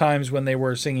there was times when they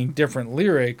were singing different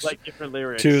lyrics. Like different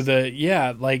lyrics. To the that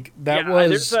Yeah, was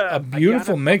there's a I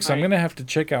beautiful gotta mix. I'm find- gonna have to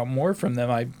check out more from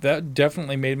them. That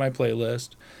definitely made my playlist.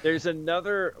 There's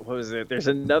another, what was it? There's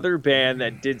another band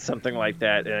that did something like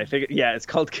that, and I think, yeah, it's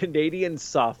called Canadian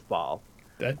Softball.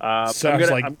 That I'm sounds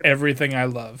gonna- like I'm- everything I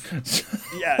love.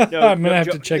 Yeah, no, I'm gonna no have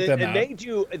joke. to check them out.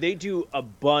 And they do a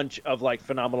bunch of like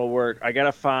phenomenal work. I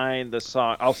gotta find the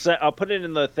song. I'll put it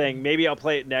in the thing. Maybe I'll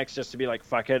play it next just to be like,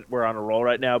 fuck it, we're on a roll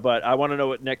right now. But I want to know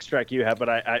what next track you have. But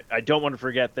I don't want to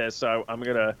forget this, so I'm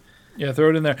gonna. Yeah,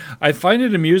 throw it in there. I find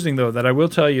it amusing, though, that I will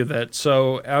tell you that,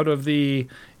 so out of the,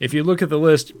 if you look at the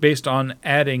list based on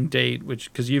adding date,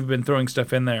 which, because you've been throwing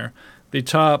stuff in there, the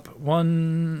top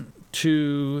 1,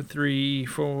 2, 3,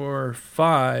 4,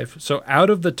 5, so out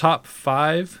of the top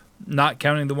 5, not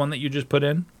counting the one that you just put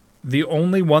in, the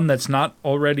only one that's not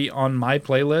already on my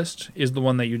playlist is the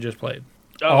one that you just played.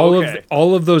 Oh, okay.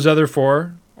 All of those other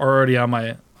 4 are already on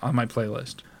my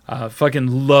playlist. Fucking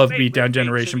love Wait, Beatdown wait,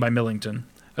 Generation so by Millington.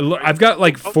 I've got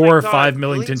like Oh 4 my or God, 5 Millington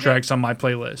Millington? tracks on my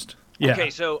playlist. Yeah. Okay,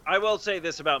 so I will say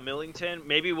this about Millington.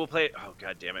 Maybe we'll play. Oh,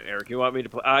 God damn it, Eric! You want me to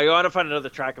play? I want to find another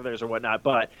track of theirs or whatnot.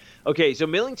 But okay, so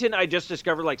Millington, I just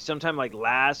discovered like sometime like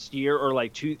last year or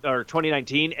like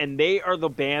 2019, and they are the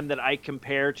band that I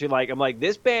compare to. Like, I'm like,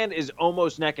 this band is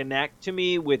almost neck and neck to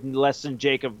me with Less Than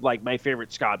Jacob, like my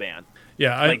favorite ska band.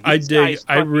 Yeah, Like, I these dig. guys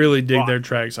I fucking really dig rock. their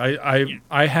tracks.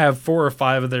 I have 4 or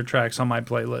 5 of their tracks on my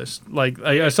playlist. Like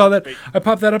I saw that, I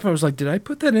popped that up. I was like, did I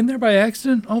put that in there by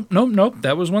accident? Oh nope.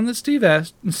 That was one that Steve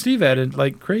added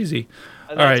like crazy.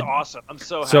 And All that's right. awesome. I'm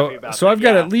so happy So about that. so I've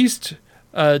got Yeah. at least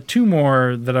 2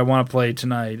 more that I want to play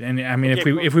tonight. And I mean,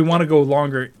 Okay, if we want to go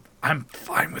longer, I'm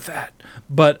fine with that.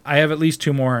 But I have at least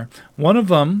 2 more. One of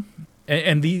them.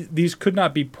 And these could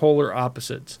not be polar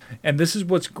opposites. And this is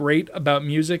what's great about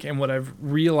music and what I've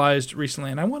realized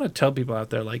recently. And I want to tell people out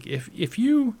there, like, if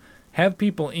you have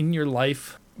people in your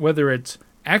life, whether it's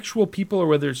actual people or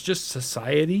whether it's just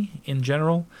society in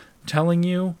general, telling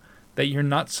you that you're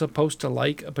not supposed to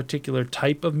like a particular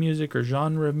type of music or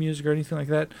genre of music or anything like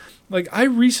that. Like, I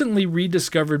recently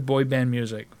rediscovered boy band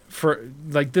music. For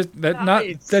like this,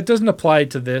 that doesn't apply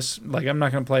to this. Like, I'm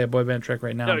not going to play a boy band track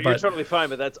right now. No, but, you're totally fine,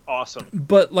 but that's awesome.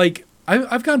 But like,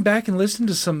 I've gone back and listened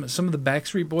to some of the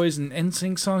Backstreet Boys and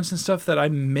NSYNC songs and stuff that I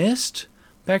missed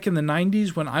back in the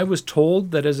 90s when I was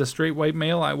told that as a straight white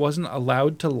male I wasn't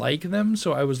allowed to like them.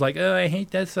 So I was like, oh, I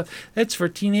hate that stuff. That's for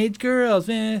teenage girls.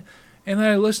 And then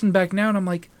I listened back now and I'm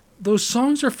like, those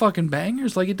songs are fucking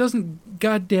bangers. Like, it doesn't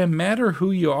goddamn matter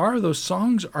who you are. Those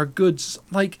songs are good.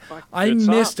 Like, I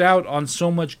missed out on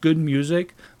so much good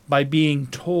music by being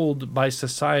told by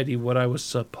society what I was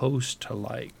supposed to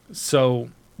like.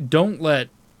 So don't let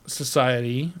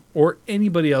society or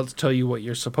anybody else tell you what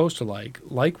you're supposed to like.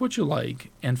 Like what you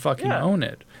like and fucking own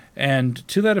it. And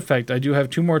to that effect, I do have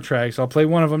 2 more tracks. I'll play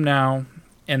one of them now,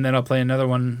 and then I'll play another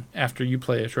one after you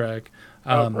play a track.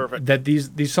 Perfect. That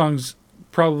these songs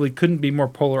probably couldn't be more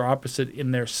polar opposite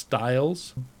in their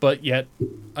styles, but yet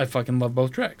I fucking love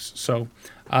both tracks. So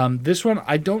this one,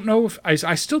 I don't know if I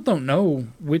still don't know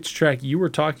which track you were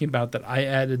talking about that I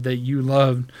added that you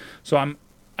loved. So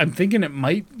I'm thinking it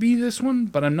might be this one,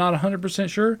 but I'm not 100%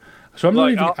 sure. So I'm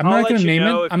Look, not I'll going let to you name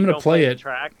know it. if I'm you going to don't play the it,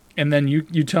 track. and then you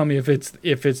tell me if it's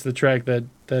the track that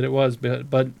it was.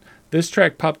 But this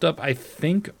track popped up, I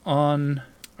think, on.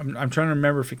 I'm trying to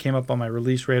remember if it came up on my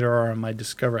release radar or on my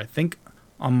Discover. I think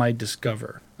on my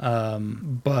Discover,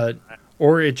 but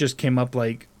or it just came up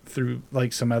like through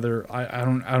like some other. I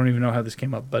don't even know how this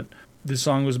came up, but this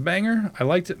song was a banger. I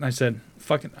liked it, and I said,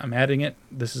 "Fuck it, I'm adding it.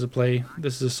 This is a play.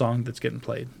 This is a song that's getting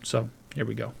played." So here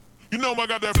we go. You know I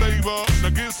got that flavor, now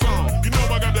get some. You know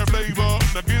I got that flavor,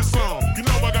 now get some. You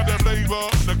know I got that flavor,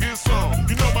 now get some.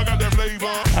 You know I got that flavor,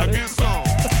 now get some.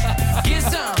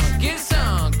 Get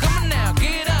some, come on now,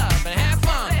 get up and have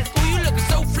fun. Ooh, you looking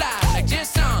so fly, like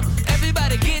just some.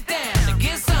 Everybody get down and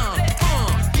get some.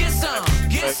 Get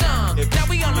some. Now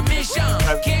we on a mission,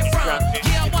 can't front.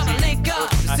 Yeah, I wanna link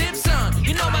up, sip some.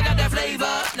 You know I got that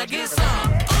flavor, now get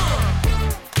some.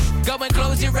 Go and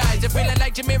close your eyes, you're feeling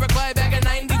like Jamiroquai back in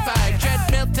 95.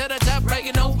 Treadmill to the top, right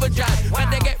in overdrive. When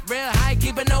they get real high,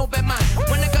 keep an open mind.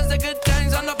 When it comes to good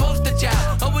times, I'm the poster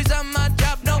child. Always on my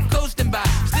job, no coasting by.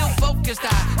 Still focused,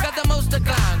 I got the most to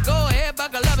climb. Go ahead,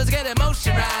 buckle up, let's get that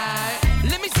emotion right.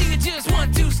 Let me see you just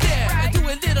 1, 2 step and do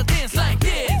a little dance like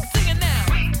this. Sing it now.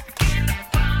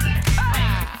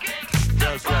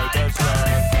 That's right, that's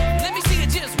right. Let me see you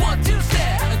just 1, 2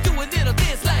 step and do a little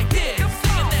dance like this.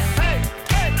 Sing it now.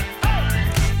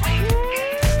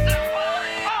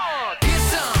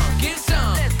 Get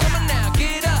some. Come on now,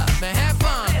 get up and have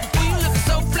fun. Well, you looking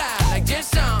so fly, like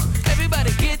just some.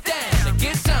 Everybody get down and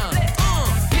get some.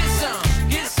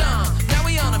 Get some. Now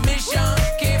we on a mission.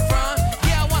 Came from,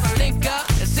 yeah, I wanna link up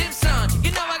and sip some.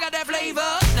 You know I got that flavor.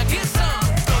 Now get some.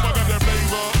 Come I got that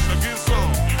flavor, now get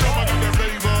some. Come I got that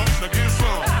flavor, now get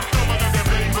some. Come I got that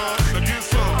flavor, now get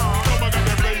some. Come I got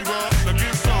that flavor, now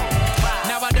get some.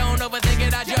 Now I don't overthink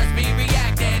it, I just be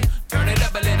reacting. Turn it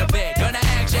up a little bit, turn to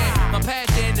action. My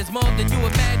passion is more than you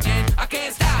imagine. I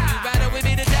can't stop, you rather with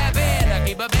me to tap in. I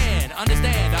keep a band,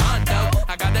 understand the hundo.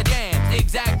 I got the jams,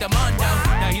 exact the mundo.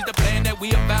 Now here's the plan that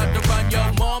we about to run, yo.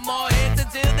 More hits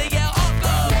until they yell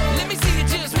uncle. Let me see you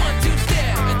just 1, 2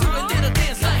 step and do a little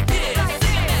dance like this.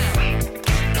 Sing it now.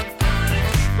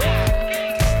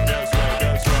 That's right,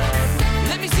 that's right.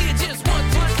 Let me see you just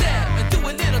 1, 2 step and do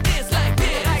a little dance like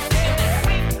this. Sing it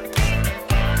now.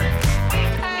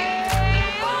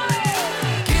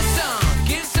 Get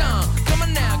some. Come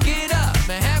on now, get up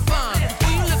and have fun.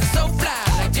 Well, you looking so fly,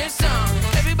 like just some.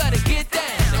 Everybody get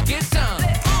down and get some.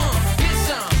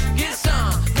 Get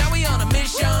some. Now we on a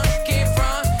mission. Came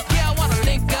from, yeah, I wanna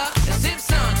link up and sip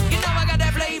some. You know I got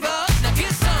that flavor. Now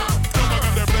get some. Come I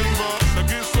got that flavor, now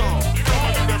get some. Come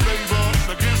I got that flavor,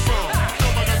 now get some.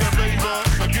 Come I got that flavor,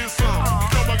 now get some.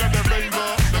 Come I got that flavor,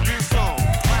 now get some.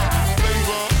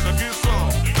 Flavor, now get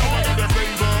some. Come I got that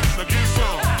flavor, now get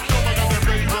some. Come I got that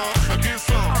flavor, now get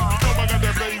some. Come I got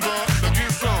that flavor, now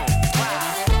get some.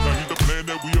 Now here's the plan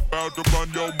that we about to run,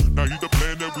 yo. Now here's the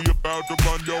plan that we about to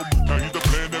run, yo. Now here's the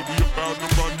plan that we about to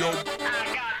run, yo.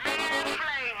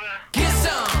 Get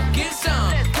some.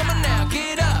 Come on now,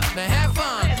 get up and have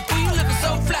fun. Well, you looking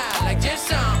so fly, like just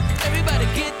some. Everybody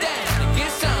get down and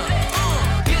get some.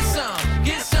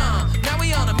 Get some. Now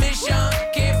we on a mission.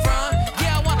 Came from,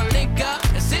 yeah, I wanna link up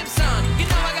and sip some. You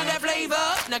know I got that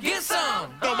flavor. Now get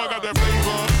some. Come I got that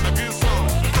flavor, now get some.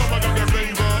 Come I got that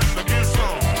flavor, now get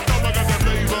some. Come I got that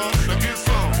flavor, now get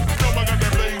some. Come I got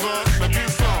that flavor, now get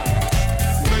some.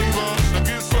 Flavor, now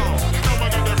get some. Come I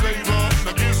got that flavor,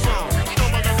 now get some.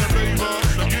 Come I got that flavor,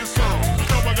 now get some.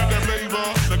 Come I got that flavor,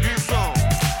 now get some.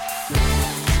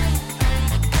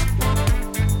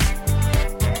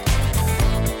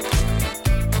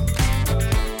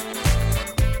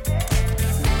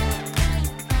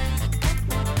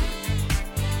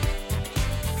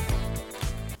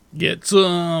 Get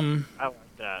some. I like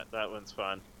that. That one's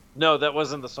fun. No, that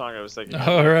wasn't the song I was thinking. of.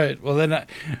 All right. Well, then that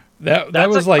That's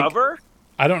was a like cover?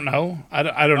 I don't know. I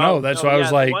don't know. That's why I was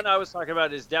the like, one I was talking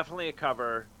about is definitely a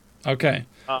cover. okay.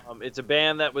 It's a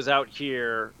band that was out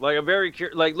here. Like I'm very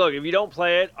like, look, if you don't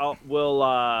play it, I'll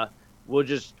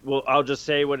just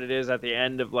say what it is at the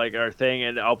end of like our thing,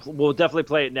 and we'll definitely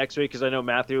play it next week because I know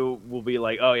Matthew will be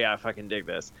like, oh yeah, I fucking dig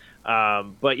this.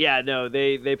 But yeah, no,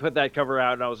 they put that cover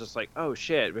out, and I was just like, oh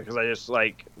shit, because I just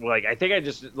like I'm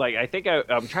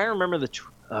trying to remember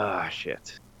the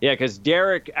shit. Yeah, because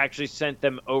Derek actually sent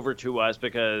them over to us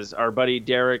because our buddy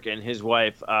Derek and his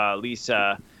wife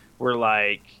Lisa were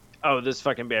like, oh, this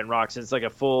fucking band rocks. And it's like a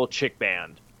full chick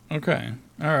band. Okay.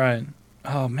 All right.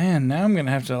 Oh man, now I'm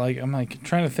gonna have to I'm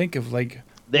trying to think of what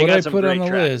got I some put on great the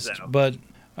tracks, list. though. But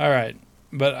all right.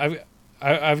 But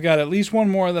I've got at least one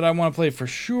more that I want to play for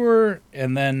sure,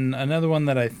 and then another one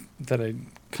that I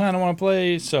kind of want to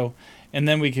play. So, and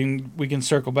then we can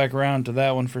circle back around to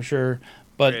that one for sure.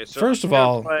 But Okay, so first I'm of gonna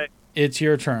all, play- it's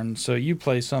your turn. So you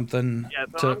play something Yeah,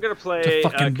 so I'm gonna play to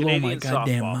fucking blow my Canadian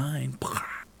goddamn softball.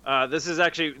 mind. This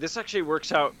actually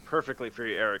works out perfectly for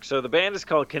you, Eric. So the band is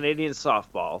called Canadian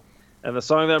Softball, and the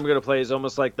song that I'm going to play is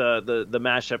almost like the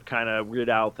mashup kind of Weird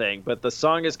Al thing. But the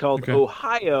song is called Okay.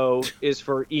 Ohio is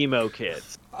for Emo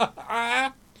Kids.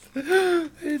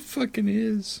 It fucking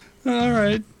is. All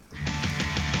right.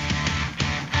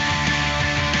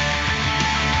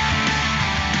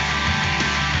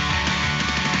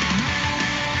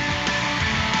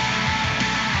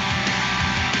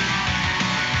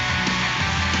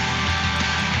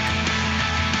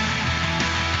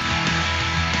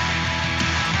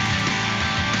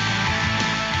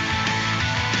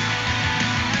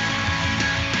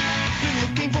 Been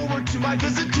looking forward to my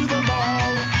visit to the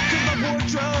mall, 'cause my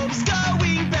wardrobe's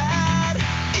going bad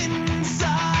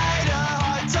inside.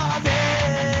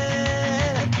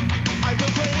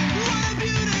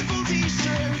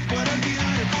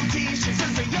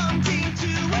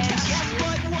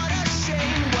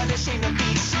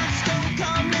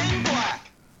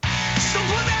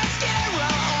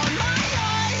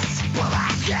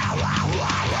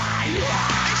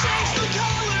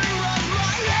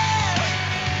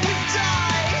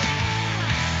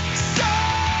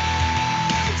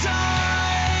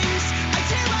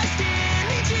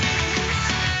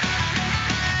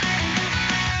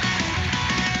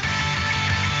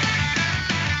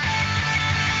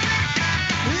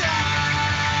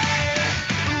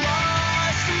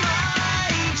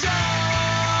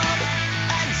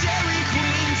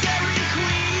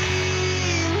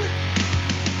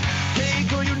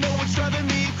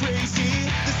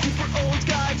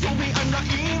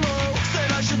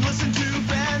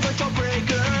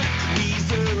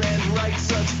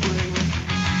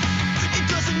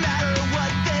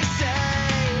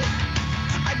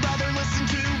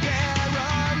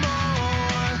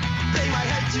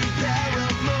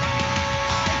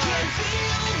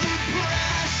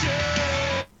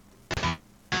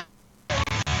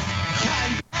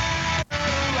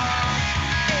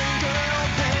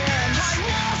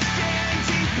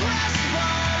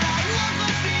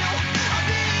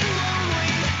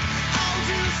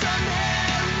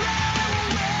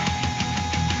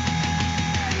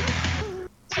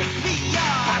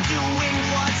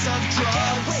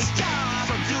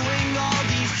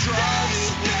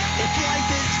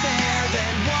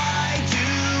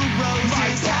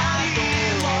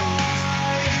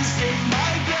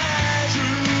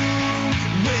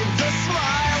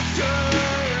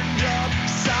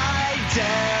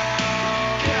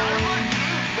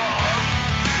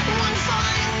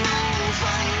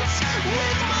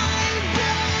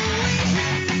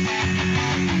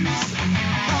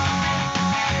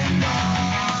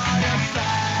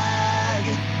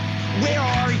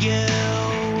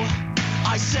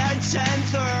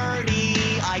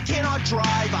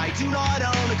 drive. I do not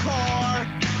own a car.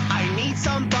 I need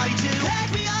somebody to pick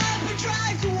me up and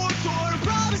drive to Warped.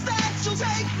 Promise that she'll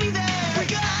take me there. We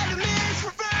got a minute's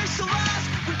reverse to last.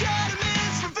 We got a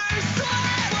minute's reverse to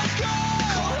last. Let's go.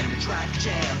 Caught in a traffic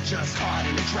jam. Just caught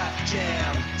in a traffic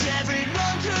jam. Every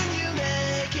wrong turn you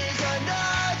make is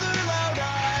another loud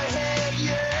I hate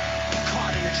you.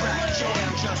 Caught in a traffic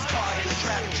jam. Just caught in a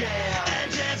traffic jam.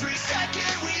 And every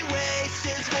second we waste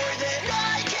is more than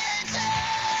I can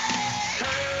take.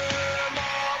 Hey,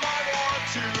 Mom, I want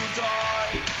to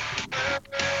die.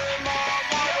 Hey, Mom,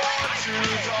 I want to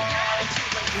die.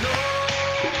 No,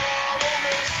 Mom, it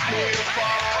makes me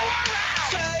fall.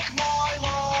 Take my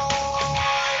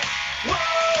life.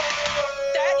 Whoa.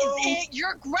 That is it.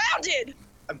 You're grounded.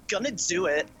 I'm gonna do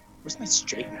it. Where's my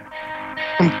straightener?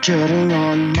 I'm getting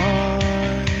on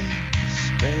my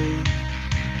space,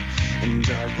 and I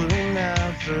will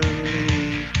never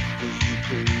leave. Will you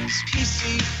please?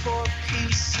 PC for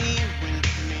PC with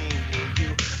me. Will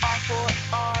you R for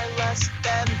R less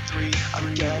than 3? I'm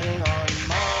getting on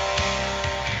my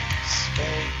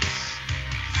space,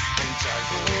 and I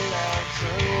will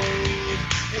never leave.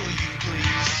 Will you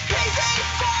please? PC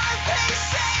for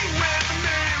PC with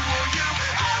me. Will you R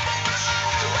for R less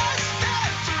than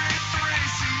 3?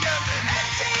 CM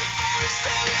NT for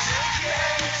station.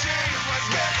 NT was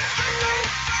ready for you.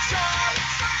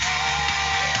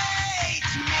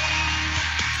 Hate me.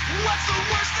 What's the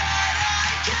worst that I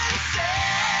can say?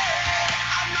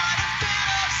 I'm not a fan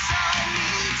of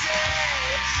sunny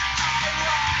day. I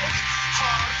like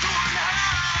Hawthorne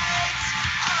Heights.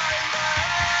 I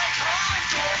like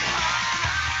Hawthorne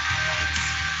Heights.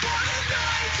 For the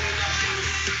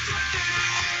 1993.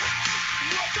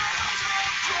 What the hell's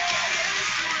wrong for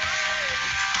this rain?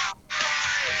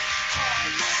 I like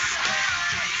Hawthorne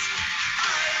Heights.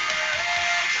 I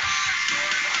like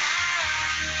Hawthorne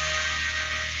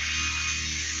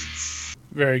Heights.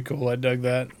 Very cool. I dug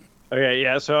that. Okay,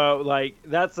 yeah, so like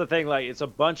that's the thing, like it's a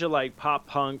bunch of like pop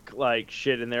punk like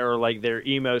shit in there, or like their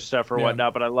emo stuff or Yeah.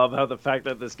 whatnot. But I love how the fact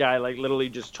that this guy like literally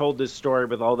just told this story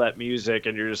with all that music,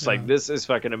 and you're just like, this is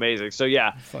fucking amazing. So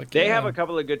yeah, Fuck they yeah. have a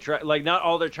couple of good tracks. Like not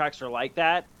all their tracks are like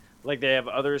that. Like they have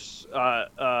others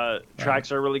tracks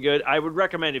that are really good. I would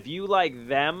recommend if you like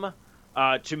them.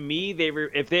 To me,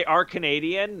 if they are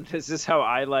Canadian, this is how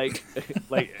I like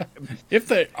If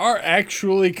they are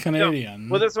actually Canadian.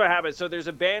 Well, that's what happens. So there's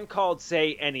a band called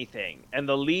Say Anything, and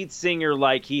the lead singer,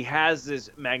 like, he has this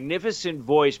magnificent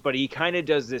voice, but he kind of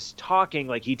does this talking,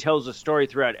 like he tells a story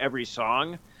throughout every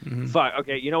song. Mhm. Fuck.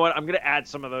 Okay, you know what? I'm gonna add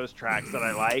some of those tracks that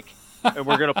I like, and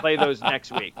we're gonna play those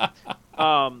next week.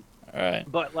 All right.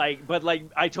 But like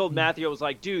I told Matthew, I was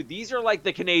like, dude, these are like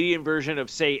the Canadian version of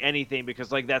Say Anything,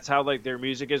 because like that's how like their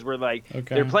music is, where like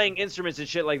Okay. they're playing instruments and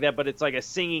shit like that, but it's like a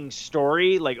singing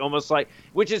story, like almost like,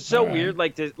 which is so All right. weird.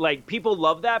 Like people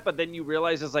love that, but then you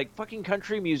realize it's like fucking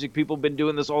country music. People have been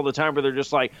doing this all the time, where they're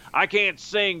just like, I can't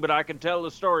sing, but I can tell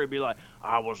the story. Be like,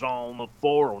 I was on the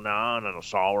 409 and I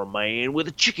saw a man with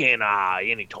a chicken eye,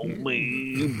 and he told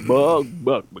me, Buck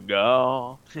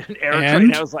McGaw. And Eric right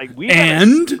now was like, we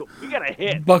got a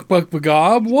hit. Buck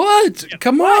Bagob? What?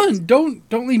 Come on!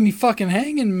 Don't leave me fucking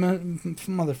hanging,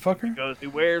 motherfucker. Because he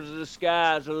wears a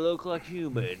disguise to look like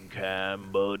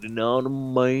humankind, but not a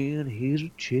man. He's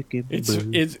a chicken.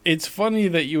 It's funny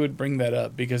that you would bring that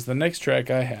up, because the next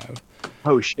track I have.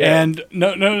 Oh shit! And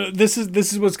no, this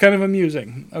is what's kind of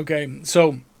amusing. Okay,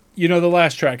 so you know the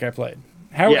last track I played.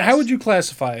 How would you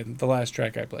classify the last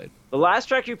track I played? The last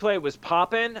track you played was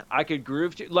poppin'. I could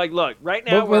groove to. Like, look, right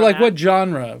now. But like, what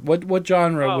genre? What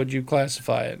genre would you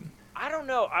classify it? I don't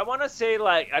know. I want to say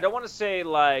like, I don't want to say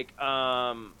like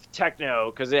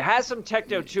techno, because it has some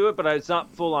techno to it, but it's not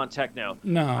full on techno.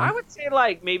 No. I would say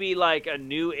like maybe like a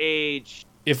new age.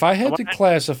 If I had to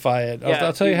classify it, Yeah,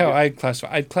 I'll tell you how yeah. I'd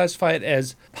classify. I'd classify it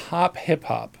as pop hip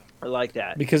hop, I like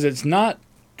that. because it's not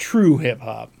true hip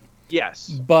hop, Yes.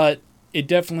 but it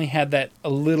definitely had that a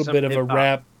little Some bit of a hip-hop.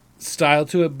 rap style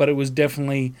to it, but it was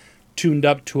definitely tuned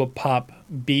up to a pop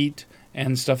beat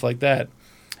and stuff like that.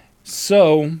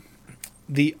 So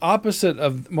the opposite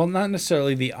of, well, not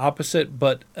necessarily the opposite,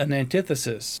 but an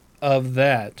antithesis of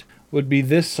that would be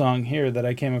this song here that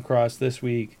I came across this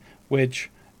week, which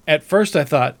at first I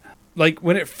thought, like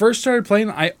when it first started playing,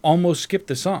 I almost skipped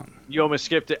the song. You almost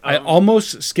skipped it. I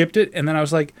almost skipped it, and then I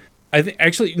was like, I think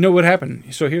actually, you know what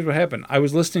happened? So here's what happened. I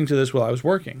was listening to this while I was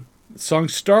working. The song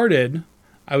started.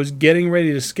 I was getting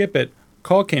ready to skip it.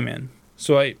 Call came in.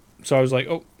 So I was like,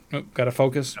 oh, gotta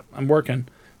focus. I'm working.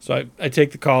 So I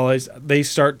take the call. They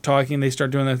start talking. They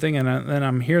start doing their thing, and then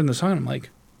I'm hearing the song. I'm like,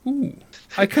 ooh,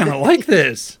 I kind of like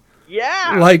this.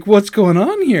 Yeah. Like, what's going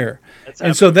on here? That's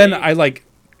And so then I like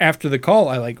after the call,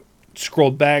 I like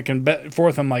scrolled back and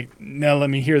forth. I'm like, now let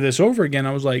me hear this over again.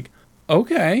 I was like,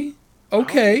 okay.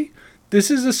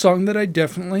 This is a song that I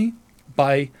definitely,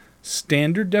 by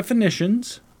standard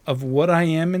definitions of what I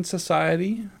am in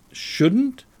society,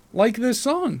 shouldn't like this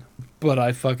song. But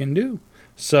I fucking do.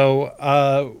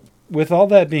 So, with all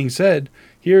that being said,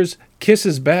 here's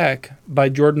Kisses Back by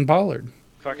Jordan Pollard.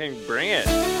 Fucking bring it.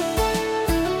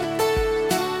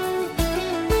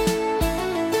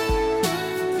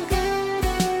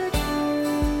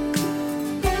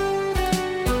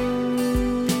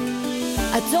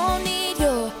 I don't need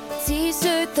your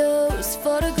t-shirt, those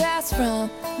photographs from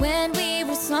when we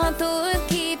were something worth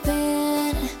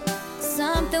keeping,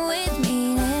 something with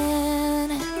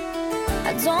meaning.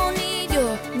 I don't need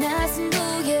your nice and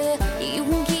new, yeah, you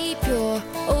can keep your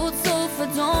old sofa,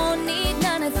 don't need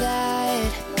none of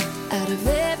that. Out of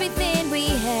everything we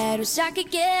had, wish I could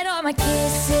get all my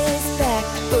kisses back.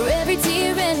 For every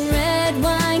tear and red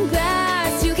wine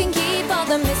glass, you can keep all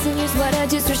the missing years. What I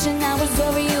just wishing I was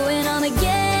over you and all the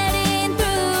getting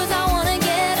throughs. I wanna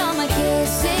get all my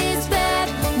kisses back.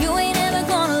 You ain't ever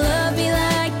gonna love me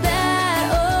like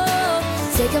that. Oh,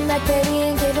 take 'em back, baby,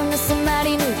 and give 'em to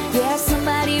somebody new. Yeah,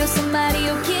 somebody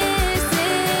who kisses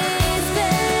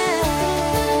back.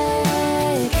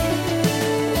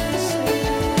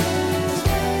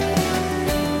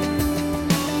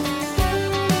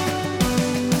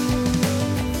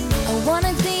 I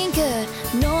wanna clean cut,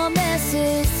 no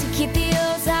messes. To keep the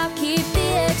O's out, keep the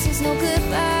X's. No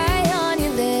goodbye on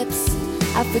your lips.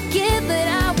 I forgive, but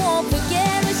I won't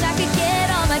forget. Wish I could get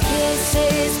all my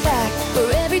kisses back. For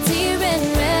every tear and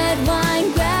red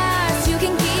wine glass, you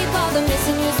can keep all the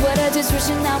missing years. What I just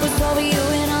wishing I was over you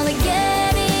and all the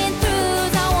getting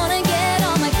throughs. I wanna get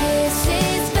all my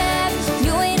kisses back.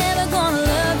 You ain't ever gonna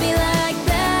love me like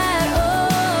that.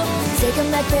 Oh, take 'em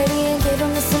back, baby, and give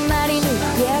 'em to somebody new.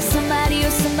 Yeah, somebody who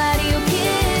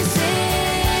kisses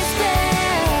back.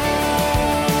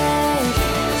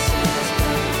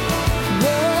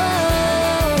 Whoa,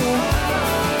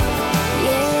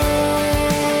 yeah.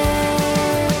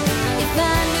 If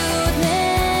I knew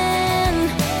then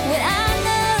what I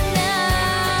know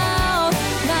now,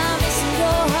 my missing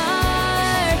your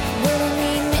heart wouldn't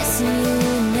be missing you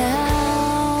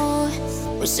now.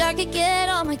 Wish I could get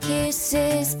all my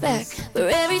kisses back. For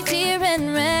every tear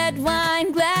and red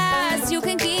wine glass, you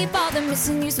can keep all the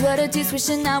missing years. What I just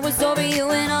wishing I was over you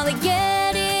and all the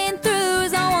getting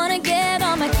throughs. I wanna get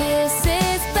all my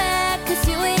kisses back, 'cause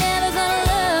you ain't ever gonna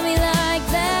love me like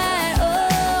that.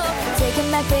 Oh, take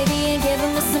 'em back, baby, and give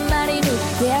 'em to somebody new.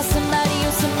 Yeah, somebody who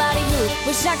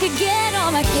wish I could get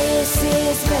all my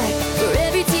kisses back. For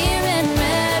every tear and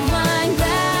red wine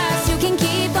glass, you can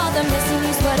keep all the missing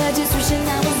years. What I just wishing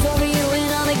I was over you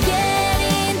and all the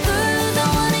getting throughs. I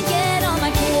wanna get all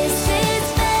my kisses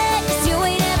back, 'cause you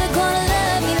ain't ever gonna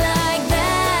love me like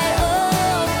that.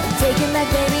 Oh, take 'em back,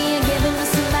 baby, and give 'em to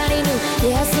somebody new.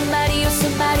 Yeah,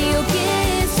 somebody who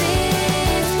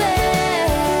kisses back.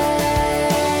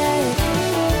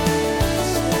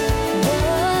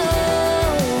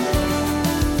 Whoa,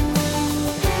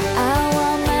 I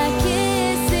want my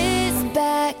kisses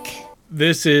back.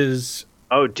 This is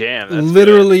Oh, damn. That's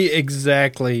literally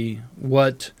exactly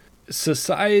what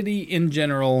society in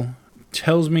general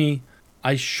tells me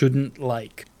I shouldn't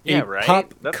like. Yeah, A right?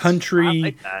 pop That's- country I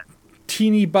like that.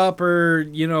 teeny bopper,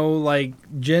 like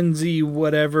Gen Z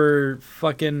whatever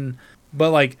fucking,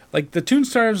 but like the tune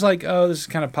starts like, oh, this is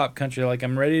kind of pop country, like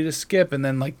I'm ready to skip, and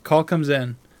then like call comes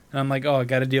in and I'm like, oh, I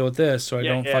got to deal with this so I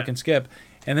don't fucking skip.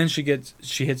 And then she hits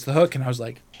the hook and I was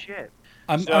like, Shit.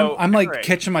 I'm like Eric,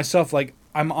 catching myself, like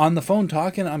I'm on the phone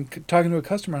talking, I'm talking to a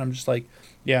customer and I'm just like,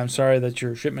 yeah, I'm sorry that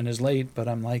your shipment is late, but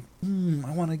I'm like,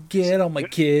 I want to get all my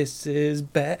kisses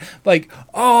back. Like,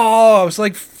 oh, I was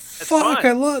like, fuck,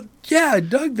 fun. I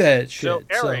dug that shit. So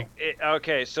Eric,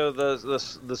 okay, so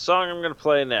the song I'm gonna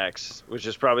play next, which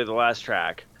is probably the last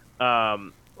track.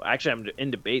 Actually, I'm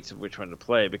in debates of which one to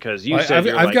play because you said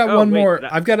I've got one more.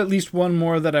 I've got at least one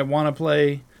more that I want to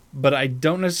play, but I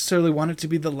don't necessarily want it to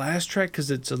be the last track because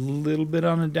it's a little bit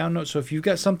on a down note. So if you've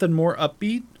got something more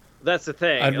upbeat, that's the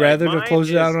thing. I'd rather to close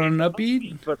it out on an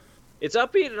upbeat. But it's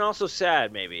upbeat and also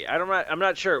sad, maybe. I'm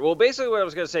not sure. Well, basically, what I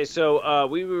was gonna say. So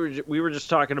we were just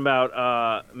talking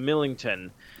about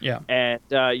Millington. Yeah. And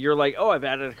you're like, oh, I've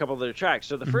added a couple of their tracks.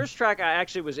 So the first track I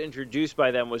actually was introduced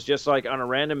by them was just like on a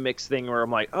random mix thing where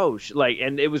I'm like, oh,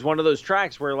 and it was one of those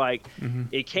tracks where like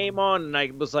it came on and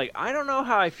I was like, I don't know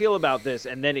how I feel about this.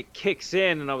 And then it kicks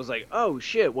in and I was like, oh,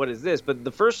 shit, what is this? But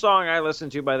the first song I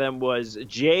listened to by them was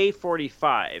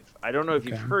J45. I don't know if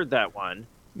you've heard that one.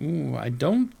 Ooh, I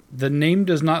don't. The name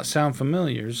does not sound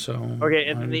familiar. So Okay,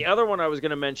 and then the other one I was going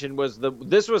to mention was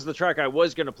this was the track I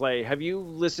was going to play. Have you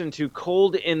listened to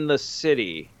 "Cold in the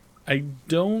City"? I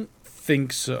don't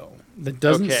think so. That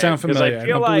doesn't Okay, sound 'cause I familiar. I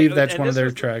feel don't like- believe that's and one of this their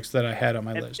was- tracks that I had on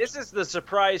my And list. this is the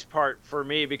surprise part for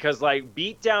me because like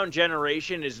Beatdown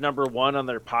Generation is number 1 on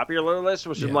their popular list,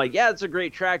 which I'm Yeah. like, yeah, it's a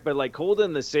great track, but like Cold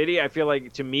in the City, I feel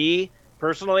like to me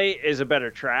personally is a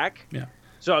better track. Yeah.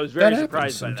 So I was very That happens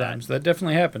surprised by that. sometimes. That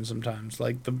definitely happens sometimes.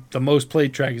 Like the most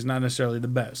played track is not necessarily the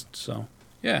best. So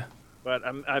yeah. But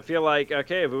I feel like,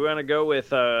 okay, if we want to go with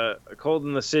Cold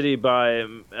in the City by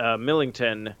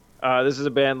Millington, this is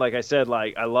a band, like I said,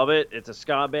 like I love it. It's a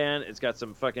ska band. It's got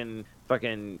some fucking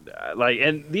like,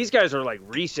 and these guys are like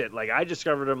recent. Like I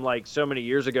discovered them like so many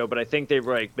years ago, but I think they've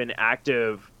like been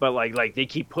active, but like they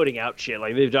keep putting out shit.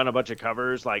 Like they've done a bunch of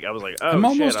covers. Like I was like, oh, I'm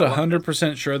almost shit, I love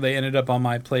 100% sure they ended up on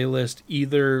my playlist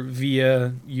either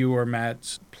via you or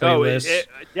Matt's Oh, playlist.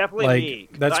 definitely Like, me.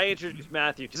 'Cause that's- I introduced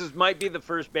Matthew. This might be the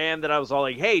first band that I was all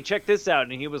like, "Hey, check this out,"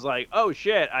 and he was like, "Oh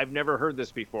shit, I've never heard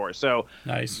this before." So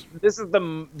Nice. this is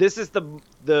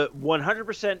the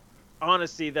 100%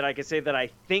 honesty that I could say that I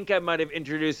think I might have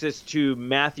introduced this to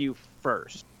Matthew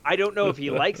first. I don't know if he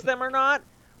likes them or not,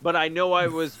 but I know I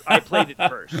played it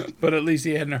first. But at least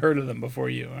he hadn't heard of them before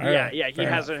you. All Yeah, right, yeah, he fair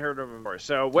enough. hasn't heard of them before.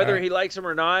 So whether All right. he likes them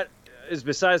or not is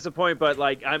besides the point. But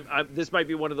like, I'm this might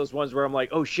be one of those ones where I'm like,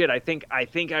 oh shit, I think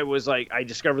I was like, I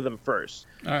discovered them first.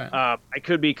 All right. I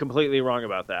could be completely wrong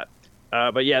about that.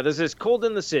 But yeah, this is Cold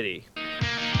in the City.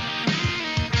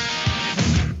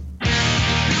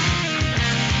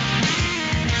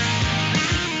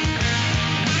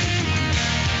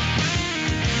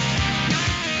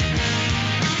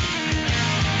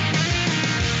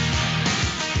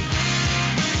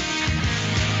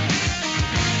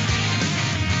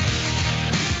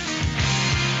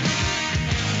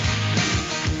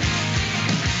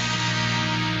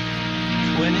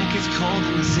 When it gets cold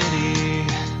in the city,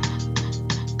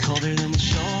 colder than the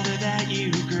shoulder that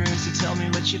you grew, so tell me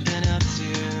what you've been up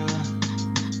to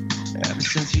ever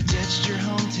since you ditched your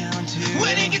hometown too.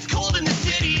 When it gets cold in the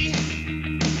city,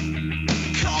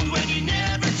 cold when you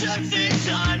never took the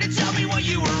time to tell me what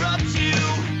you were up to,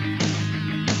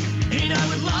 and I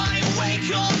would lie awake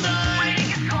all night. When it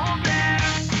gets cold there,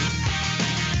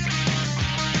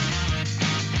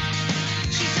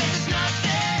 she says it's not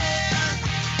there.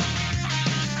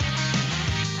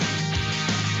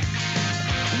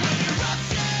 When you're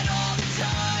upset all the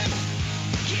time,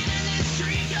 getting this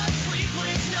streak of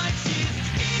sleepless nights, if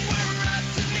it were up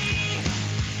to me,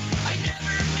 I'd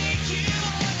never make you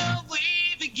wanna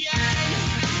leave again.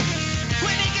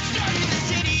 When it gets dark in the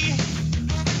city,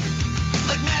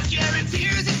 like mascara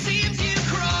tears, it seems you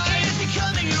cry. It's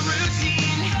becoming a routine.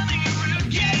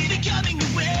 Yeah, it's becoming the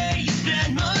way you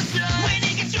spend most of. When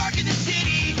it gets dark in the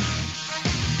city,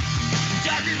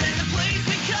 darker than the place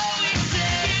we coexist.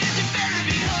 It isn't fair to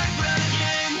be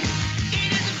heartbroken.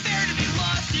 It isn't fair to be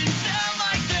lost and found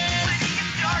like this. When it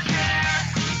gets darker,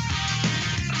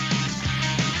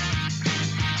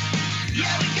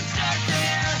 yeah, we can start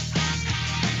there.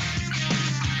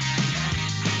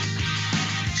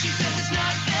 She says it's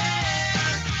not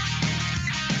there.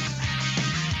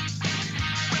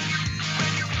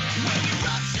 When you're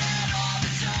upset all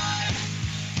the time,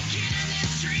 getting this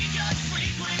streak of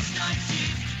sleepless nights,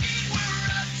 if it were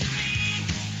up to me,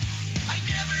 I'd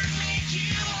never make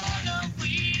you wanna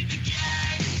leave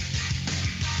again.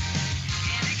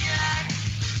 And again.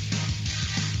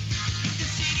 If the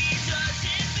city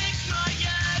doesn't fix my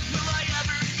head, will I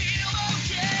ever feel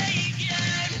okay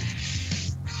again?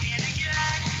 And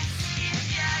again, and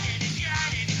again, and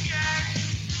again, and again.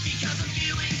 Because I'm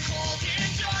feeling cold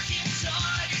and dark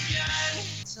inside again.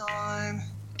 Time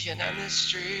can end this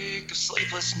streak of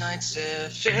sleepless nights.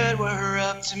 If it were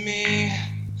up to me,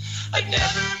 I'd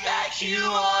never make you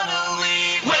wanna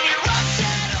leave. When you're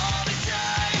upset all the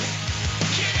time,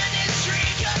 can end this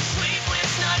streak of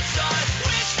sleepless nights. I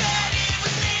wish that it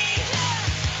was me,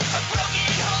 a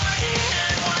broken heart in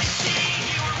NYC.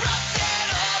 You were upset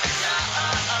all the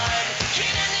time.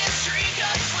 Can end this streak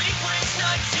of sleepless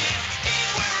nights. If it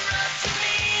were up to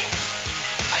me,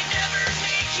 I'd never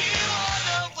make you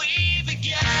wanna leave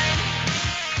again.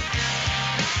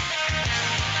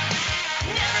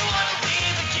 Never wanna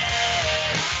leave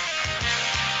again.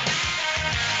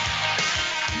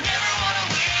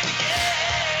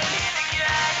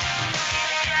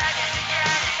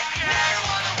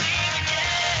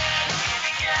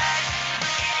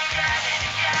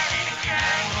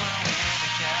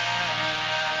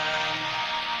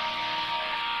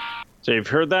 So you've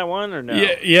heard that one or no?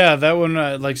 Yeah, that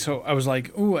one. So I was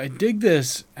like, "Ooh, I dig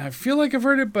this. I feel like I've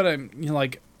heard it, but I'm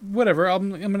like, whatever. I'm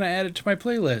gonna add it to my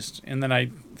playlist." And then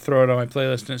I throw it on my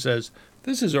playlist, and it says,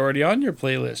 "This is already on your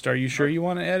playlist. Are you sure you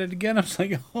want to add it again?" I was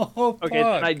like, "Oh, okay."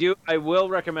 fuck. I will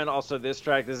recommend also this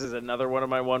track. This is another one of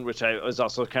my one, which I was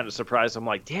also kind of surprised. I'm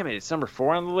like, damn it, it's number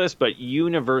 4 on the list. But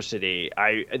University.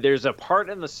 There's a part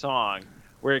in the song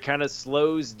where it kind of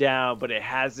slows down, but it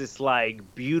has this like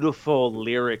beautiful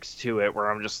lyrics to it where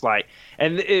I'm just like,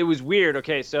 and it was weird.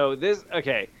 Okay, so this, I'm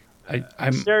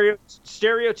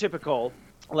stereotypical,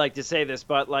 like to say this,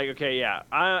 but like, okay, yeah,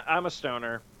 I'm a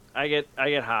stoner. I get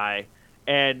high,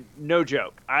 and no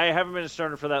joke, I haven't been a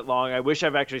stoner for that long. I wish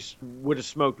I've actually would have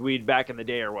smoked weed back in the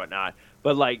day or whatnot.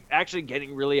 But like actually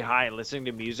getting really high and listening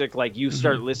to music, like you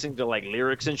start listening to like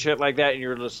lyrics and shit like that, and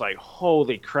you're just like,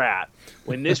 holy crap!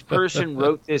 When this person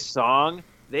wrote this song,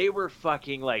 they were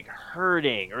fucking like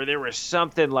hurting, or there was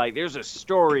something like there's a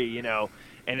story, you know.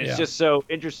 And it's just so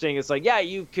interesting. It's like, yeah,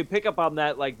 you could pick up on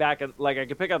that I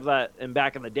could pick up that in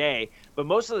back in the day. But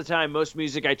most of the time, most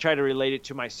music, I try to relate it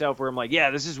to myself where I'm like,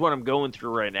 yeah, this is what I'm going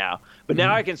through right now. But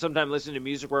now I can sometimes listen to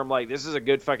music where I'm like, this is a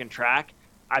good fucking track.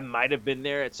 I might have been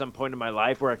there at some point in my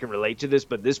life where I can relate to this.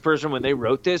 But this person, when they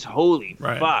wrote this, holy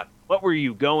fuck, what were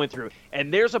you going through?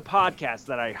 And there's a podcast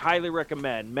that I highly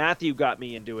recommend. Matthew got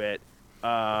me into it.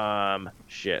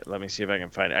 Shit, let me see if I can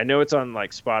find it. I know it's on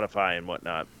like Spotify and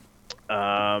whatnot.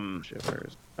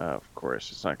 Of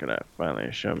course, it's not gonna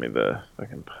finally show me the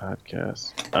fucking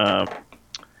podcast.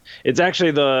 It's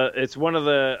actually it's one of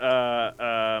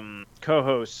the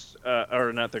co-hosts,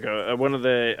 or not the one of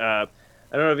the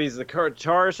I don't know if he's the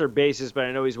guitarist or bassist, but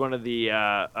I know he's one of the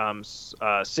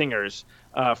singers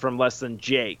from Less Than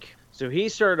Jake. So he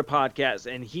started a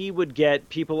podcast, and he would get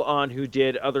people on who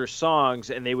did other songs,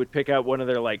 and they would pick out one of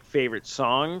their like favorite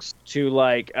songs to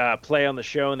like play on the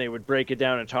show, and they would break it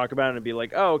down and talk about it and be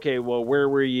like, oh, okay, well, where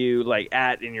were you like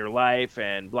at in your life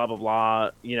and blah, blah,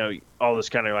 blah, you know, all this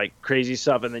kind of like crazy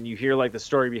stuff. And then you hear like the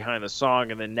story behind the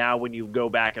song. And then now when you go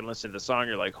back and listen to the song,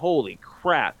 you're like, holy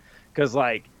crap. Because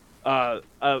like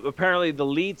apparently the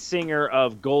lead singer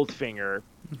of Goldfinger,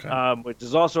 which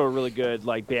is also a really good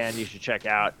like band you should check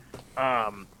out.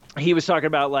 He was talking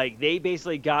about like they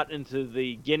basically got into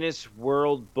the Guinness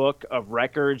World Book of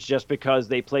Records just because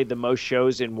they played the most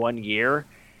shows in 1 year,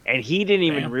 and he didn't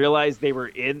even realize they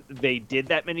did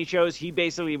that many shows. He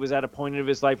basically was at a point in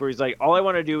his life where he's like, all I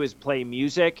want to do is play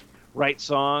music, write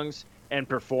songs, and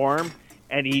perform.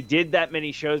 And he did that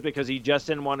many shows because he just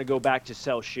didn't want to go back to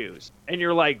sell shoes. And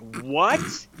you're like, what?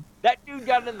 That dude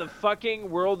got in the fucking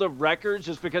world of records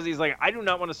just because he's like, I do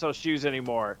not want to sell shoes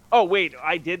anymore. Oh, wait,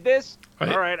 I did this? All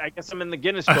right, I guess I'm in the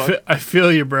Guinness book. I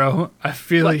feel you, bro. I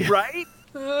feel you. Right?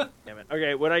 Damn it.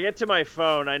 Okay, when I get to my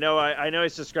phone, I know I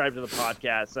subscribe to the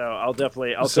podcast, so I'll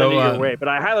send it your way. But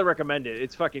I highly recommend it.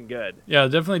 It's fucking good. Yeah,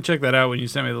 definitely check that out when you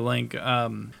send me the link.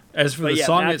 As for the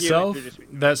song itself,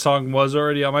 that song was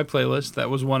already on my playlist. That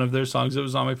was one of their songs that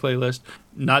was on my playlist.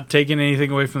 Not taking anything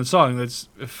away from the song. That's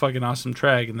a fucking awesome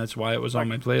track, and that's why it was on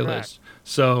my playlist.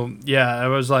 So, yeah, I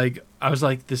was like,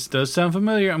 this does sound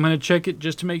familiar. I'm going to check it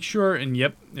just to make sure. And,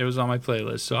 yep, it was on my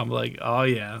playlist. So I'm like, oh,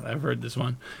 yeah, I've heard this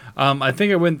one. I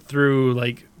think I went through,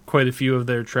 like, quite a few of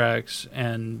their tracks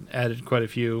and added quite a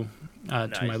few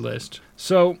to my list.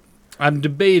 So I'm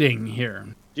debating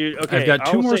here. Dude, okay, I've got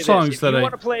two more songs if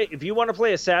you want to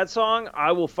play a sad song,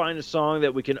 I will find a song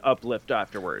that we can uplift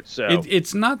afterwards. So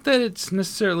it's not that it's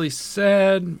necessarily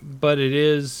sad, but it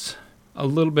is a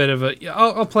little bit of a.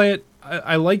 I'll play it.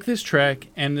 I like this track,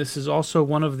 and this is also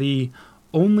one of the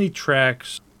only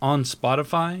tracks on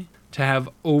Spotify to have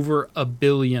over 1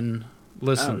 billion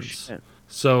listens. Oh, shit.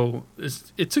 So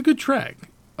it's a good track.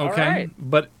 Okay, right.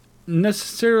 But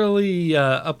necessarily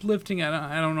uplifting,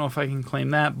 I don't know if I can claim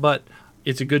that, but.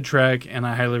 It's a good track, and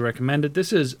I highly recommend it.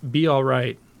 This is Be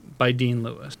Alright by Dean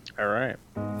Lewis. All right.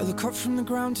 I look up from the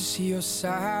ground to see your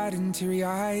sad and teary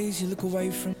eyes. You look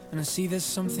away from, and I see there's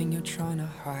something you're trying to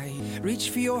hide. Reach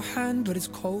for your hand, but it's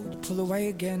cold. Pull away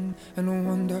again, and I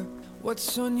wonder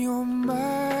what's on your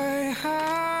mind.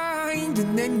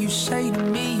 And then you say to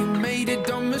me, you made a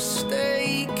dumb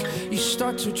mistake. You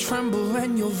start to tremble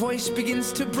and your voice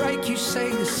begins to break. You say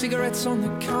the cigarettes on the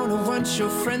counter weren't your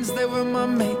friends, they were my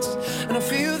mates. And I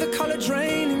feel the color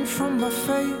draining from my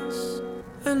face.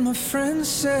 And my friend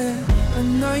said, I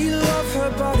know you love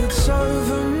her, but it's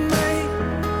over, mate.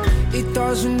 It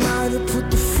doesn't matter, put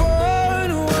the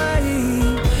phone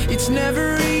away. It's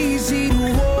never easy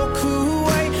to walk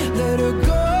away. Let her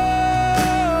go,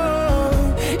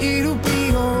 it'll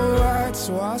be alright.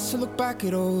 So I still look back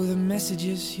at all the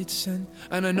messages you'd sent,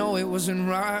 and I know it wasn't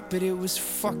right, but it was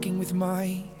fucking with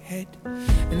my head.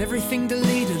 And everything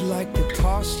deleted like the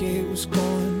past year was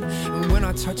gone. And when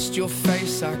I touched your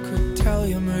face, I could tell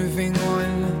you're moving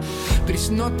on. But it's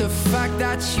not the fact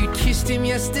that you kissed him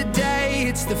yesterday,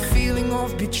 it's the feeling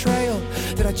of betrayal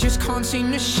that I just can't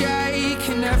seem to shake.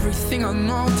 And everything I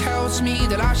know tells me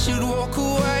that I should walk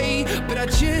away, but I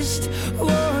just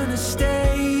wanna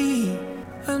stay.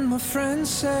 And my friend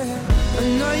said, I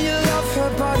know you love her,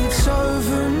 but it's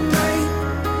over, mate.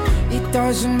 It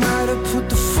doesn't matter, put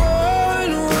the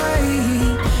phone away.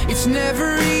 It's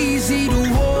never easy to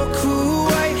walk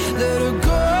away. Let her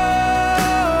go,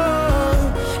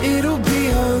 it'll be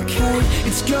okay.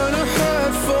 It's gonna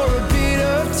hurt for a bit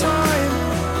of time.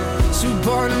 So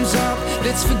bottoms up,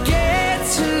 let's forget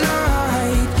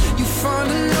tonight. You find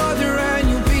another and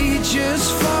you'll be just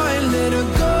fine. Let her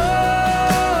go.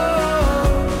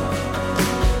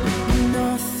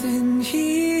 Nothing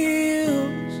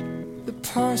heals the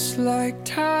past like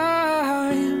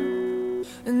time,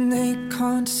 and they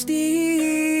can't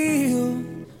steal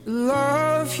the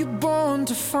love you're born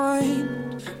to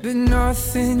find. But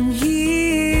nothing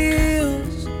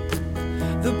heals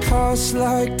the past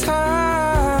like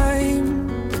time,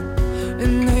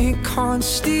 and they can't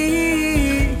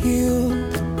steal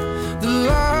the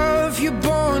love you're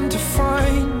born to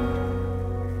find.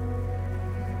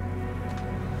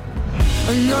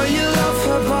 I know you love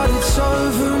her, but it's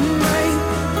over, mate.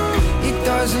 It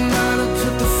doesn't matter,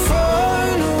 put the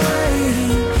phone away.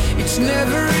 It's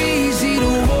never easy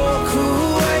to walk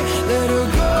away. Let her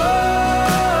go,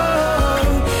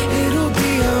 it'll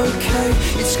be okay.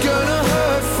 It's gonna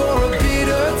hurt for a bit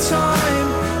of time.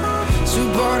 So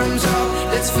bottoms up,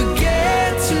 let's forget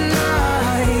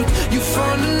tonight. You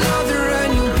find another and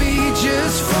you'll be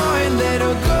just fine. Let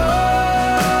her go.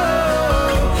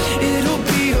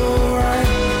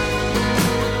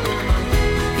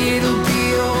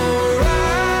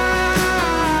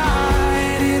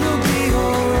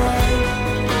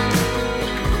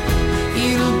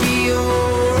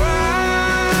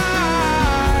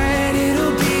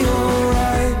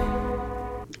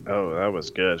 Was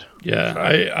good. Yeah,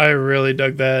 I really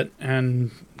dug that.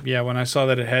 And yeah, when I saw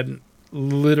that it had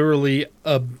literally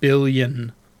a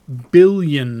billion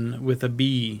with a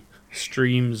B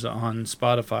streams on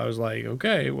Spotify, I was like,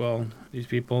 okay, well, these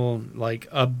people, like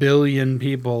a billion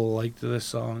people liked this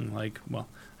song. Like, well,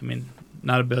 I mean,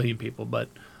 not a billion people, but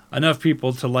enough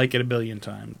people to like it a billion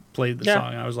times played the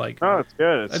song. I was like, oh, it's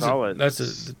good. It's solid. I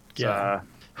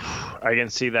can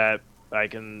see that. I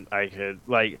could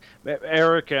like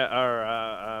Erica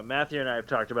or Matthew and I have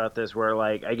talked about this where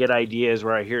like I get ideas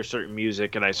where I hear certain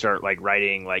music and I start like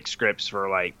writing like scripts for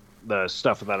like the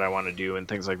stuff that I want to do and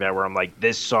things like that where I'm like,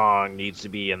 this song needs to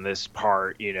be in this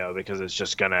part, you know, because it's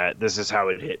just this is how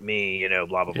it hit me, you know,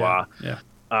 blah blah blah. Yeah.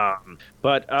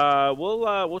 But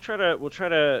we'll try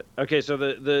to. Okay, so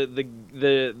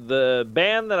the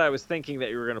band that I was thinking that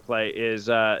you were gonna play is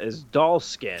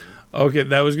Dollskin. Okay,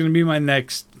 that was gonna be my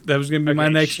next. That was gonna be my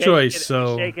next choice.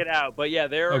 So shake it out. But yeah,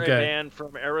 they're a band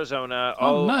from Arizona, nice.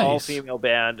 all female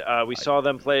band. We saw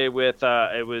them play with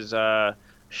it was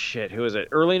who was it?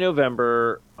 Early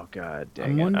November. Oh god,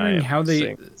 dang I'm wondering how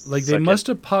they they must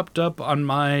have popped up on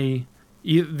my.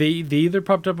 They either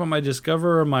popped up on my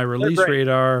Discover or my release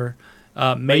radar.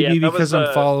 Maybe because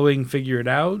I'm following Figure It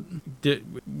Out.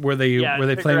 Were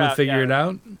they playing with Figure It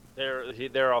Out?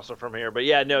 They're also from here, but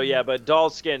but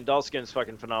Dollskin's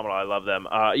fucking phenomenal. I love them.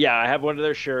 I have one of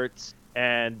their shirts,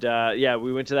 and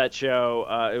we went to that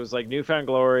show. It was like Newfound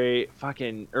Glory,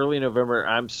 fucking early November.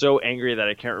 I'm so angry that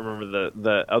I can't remember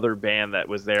the other band that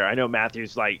was there. I know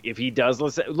Matthew's like, if he does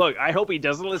listen, look, I hope he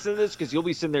doesn't listen to this because you'll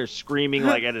be sitting there screaming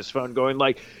like at his phone, going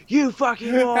like, "You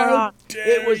fucking moron!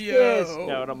 It was this!"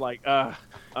 No, and I'm like,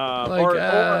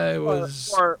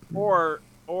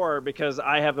 Or because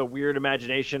I have a weird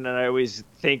imagination and I always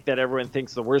think that everyone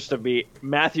thinks the worst of me,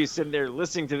 Matthew's sitting there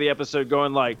listening to the episode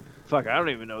going like, fuck, I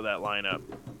don't even know that lineup.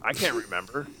 I can't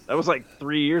remember. That was like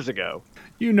 3 years ago.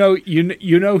 You know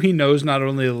he knows not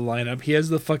only the lineup, he has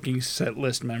the fucking set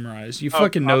list memorized. You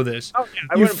fucking know this.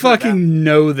 You fucking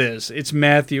know this. It's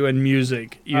Matthew and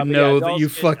music. You know that you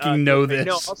fucking know this.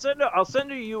 No, I'll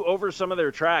send you over some of their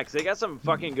tracks. They got some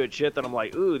fucking good shit that I'm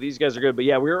like, ooh, these guys are good. But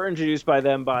yeah, we were introduced by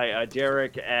them by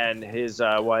Derek and his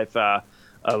wife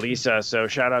Lisa. So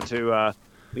shout out to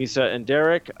Lisa and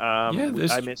Derek. I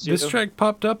miss you. This track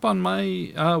popped up on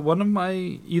my one of my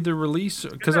either release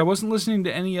because I wasn't listening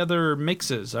to any other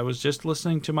mixes. I was just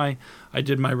listening to I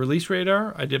did my release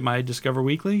radar, I did my Discover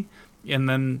Weekly, and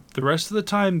then the rest of the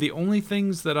time the only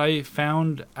things that I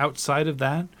found outside of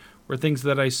that were things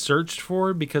that I searched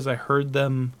for because I heard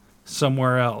them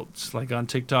somewhere else, like on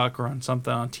TikTok or on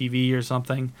something on TV or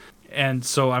something. And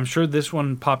so I'm sure this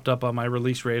one popped up on my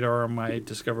release radar or my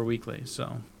Discover Weekly.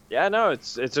 So Yeah, no,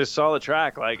 it's a solid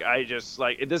track. Like I just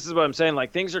like this is what I'm saying.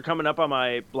 Like things are coming up on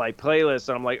my like playlist,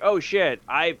 and I'm like, oh shit,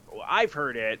 I've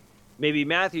heard it. Maybe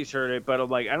Matthew's heard it, but I'm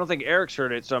like, I don't think Eric's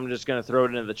heard it, so I'm just gonna throw it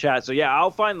into the chat. So yeah,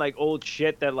 I'll find like old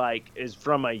shit that like is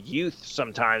from my youth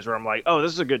sometimes, where I'm like, oh,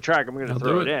 this is a good track. I'm gonna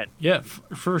throw it in. Yeah,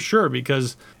 for sure.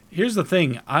 Because here's the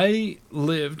thing: I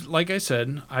lived, like I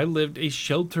said, I lived a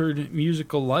sheltered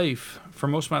musical life for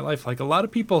most of my life. Like a lot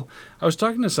of people, I was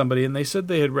talking to somebody, and they said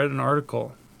they had read an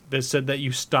article that said that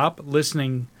you stop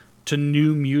listening to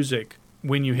new music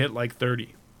when you hit like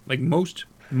 30. Like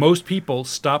most people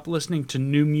stop listening to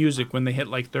new music when they hit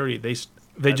like 30.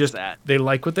 They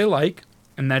like what they like,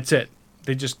 and that's it.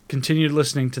 They just continue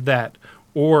listening to that.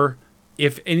 Or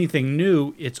if anything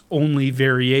new, it's only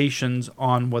variations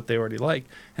on what they already like.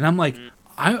 And I'm like,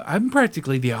 I'm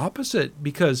practically the opposite,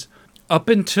 because up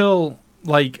until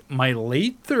like my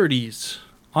late 30s,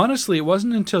 honestly, it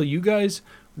wasn't until you guys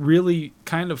really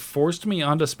kind of forced me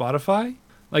onto Spotify.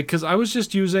 Like, because I was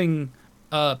just using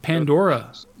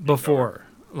Pandora before.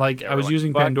 Like, I was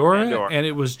using Pandora, and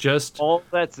it was just... All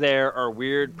that's there are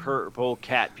weird purple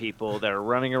cat people that are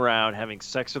running around having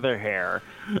sex with their hair.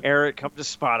 Eric, come to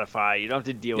Spotify. You don't have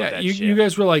to deal with that shit. You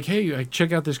guys were like, hey,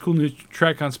 check out this cool new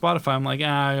track on Spotify. I'm like,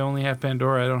 I only have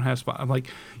Pandora. I don't have Spotify. I'm like,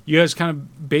 you guys kind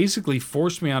of basically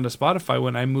forced me onto Spotify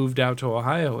when I moved out to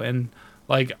Ohio. And,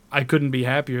 like, I couldn't be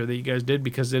happier that you guys did,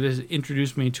 because it has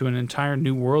introduced me to an entire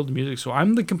new world of music. So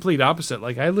I'm the complete opposite.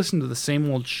 Like, I listen to the same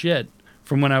old shit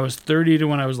from when I was 30 to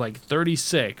when I was like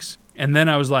 36. And then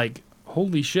I was like,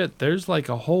 holy shit, there's like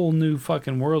a whole new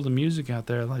fucking world of music out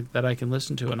there like that I can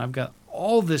listen to. And I've got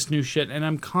all this new shit, and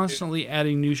I'm constantly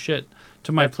adding new shit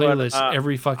to my playlist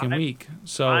every fucking week.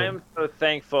 So I'm so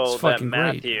thankful that fucking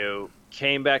Matthew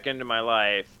came back into my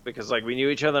life, because like we knew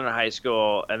each other in high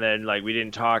school, and then like we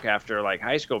didn't talk after like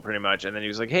high school pretty much. And then he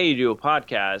was like, hey, you do a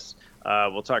podcast.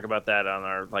 We'll talk about that on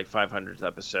our like 500th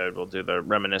episode. We'll do the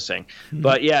reminiscing.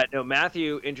 But yeah, no,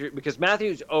 Matthew, because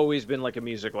Matthew's always been like a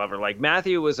music lover. Like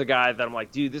Matthew was a guy that I'm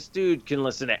like, dude, this dude can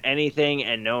listen to anything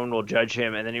and no one will judge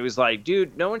him. And then he was like,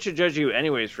 dude, no one should judge you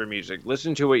anyways for music.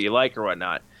 Listen to what you like or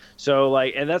whatnot. So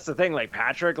like, and that's the thing, like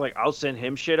Patrick, like I'll send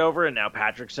him shit over, and now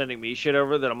Patrick's sending me shit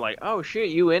over that I'm like, oh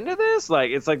shit, you into this? Like,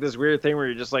 it's like this weird thing where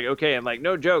you're just like, okay, and like,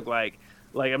 no joke, like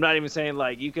I'm not even saying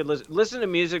like you could listen to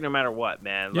music no matter what,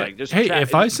 man. Yeah. Like, just hey,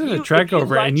 if I send a track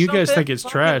over and you guys think it's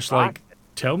trash, like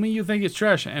tell me you think it's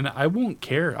trash, and I won't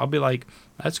care. I'll be like,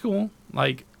 that's cool.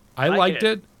 Like I liked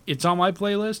it. It's on my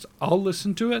playlist. I'll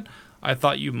listen to it. I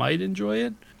thought you might enjoy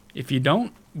it. If you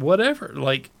don't, whatever.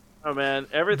 Like, oh man,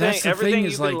 everything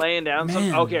you've been laying down.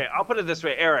 Okay, I'll put it this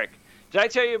way, Eric. Did I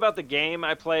tell you about the game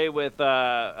I play with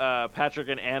Patrick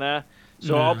and Anna?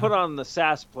 So I'll put on the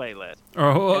SAS playlist.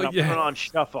 Oh, and I'll put it on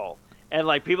shuffle. And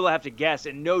like people have to guess,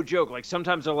 and no joke, like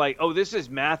sometimes they're like, oh, this is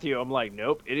Matthew. I'm like,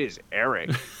 nope, it is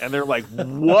Eric. And they're like,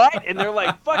 what? And they're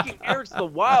like, fucking Eric's the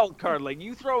wild card. Like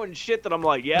you throwing shit that I'm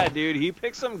like, yeah, dude, he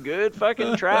picked some good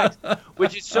fucking tracks.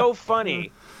 Which is so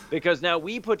funny, because now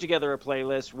we put together a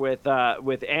playlist with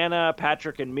Anna,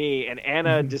 Patrick, and me, and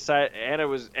Anna decided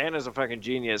Anna's a fucking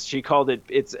genius. She called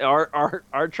it's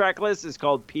our track list is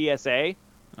called PSA.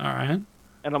 All right.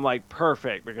 And I'm like,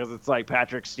 perfect, because it's like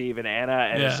Patrick, Steve, and Anna,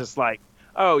 and it's just like,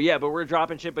 oh yeah, but we're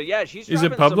dropping shit. But yeah, she's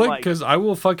dropping. Is it public? Some, Because I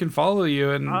will fucking follow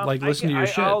you and like listen to your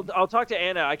shit. I'll talk to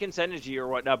Anna. I can send it to you or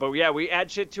whatnot. But yeah, we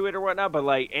add shit to it or whatnot. But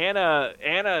like Anna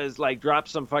is like dropped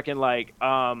some fucking like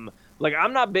I'm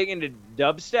not big into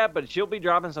dubstep, but she'll be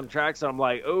dropping some tracks, and I'm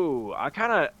like, oh, I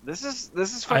kind of this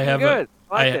is fucking good.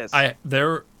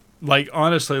 They're like,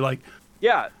 honestly, like,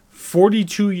 yeah,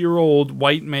 42-year-old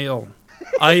white male.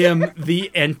 I am the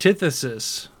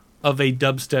antithesis of a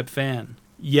dubstep fan.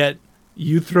 Yet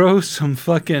you throw some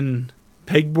fucking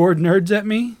pegboard nerds at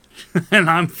me, and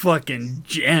I'm fucking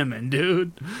jamming,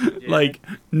 dude. Yeah. Like,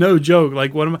 no joke.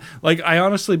 Like, what am I? Like, I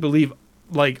honestly believe.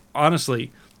 Like,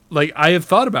 honestly, like I have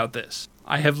thought about this.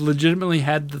 I have legitimately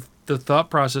had the thought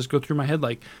process go through my head.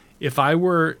 Like, if I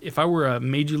were a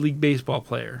Major League Baseball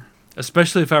player,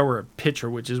 especially if I were a pitcher,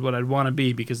 which is what I'd want to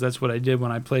be, because that's what I did when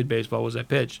I played baseball, was I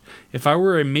pitched. If I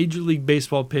were a Major League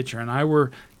Baseball pitcher and I were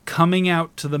coming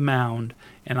out to the mound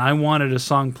and I wanted a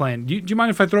song playing, do you mind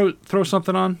if I throw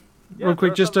something on real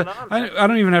quick? Just to, I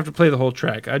don't even have to play the whole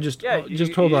track. I just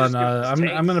hold on.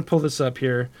 I'm going to pull this up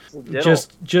here.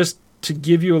 Just to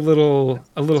give you a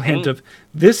little hint of,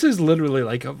 this is literally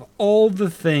like, of all the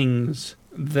things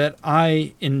that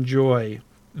I enjoy,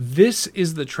 this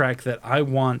is the track that I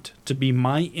want to be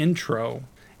my intro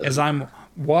as I'm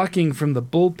walking from the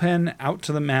bullpen out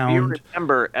to the mound. You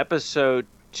remember episode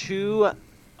 200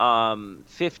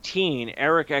 15,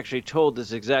 Eric actually told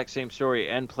this exact same story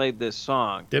and played this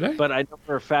song. Did I? But I know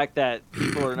for a fact that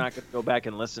people are not going to go back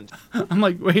and listen to it. I'm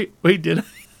like, wait, did I?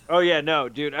 Oh, yeah, no,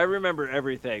 dude, I remember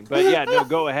everything. But, yeah, no,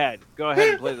 go ahead. Go ahead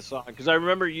and play the song. Because I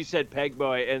remember you said Peg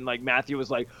Boy, and, like, Matthew was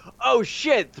like, oh,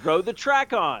 shit, throw the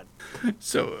track on.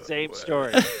 So Same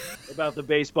story about the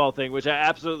baseball thing, which I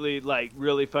absolutely, like,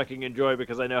 really fucking enjoy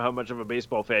because I know how much of a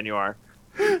baseball fan you are.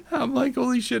 I'm like,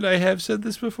 holy shit, I have said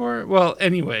this before. Well,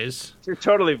 anyways. You're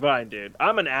totally fine, dude.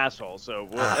 I'm an asshole, so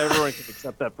everyone can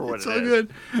accept that for what It's it all is.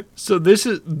 good. So this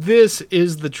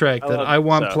is the track that love I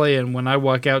want it, so. playing when I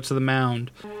walk out to the mound.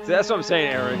 See, that's what I'm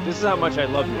saying, Eric. This is how much I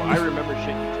love you. I remember shit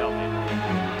you tell me.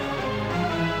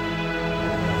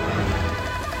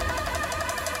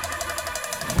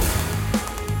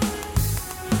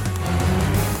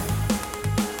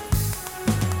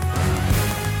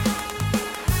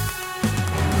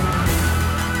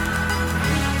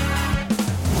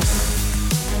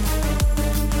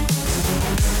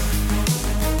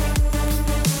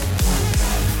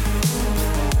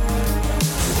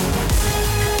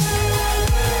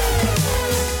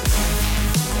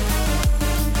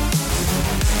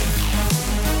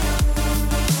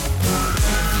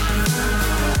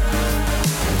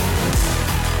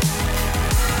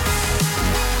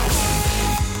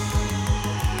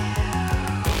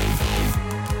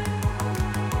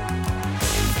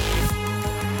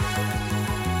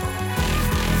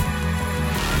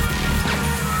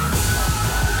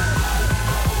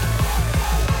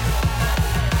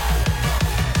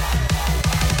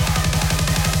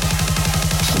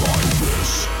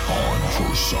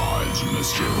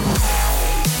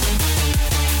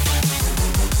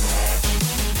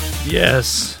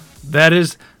 Yes, that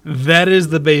is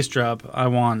the bass drop I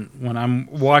want when I'm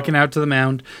walking out to the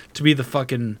mound to be the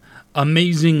fucking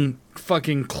amazing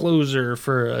fucking closer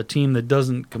for a team that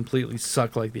doesn't completely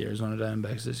suck like the Arizona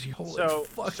Diamondbacks this year. Holy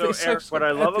fuck, So they suck Eric, so what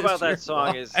I bad love this about year. that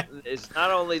song is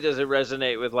not only does it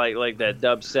resonate with like that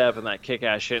dubstep and that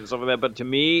kick-ass shit and stuff like that, but to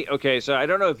me, okay, so I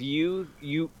don't know if you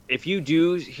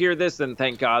do hear this, then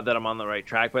thank God that I'm on the right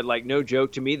track. But like, no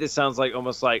joke, to me, this sounds like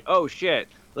almost like, oh shit,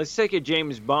 let's take a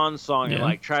James Bond song and Yeah.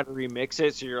 like try to remix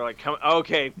it. So you're like,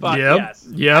 okay, fuck Yep.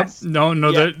 yes. No,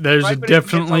 Yeah. there's Right a when it gets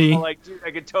definitely. all like, dude,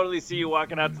 I could totally see you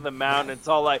walking out to the mound and it's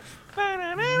all like,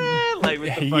 like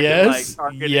with the fucking, Yes, like,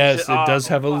 target and yes, shit. it does Oh,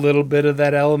 have a little bit of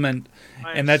that element,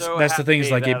 I'm and that's so the thing is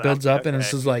happy like it that builds I'm up, and this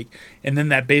okay. is like, and then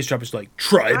that bass drop is like,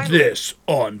 try this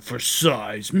on for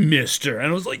size, Mister,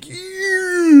 and I was like, yeah.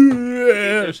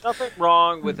 There's nothing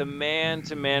wrong with a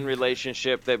man-to-man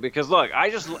relationship that because look,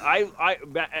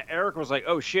 Eric was like,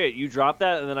 oh shit, you dropped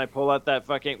that, and then I pull out that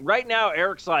fucking. Right now,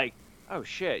 Eric's like, oh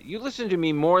shit, you listen to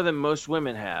me more than most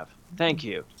women have. Thank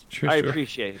you. True I story.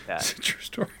 appreciate that. It's a true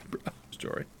story, bro.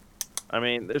 Story. I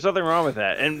mean, there's nothing wrong with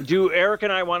that. And do Eric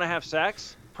and I want to have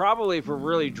sex? Probably if we're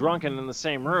really drunk and in the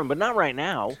same room, but not right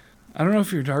now. I don't know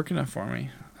if you're dark enough for me.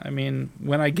 I mean,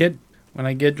 when I get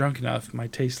drunk enough, my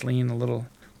tastes lean a little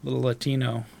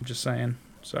Latino. I'm just saying.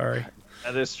 Sorry.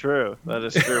 That is true. That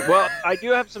is true. Well, I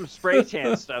do have some spray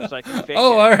tan stuff, so I can fake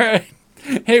Oh, it. all right.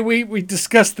 Hey, we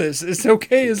discussed this. It's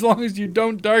okay as long as you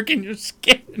don't darken your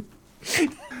skin.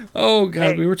 Oh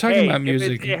God, we were talking about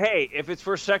music. If it's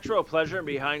for sexual pleasure and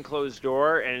behind closed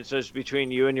door, and it's just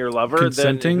between you and your lover,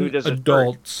 Consenting then who does it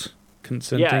adults. first?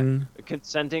 Consenting. Yeah,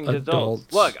 consenting adults.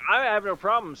 adults. Look, I have no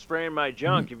problem spraying my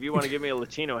junk if you want to give me a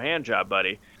Latino hand job,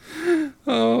 buddy.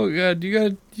 Oh God, you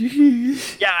got.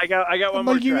 Yeah, I got one I'm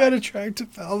more like, you track. got a track to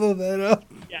follow that up.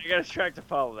 Yeah, I got a track to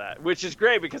follow that, which is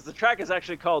great because the track is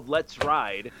actually called "Let's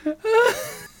Ride."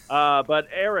 But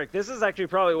Eric, this is actually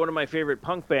probably one of my favorite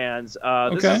punk bands. This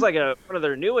Okay. is like one of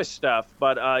their newest stuff.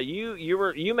 But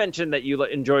you mentioned that you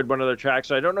enjoyed one of their tracks,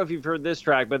 so I don't know if you've heard this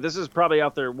track, but this is probably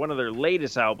off one of their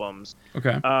latest albums.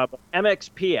 Okay.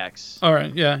 MXPX. All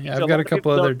right. Yeah. So I've lot got a of people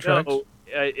couple other don't tracks. know,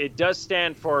 it does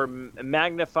stand for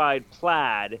magnified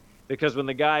plaid because when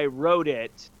the guy wrote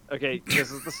it, okay,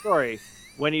 this is the story.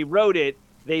 When he wrote it,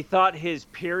 they thought his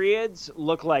periods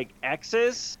looked like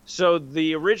X's. So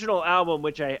the original album,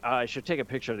 which I should take a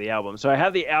picture of the album. So I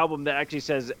have the album that actually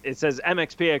says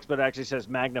MXPX, but it actually says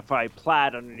magnified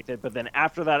plaid underneath it. But then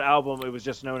after that album, it was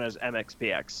just known as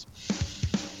MXPX.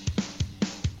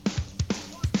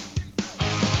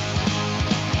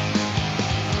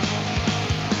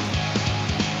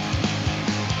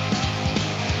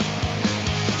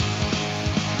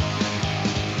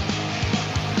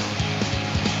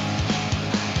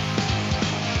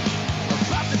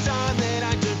 About the time that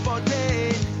I turned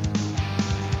 14,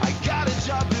 I got a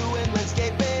job doing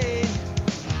landscaping.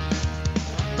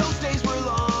 Those days were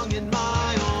long and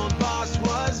my own boss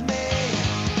was me.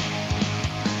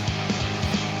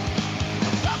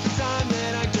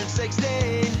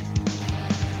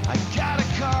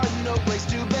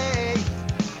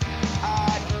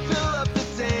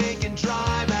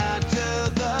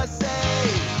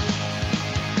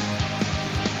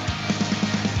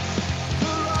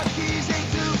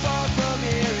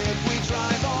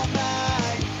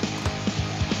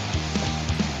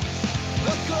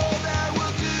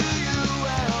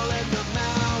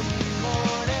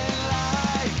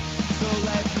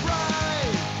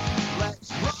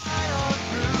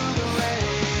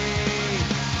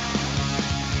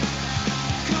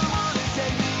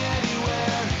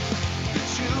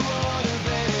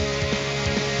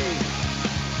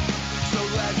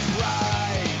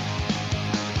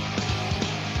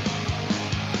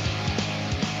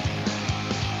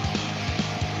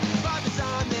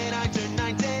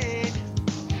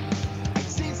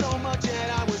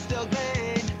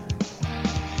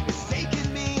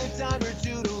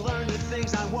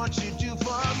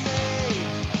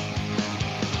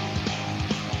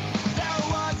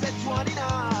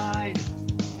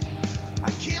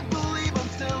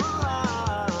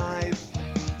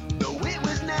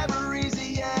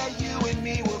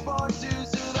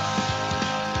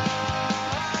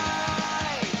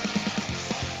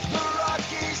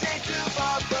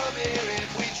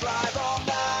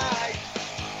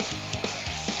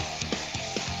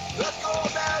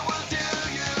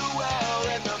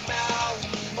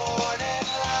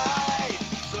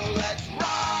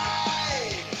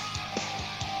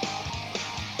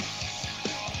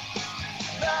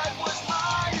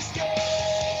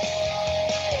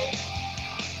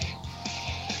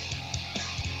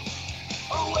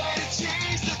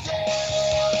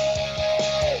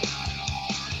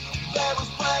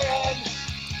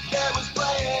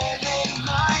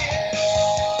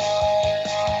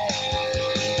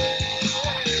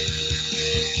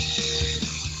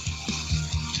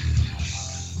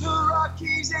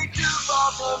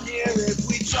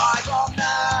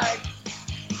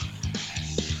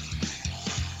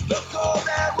 The cold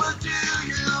that will do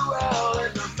you well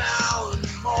in the mountain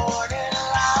morning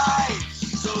light.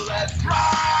 So let's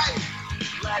ride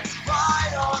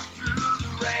on through the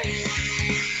rain.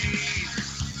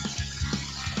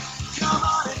 Come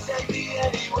on and take me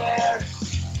anywhere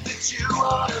that you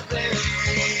wanna be.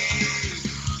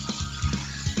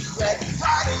 Let's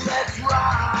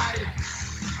ride,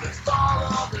 let's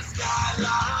follow the skyline.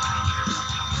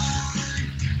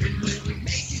 And when we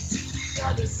make it to the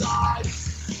other side,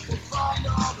 we'll find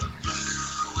all the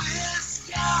bluest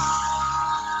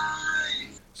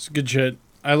skies. It's good shit.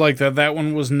 I like that. That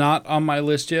one was not on my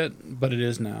list yet, but it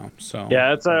is now. So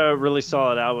Yeah, it's a really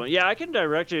solid album. Yeah, I can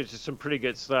direct you to some pretty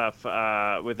good stuff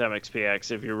with MXPX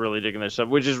if you're really digging their stuff,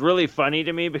 which is really funny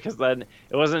to me because then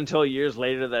it wasn't until years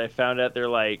later that I found out they're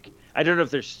like, I don't know if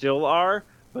they still are,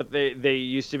 but they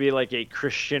used to be like a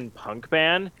Christian punk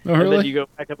band. Oh, And really? then you go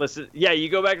back and listen. Yeah, you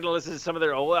go back and listen to some of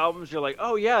their old albums. You're like,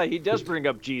 oh yeah, he does bring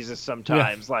up Jesus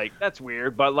sometimes. Like that's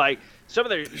weird, but like some of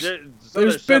their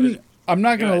there's been. I'm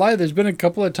not gonna lie. There's been a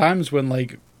couple of times when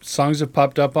like songs have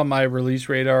popped up on my release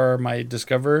radar or my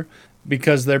Discover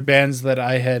because they're bands that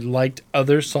I had liked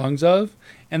other songs of,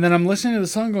 and then I'm listening to the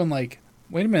song going like,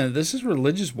 wait a minute, this is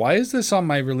religious. Why is this on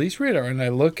my release radar? And I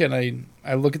look and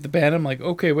I look at the band. I'm like,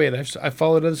 okay, wait, I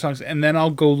followed other songs, and then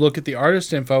I'll go look at the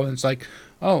artist info, and it's like,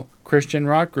 oh, Christian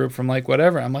rock group from like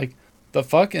whatever. I'm like, the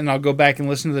fuck, and I'll go back and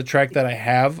listen to the track that I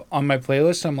have on my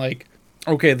playlist. I'm like,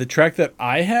 okay, the track that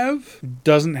I have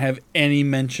doesn't have any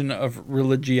mention of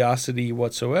religiosity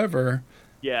whatsoever.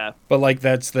 Yeah. But like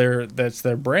that's their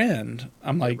brand.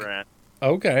 I'm like,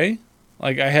 okay.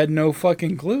 Like I had no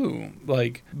fucking clue.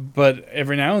 Like, but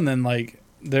every now and then, like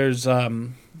there's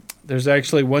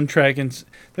actually one track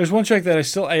there's one track that I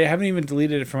haven't even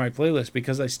deleted it from my playlist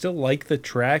because I still like the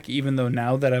track, even though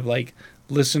now that I've like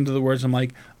listened to the words, I'm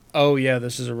like, oh yeah,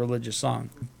 this is a religious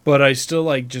song. But I still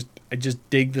like I just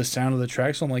dig the sound of the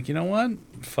track, so I'm like, you know what?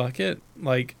 Fuck it.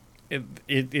 Like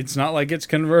it's not like it's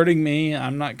converting me.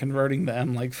 I'm not converting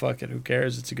them. Like fuck it. Who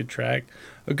cares? It's a good track.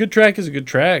 A good track is a good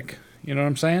track. You know what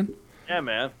I'm saying? Yeah,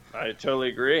 man. I totally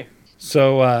agree.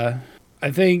 So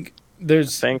I think there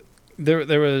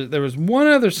was one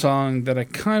other song that I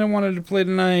kind of wanted to play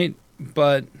tonight,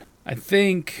 but I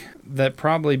think that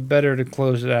probably better to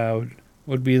close it out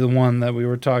would be the one that we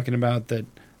were talking about that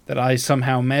I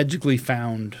somehow magically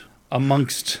found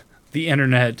amongst the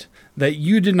internet that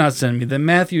you did not send me, that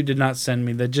Matthew did not send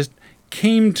me, that just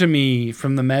came to me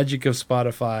from the magic of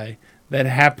Spotify, that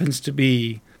happens to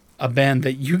be a band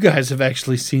that you guys have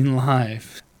actually seen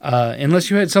live.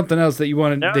 Unless you had something else that you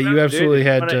wanted, you absolutely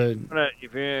had to.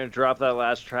 If you're gonna drop that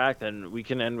last track, then we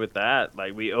can end with that.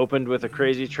 Like we opened with a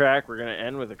crazy track, we're gonna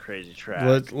end with a crazy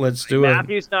track. Let's do it.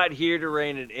 Matthew's not here to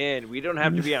rein it in. We don't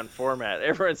have to be on format.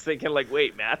 Everyone's thinking like,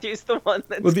 wait, Matthew's the one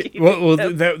that's.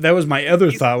 That was my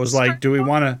other thought. Was like, do we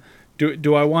want to?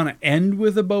 Do I want to end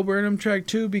with a Bo Burnham track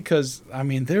too? Because I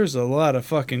mean, there's a lot of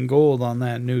fucking gold on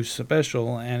that new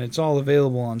special, and it's all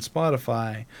available on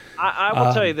Spotify. I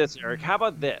will tell you this, Eric. How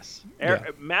about this?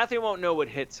 Matthew won't know what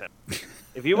hits him.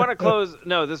 If you want to close,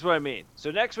 no, this is what I mean. So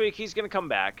next week he's gonna come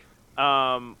back.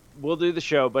 We'll do the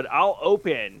show, but I'll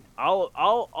open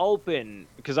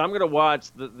because I'm gonna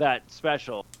watch that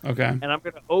special. Okay. And I'm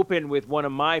gonna open with one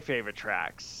of my favorite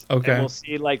tracks. Okay. And we'll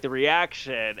see like the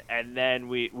reaction, and then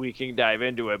we can dive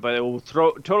into it. But it will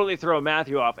totally throw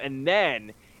Matthew off. And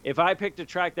then if I picked a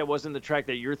track that wasn't the track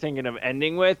that you're thinking of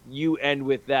ending with, you end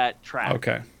with that track.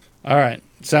 Okay. All right.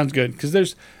 Sounds good. Because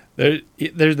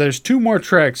there's two more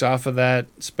tracks off of that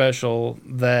special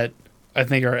that I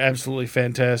think are absolutely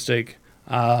fantastic.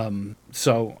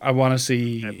 So I want to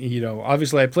see,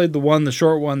 obviously I played the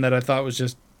short one that I thought was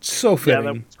just so fitting.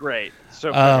 Yeah, that was great.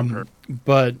 So perfect.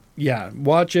 But yeah,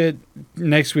 watch it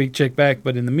next week, check back.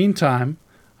 But in the meantime,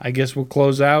 I guess we'll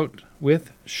close out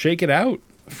with Shake It Out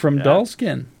from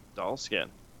Dollskin. Dollskin.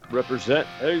 Represent.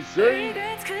 Hey,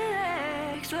 Regrets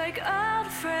collect like old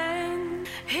friends,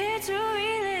 here to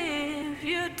relive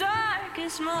your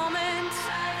darkest moments.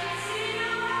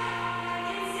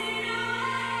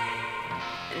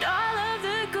 And all of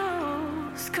the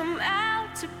ghosts come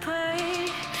out to play.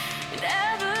 And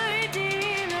every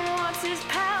demon wants his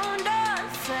pound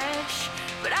of flesh.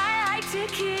 But I like to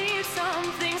keep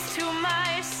some things to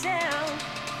myself.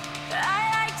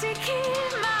 I like to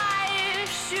keep my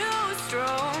issues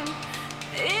strong.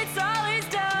 It's always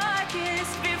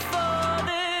darkest before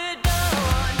the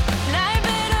dawn. And I've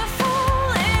been a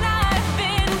fool and I've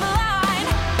been blind.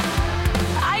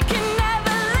 I can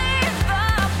never leave the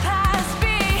past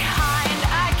behind.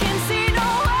 I can see no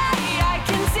way, I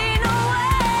can see no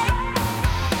way.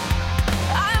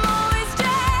 I'm always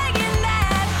dragging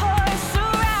that horse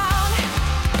around.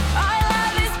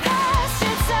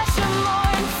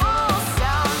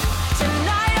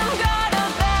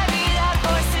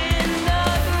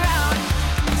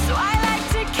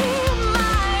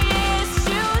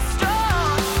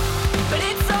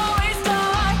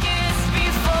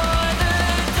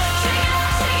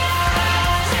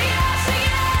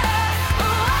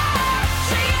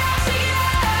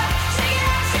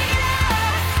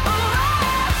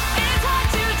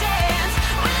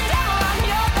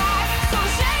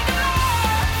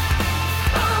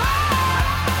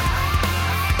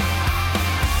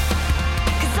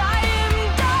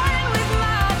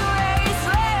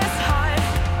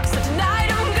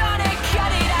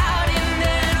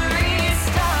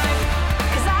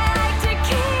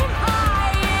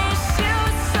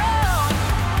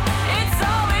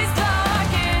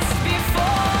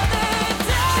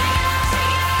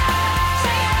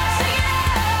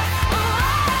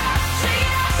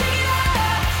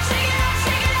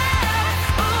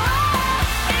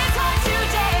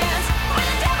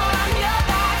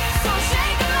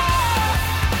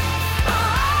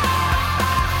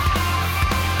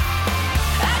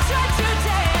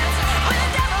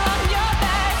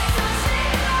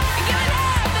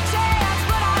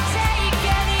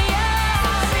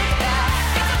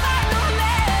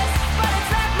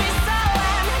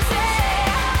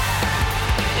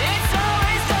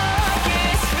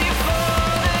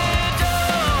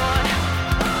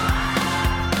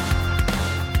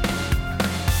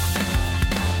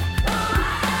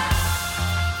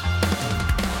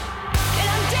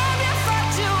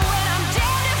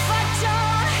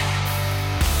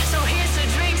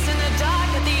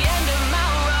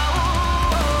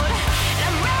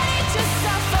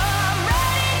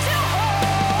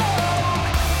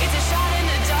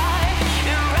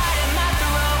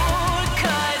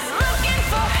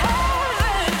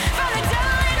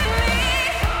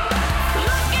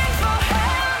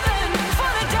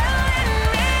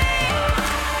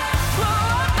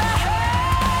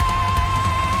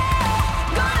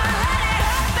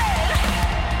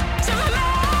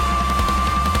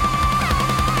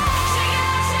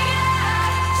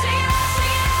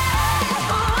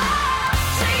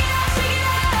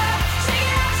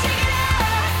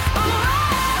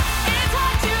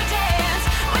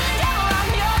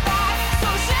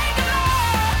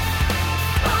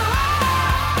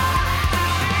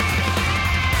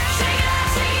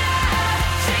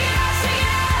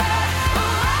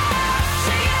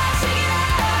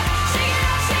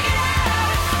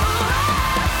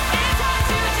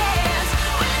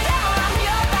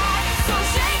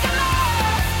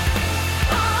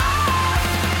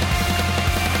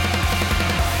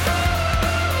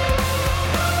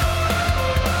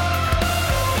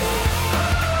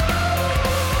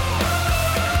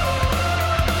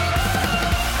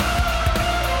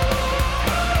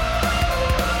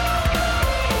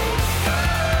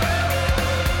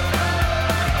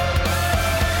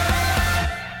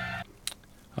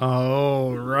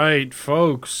 right,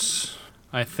 folks.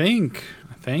 I think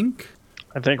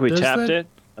we Does tapped that- it.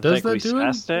 I does think that we do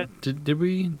sassed it.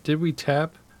 Did we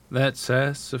tap that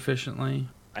sass sufficiently?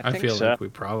 I think feel so. like we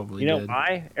probably You know did.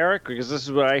 why, Eric? Because this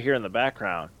is what I hear in the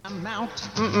background. I'm out.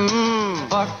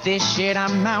 Fuck this shit,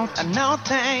 I'm out. No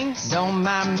thanks, don't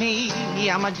mind me.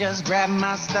 I'ma just grab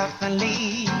my stuff and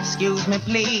leave. Excuse me,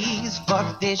 please.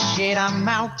 Fuck this shit, I'm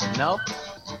out. Nope.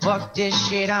 Fuck this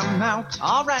shit, I'm out.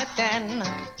 Alright then.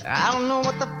 I don't know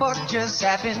what the fuck just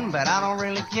happened, but I don't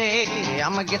really care.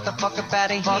 I'ma get the fuck up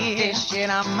out of here. Fuck this shit,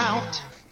 I'm out.